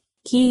both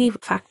key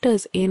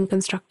factors in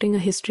constructing a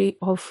history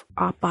of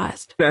our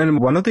past. And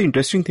one of the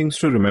interesting things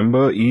to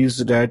remember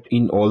is that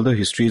in all the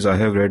histories I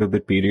have read of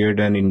that period,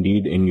 and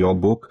indeed in your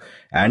book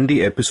and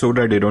the episode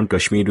I did on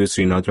Kashmir with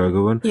Srinath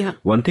Raghavan,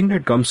 one thing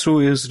that comes through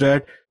is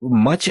that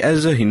much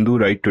as a Hindu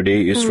right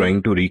today is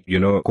trying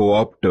to,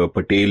 co-opt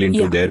Patel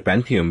into their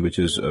pantheon, which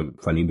is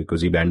funny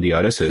because he banned the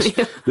RSS.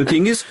 The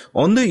thing is,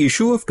 on the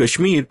issue of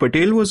Kashmir,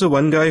 Patel was the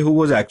one guy who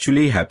was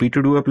actually happy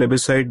to do a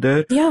plebiscite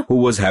there, who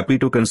was happy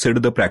to consider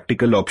the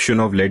practical option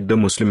of let the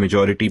Muslim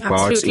majority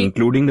parts,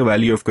 including the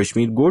Valley of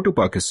Kashmir, go to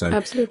Pakistan.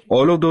 Absolutely.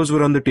 All of those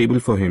were on the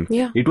table for him.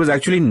 It was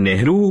actually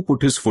Nehru who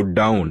put his foot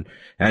down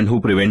and who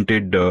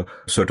prevented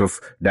sort of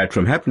that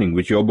from happening,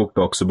 which your book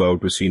talks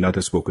about, which Srinath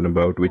has spoken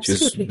about, which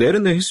is there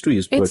in the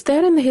histories. It's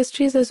there in the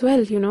histories as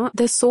well,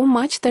 There's so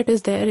much that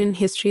is there in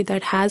history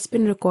that has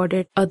been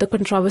recorded. The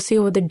controversy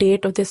over the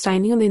date of the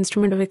signing of the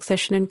Instrument of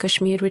Accession in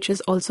Kashmir, which is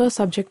also a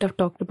subject I've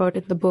talked about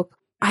in the book.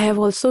 I have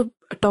also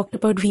talked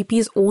about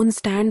VP's own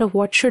stand of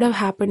what should have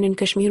happened in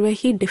Kashmir, where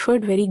he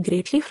differed very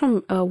greatly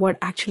from what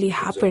actually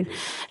happened,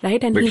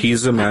 right? And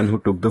he's the man who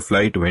took the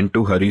flight, went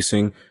to Hari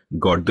Singh,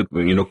 got the,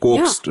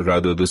 coaxed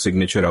rather the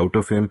signature out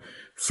of him,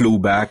 flew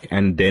back,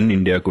 and then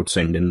India could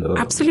send in the...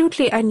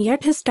 Absolutely. And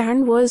yet his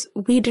stand was,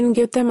 we didn't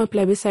give them a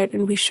plebiscite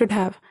and we should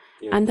have.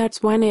 And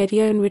that's one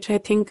area in which I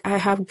think I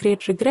have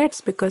great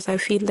regrets, because I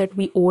feel that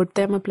we owed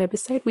them a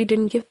plebiscite. We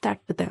didn't give that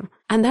to them.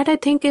 And that I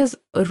think is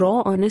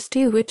raw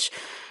honesty, which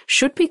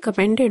should be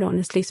commended,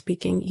 honestly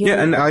speaking.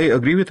 And I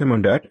agree with him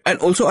on that. And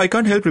also, I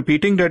can't help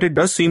repeating that it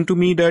does seem to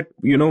me that,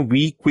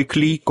 we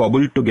quickly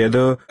cobbled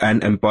together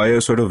an empire,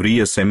 sort of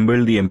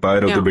reassembled the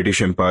empire of the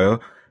British Empire,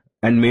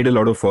 and made a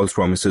lot of false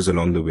promises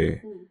along the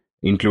way,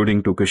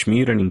 including to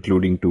Kashmir and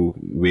including to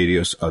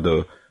various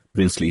other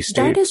princely states.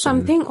 That is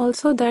something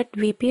also that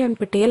VP and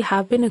Patel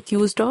have been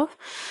accused of,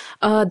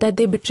 that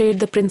they betrayed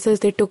the princes,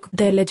 they took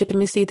their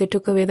legitimacy, they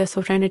took away their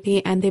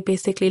sovereignty, and they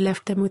basically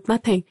left them with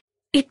nothing.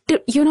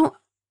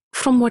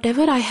 From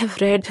whatever I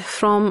have read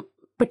from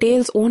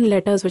Patel's own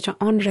letters, which are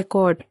on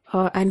record,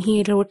 and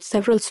he wrote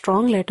several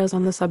strong letters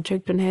on the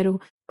subject to Nehru,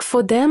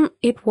 for them,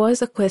 it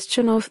was a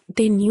question of,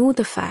 they knew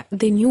the fact,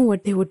 they knew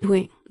what they were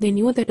doing. They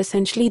knew that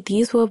essentially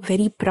these were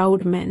very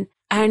proud men.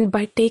 And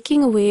by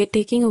taking away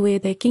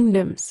their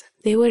kingdoms,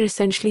 they were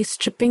essentially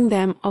stripping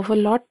them of a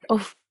lot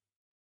of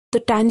the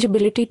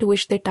tangibility to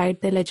which they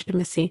tied their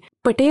legitimacy.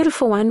 Patel,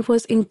 for one,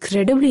 was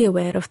incredibly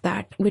aware of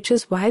that, which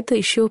is why the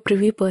issue of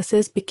privy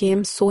purses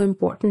became so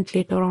important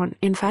later on.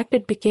 In fact,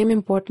 it became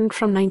important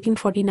from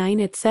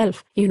 1949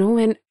 itself,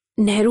 when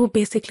Nehru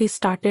basically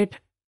started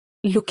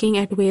looking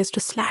at ways to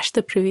slash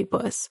the privy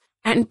purse.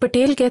 And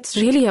Patel gets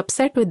really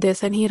upset with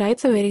this, and he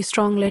writes a very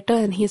strong letter,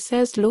 and he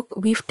says, look,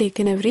 we've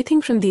taken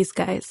everything from these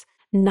guys.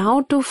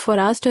 Now for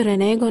us to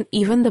renege on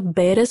even the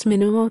barest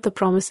minimum of the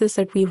promises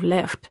that we've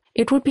left,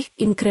 it would be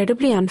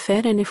incredibly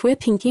unfair. And if we're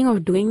thinking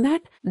of doing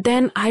that,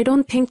 then I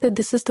don't think that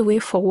this is the way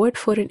forward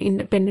for an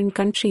independent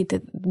country,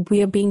 that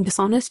we are being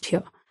dishonest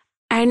here.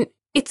 And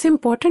it's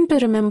important to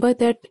remember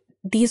that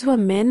these were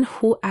men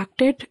who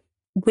acted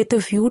with a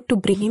view to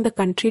bringing the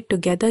country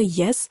together,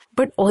 yes,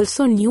 but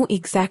also knew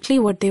exactly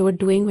what they were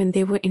doing when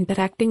they were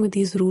interacting with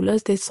these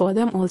rulers. They saw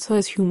them also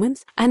as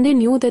humans, and they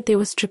knew that they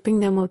were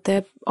stripping them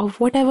of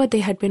whatever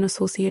they had been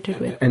associated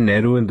with. And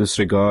Nehru, in this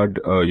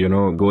regard,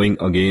 going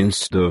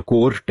against the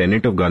core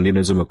tenet of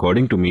Gandhianism,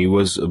 according to me,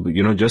 was,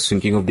 just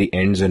thinking of the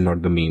ends and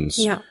not the means.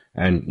 Yeah.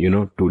 And,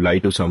 to lie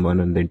to someone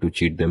and then to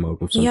cheat them out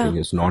of something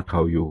is not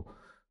how you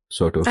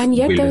sort of. And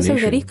yet there was a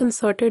very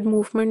concerted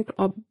movement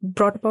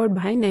brought about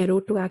by Nehru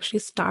to actually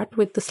start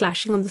with the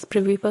slashing of the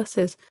privy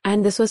purses.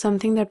 And this was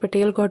something that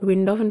Patel got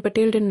wind of, and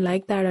Patel didn't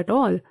like that at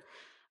all.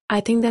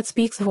 I think that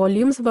speaks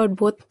volumes about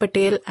both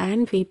Patel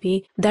and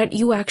VP, that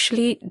you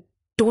actually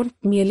don't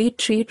merely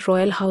treat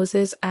royal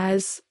houses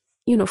as,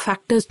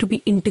 factors to be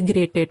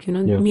integrated,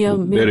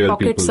 mere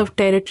pockets people of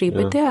territory,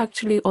 but they're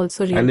actually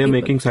also real and they're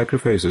people. making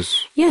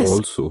sacrifices. Yes.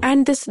 Also.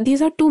 And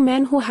these are two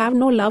men who have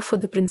no love for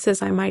the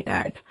princess, I might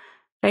add.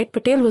 Right?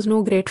 Patel was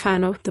no great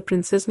fan of the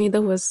princess,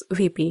 neither was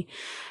VP.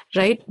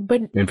 Right?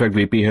 But in fact,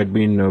 VP had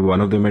been, one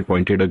of them had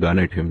pointed a gun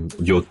at him.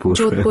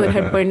 Jodhpur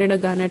had pointed a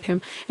gun at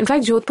him. In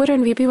fact, Jodhpur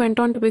and VP went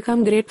on to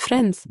become great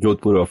friends.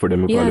 Jodhpur offered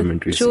him a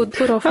parliamentary seat.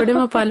 Jodhpur offered him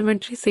a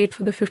parliamentary seat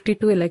for the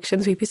 52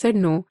 elections. VP said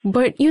no.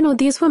 But,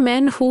 these were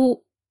men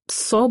who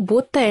saw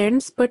both the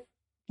ends, but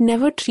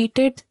never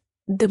treated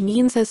the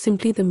means as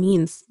simply the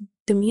means.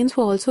 The means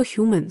were also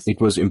humans. It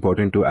was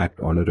important to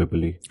act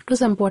honorably. It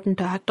was important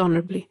to act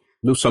honorably.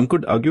 Though some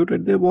could argue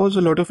that there was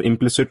a lot of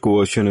implicit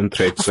coercion and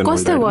threats. Of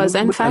course there was.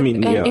 In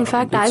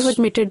fact, I've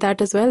admitted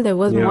that as well. There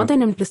was more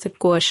than implicit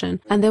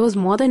coercion, and there was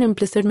more than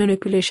implicit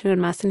manipulation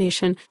and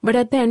machination. But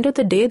at the end of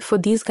the day, for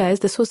these guys,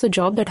 this was the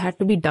job that had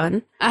to be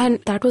done. And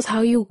that was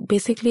how you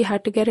basically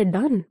had to get it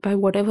done, by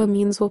whatever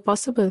means were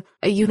possible.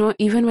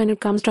 Even when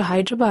it comes to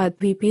Hyderabad,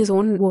 VP's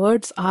own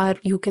words are,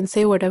 you can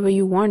say whatever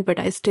you want, but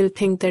I still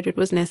think that it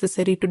was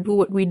necessary to do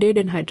what we did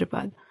in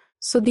Hyderabad.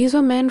 So these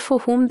were men for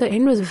whom the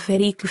end was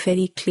very,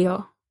 very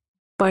clear,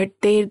 but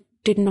they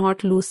did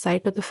not lose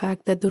sight of the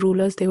fact that the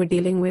rulers they were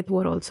dealing with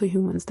were also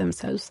humans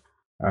themselves.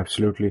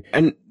 Absolutely.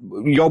 And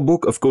your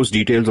book, of course,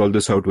 details all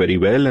this out very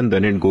well, and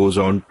then it goes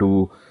on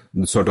to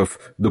sort of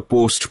the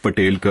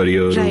post-Patel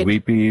career. Right.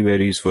 VP, where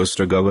he's first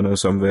a governor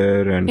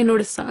somewhere, and in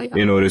Orissa,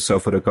 in Orissa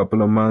for a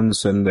couple of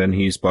months, and then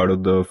he's part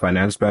of the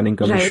Finance Planning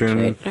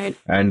Commission, right.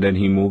 And then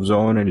he moves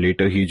on, and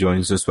later he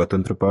joins the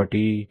Swatantra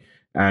Party,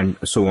 and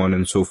so on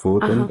and so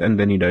forth. And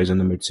then he dies in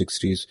the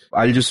mid-60s.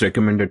 I'll just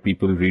recommend that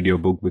people read your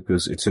book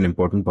because it's an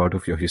important part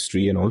of your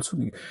history, and also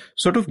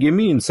sort of give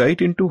me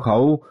insight into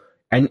how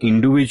an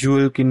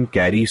individual can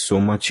carry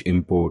so much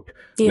import.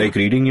 Yeah. Like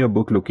reading your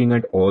book, looking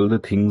at all the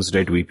things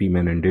that VP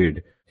Menon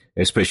did,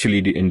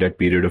 especially in that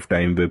period of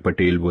time where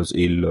Patel was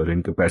ill or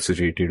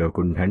incapacitated or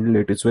couldn't handle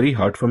it. It's very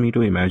hard for me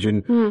to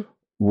imagine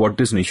what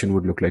this nation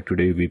would look like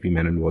today if VP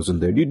Menon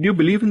wasn't there. Do you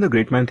believe in the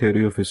great man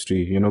theory of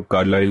history?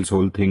 Carlyle's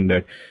whole thing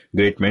that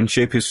great men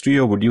shape history,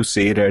 or would you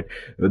say that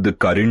the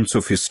currents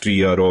of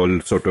history are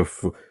all sort of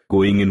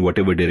going in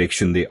whatever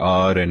direction they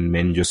are and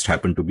men just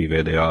happen to be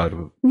where they are?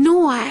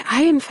 No,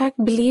 I in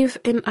fact believe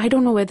in, I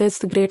don't know whether it's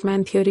the great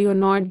man theory or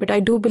not, but I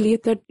do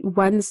believe that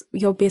once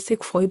your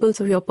basic foibles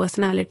of your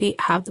personality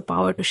have the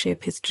power to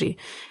shape history.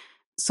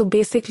 So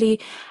basically,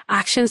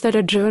 actions that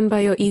are driven by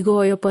your ego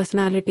or your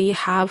personality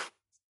have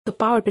the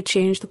power to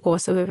change the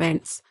course of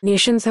events.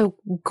 Nations have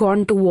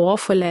gone to war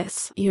for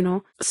less,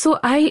 So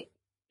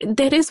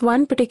there is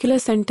one particular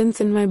sentence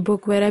in my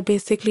book where I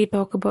basically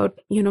talk about,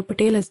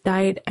 Patel has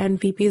died and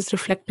VP is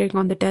reflecting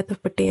on the death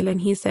of Patel,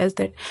 and he says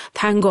that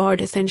thank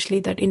God essentially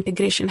that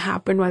integration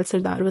happened while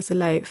Sardar was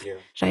alive,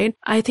 right?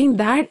 I think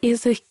that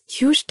is a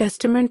huge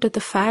testament to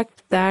the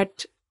fact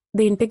that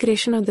the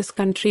integration of this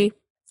country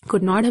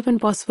could not have been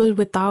possible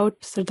without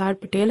Sardar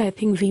Patel. I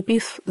think VP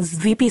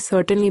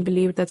certainly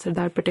believed that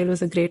Sardar Patel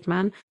was a great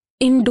man.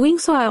 In doing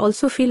so, I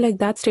also feel like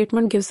that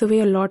statement gives away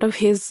a lot of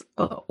his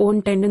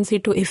own tendency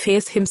to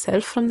efface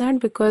himself from that,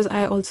 because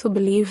I also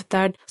believe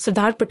that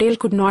Sardar Patel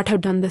could not have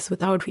done this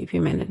without VP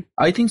Menon.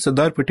 I think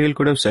Sardar Patel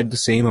could have said the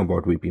same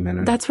about VP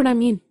Menon. That's what I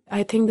mean.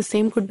 I think the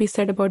same could be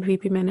said about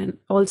VP Menon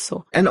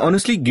also. And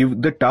honestly,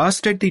 give the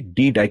task that they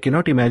did, I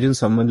cannot imagine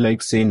someone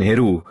like, say,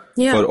 Nehru,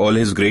 for all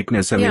his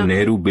greatness. I mean,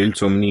 Nehru built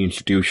so many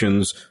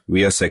institutions.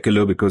 We are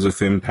secular because of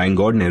him. Thank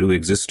God Nehru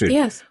existed.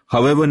 Yes.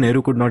 However,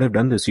 Nehru could not have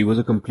done this. He was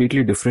a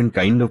completely different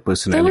kind of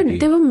personality.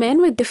 There were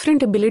men with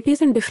different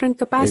abilities and different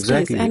capacities.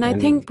 Exactly. And I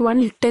think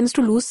one tends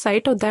to lose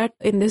sight of that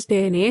in this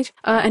day and age.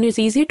 And it's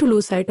easy to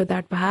lose sight of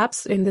that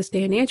perhaps in this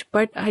day and age,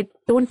 but I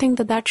don't think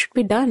that should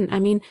be done. I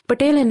mean,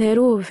 Patel and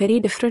Nehru were very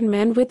different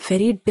men with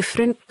very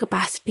different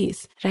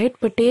capacities, right?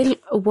 Patel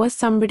was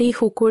somebody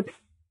who could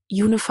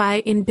unify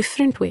in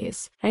different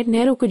ways, right?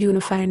 Nehru could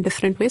unify in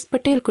different ways.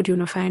 Patel could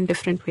unify in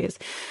different ways.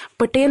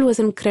 Patel was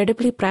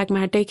incredibly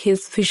pragmatic.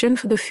 His vision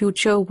for the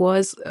future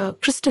was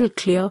crystal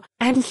clear,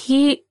 and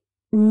he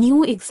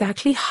knew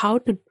exactly how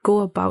to go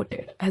about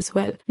it as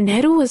well.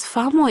 Nehru was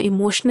far more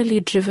emotionally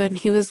driven.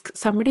 He was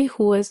somebody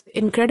who was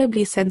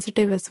incredibly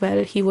sensitive as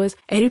well. He was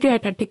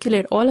erudite,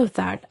 articulate, all of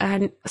that.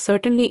 And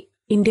certainly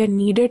India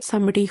needed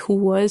somebody who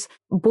was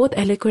both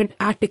eloquent,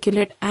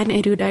 articulate, and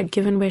erudite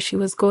given where she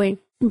was going.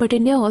 But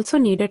India also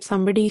needed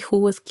somebody who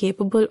was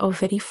capable of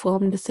very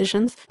firm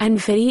decisions and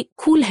very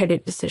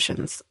cool-headed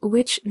decisions,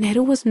 which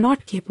Nehru was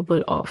not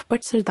capable of,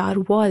 but Sardar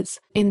was.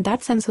 In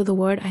that sense of the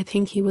word, I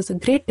think he was a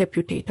great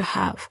deputy to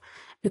have,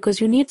 because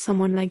you need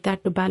someone like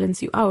that to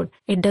balance you out.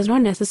 It does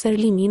not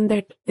necessarily mean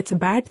that it's a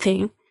bad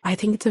thing. I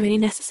think it's a very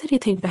necessary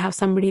thing to have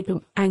somebody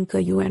to anchor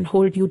you and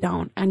hold you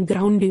down and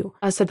ground you.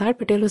 Sardar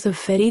Patel was a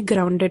very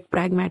grounded,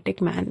 pragmatic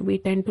man. We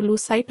tend to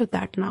lose sight of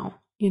that now,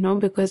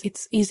 because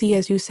it's easy,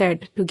 as you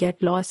said, to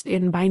get lost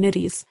in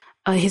binaries.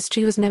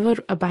 History was never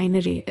a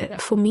binary.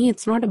 For me,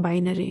 it's not a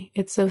binary.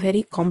 It's a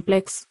very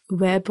complex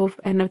web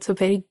and it's a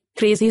very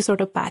crazy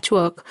sort of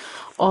patchwork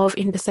of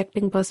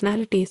intersecting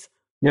personalities.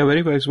 Yeah,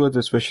 very wise words,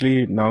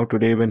 especially now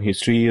today when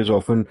history is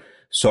often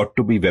sought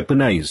to be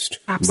weaponized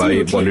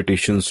Absolutely. by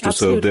politicians to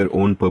serve their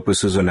own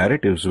purposes or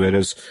narratives.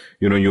 Whereas,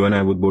 you and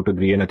I would both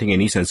agree, and I think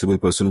any sensible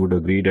person would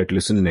agree that,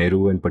 listen,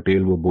 Nehru and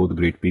Patel were both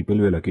great people.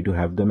 We're lucky to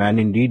have them. And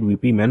indeed,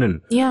 V.P.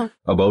 Menon,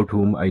 about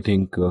whom I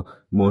think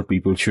more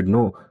people should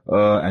know.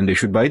 And they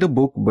should buy the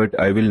book. But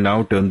I will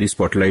now turn the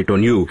spotlight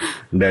on you,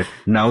 that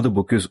now the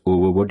book is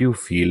over. What do you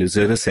feel? Is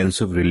there a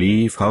sense of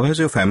relief? How has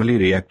your family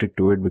reacted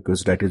to it?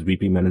 Because that is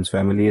V.P. Menon's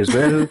family as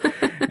well.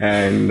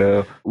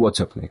 And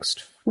what's up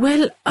next?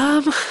 Well,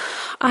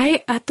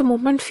 I at the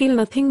moment feel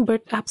nothing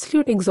but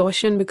absolute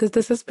exhaustion, because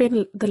this has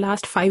been the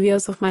last 5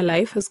 years of my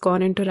life has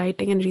gone into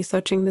writing and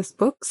researching this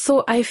book.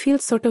 So I feel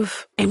sort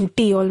of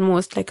empty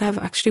almost, like I've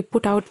actually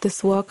put out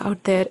this work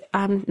out there.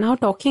 I'm now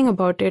talking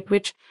about it,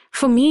 which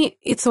for me,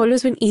 it's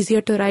always been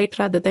easier to write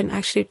rather than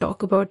actually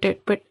talk about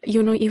it. But,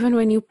 even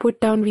when you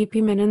put down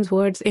V.P. Menon's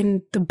words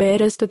in the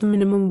barest of the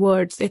minimum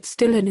words, it's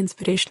still an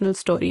inspirational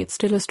story. It's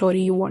still a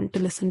story you want to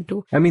listen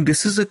to. I mean,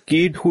 this is a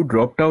kid who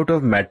dropped out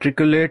of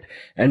matriculate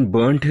and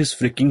burnt his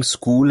freaking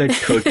school at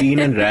 13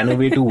 and ran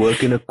away to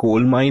work in a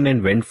coal mine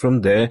and went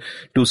from there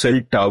to sell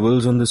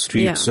towels on the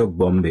streets of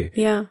Bombay.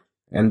 Yeah.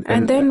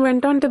 And then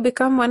went on to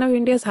become one of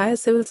India's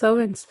highest civil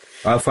servants.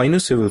 Our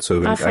finest civil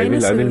servant. I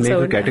will make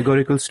a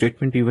categorical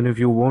statement even if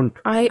you won't.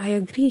 I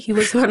agree. He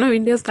was one of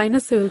India's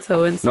finest civil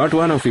servants. Not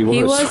one of, he was.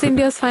 He was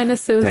India's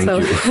finest civil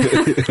servant.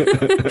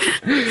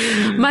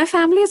 My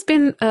family has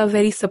been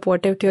very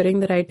supportive during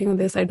the writing of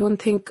this. I don't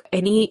think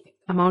any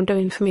amount of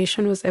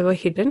information was ever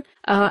hidden.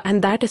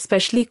 And that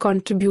especially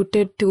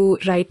contributed to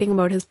writing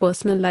about his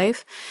personal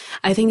life.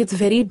 I think it's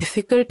very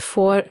difficult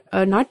for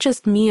not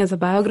just me as a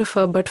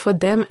biographer, but for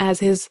them as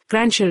his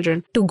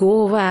grandchildren to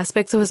go over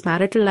aspects of his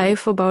marital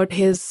life, about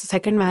his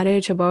second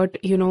marriage, about,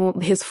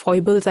 his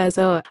foibles as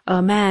a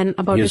man,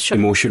 about his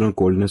emotional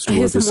coldness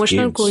towards his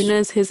emotional kids.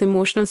 coldness, his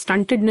emotional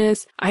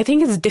stuntedness. I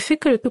think it's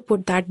difficult to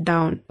put that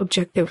down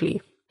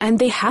objectively. And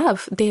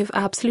they've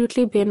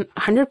absolutely been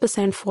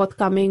 100%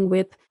 forthcoming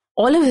with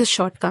all of his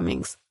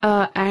shortcomings.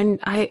 And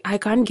I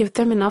can't give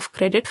them enough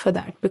credit for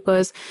that,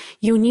 because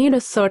you need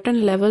a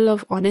certain level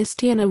of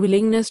honesty and a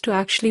willingness to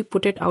actually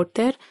put it out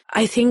there.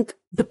 I think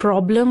the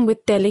problem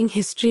with telling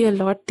history a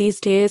lot these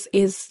days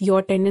is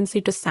your tendency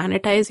to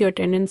sanitize, your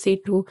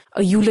tendency to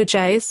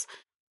eulogize.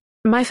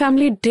 My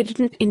family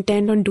didn't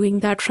intend on doing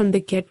that from the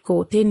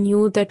get-go. They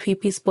knew that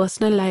VP's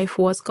personal life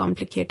was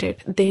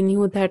complicated. They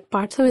knew that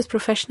parts of his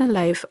professional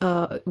life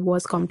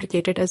was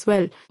complicated as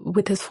well,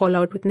 with his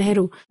fallout with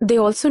Nehru. They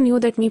also knew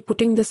that me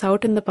putting this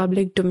out in the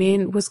public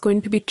domain was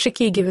going to be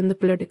tricky given the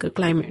political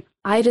climate.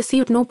 I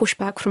received no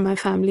pushback from my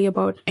family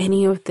about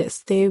any of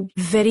this. They're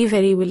very,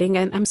 very willing.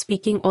 And I'm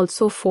speaking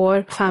also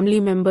for family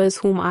members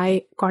whom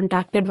I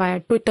contacted via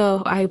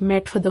Twitter, I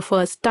met for the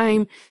first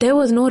time. There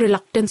was no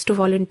reluctance to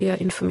volunteer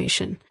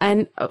information.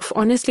 And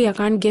honestly, I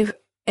can't give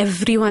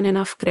everyone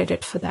enough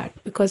credit for that,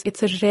 because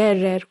it's a rare,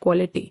 rare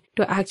quality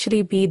to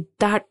actually be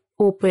that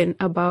open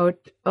about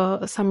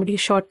somebody's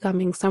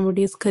shortcomings,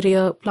 somebody's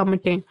career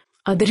plummeting.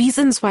 The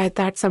reasons why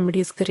that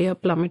somebody's career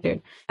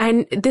plummeted.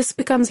 And this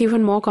becomes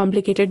even more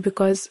complicated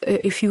because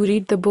if you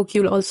read the book,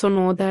 you'll also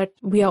know that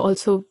we are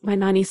also, my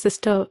Nani's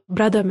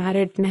brother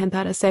married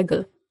Nehandara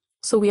Sehgal.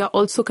 So we are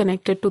also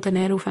connected to the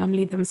Nehru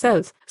family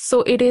themselves.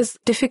 So it is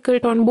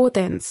difficult on both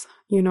ends,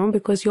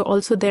 because you're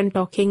also then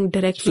talking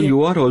directly. So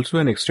you are also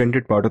an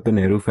extended part of the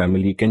Nehru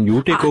family. Can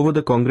you take over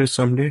the Congress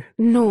someday?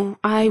 No,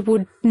 I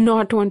would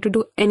not want to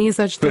do any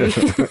such thing.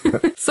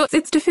 So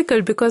it's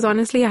difficult because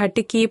honestly, I had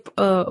to keep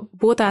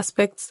both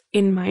aspects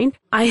in mind.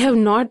 I have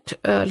not,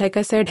 like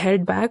I said,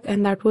 held back,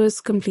 and that was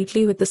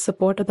completely with the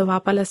support of the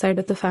Vapala side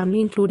of the family,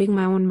 including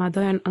my own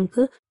mother and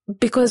uncle,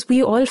 because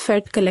we all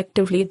felt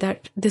collectively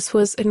that this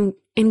was an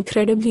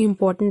incredibly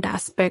important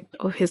aspect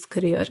of his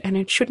career and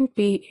it shouldn't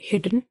be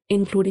hidden,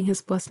 including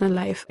his personal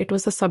life. It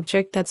was a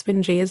subject that's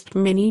been raised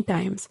many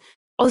times.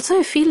 Also,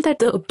 I feel that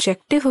the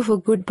objective of a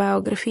good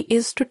biography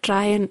is to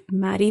try and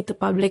marry the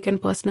public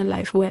and personal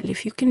life well.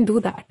 If you can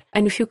do that,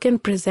 and if you can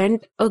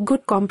present a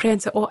good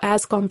comprehensive, or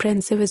as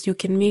comprehensive as you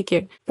can make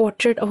it,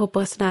 portrait of a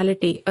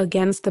personality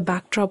against the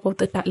backdrop of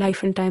the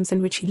life and times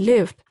in which he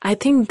lived, I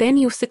think then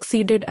you've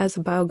succeeded as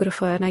a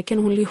biographer, and I can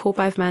only hope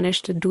I've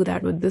managed to do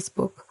that with this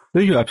book. No,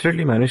 you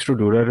absolutely managed to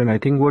do that. And I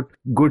think what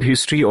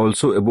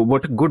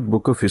a good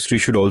book of history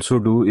should also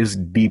do is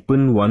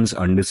deepen one's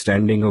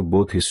understanding of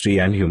both history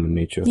and human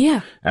nature.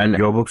 Yeah. And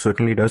your book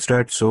certainly does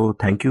that. So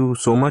thank you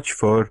so much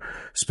for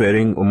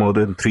sparing more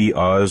than 3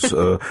 hours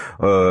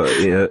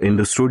in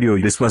the studio.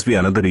 This must be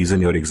another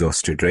reason you're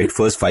exhausted, right?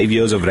 First 5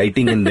 years of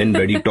writing and then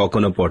ready talk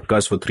on a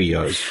podcast for 3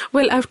 hours.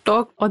 Well, I've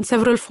talked on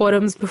several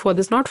forums before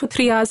this, not for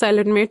 3 hours, I'll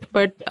admit,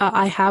 but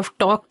I have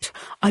talked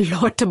a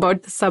lot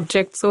about the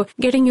subject. So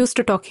getting used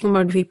to talking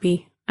about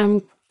VP.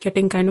 I'm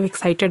getting kind of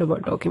excited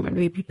about talking about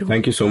VP too.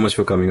 Thank you so much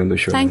for coming on the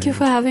show. Thank you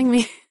for having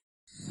me.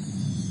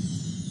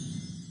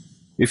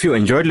 If you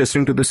enjoyed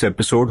listening to this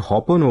episode,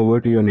 hop on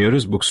over to your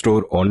nearest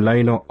bookstore,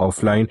 online or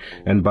offline,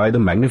 and buy the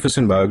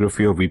magnificent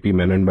biography of VP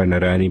Menon by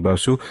Narayani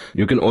Basu.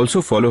 You can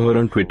also follow her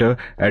on Twitter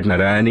at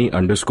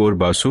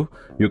Narayani_Basu.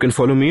 You can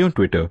follow me on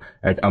Twitter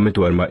at Amit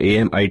Varma,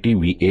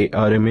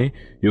 AMITVARMA.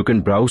 You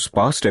can browse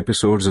past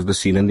episodes of The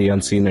Seen and the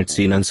Unseen at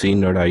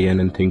seenunseen.in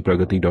and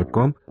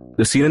thinkpragati.com.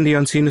 The Seen and the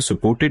Unseen is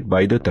supported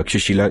by the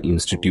Takshashila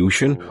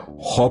Institution.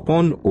 Hop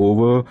on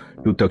over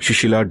to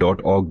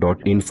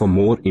takshashila.org.in for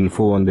more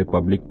info on their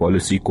public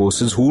policy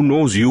courses. Who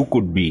knows, you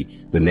could be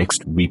the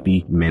next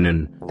VP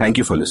Menon. Thank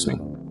you for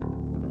listening.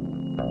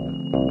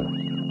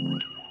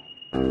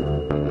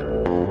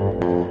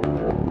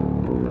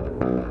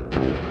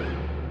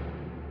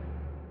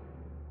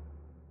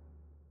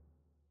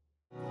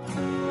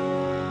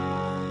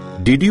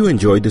 Did you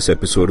enjoy this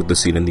episode of The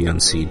Seen and the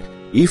Unseen?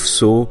 If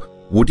so,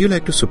 would you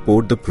like to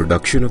support the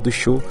production of the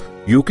show?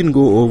 You can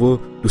go over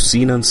to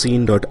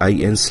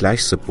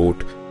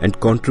seenunseen.in/support and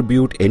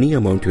contribute any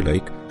amount you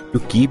like to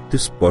keep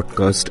this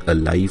podcast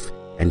alive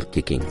and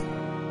kicking.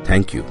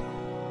 Thank you.